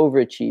 But that's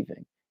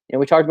overachieving.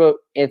 We talked about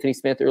Anthony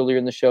Smith earlier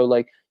in the show.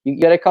 Like you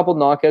get a couple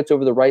knockouts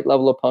over the right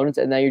level opponents,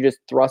 and now you're just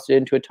thrusted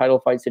into a title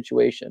fight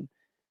situation.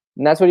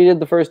 And that's what he did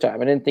the first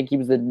time. I didn't think he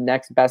was the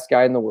next best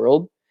guy in the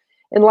world.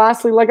 And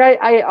lastly, like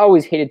I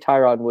always hated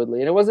Tyron Woodley.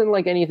 And it wasn't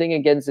like anything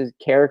against his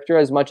character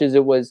as much as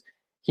it was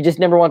he just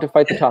never wanted to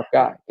fight the top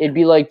guy. It'd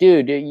be like,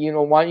 dude,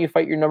 why don't you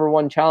fight your number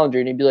one challenger?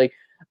 And he'd be like,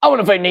 I want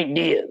to fight Nate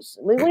Diaz.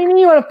 Like, what do you mean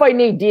you want to fight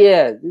Nate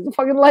Diaz? He's a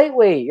fucking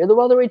lightweight. You're the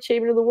welterweight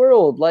champion of the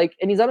world. Like,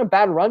 and he's on a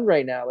bad run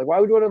right now. Like, why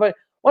would you want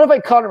to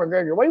fight Conor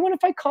McGregor? Why do you want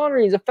to fight Conor?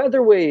 He's a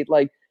featherweight.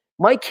 Like,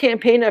 Mike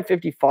campaigned at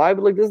 55,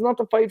 but like, this is not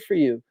the fight for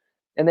you.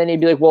 And then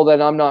he'd be like, well,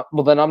 then I'm not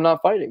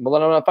fighting.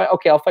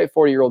 Okay, I'll fight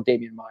 40-year-old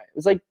Damian Maia. It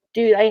was like,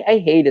 dude, I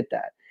hated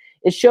that.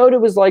 It showed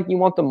it was like you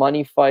want the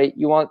money fight,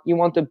 you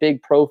want the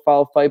big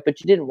profile fight,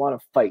 but you didn't want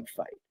to fight.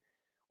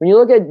 When you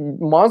look at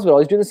Masvidal,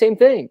 he's doing the same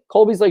thing.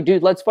 Colby's like,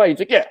 dude, let's fight. He's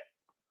like, yeah,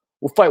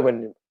 we'll fight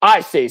when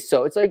I say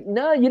so. It's like,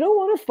 no, you don't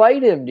want to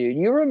fight him, dude.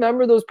 You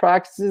remember those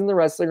practices in the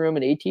wrestling room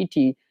in ATT.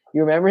 You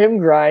remember him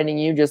grinding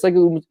you just like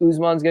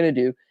Usman's going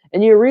to do.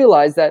 And you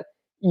realize that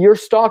your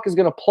stock is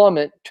going to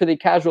plummet to the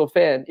casual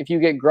fan if you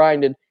get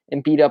grinded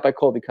and beat up by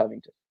Colby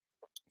Covington.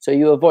 So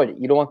you avoid it.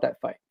 You don't want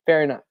that fight.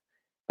 Fair enough.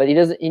 But he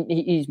doesn't.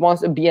 He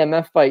wants a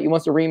BMF fight. He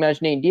wants to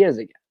rematch Nate Diaz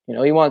again. You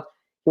know, he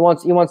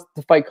wants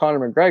to fight Conor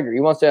McGregor.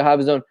 He wants to have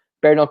his own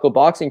bare knuckle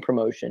boxing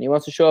promotion. He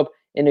wants to show up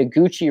in a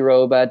Gucci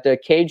robe at the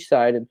cage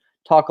side and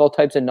talk all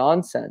types of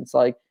nonsense.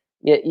 Like,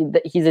 yeah,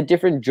 he's a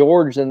different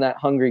George than that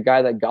hungry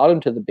guy that got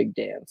him to the big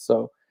dance.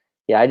 So,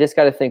 yeah, I just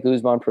got to think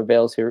Usman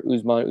prevails here.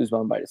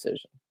 Usman by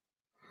decision.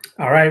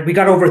 All right, we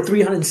got over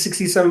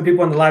 367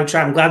 people in the live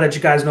chat. I'm glad that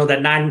you guys know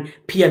that 9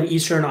 p.m.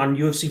 Eastern on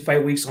UFC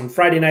Fight Weeks on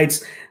Friday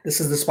nights,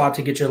 this is the spot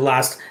to get your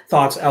last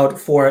thoughts out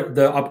for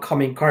the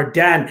upcoming card.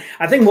 Dan,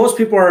 I think most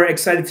people are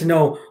excited to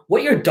know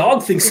what your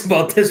dog thinks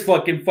about this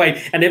fucking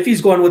fight, and if he's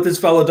going with his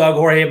fellow dog,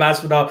 Jorge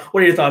Masvidal.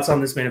 What are your thoughts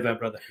on this main event,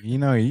 brother? You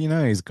know,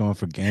 he's going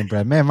for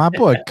Gamebred. Man, my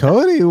boy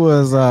Cody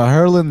was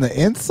hurling the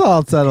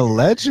insults at a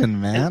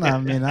legend, man. I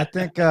mean, I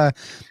think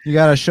you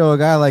got to show a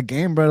guy like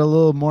Gamebred a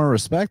little more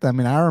respect. I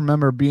mean, I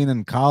remember being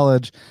in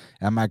college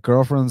at my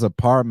girlfriend's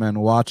apartment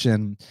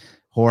watching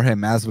Jorge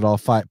Masvidal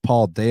fight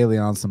Paul Daly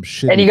on some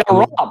shit. And he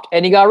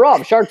got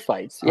robbed. Shark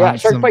Fights. Yeah,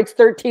 Shark Fights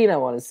 13, I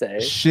want to say.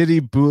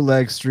 Shitty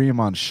bootleg stream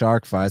on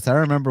Shark Fights. I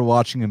remember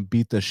watching him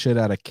beat the shit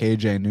out of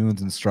KJ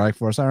Noons in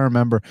Strikeforce. I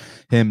remember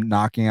him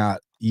knocking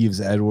out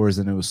Yves Edwards,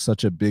 and it was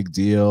such a big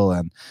deal.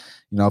 And,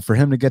 you know, for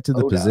him to get to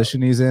the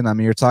position he's in, I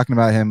mean, you're talking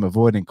about him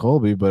avoiding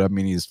Colby, but I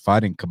mean, he's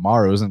fighting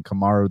Kamaru. Isn't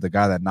Kamaru the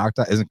guy that knocked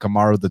out? Isn't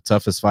Kamaru the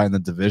toughest fight in the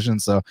division?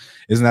 So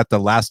isn't that the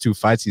last 2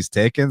 fights he's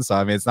taken? So,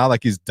 I mean, it's not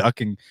like he's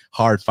ducking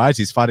hard fights.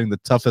 He's fighting the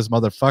toughest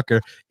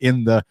motherfucker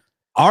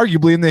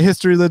arguably in the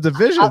history of the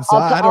division. So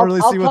I don't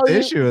really see what the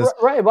issue is.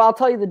 Right. Well, I'll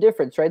tell you the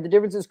difference, right? The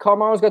difference is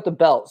Kamaru's got the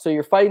belt. So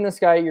you're fighting this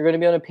guy. You're going to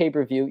be on a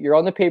pay-per-view. You're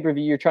on the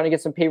pay-per-view. You're trying to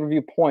get some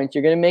pay-per-view points.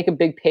 You're going to make a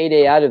big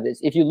payday out of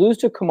this. If you lose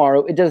to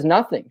Kamaru, it does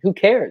nothing. Who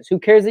cares? Who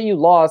cares that you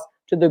lost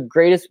to the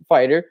greatest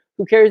fighter?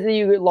 Who cares that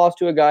you lost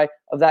to a guy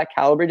of that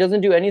caliber? It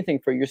doesn't do anything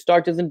for you. Your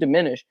stock doesn't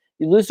diminish.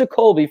 You lose to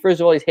Colby.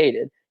 First of all, he's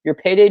hated. Your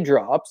payday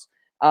drops.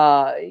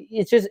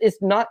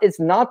 It's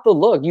not the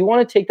look. You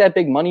want to take that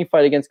big money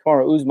fight against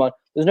Kamaru Usman.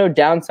 There's no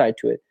downside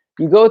to it.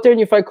 You go out there and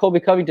you fight Colby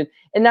Covington.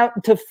 And now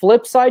to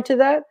flip side to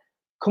that,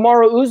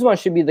 Kamaru Usman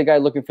should be the guy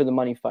looking for the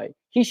money fight.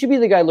 He should be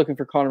the guy looking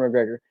for Conor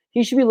McGregor.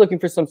 He should be looking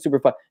for some super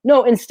fight.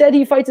 No, instead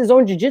he fights his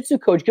own jiu-jitsu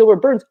coach, Gilbert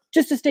Burns,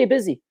 just to stay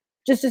busy.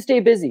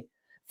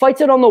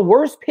 Fights it on the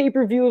worst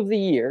pay-per-view of the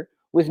year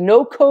with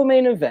no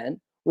co-main event,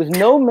 with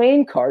no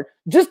main card,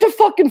 just to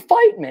fucking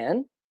fight,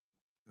 man.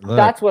 Look,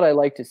 that's what I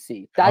like to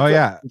see.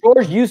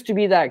 George used to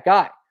be that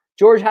guy.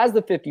 George has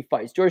the 50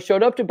 fights. George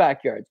showed up to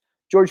backyards.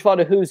 George fought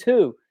a who's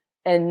who.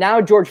 And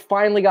now George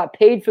finally got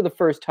paid for the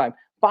first time.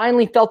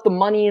 Finally felt the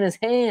money in his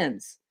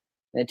hands.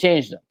 And it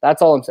changed him. That's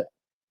all I'm saying.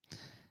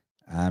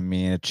 I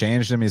mean, it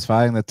changed him. He's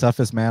fighting the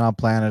toughest man on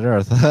planet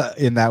Earth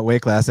in that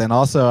weight class. And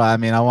also, I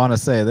mean, I want to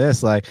say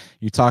this, like,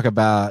 you talk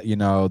about, you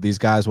know, these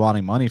guys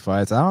wanting money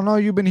fights. I don't know.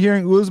 You've been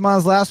hearing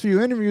Usman's last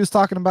few interviews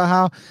talking about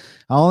how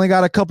I only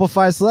got a couple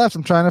fights left.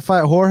 I'm trying to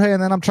fight Jorge,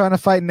 and then I'm trying to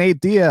fight Nate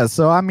Diaz.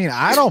 So, I mean,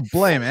 I don't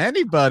blame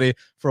anybody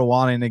for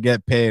wanting to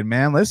get paid,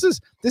 man. This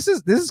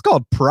is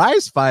called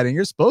prize fighting.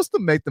 You're supposed to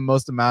make the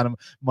most amount of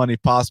money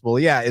possible.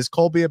 Yeah, is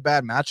Colby a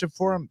bad matchup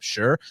for him?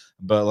 Sure.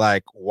 But,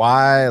 like,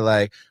 why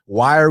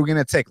are we going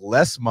to take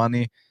less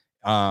money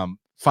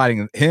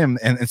fighting him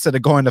and instead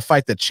of going to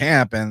fight the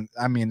champ? And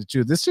I mean,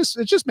 dude, it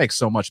just makes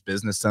so much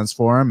business sense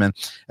for him. And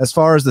as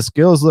far as the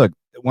skills, look,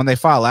 when they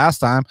fought last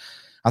time,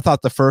 I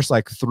thought the first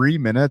 3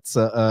 minutes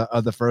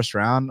of the first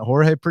round,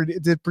 Jorge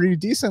did pretty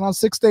decent on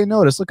 6-day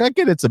notice. Look, I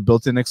get it's a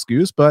built-in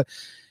excuse, but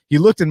he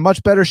looked in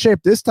much better shape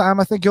this time.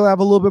 I think he'll have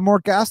a little bit more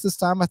gas this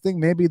time. I think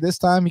maybe this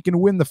time he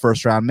can win the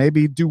first round,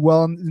 maybe do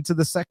well into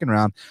the second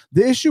round.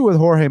 The issue with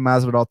Jorge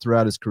Masvidal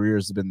throughout his career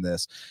has been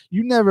this: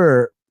 you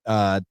never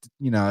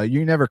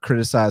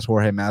criticize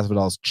Jorge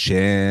Masvidal's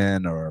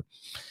chin or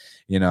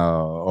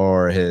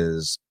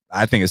his.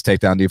 I think his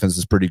takedown defense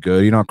is pretty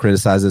good. You don't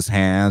criticize his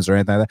hands or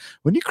anything like that.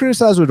 When you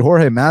criticize with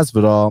Jorge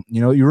Masvidal,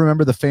 you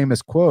remember the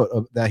famous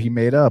quote that he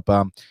made up,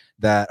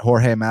 that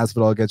Jorge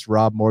Masvidal gets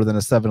robbed more than a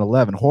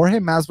 7-Eleven. Jorge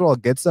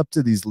Masvidal gets up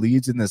to these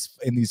leads in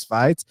these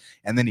fights,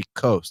 and then he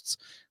coasts.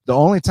 The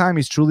only time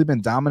he's truly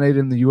been dominated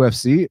in the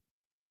UFC,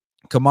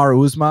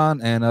 Kamaru Usman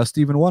and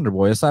Stephen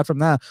Wonderboy. Aside from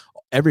that,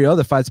 every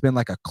other fight's been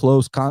like a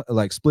close,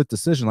 split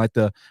decision. Like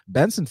the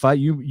Benson fight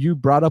you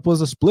brought up was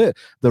a split.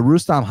 The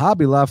Rustam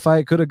Khabilov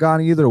fight could have gone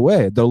either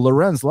way. The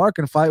Lorenz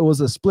Larkin fight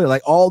was a split.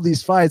 Like all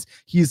these fights,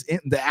 he's in.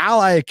 The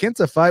Ali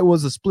Akinta fight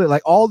was a split.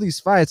 Like all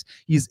these fights,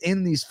 he's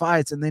in these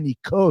fights and then he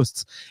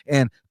coasts.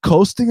 And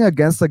coasting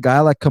against a guy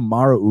like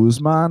Kamaru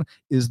Usman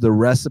is the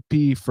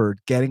recipe for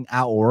getting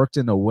outworked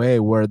in a way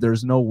where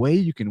there's no way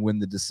you can win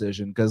the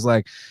decision. Because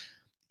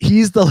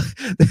he's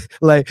the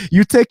like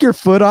you take your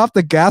foot off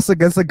the gas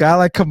against a guy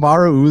like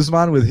Kamaru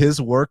Usman with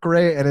his work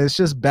rate, and it's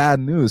just bad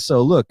news.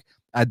 So look,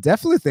 I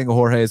definitely think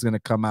Jorge is going to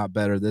come out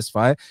better this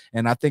fight,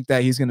 and I think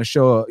that he's going to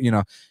show,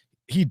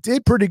 he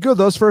did pretty good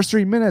those first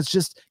 3 minutes,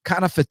 just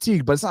kind of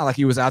fatigued, but it's not like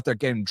he was out there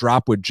getting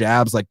dropped with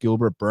jabs like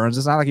Gilbert Burns.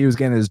 It's not like he was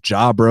getting his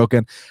jaw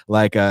broken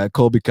like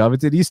Colby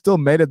Covington. He still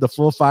made it the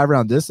full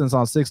 5-round distance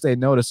on 6-day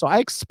notice. So I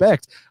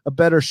expect a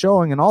better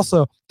showing. And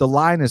also the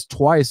line is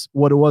twice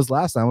what it was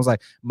last time. It was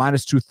like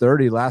minus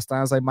 230 last time.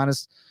 It was like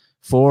minus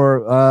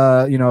 54,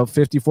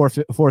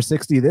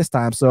 460 this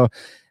time. So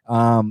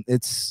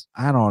it's,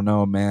 I don't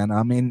know, man.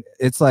 I mean,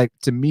 it's like,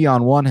 to me,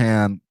 on one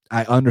hand,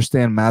 I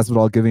understand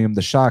Masvidal giving him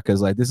the shot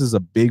because, like, this is a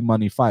big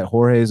money fight.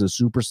 Jorge is a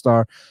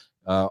superstar.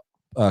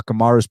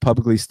 Kamaru's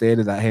publicly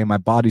stated that, hey, my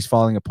body's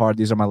falling apart.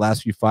 These are my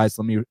last few fights.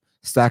 Let me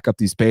stack up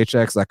these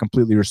paychecks. I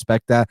completely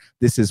respect that.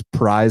 This is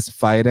prize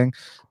fighting.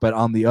 But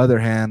on the other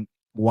hand,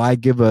 why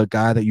give a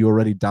guy that you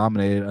already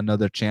dominated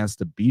another chance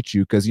to beat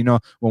you? Because,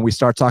 when we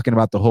start talking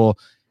about the whole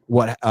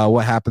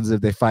what happens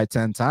if they fight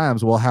 10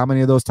 times? Well, how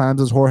many of those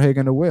times is Jorge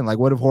going to win? Like,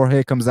 what if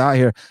Jorge comes out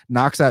here,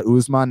 knocks out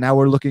Usman? Now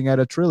we're looking at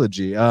a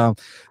trilogy.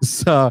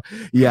 So,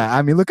 yeah,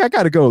 I mean, look, I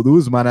got to go with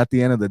Usman at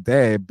the end of the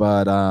day,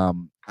 but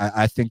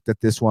I think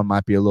that this one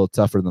might be a little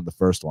tougher than the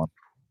first one.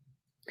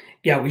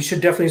 Yeah, we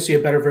should definitely see a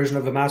better version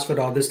of a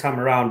Masvidal this time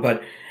around,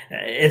 but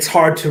it's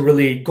hard to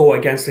really go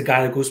against a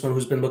guy like Usman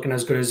who's been looking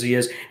as good as he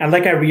is. And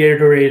like I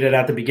reiterated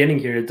at the beginning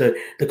here, the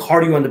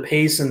cardio and the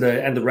pace and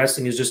the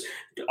wrestling is just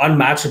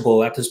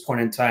unmatchable at this point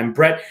in time.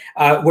 Brett,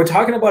 we're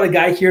talking about a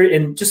guy here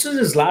in just in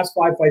his last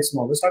 5 fights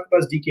alone. Let's talk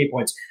about his DK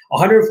points.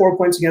 104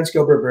 points against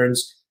Gilbert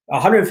Burns,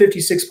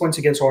 156 points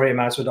against Jorge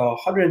Masvidal,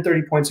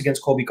 130 points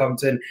against Colby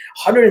Covington,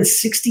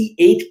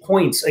 168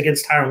 points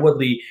against Tyron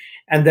Woodley,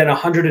 and then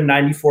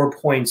 194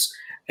 points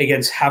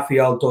against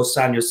Rafael dos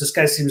Anjos. This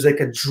guy seems like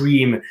a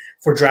dream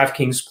for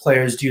DraftKings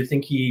players. Do you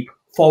think he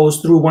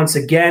follows through once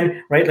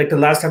again, right? Like the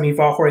last time he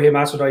fought Jorge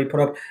Masvidal, he put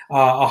up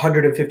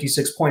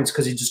 156 points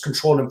because he just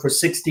controlled him for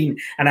 16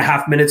 and a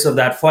half minutes of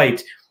that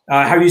fight.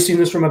 How have you seen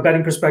this from a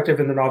betting perspective?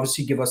 And then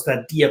obviously give us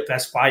that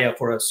DFS fire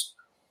for us.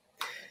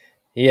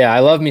 Yeah, I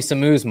love me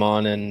some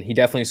Usman, and he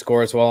definitely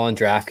scores well on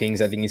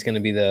DraftKings. I think he's going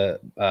to be the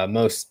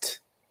most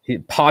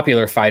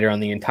popular fighter on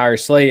the entire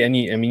slate. And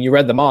you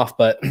read them off,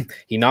 but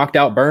he knocked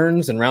out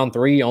Burns in round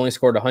 3, only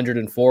scored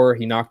 104.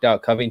 He knocked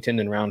out Covington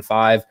in round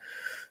 5,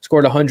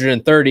 scored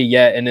 130,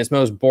 yet in his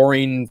most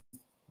boring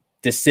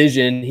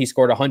decision, he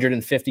scored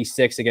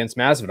 156 against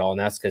Masvidal, and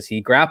that's because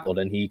he grappled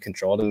and he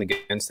controlled him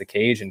against the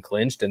cage and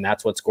clinched, and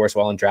that's what scores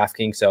well in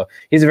DraftKings. So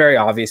he's a very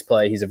obvious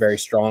play. He's a very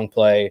strong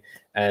play,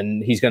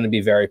 and he's going to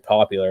be very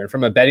popular. And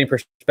from a betting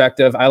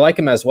perspective, I like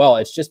him as well.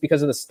 It's just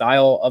because of the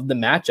style of the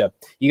matchup.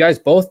 You guys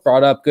both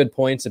brought up good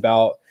points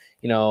about,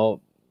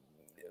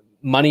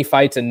 money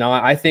fights and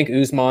not. I think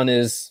Usman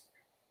is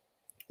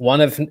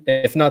one of,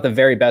 if not the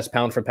very best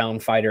pound for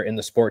pound fighter in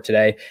the sport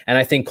today. And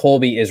I think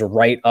Colby is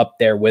right up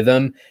there with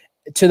him,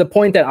 to the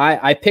point that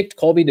I picked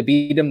Colby to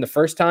beat him the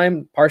first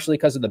time, partially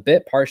because of the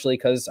bit, partially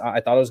because I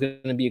thought it was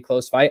going to be a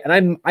close fight.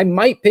 And I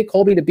might pick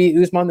Colby to beat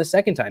Usman the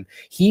second time.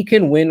 He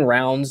can win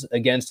rounds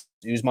against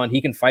Usman.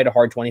 He can fight a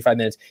hard 25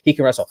 minutes. He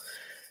can wrestle.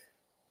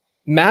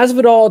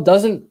 Masvidal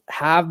doesn't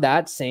have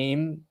that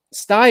same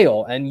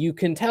style, and you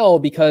can tell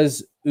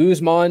because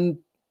Usman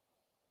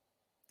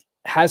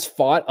has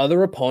fought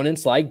other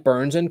opponents like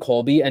Burns and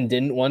Colby and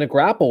didn't want to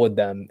grapple with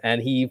them.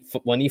 And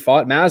when he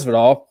fought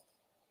Masvidal,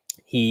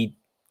 he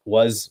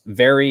was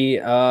very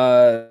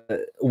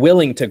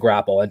willing to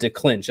grapple and to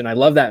clinch. And I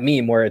love that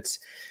meme where it's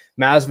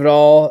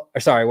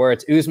where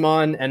it's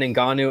Usman and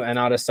Ngannou and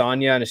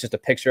Adesanya, and it's just a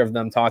picture of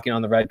them talking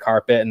on the red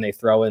carpet, and they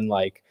throw in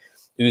like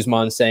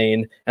Usman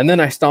saying, "And then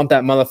I stomped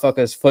that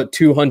motherfucker's foot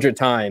 200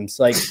 times."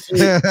 Like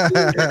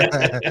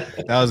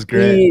that was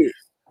great.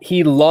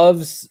 He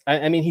loves,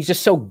 I mean, he's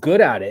just so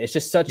good at it. It's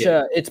just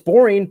it's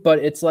boring, but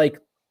it's like,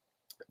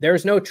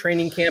 there's no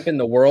training camp in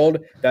the world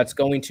that's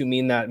going to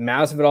mean that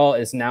Masvidal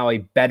is now a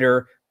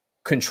better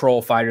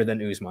control fighter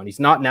than Usman. He's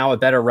not now a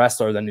better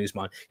wrestler than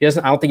Usman. I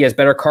don't think he has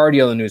better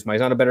cardio than Usman.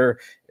 He's not a better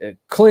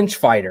clinch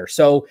fighter.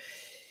 So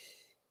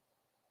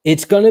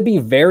it's going to be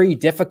very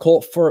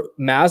difficult for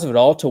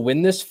Masvidal to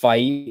win this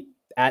fight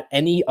at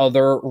any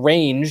other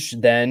range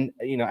than,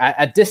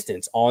 at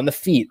distance, on the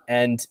feet.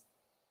 And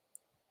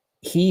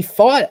he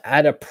fought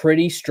at a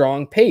pretty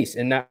strong pace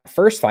in that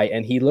first fight,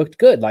 and he looked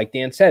good, like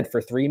Dan said, for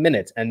 3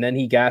 minutes, and then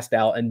he gassed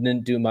out and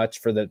didn't do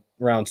much for the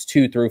rounds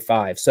 2 through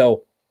 5.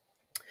 So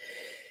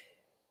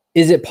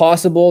is it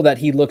possible that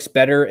he looks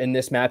better in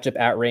this matchup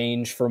at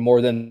range for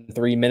more than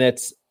 3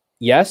 minutes?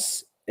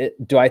 Yes.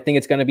 Do I think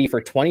it's going to be for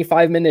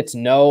 25 minutes?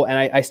 No. And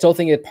I still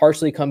think it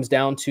partially comes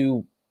down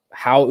to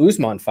how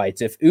Usman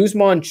fights. If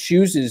Usman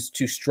chooses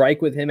to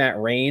strike with him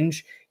at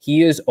range,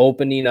 he is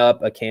opening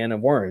up a can of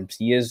worms.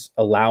 He is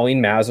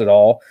allowing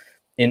Masvidal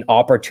an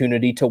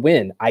opportunity to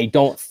win. I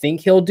don't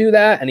think he'll do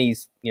that. And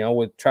he's,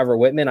 with Trevor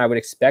Whitman, I would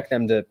expect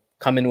them to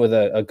come in with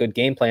a good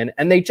game plan.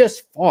 And they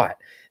just fought.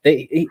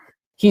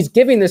 He's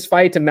giving this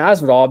fight to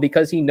Masvidal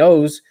because he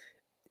knows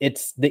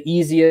it's the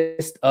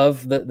easiest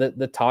of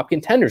the top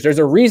contenders. There's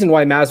a reason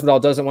why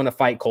Masvidal doesn't want to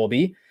fight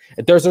Colby.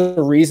 There's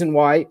a reason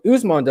why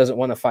Usman doesn't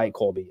want to fight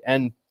Colby.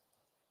 And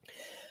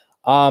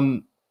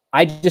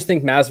I just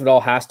think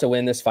Masvidal has to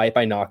win this fight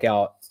by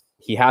knockout.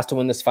 He has to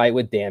win this fight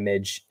with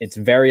damage. It's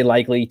very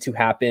likely to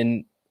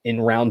happen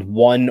in round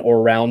 1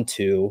 or round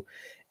 2.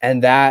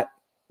 And that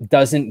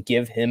doesn't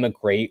give him a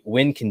great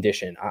win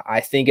condition.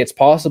 I think it's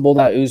possible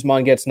that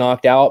Usman gets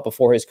knocked out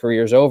before his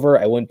career's over.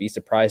 I wouldn't be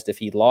surprised if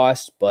he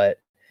lost, but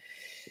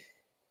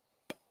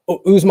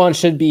Usman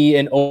should be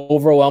an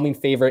overwhelming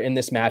favorite in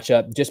this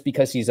matchup just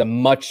because he's a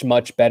much,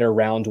 much better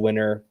round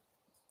winner.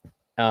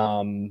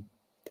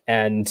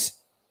 And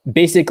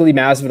basically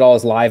Masvidal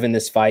is live in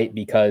this fight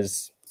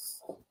because,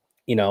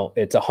 you know,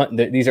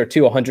 these are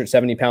two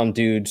 170-pound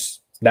dudes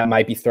that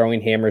might be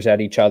throwing hammers at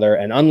each other.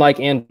 And unlike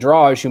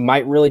Andrade, who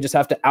might really just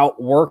have to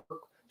outwork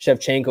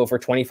Shevchenko for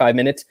 25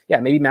 minutes,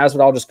 maybe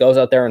Masvidal just goes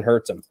out there and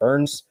hurt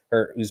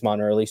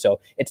Usman early.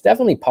 So it's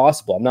definitely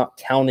possible. I'm not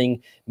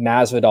counting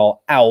Masvidal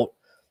out,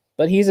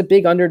 but he's a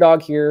big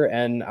underdog here.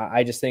 And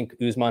I just think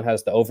Usman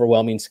has the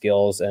overwhelming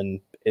skills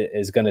and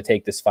is going to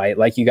take this fight,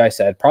 like you guys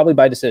said, probably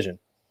by decision.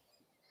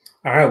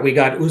 All right, we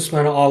got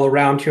Usman all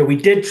around here. We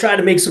did try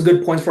to make some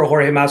good points for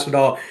Jorge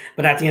Masvidal,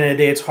 but at the end of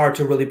the day, it's hard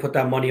to really put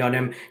that money on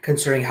him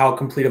considering how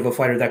complete of a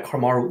fighter that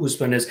Kamaru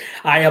Usman is.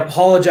 I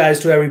apologize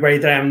to everybody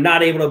that I'm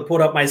not able to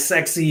put up my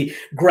sexy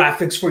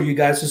graphics for you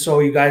guys to show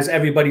you guys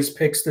everybody's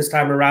picks this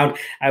time around.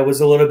 I was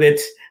a little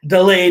bit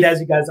delayed, as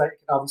you guys can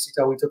obviously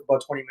tell. We took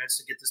about 20 minutes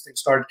to get this thing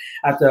started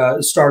at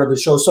the start of the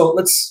show. So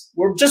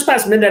we're just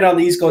past midnight on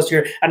the East Coast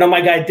here. I know my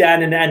guy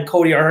Dan and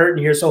Cody are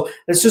hurting here, so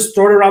let's just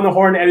throw it around the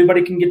horn.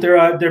 Everybody can get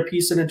their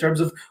piece in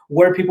terms of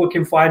where people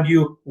can find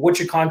you, what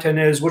your content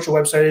is, what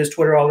your website is,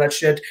 Twitter, all that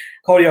shit.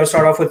 Cody, I'll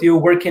start off with you.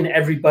 Where can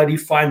everybody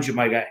find you,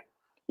 my guy?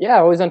 Yeah,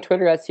 always on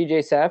Twitter at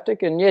CJ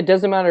Saftik. And it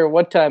doesn't matter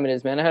what time it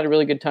is, man. I had a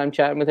really good time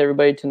chatting with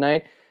everybody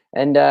tonight.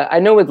 And I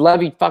know with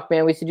Levy,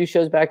 man, we used to do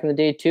shows back in the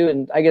day too.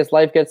 And I guess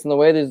life gets in the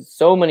way. There's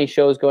so many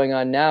shows going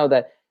on now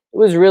that it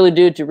was really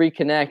due to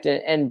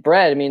reconnect. And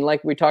Brett, I mean,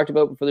 like we talked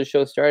about before the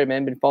show started,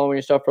 man, been following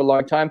your stuff for a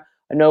long time.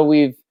 I know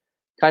we've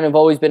kind of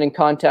always been in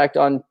contact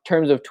on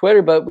terms of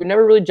Twitter, but we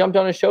never really jumped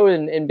on a show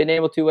and been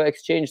able to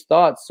exchange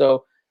thoughts.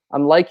 So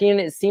I'm liking it.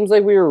 It seems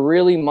like we were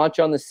really much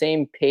on the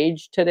same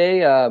page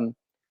today.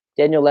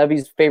 Daniel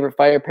Levy's favorite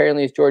fighter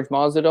apparently is George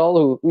Masvidal,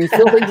 who we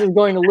still think is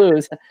going to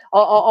lose.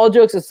 All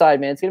jokes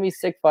aside, man, it's going to be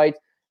sick fights.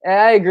 And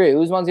I agree.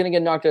 Usman's going to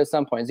get knocked out at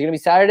some point. Is it going to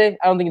be Saturday?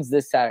 I don't think it's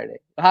this Saturday.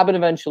 It'll happen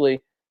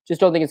eventually. Just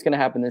don't think it's going to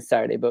happen this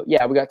Saturday. But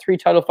yeah, we got 3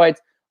 title fights,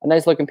 a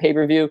nice looking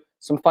pay-per-view,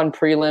 some fun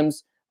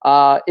prelims.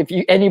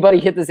 If anybody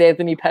hit this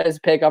Anthony Pettis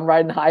pick, I'm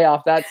riding high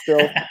off that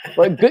still.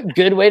 But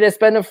good way to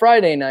spend a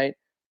Friday night.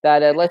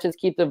 Let's just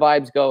keep the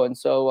vibes going.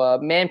 So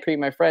Manpreet,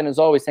 my friend, as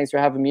always, thanks for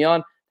having me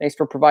on. Thanks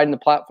for providing the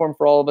platform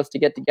for all of us to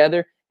get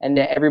together, and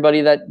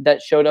everybody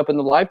that showed up in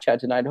the live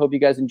chat tonight. I hope you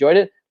guys enjoyed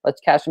it. Let's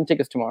cash some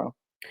tickets tomorrow.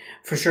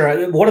 For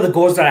sure. One of the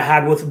goals that I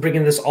had with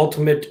bringing this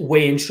ultimate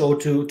weigh-in show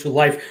to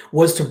life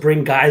was to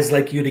bring guys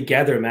like you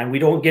together, man. We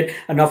don't get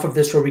enough of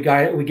this where we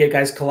get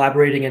guys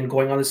collaborating and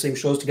going on the same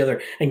shows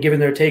together and giving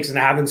their takes and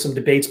having some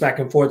debates back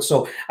and forth.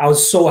 So I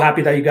was so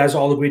happy that you guys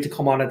all agreed to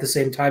come on at the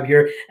same time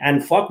here.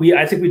 And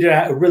I think we did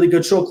a really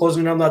good show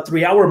closing on that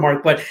 3-hour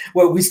mark, but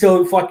we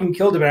still fucking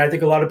killed it, and I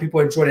think a lot of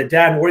people enjoyed it.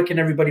 Dan, where can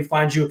everybody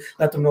find you?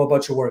 Let them know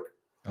about your work.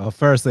 Well,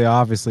 firstly,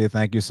 obviously,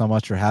 thank you so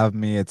much for having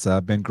me. It's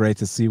been great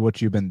to see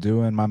what you've been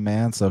doing, my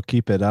man. So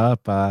keep it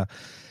up.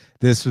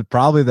 This was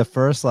probably the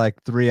first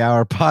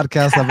 3-hour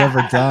podcast I've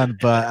ever done,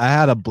 but I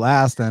had a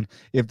blast. And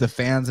if the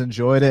fans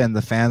enjoyed it and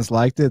the fans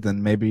liked it,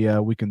 then maybe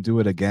we can do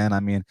it again. I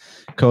mean,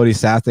 Cody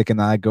Saftik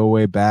and I go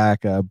way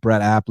back.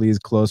 Brett Apley is a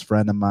close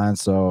friend of mine.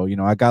 So,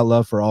 I got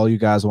love for all you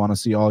guys. I want to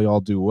see all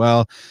y'all do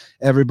well.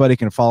 Everybody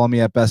can follow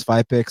me at Best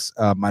Fight Picks.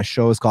 My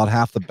show is called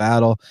Half the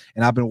Battle,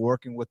 and I've been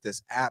working with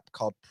this app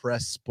called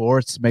Press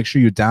Sports. Make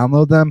sure you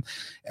download them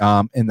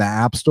in the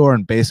App Store.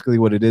 And basically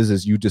what it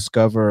is you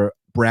discover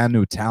brand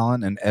new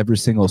talent in every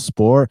single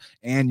sport,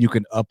 and you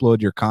can upload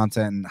your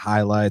content and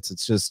highlights.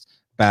 It's just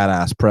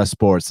badass. Press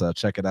Sports.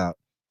 Check it out.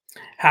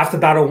 Half the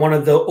Battle, one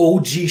of the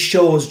OG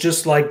shows,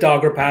 just like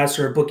Dogger Pass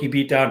or Bookie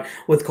Beatdown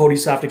with Cody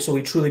Saftik. So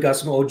we truly got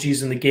some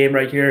OGs in the game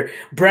right here.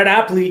 Brett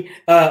Apley,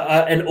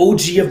 an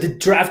OG of the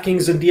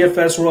DraftKings and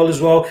DFS world as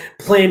well,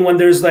 playing when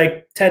there's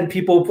 10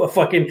 people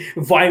fucking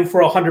vying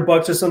for $100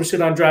 or some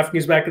shit on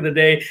DraftKings back in the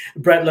day.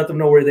 Brett, let them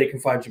know where they can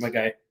find you, my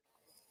guy.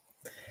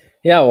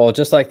 Yeah, well,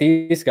 just like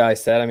these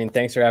guys said, I mean,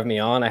 thanks for having me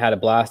on. I had a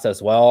blast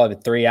as well. I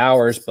had 3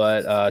 hours,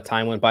 but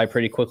time went by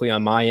pretty quickly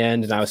on my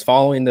end, and I was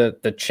following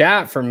the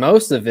chat for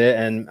most of it.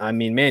 And I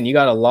mean, man, you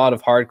got a lot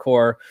of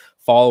hardcore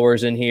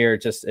followers in here.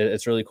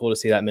 It's really cool to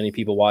see that many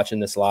people watching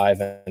this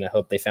live, and I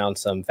hope they found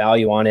some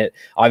value on it.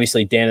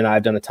 Obviously, Dan and I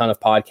have done a ton of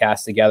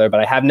podcasts together, but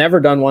I have never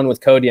done one with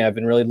Cody. I've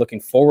been really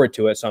looking forward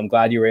to it, so I'm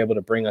glad you were able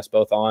to bring us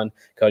both on.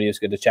 Cody, it was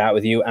good to chat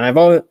with you, and I've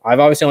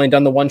obviously only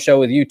done the one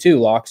show with you too,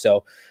 Locke.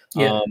 So.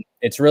 Yeah.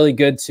 it's really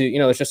good to,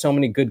 there's just so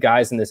many good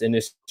guys in this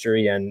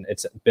industry, and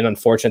it's been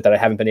unfortunate that I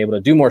haven't been able to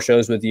do more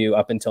shows with you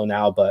up until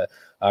now, but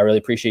I really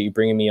appreciate you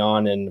bringing me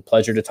on, and a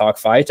pleasure to talk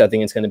fights. I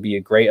think it's going to be a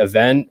great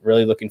event.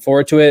 Really looking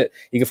forward to it.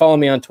 You can follow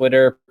me on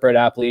Twitter, Brett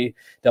Apley,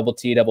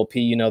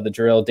 _T_P, you know the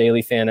drill,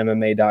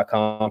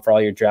 dailyfanmma.com for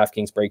all your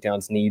DraftKings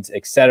breakdowns, needs,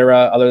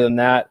 etc. Other than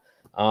that,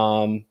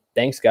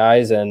 thanks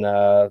guys, and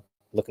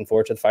looking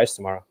forward to the fights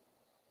tomorrow.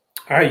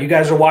 All right, you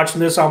guys are watching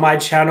this on my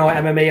channel,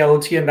 MMA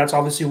LOT, and that's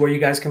obviously where you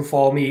guys can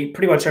follow me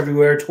pretty much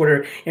everywhere,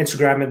 Twitter,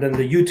 Instagram, and then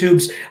the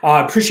YouTubes.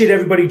 Appreciate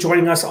everybody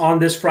joining us on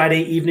this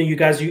Friday evening. You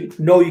guys, you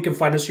can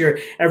find us here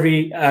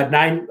every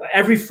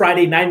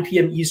Friday, 9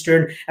 p.m.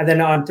 Eastern, and then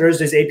on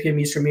Thursdays, 8 p.m.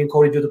 Eastern, me and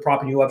Cody do the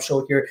Propping You Up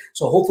show here.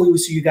 So hopefully we'll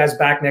see you guys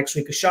back next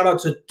week. A shout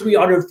out to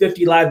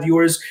 350 live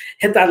viewers.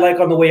 Hit that like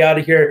on the way out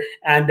of here,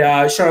 and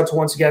shout out to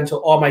once again to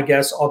all my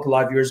guests, all the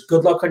live viewers.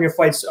 Good luck on your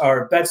fights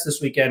or bets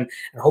this weekend,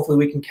 and hopefully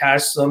we can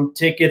cash some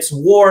tickets.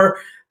 War,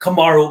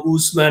 Kamaru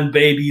Usman,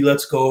 baby,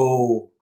 let's go.